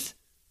man's death,"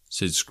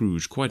 said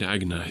Scrooge, quite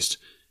agonized,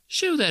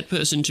 "show that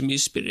person to me,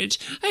 Spirit,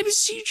 I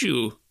beseech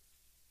you."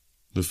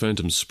 The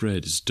phantom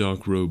spread its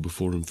dark robe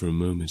before him for a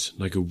moment,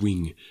 like a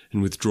wing,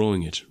 and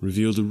withdrawing it,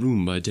 revealed a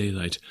room by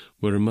daylight,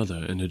 where a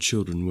mother and her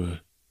children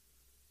were.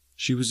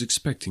 She was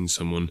expecting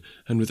someone,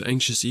 and with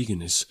anxious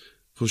eagerness,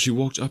 for she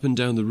walked up and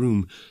down the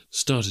room,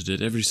 started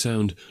at every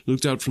sound,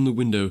 looked out from the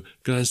window,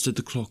 glanced at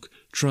the clock,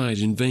 tried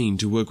in vain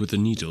to work with the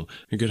needle,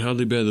 and could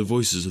hardly bear the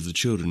voices of the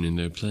children in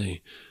their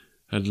play.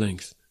 At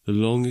length the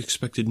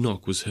long-expected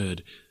knock was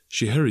heard.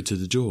 She hurried to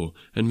the door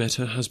and met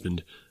her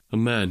husband, a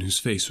man whose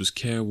face was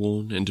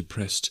careworn and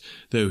depressed,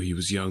 though he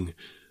was young.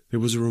 There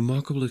was a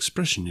remarkable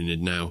expression in it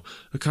now,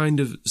 a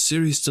kind of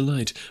serious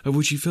delight of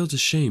which he felt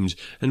ashamed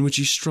and which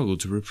he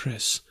struggled to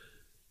repress.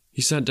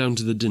 He sat down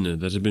to the dinner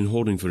that had been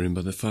hoarding for him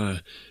by the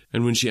fire,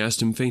 and when she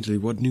asked him faintly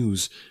what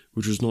news,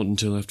 which was not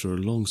until after a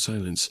long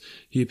silence,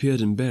 he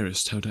appeared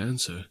embarrassed how to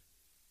answer.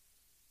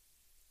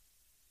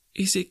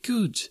 "Is it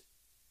good?"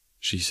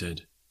 she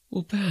said.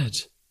 "Or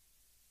bad?"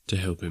 To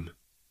help him.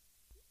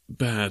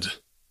 "Bad,"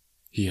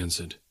 he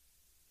answered.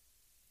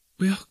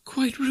 "We are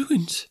quite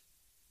ruined."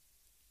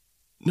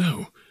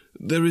 "No,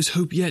 there is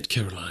hope yet,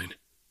 Caroline."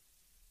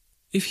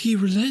 "If he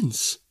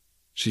relents,"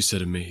 she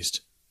said, amazed.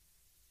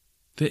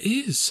 "There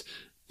is.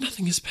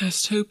 Nothing is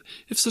past hope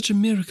if such a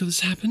miracle has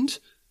happened."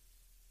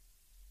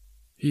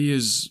 "He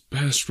is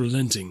past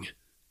relenting,"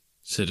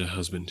 said her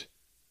husband.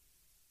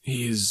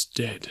 "He is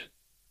dead."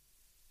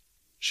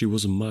 She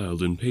was a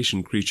mild and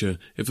patient creature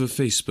if her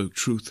face spoke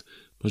truth,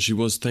 but she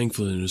was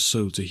thankful in her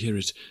soul to hear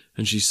it,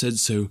 and she said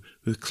so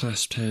with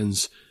clasped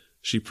hands.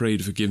 She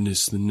prayed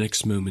forgiveness the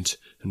next moment,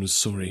 and was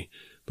sorry,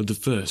 but the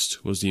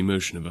first was the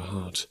emotion of her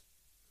heart.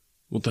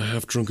 "What the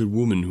half-drunken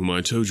woman whom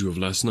I told you of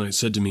last night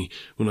said to me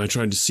when I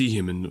tried to see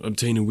him and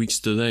obtain a week's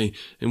delay,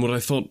 in what I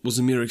thought was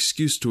a mere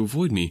excuse to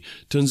avoid me,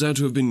 turns out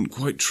to have been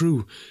quite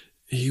true.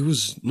 He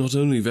was not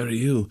only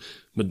very ill,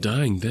 but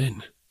dying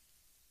then."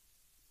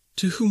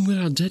 "To whom will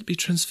our debt be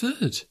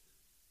transferred?"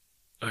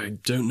 "I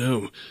don't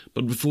know,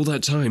 but before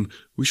that time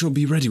we shall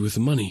be ready with the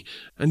money,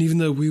 and even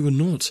though we were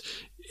not,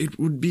 it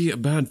would be a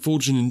bad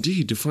fortune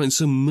indeed to find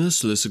so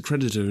merciless a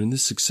creditor in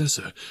this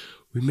successor.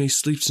 We may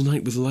sleep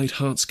tonight with light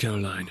hearts,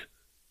 Caroline."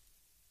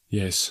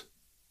 Yes,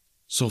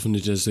 soften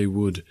it as they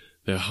would,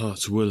 their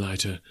hearts were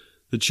lighter.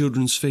 The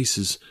children's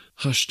faces,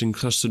 hushed and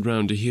clustered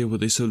round to hear what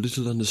they so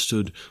little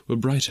understood, were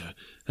brighter,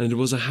 and it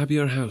was a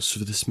happier house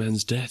for this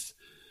man's death.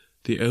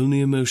 The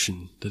only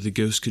emotion that the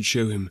ghost could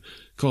show him,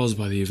 caused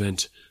by the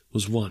event,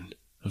 was one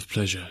of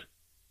pleasure.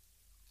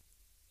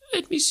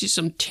 "Let me see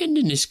some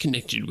tenderness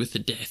connected with the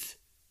death,"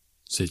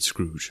 said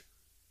Scrooge.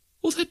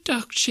 "Or that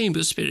dark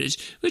chamber spirit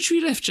which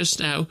we left just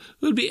now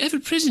will be ever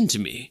present to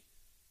me."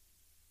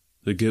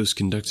 The ghost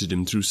conducted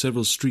him through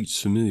several streets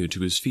familiar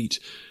to his feet,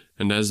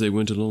 and as they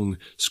went along,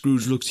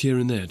 Scrooge looked here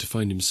and there to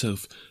find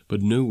himself,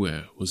 but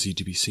nowhere was he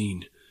to be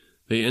seen.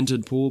 They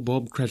entered poor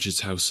Bob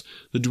Cratchit's house,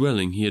 the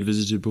dwelling he had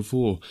visited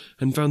before,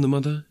 and found the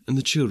mother and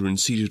the children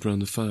seated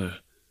round the fire.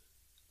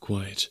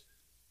 Quiet,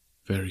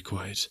 very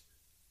quiet.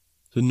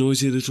 The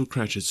noisy little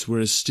Cratchits were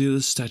as still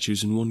as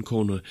statues in one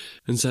corner,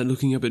 and sat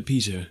looking up at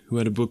Peter, who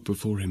had a book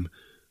before him.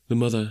 The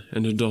mother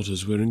and her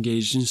daughters were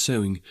engaged in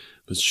sewing,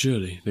 but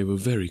surely they were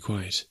very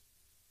quiet.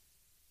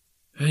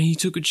 "And he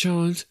took a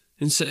child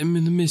and set him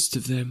in the midst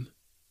of them."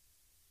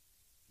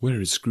 Where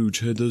had Scrooge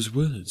heard those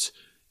words?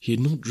 He had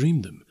not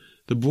dreamed them.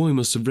 The boy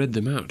must have read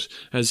them out,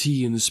 as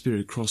he and the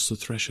spirit crossed the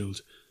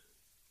threshold.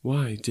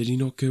 Why did he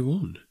not go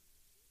on?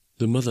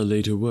 The mother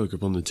laid her work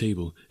upon the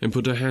table, and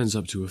put her hands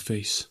up to her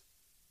face.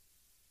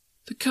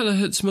 "The colour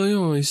hurts my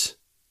eyes,"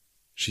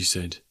 she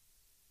said.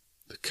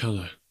 The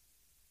colour.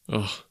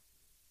 Oh,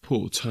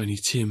 poor Tiny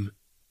Tim.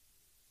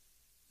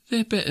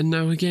 "They're better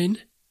now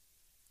again,"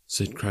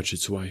 said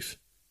Cratchit's wife.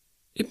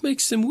 "It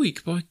makes them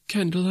weak by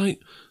candlelight.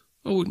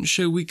 I wouldn't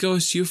show weak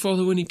eyes to your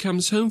father when he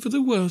comes home for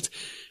the world.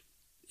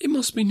 It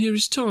must be near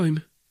his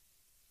time."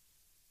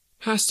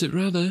 "Past it,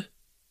 rather,"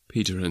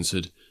 Peter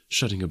answered,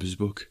 shutting up his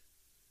book.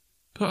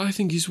 "But I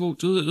think he's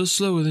walked a little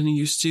slower than he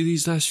used to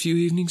these last few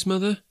evenings,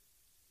 Mother."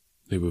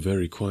 They were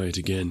very quiet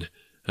again.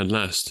 At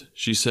last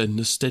she said in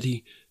a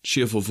steady,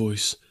 cheerful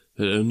voice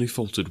that only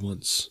faltered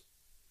once.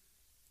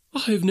 I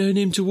have known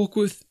him to walk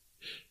with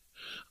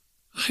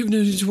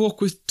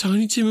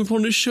Tiny Tim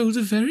upon his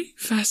shoulder very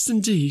fast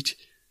indeed."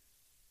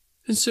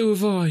 "And so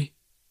have I,"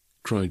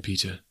 cried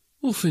Peter.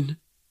 "Often."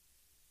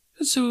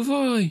 "And so have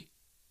I,"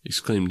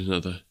 exclaimed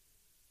another.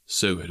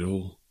 So had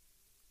all.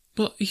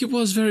 "But he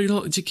was very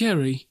light to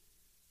carry,"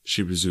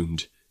 she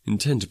resumed,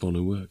 intent upon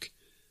her work.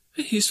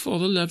 "And his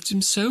father loved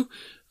him so,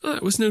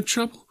 that was no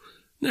trouble.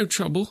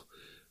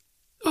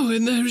 Oh,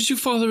 and there is your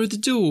father at the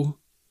door."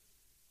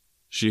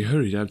 She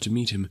hurried out to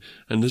meet him,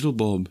 and little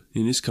Bob,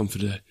 in his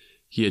comforter,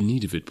 he had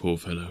need of it, poor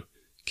fellow,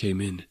 came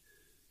in.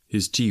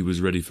 His tea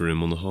was ready for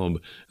him on the hob,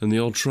 and they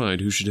all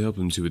tried who should help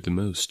him to it the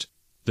most.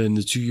 Then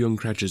the two young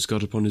Cratchits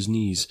got upon his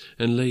knees,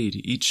 and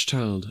laid each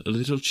child a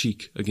little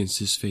cheek against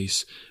his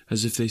face,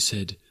 as if they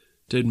said,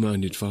 "Don't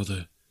mind it,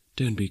 father,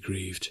 don't be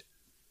grieved."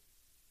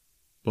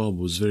 Bob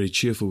was very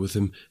cheerful with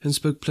them, and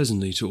spoke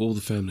pleasantly to all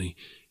the family.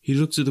 He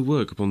looked at the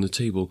work upon the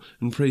table,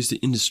 and praised the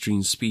industry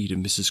and speed of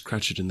Mrs.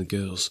 Cratchit and the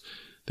girls.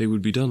 They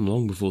would be done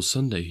long before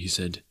Sunday, he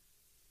said.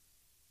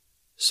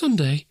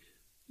 "Sunday?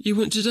 You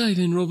went today,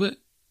 then, Robert?"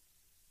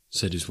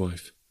 said his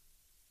wife.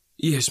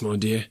 "Yes, my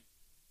dear,"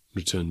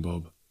 returned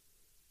Bob.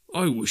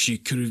 "I wish you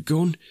could have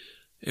gone.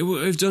 It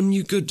would have done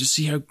you good to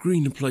see how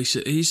green a place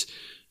it is.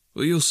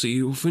 But you'll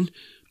see, orphan.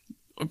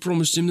 I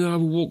promised him that I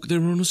would walk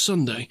there on a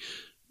Sunday.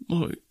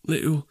 My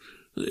little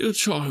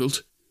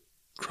child,"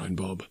 cried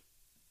Bob.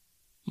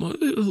 My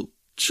little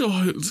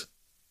child."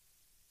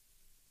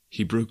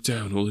 He broke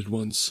down all at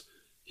once.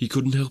 He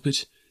couldn't help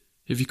it.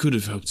 If he could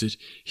have helped it,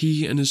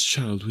 he and his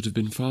child would have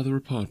been farther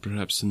apart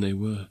perhaps than they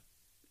were.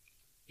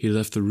 He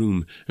left the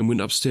room and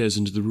went upstairs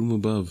into the room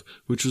above,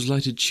 which was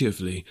lighted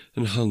cheerfully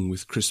and hung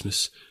with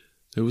Christmas.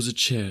 There was a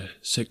chair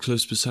set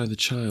close beside the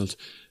child,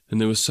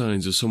 and there were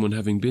signs of someone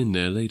having been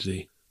there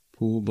lately.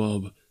 Poor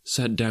Bob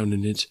sat down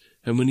in it,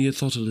 and when he had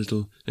thought a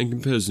little and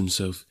composed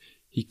himself,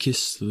 he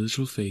kissed the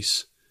little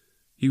face.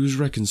 He was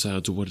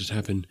reconciled to what had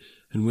happened,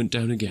 and went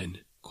down again,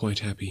 quite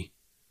happy.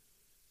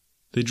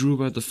 They drew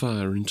about the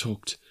fire and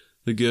talked,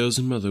 the girls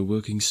and mother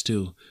working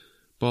still.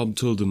 Bob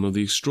told them of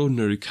the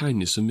extraordinary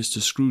kindness of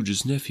Mr.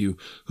 Scrooge's nephew,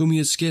 whom he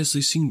had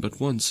scarcely seen but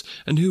once,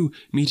 and who,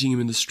 meeting him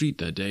in the street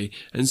that day,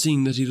 and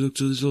seeing that he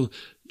looked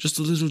just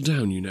a little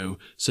down, you know,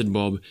 said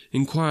Bob,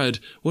 inquired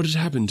what had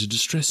happened to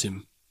distress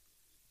him.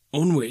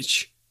 "On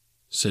which,"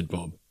 said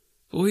Bob,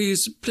 "for he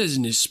is the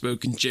pleasantest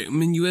spoken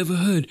gentleman you ever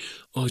heard,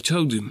 I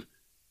told him,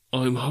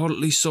 'I'm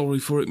heartily sorry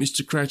for it,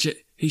 Mr.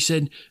 Cratchit,' he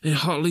said, 'and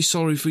heartily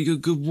sorry for your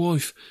good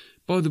wife.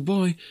 By the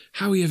by,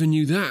 how he ever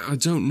knew that, I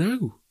don't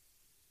know.'"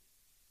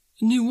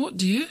 "Knew what,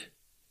 dear?"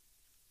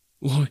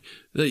 "Why,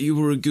 that you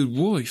were a good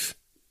wife,"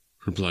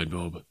 replied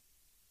Bob.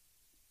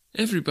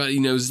 "Everybody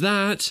knows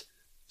that,"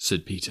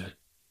 said Peter.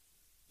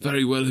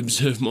 "Very well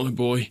observed, my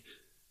boy,"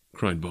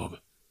 cried Bob.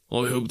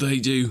 "I hope they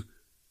do.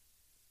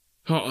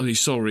 Heartily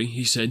sorry,"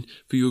 he said,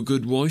 "for your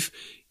good wife.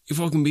 If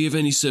I can be of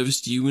any service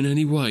to you in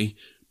any way,"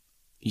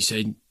 he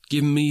said,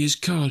 giving me his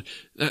card,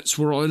 "that's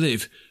where I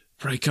live.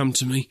 Pray come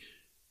to me."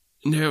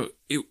 Now,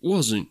 it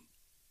wasn't,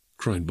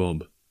 cried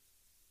Bob,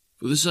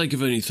 for the sake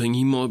of anything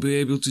he might be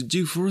able to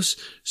do for us,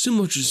 so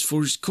much as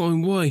for his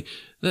kind way,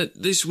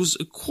 that this was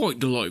quite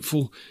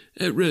delightful.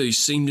 It really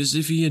seemed as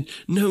if he had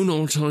known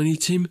our Tiny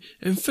Tim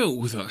and felt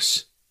with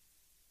us.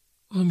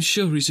 "I'm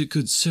sure he's a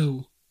good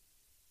soul,"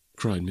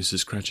 cried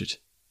Mrs. Cratchit.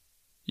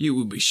 "You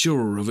would be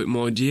surer of it,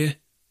 my dear,"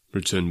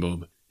 returned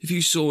Bob. "If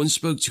you saw and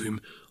spoke to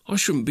him, I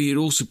shouldn't be at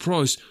all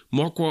surprised,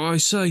 mark what I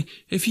say,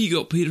 if he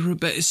got Peter a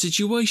better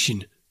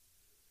situation."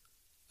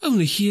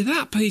 "Only hear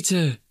that,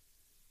 Peter,"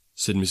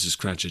 said Mrs.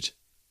 Cratchit.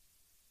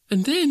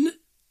 "And then,"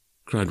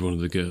 cried one of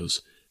the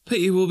girls,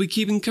 "Peter will be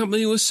keeping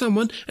company with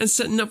someone and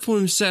setting up for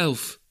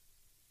himself."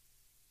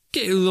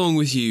 "Get along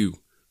with you,"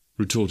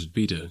 retorted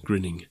Peter,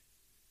 grinning.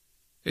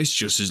 "It's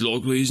just as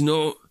likely as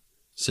not,"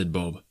 said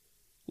Bob.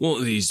 "One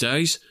of these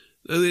days,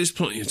 though there's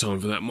plenty of time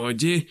for that, my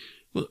dear.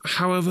 But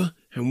however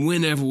and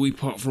whenever we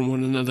part from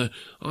one another,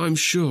 I'm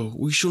sure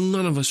we shall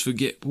none of us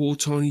forget poor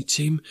Tiny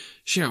Tim,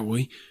 shall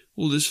we,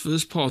 or this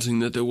first parting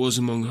that there was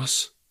among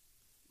us?"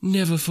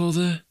 "Never,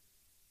 father,"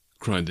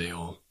 cried they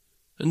all.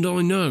 "And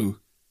I know,"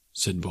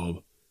 said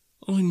Bob,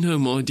 "I know,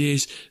 my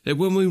dears, that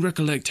when we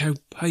recollect how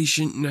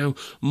patient and how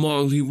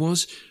mild he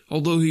was,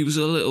 although he was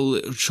a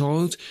little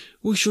child,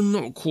 we shall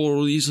not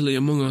quarrel easily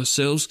among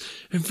ourselves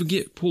and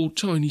forget poor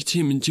Tiny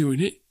Tim in doing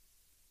it."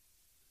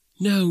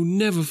 "No,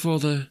 never,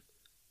 father,"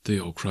 they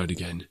all cried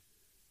again.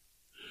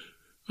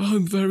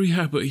 "I'm very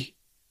happy,"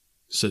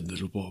 said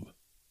little Bob.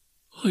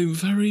 "I'm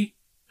very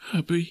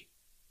happy."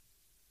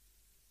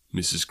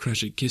 Mrs.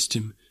 Cratchit kissed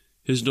him,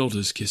 his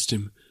daughters kissed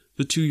him,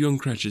 the two young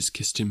Cratchits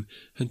kissed him,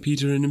 and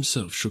Peter and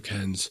himself shook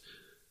hands.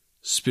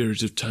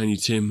 Spirit of Tiny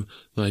Tim,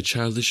 thy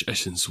childish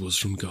essence was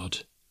from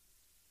God.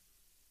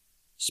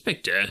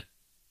 "Spectre,"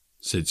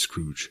 said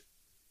Scrooge,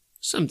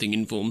 "something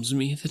informs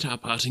me that our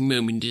parting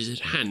moment is at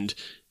hand.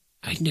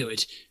 I know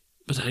it,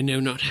 but I know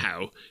not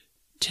how.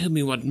 Tell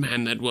me what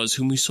man that was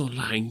whom we saw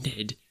lying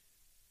dead."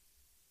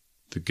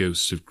 The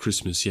ghost of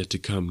Christmas yet to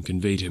come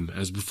conveyed him,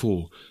 as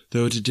before,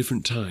 though at a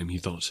different time, he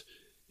thought.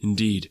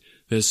 Indeed,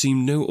 there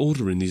seemed no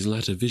order in these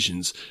latter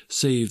visions,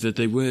 save that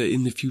they were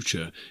in the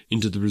future,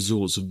 into the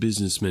resorts of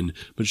business men,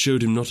 but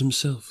showed him not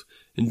himself.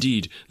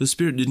 Indeed, the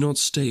spirit did not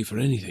stay for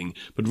anything,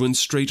 but went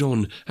straight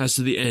on as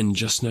to the end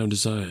just now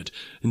desired,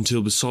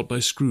 until besought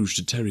by Scrooge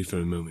to tarry for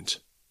a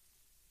moment.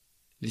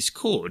 "This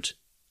court,"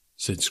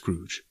 said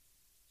Scrooge,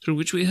 "through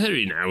which we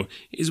hurry now,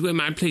 is where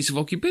my place of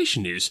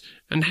occupation is,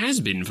 and has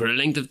been for a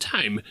length of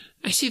time.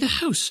 I see the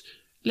house.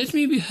 Let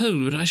me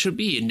behold what I shall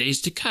be in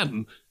days to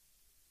come."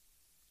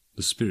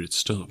 The spirit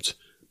stopped.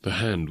 The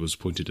hand was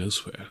pointed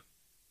elsewhere.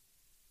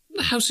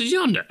 "The house is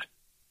yonder,"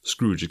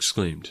 Scrooge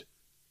exclaimed.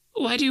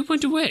 "Why do you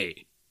point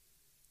away?"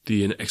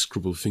 The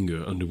inexorable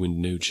finger underwent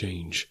no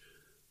change.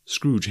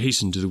 Scrooge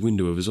hastened to the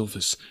window of his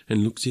office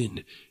and looked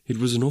in. It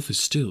was an office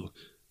still,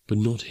 but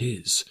not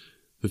his.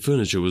 The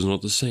furniture was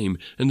not the same,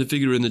 and the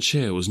figure in the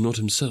chair was not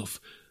himself.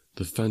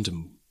 The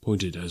phantom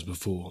pointed as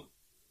before.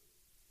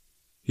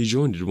 He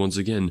joined it once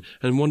again,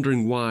 and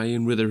wondering why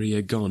and whither he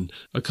had gone,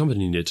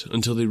 accompanied it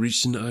until they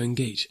reached an iron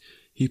gate.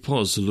 He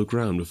paused to look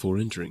round before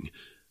entering.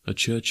 A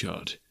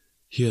churchyard.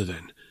 Here,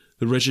 then,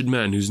 the wretched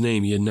man whose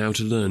name he had now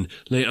to learn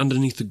lay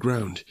underneath the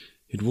ground.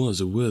 It was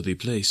a worthy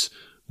place,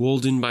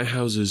 walled in by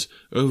houses,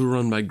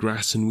 overrun by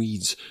grass and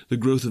weeds, the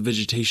growth of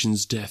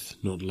vegetation's death,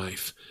 not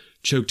life,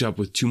 choked up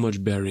with too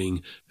much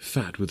burying,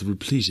 fat with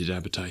repleted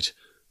appetite.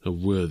 A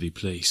worthy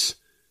place.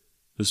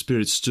 The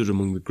spirit stood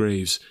among the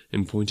graves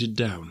and pointed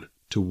down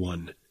to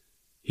 1.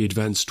 He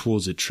advanced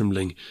towards it,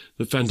 trembling.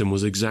 The phantom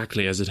was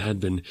exactly as it had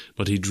been,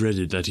 but he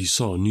dreaded that he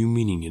saw new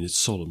meaning in its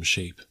solemn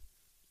shape.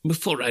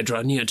 "Before I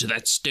draw near to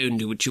that stone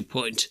to which you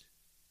point,"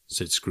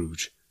 said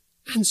Scrooge,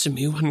 "answer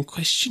me one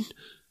question.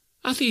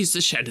 Are these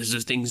the shadows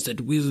of things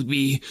that will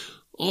be,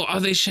 or are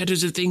they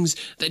shadows of things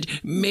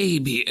that may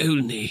be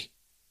only?"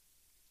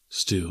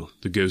 Still,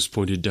 the ghost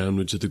pointed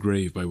downward to the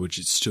grave by which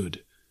it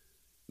stood.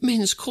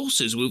 "Men's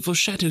courses will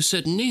foreshadow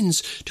certain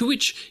ends, to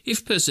which,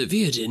 if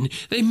persevered in,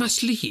 they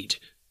must lead,"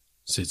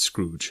 said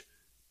Scrooge.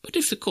 "But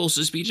if the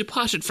courses be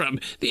departed from,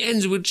 the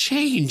ends will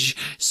change.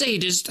 Say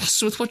it is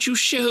thus with what you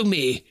show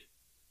me."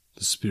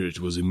 The spirit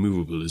was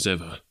immovable as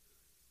ever.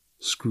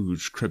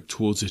 Scrooge crept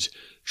towards it,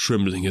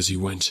 trembling as he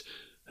went,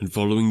 and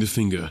following the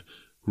finger,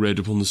 read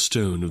upon the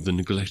stone of the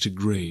neglected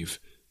grave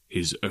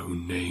his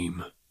own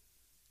name,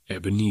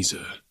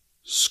 Ebenezer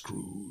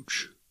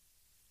Scrooge.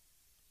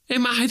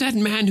 "Am I that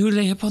man who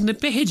lay upon the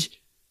bed?"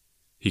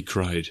 he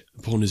cried,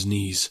 upon his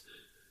knees.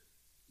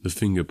 The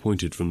finger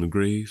pointed from the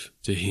grave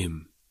to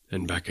him,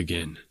 and back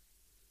again.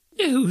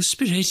 "No,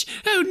 spirit!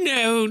 Oh,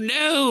 no,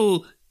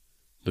 no!"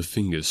 The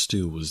finger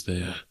still was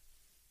there.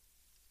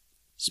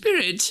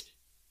 "Spirit!"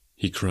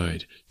 he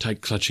cried,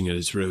 tight clutching at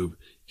his robe.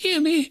 "Hear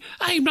me!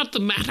 I am not the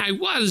man I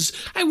was.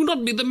 I will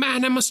not be the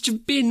man I must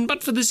have been,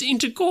 but for this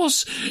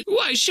intercourse.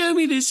 Why show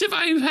me this, if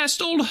I have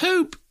past all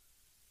hope?"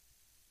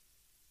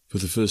 For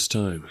the first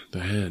time,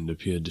 the hand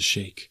appeared to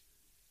shake.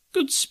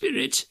 "Good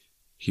spirit,"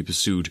 he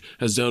pursued,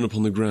 as down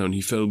upon the ground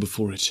he fell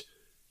before it.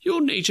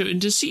 "your nature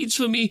intercedes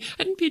for me,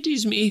 and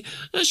pities me.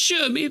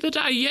 Assure me that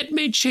I yet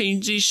may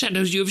change these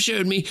shadows you have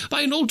shown me,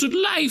 by an altered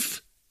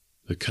life."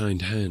 The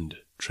kind hand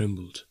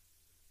trembled.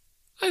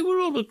 "I will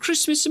roll a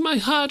Christmas in my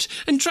heart,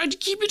 and try to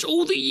keep it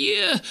all the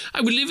year.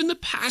 I will live in the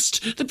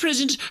past, the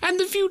present, and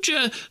the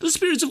future. The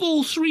spirits of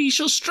all three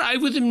shall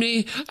strive within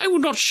me. I will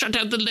not shut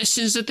out the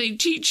lessons that they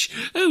teach.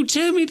 Oh,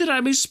 tell me that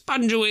I may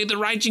sponge away the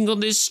writing on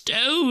this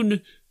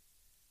stone."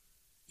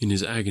 In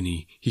his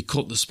agony, he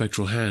caught the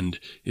spectral hand.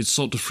 It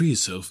sought to free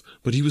itself,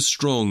 but he was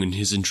strong in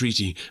his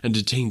entreaty, and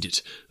detained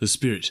it. The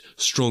spirit,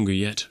 stronger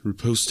yet,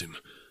 repulsed him.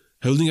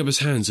 Holding up his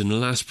hands in a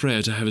last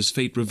prayer to have his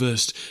fate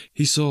reversed,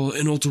 he saw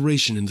an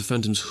alteration in the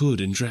phantom's hood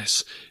and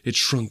dress. It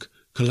shrunk,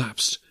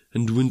 collapsed,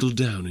 and dwindled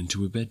down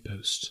into a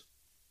bedpost.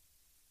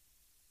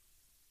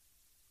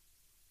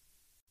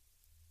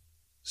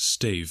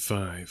 Stave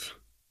 5.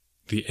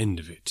 The end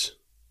of it.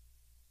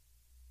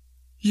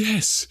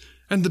 Yes,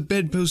 and the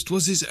bedpost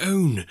was his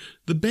own.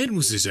 The bed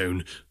was his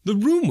own. The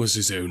room was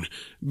his own.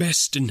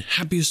 Best and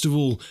happiest of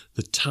all,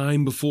 the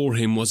time before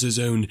him was his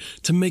own,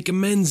 to make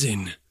amends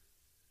in.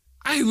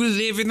 "I will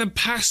live in the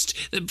past,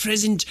 the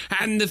present,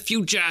 and the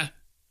future,"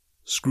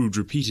 Scrooge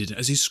repeated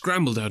as he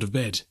scrambled out of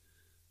bed.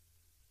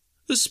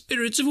 "The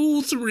spirits of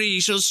all three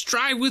shall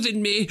strive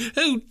within me.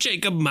 Oh,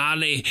 Jacob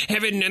Marley,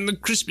 heaven and the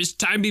Christmas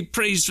time be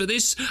praised for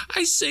this.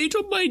 I say it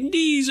on my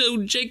knees,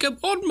 oh Jacob,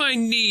 on my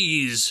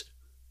knees."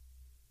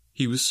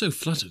 He was so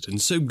fluttered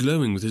and so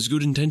glowing with his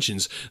good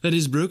intentions that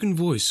his broken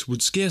voice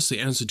would scarcely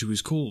answer to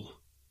his call.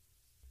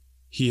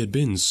 He had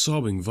been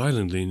sobbing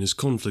violently in his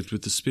conflict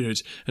with the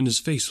spirit, and his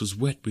face was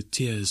wet with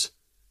tears.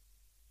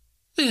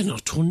 "They are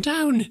not torn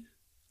down,"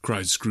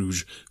 cried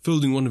Scrooge,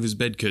 folding one of his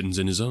bed curtains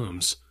in his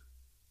arms.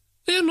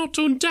 "They are not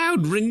torn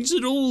down, rings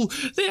and all.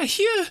 They are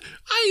here.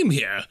 I am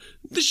here.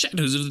 The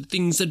shadows of the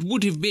things that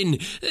would have been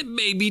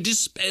may be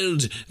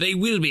dispelled. They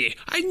will be.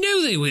 I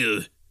know they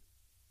will."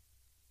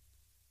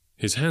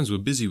 His hands were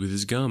busy with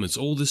his garments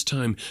all this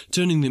time,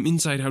 turning them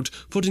inside out,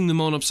 putting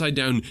them on upside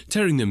down,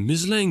 tearing them,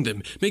 mislaying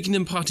them, making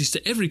them parties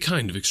to every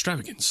kind of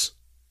extravagance.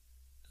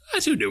 "I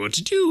don't know what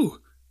to do,"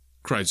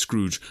 cried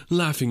Scrooge,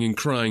 laughing and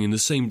crying in the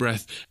same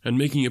breath, and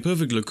making a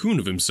perfect lacoon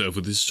of himself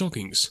with his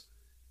stockings.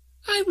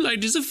 "I'm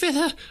light as a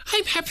feather.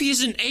 I'm happy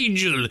as an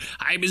angel.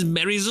 I'm as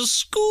merry as a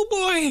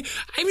schoolboy.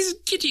 I'm as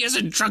giddy as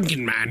a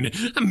drunken man.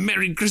 A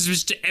Merry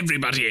Christmas to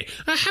everybody.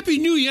 A Happy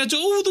New Year to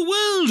all the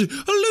world.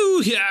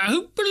 Halloo here,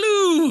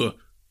 hoop-halloo."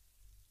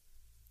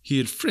 He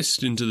had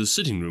frisked into the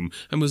sitting-room,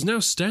 and was now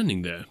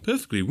standing there,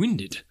 perfectly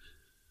winded.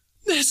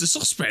 "There's the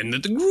saucepan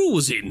that the gruel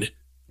was in,"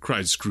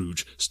 cried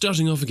Scrooge,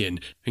 starting off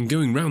again, and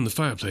going round the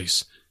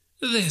fireplace.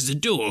 "There's the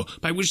door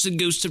by which the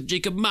ghost of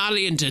Jacob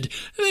Marley entered.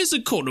 There's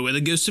the corner where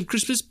the ghost of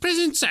Christmas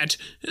present sat.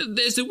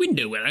 There's the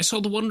window where I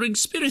saw the wandering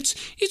spirits.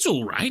 It's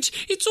all right.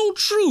 It's all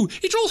true.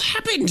 It all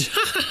happened.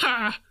 Ha ha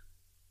ha!"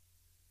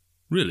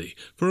 Really,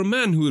 for a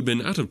man who had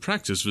been out of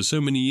practice for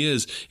so many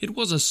years, it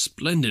was a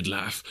splendid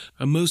laugh,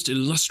 a most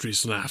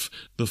illustrious laugh,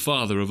 the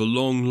father of a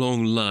long,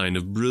 long line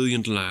of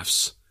brilliant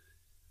laughs.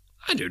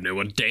 "I don't know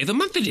what day of the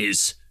month it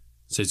is,"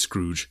 said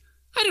Scrooge.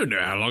 "I don't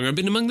know how long I've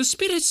been among the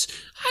spirits.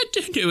 I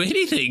don't know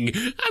anything.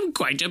 I'm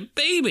quite a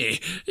baby.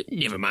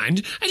 Never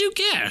mind. I don't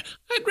care.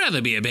 I'd rather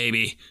be a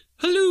baby.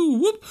 Halloo,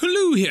 whoop,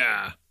 halloo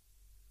here."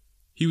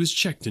 He was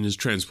checked in his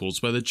transports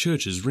by the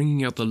churches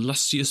ringing out the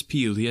lustiest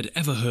peal he had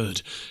ever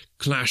heard.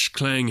 Clash,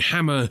 clang,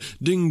 hammer,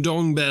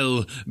 ding-dong,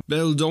 bell,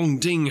 bell-dong,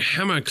 ding,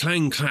 hammer,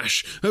 clang,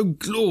 clash. Oh,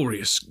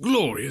 glorious,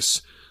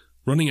 glorious!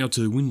 Running out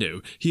to the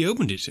window, he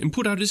opened it and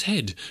put out his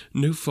head.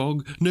 No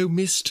fog, no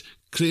mist,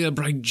 clear,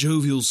 bright,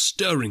 jovial,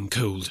 stirring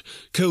cold.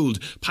 Cold,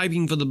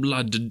 piping for the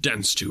blood to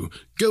dance to.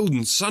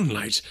 Golden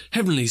sunlight,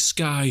 heavenly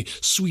sky,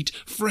 sweet,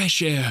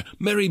 fresh air,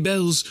 merry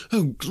bells.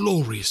 Oh,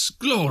 glorious,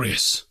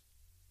 glorious!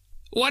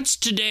 "What's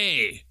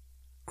today?"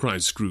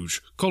 cried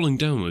Scrooge, calling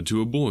downward to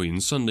a boy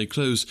in Sunday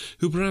clothes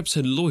who perhaps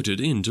had loitered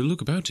in to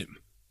look about him.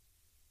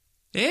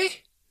 "Eh?"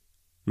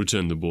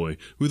 returned the boy,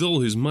 with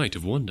all his might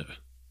of wonder.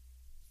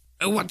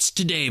 "What's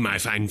today, my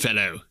fine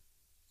fellow?"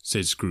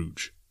 said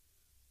Scrooge.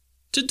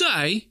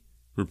 "Today?"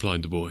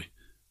 replied the boy.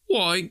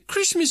 "Why,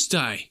 Christmas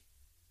Day."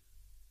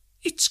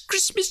 "It's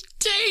Christmas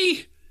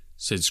Day!"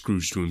 said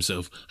Scrooge to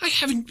himself. "I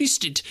haven't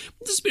missed it.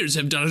 The spirits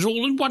have done it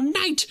all in one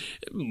night.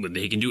 But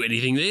they can do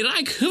anything they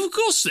like. Of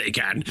course they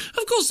can.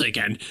 Of course they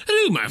can.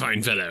 Hello, my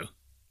fine fellow."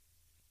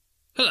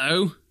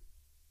 "Hello,"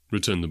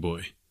 returned the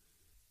boy.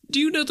 "Do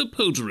you know the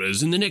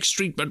poulterers in the next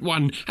street but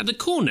one, at the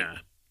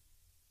corner?"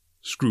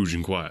 Scrooge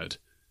inquired.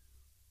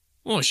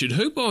 "I should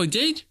hope I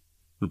did,"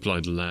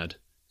 replied the lad.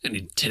 "An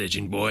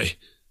intelligent boy,"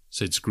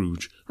 said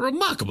Scrooge. "A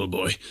remarkable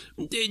boy.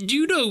 Do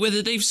you know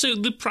whether they've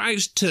sold the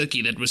prize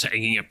turkey that was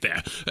hanging up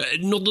there?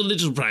 Not the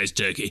little prize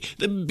turkey,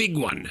 the big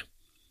one."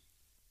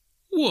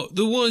 "What,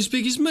 the one as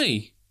big as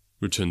me?"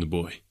 returned the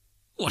boy.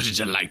 "What a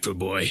delightful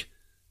boy,"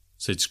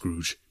 said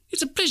Scrooge.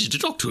 "It's a pleasure to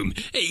talk to him.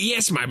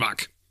 Yes, my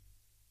buck."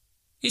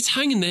 "It's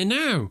hanging there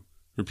now,"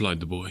 replied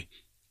the boy.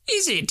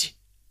 "Is it?"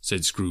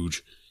 said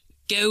Scrooge.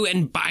 "Go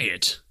and buy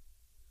it."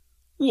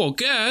 "What,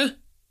 go?"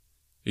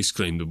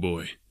 exclaimed the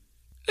boy.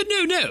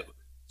 No,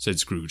 said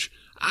Scrooge.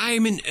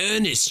 "I'm in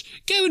earnest.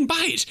 Go and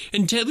buy it,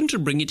 and tell them to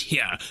bring it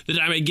here,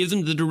 that I may give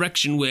them the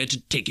direction where to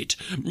take it.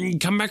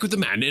 Come back with the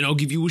man, and I'll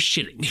give you a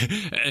shilling.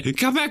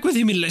 Come back with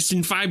him in less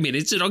than 5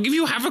 minutes, and I'll give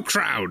you half a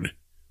crown."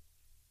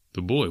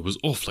 The boy was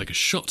off like a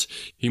shot.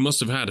 He must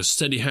have had a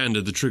steady hand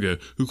at the trigger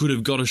who could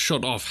have got a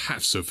shot off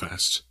half so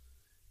fast.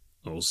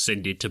 "I'll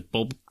send it to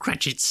Bob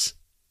Cratchit's,"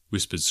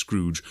 whispered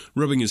Scrooge,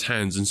 rubbing his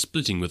hands and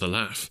splitting with a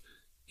laugh.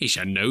 "He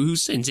shall know who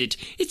sends it.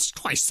 It's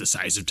twice the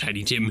size of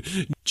Tiny Tim.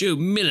 Joe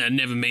Miller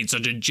never made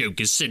such a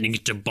joke as sending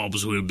it to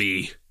Bob's will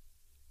be."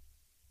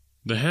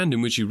 The hand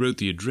in which he wrote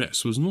the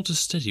address was not a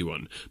steady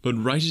one, but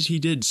write it he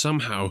did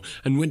somehow,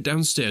 and went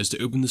downstairs to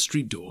open the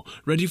street door,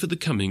 ready for the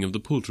coming of the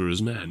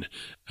poulterer's man.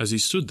 As he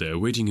stood there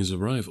waiting his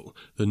arrival,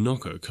 the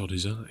knocker caught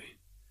his eye.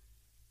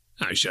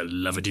 "I shall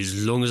love it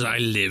as long as I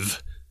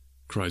live,"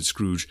 cried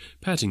Scrooge,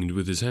 patting it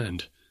with his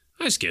hand.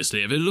 "I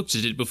scarcely ever looked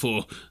at it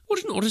before.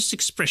 What an honest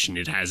expression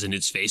it has in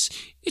its face.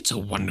 It's a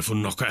wonderful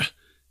knocker.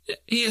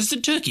 Here's the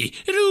turkey.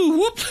 Hello,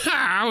 whoop!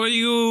 How are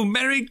you?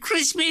 Merry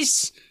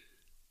Christmas!"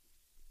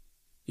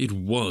 It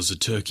was a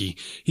turkey.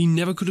 He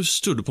never could have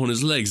stood upon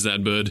his legs,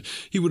 that bird.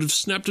 He would have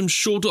snapped them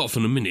short off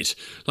in a minute,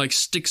 like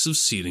sticks of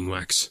sealing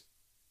wax.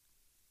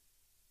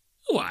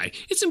 "Why,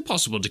 it's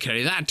impossible to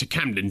carry that to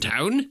Camden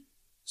Town,"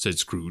 said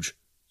Scrooge.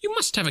 "You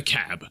must have a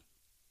cab."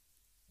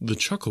 The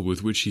chuckle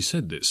with which he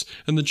said this,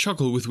 and the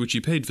chuckle with which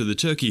he paid for the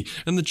turkey,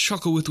 and the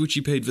chuckle with which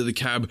he paid for the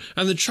cab,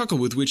 and the chuckle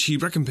with which he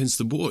recompensed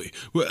the boy,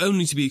 were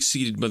only to be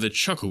exceeded by the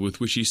chuckle with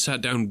which he sat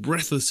down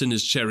breathless in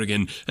his chair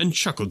again, and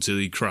chuckled till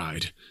he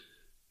cried.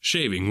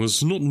 Shaving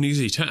was not an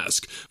easy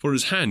task, for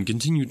his hand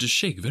continued to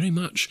shake very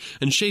much,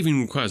 and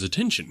shaving requires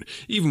attention,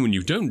 even when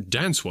you don't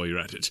dance while you're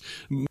at it.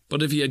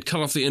 But if he had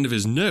cut off the end of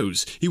his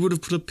nose, he would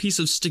have put a piece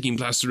of sticking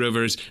plaster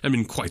over it, and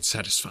been quite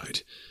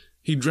satisfied.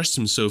 He dressed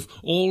himself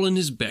all in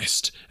his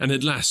best, and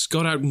at last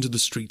got out into the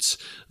streets.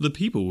 The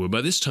people were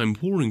by this time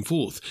pouring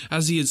forth,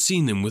 as he had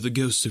seen them with the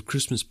ghosts of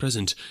Christmas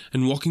present,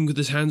 and walking with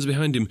his hands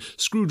behind him,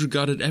 Scrooge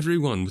regarded every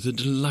one with a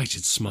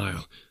delighted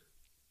smile.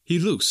 He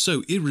looked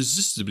so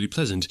irresistibly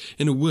pleasant,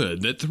 in a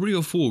word, that 3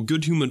 or 4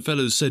 good-humoured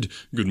fellows said,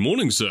 "Good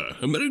morning, sir,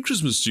 and Merry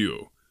Christmas to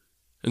you."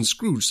 And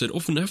Scrooge said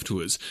often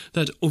afterwards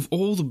that of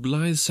all the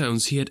blithe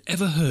sounds he had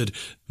ever heard,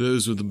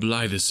 those were the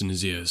blithest in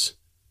his ears.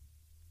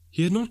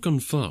 He had not gone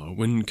far,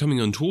 when, coming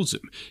on towards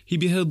him, he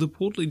beheld the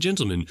portly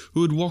gentleman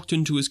who had walked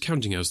into his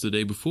counting-house the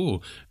day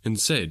before, and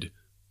said,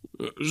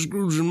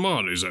 "Scrooge and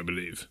Marley's, I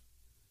believe."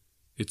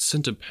 It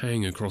sent a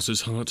pang across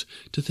his heart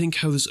to think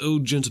how this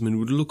old gentleman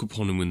would look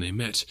upon him when they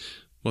met,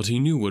 but he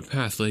knew what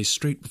path lay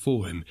straight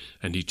before him,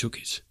 and he took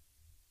it.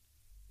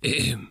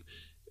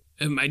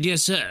 My dear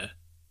sir,"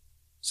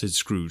 said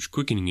Scrooge,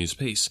 quickening his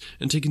pace,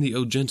 and taking the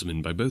old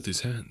gentleman by both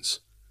his hands.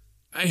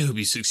 "I hope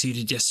you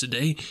succeeded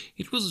yesterday.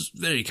 It was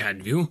very kind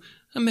of you.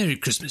 A Merry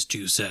Christmas to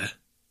you, sir."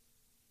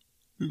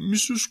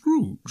 "Mr.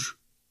 Scrooge?"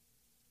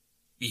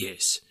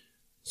 "Yes,"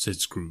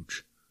 said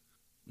Scrooge.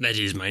 "That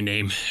is my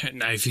name,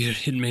 and I fear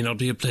it may not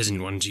be a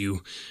pleasant one to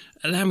you.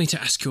 Allow me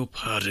to ask your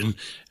pardon,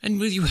 and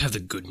will you have the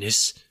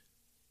goodness—"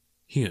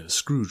 Here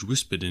Scrooge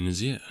whispered in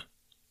his ear.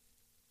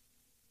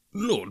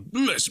 "Lord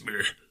bless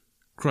me!"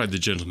 cried the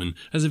gentleman,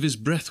 as if his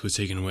breath were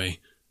taken away.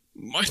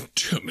 "My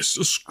dear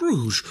Mr.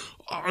 Scrooge,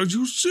 are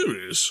you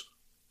serious?"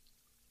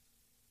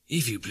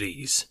 "If you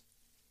please,"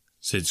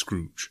 said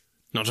Scrooge.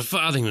 "Not a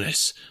farthing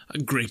less. A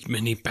great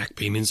many back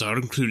payments are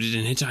included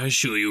in it, I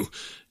assure you.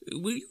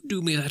 Will you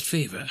do me that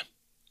favour?"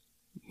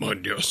 "My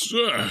dear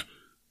sir,"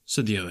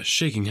 said the other,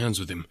 shaking hands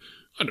with him.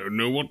 "I don't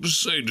know what to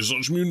say to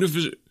such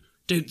munificent—"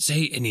 "Don't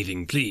say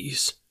anything,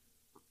 please,"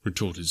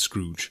 retorted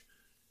Scrooge.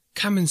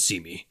 "Come and see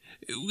me.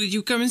 Will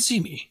you come and see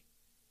me?"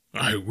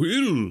 "I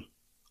will,"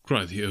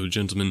 cried the old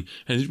gentleman,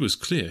 and it was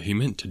clear he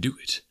meant to do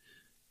it.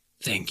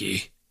 "Thank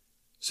ye,"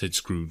 said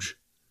Scrooge.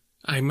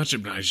 "I'm much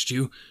obliged to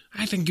you.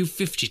 I thank you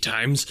 50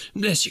 times.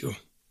 Bless you."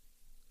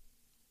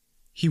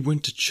 He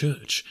went to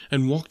church,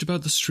 and walked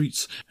about the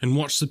streets, and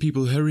watched the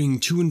people hurrying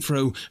to and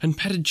fro, and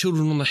patted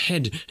children on the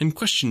head, and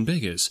questioned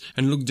beggars,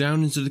 and looked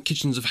down into the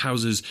kitchens of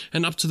houses,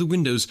 and up to the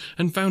windows,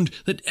 and found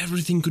that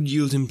everything could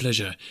yield him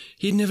pleasure.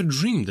 He had never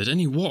dreamed that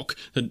any walk,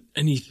 that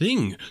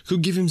anything,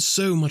 could give him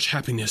so much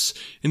happiness.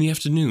 In the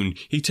afternoon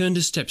he turned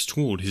his steps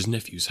toward his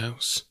nephew's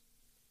house.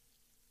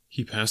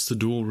 He passed the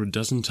door a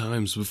dozen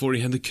times before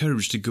he had the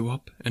courage to go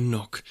up and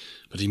knock,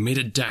 but he made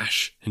a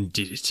dash and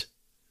did it.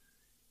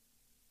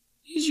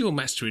 "Is your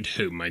master at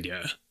home, my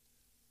dear?"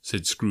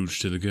 said Scrooge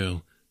to the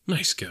girl.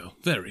 Nice girl,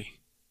 very.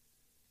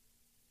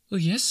 "Oh,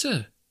 yes,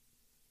 sir."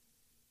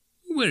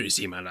 "Where is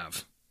he, my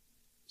love?"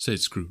 said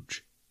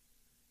Scrooge.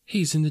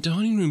 "He's in the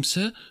dining room,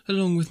 sir,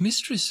 along with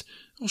mistress.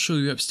 I'll show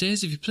you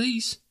upstairs, if you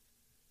please."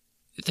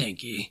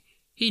 "Thank ye.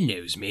 He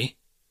knows me,"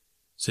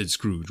 said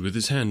Scrooge, with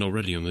his hand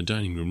already on the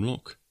dining room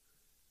lock.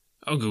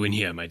 "I'll go in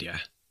here, my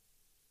dear."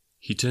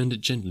 He turned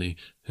it gently,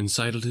 and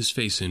sidled his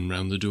face in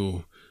round the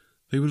door.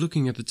 They were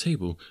looking at the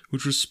table,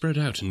 which was spread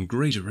out in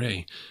great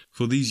array,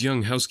 for these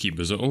young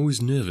housekeepers are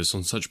always nervous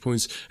on such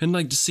points, and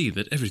like to see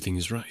that everything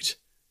is right.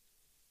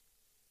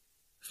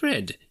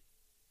 "Fred,"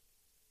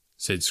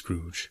 said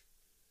Scrooge.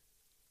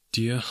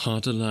 Dear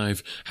heart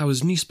alive, how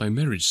his niece by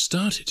marriage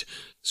started!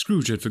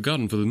 Scrooge had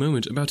forgotten for the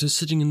moment about her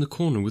sitting in the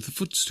corner with the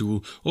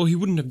footstool, or he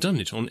wouldn't have done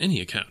it on any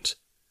account.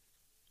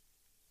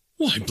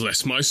 "Why,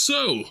 bless my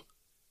soul!"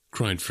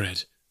 cried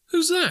Fred.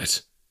 "Who's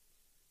that?"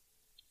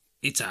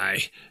 "It's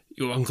I,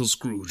 your Uncle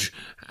Scrooge.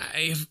 I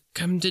have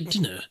come to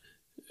dinner.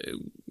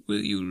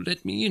 Will you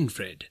let me in,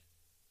 Fred?"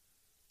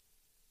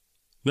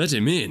 Let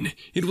him in.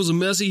 It was a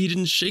mercy he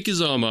didn't shake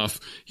his arm off.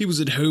 He was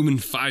at home in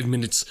 5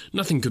 minutes.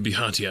 Nothing could be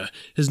heartier.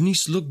 His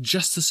niece looked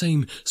just the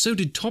same. So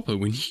did Topper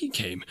when he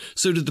came.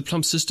 So did the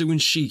plump sister when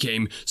she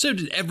came. So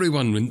did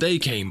everyone when they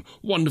came.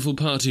 Wonderful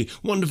party,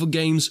 wonderful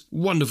games,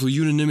 wonderful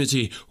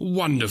unanimity,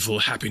 wonderful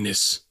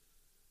happiness.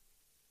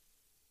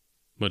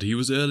 But he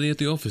was early at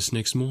the office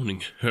next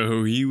morning.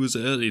 Oh, he was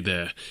early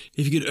there.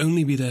 If he could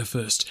only be there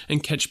first,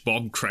 and catch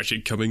Bob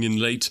Cratchit coming in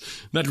late.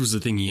 That was the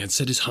thing he had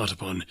set his heart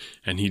upon.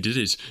 And he did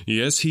it.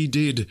 Yes, he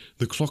did.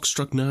 The clock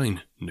struck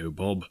 9. No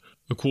Bob.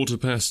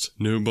 1:15.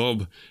 No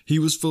Bob. He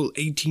was full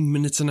 18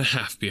 minutes and a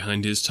half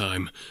behind his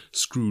time.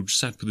 Scrooge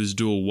sat with his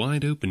door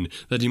wide open,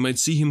 that he might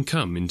see him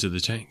come into the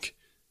tank.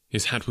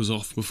 His hat was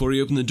off before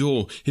he opened the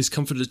door, his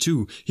comforter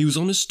too. He was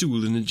on his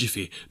stool in a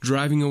jiffy,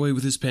 driving away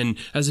with his pen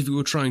as if he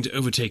were trying to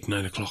overtake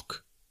 9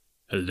 o'clock.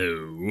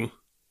 "Hello,"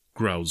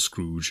 growled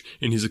Scrooge,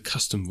 in his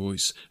accustomed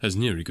voice, as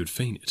near he could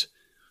feign it.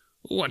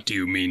 "What do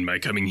you mean by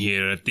coming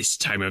here at this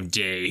time of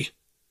day?"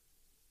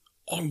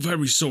 "I'm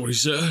very sorry,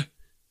 sir,"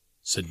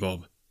 said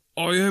Bob.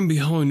 "I am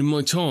behind in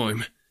my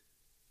time."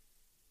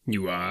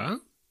 "You are?"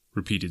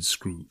 repeated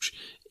Scrooge.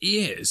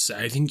 "Yes,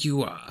 I think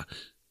you are.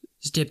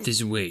 Step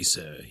this way,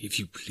 sir, if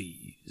you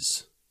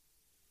please."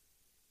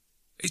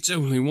 "It's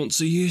only once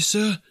a year,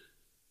 sir,"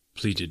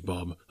 pleaded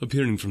Bob,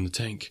 appearing from the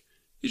tank.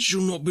 "It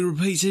shall not be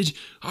repeated.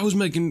 I was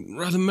making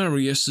rather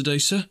merry yesterday,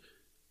 sir."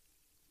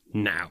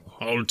 "Now,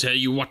 I'll tell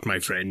you what, my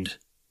friend,"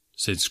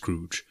 said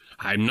Scrooge.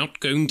 "I'm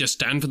not going to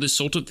stand for this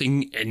sort of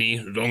thing any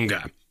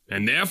longer,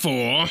 and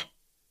therefore—"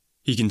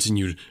 he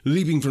continued,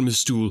 leaping from his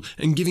stool,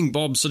 and giving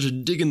Bob such a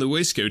dig in the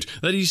waistcoat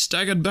that he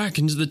staggered back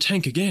into the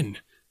tank again.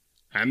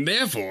 "And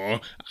therefore,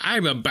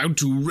 I'm about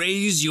to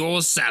raise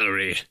your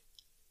salary."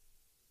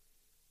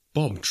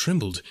 Bob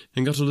trembled,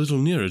 and got a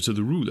little nearer to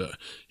the ruler.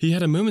 He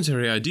had a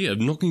momentary idea of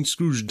knocking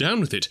Scrooge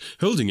down with it,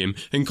 holding him,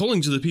 and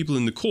calling to the people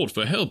in the court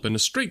for help and a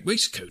straight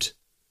waistcoat.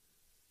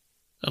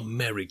 "A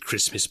Merry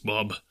Christmas,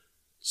 Bob,"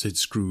 said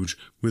Scrooge,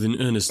 with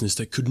an earnestness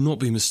that could not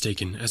be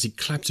mistaken, as he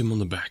clapped him on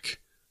the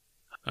back.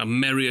 "A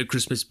merrier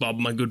Christmas, Bob,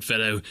 my good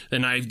fellow,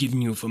 than I've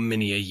given you for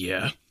many a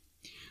year.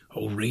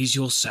 I'll raise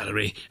your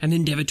salary and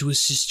endeavour to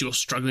assist your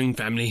struggling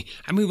family,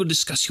 and we will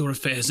discuss your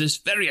affairs this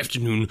very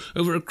afternoon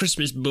over a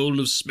Christmas bowl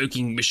of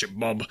smoking bishop,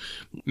 Bob.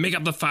 Make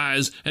up the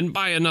fires and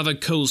buy another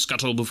coal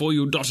scuttle before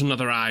you dot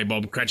another I,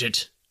 Bob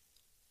Cratchit."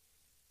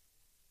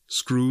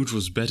 Scrooge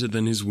was better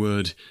than his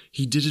word.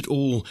 He did it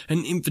all,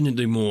 and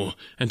infinitely more,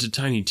 and to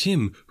Tiny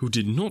Tim, who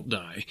did not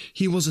die,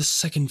 he was a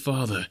second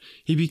father.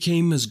 He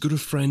became as good a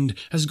friend,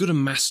 as good a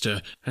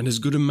master, and as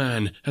good a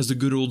man as the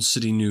good old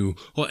city knew,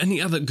 or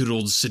any other good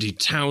old city,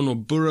 town, or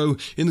borough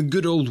in the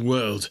good old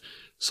world.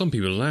 Some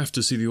people laughed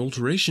to see the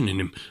alteration in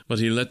him, but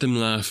he let them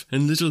laugh,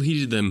 and little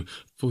heeded them,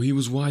 for he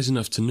was wise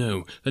enough to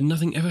know that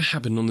nothing ever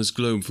happened on this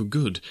globe for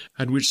good,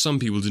 at which some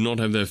people did not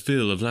have their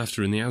fill of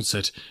laughter in the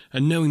outset,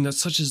 and knowing that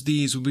such as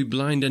these would be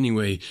blind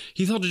anyway,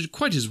 he thought it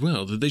quite as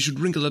well that they should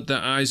wrinkle up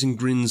their eyes and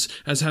grins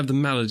as have the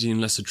malady in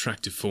less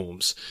attractive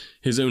forms.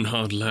 His own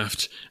heart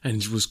laughed,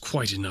 and it was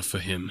quite enough for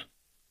him.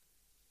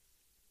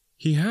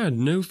 He had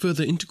no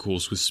further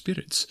intercourse with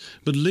spirits,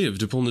 but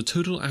lived upon the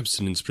total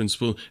abstinence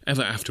principle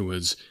ever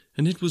afterwards,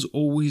 and it was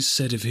always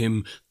said of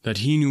him that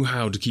he knew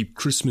how to keep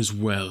Christmas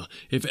well,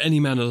 if any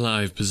man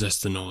alive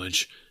possessed the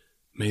knowledge.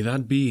 May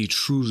that be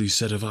truly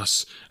said of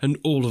us, and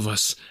all of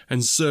us,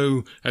 and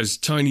so, as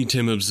Tiny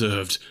Tim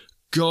observed,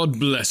 God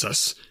bless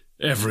us,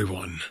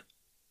 everyone.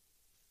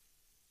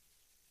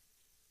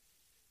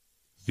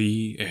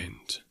 The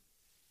end.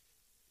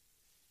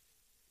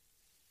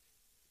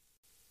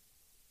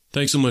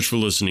 Thanks so much for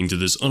listening to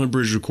this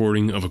unabridged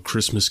recording of A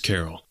Christmas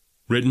Carol,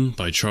 written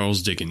by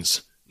Charles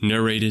Dickens,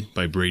 narrated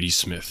by Brady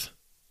Smith.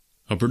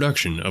 A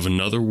production of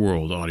Another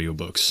World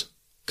Audiobooks.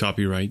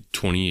 Copyright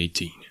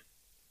 2018.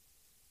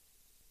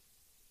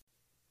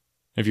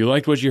 If you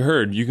liked what you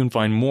heard, you can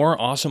find more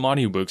awesome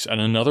audiobooks at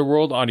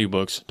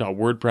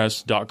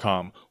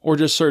anotherworldaudiobooks.wordpress.com, or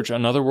just search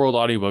Another World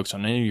Audiobooks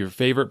on any of your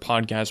favorite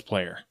podcast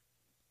player.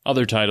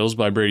 Other titles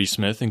by Brady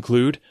Smith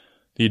include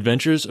The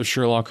Adventures of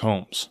Sherlock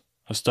Holmes,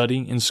 A Study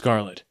in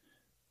Scarlet,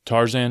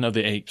 Tarzan of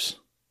the Apes,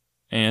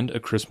 and A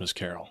Christmas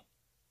Carol.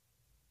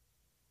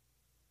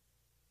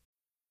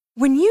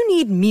 When you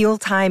need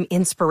mealtime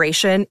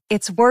inspiration,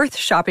 it's worth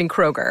shopping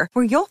Kroger,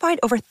 where you'll find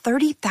over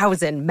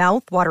 30,000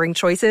 mouth-watering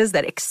choices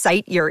that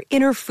excite your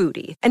inner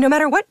foodie. And no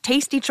matter what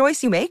tasty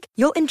choice you make,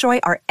 you'll enjoy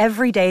our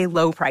everyday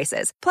low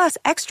prices, plus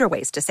extra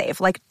ways to save,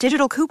 like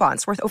digital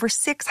coupons worth over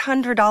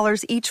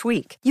 $600 each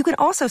week. You can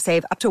also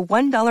save up to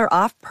 $1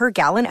 off per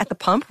gallon at the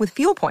pump with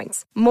fuel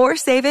points. More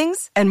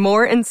savings and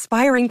more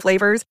inspiring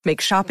flavors make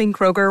shopping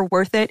Kroger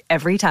worth it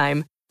every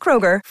time.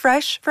 Kroger,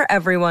 fresh for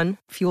everyone.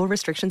 Fuel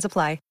restrictions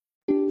apply.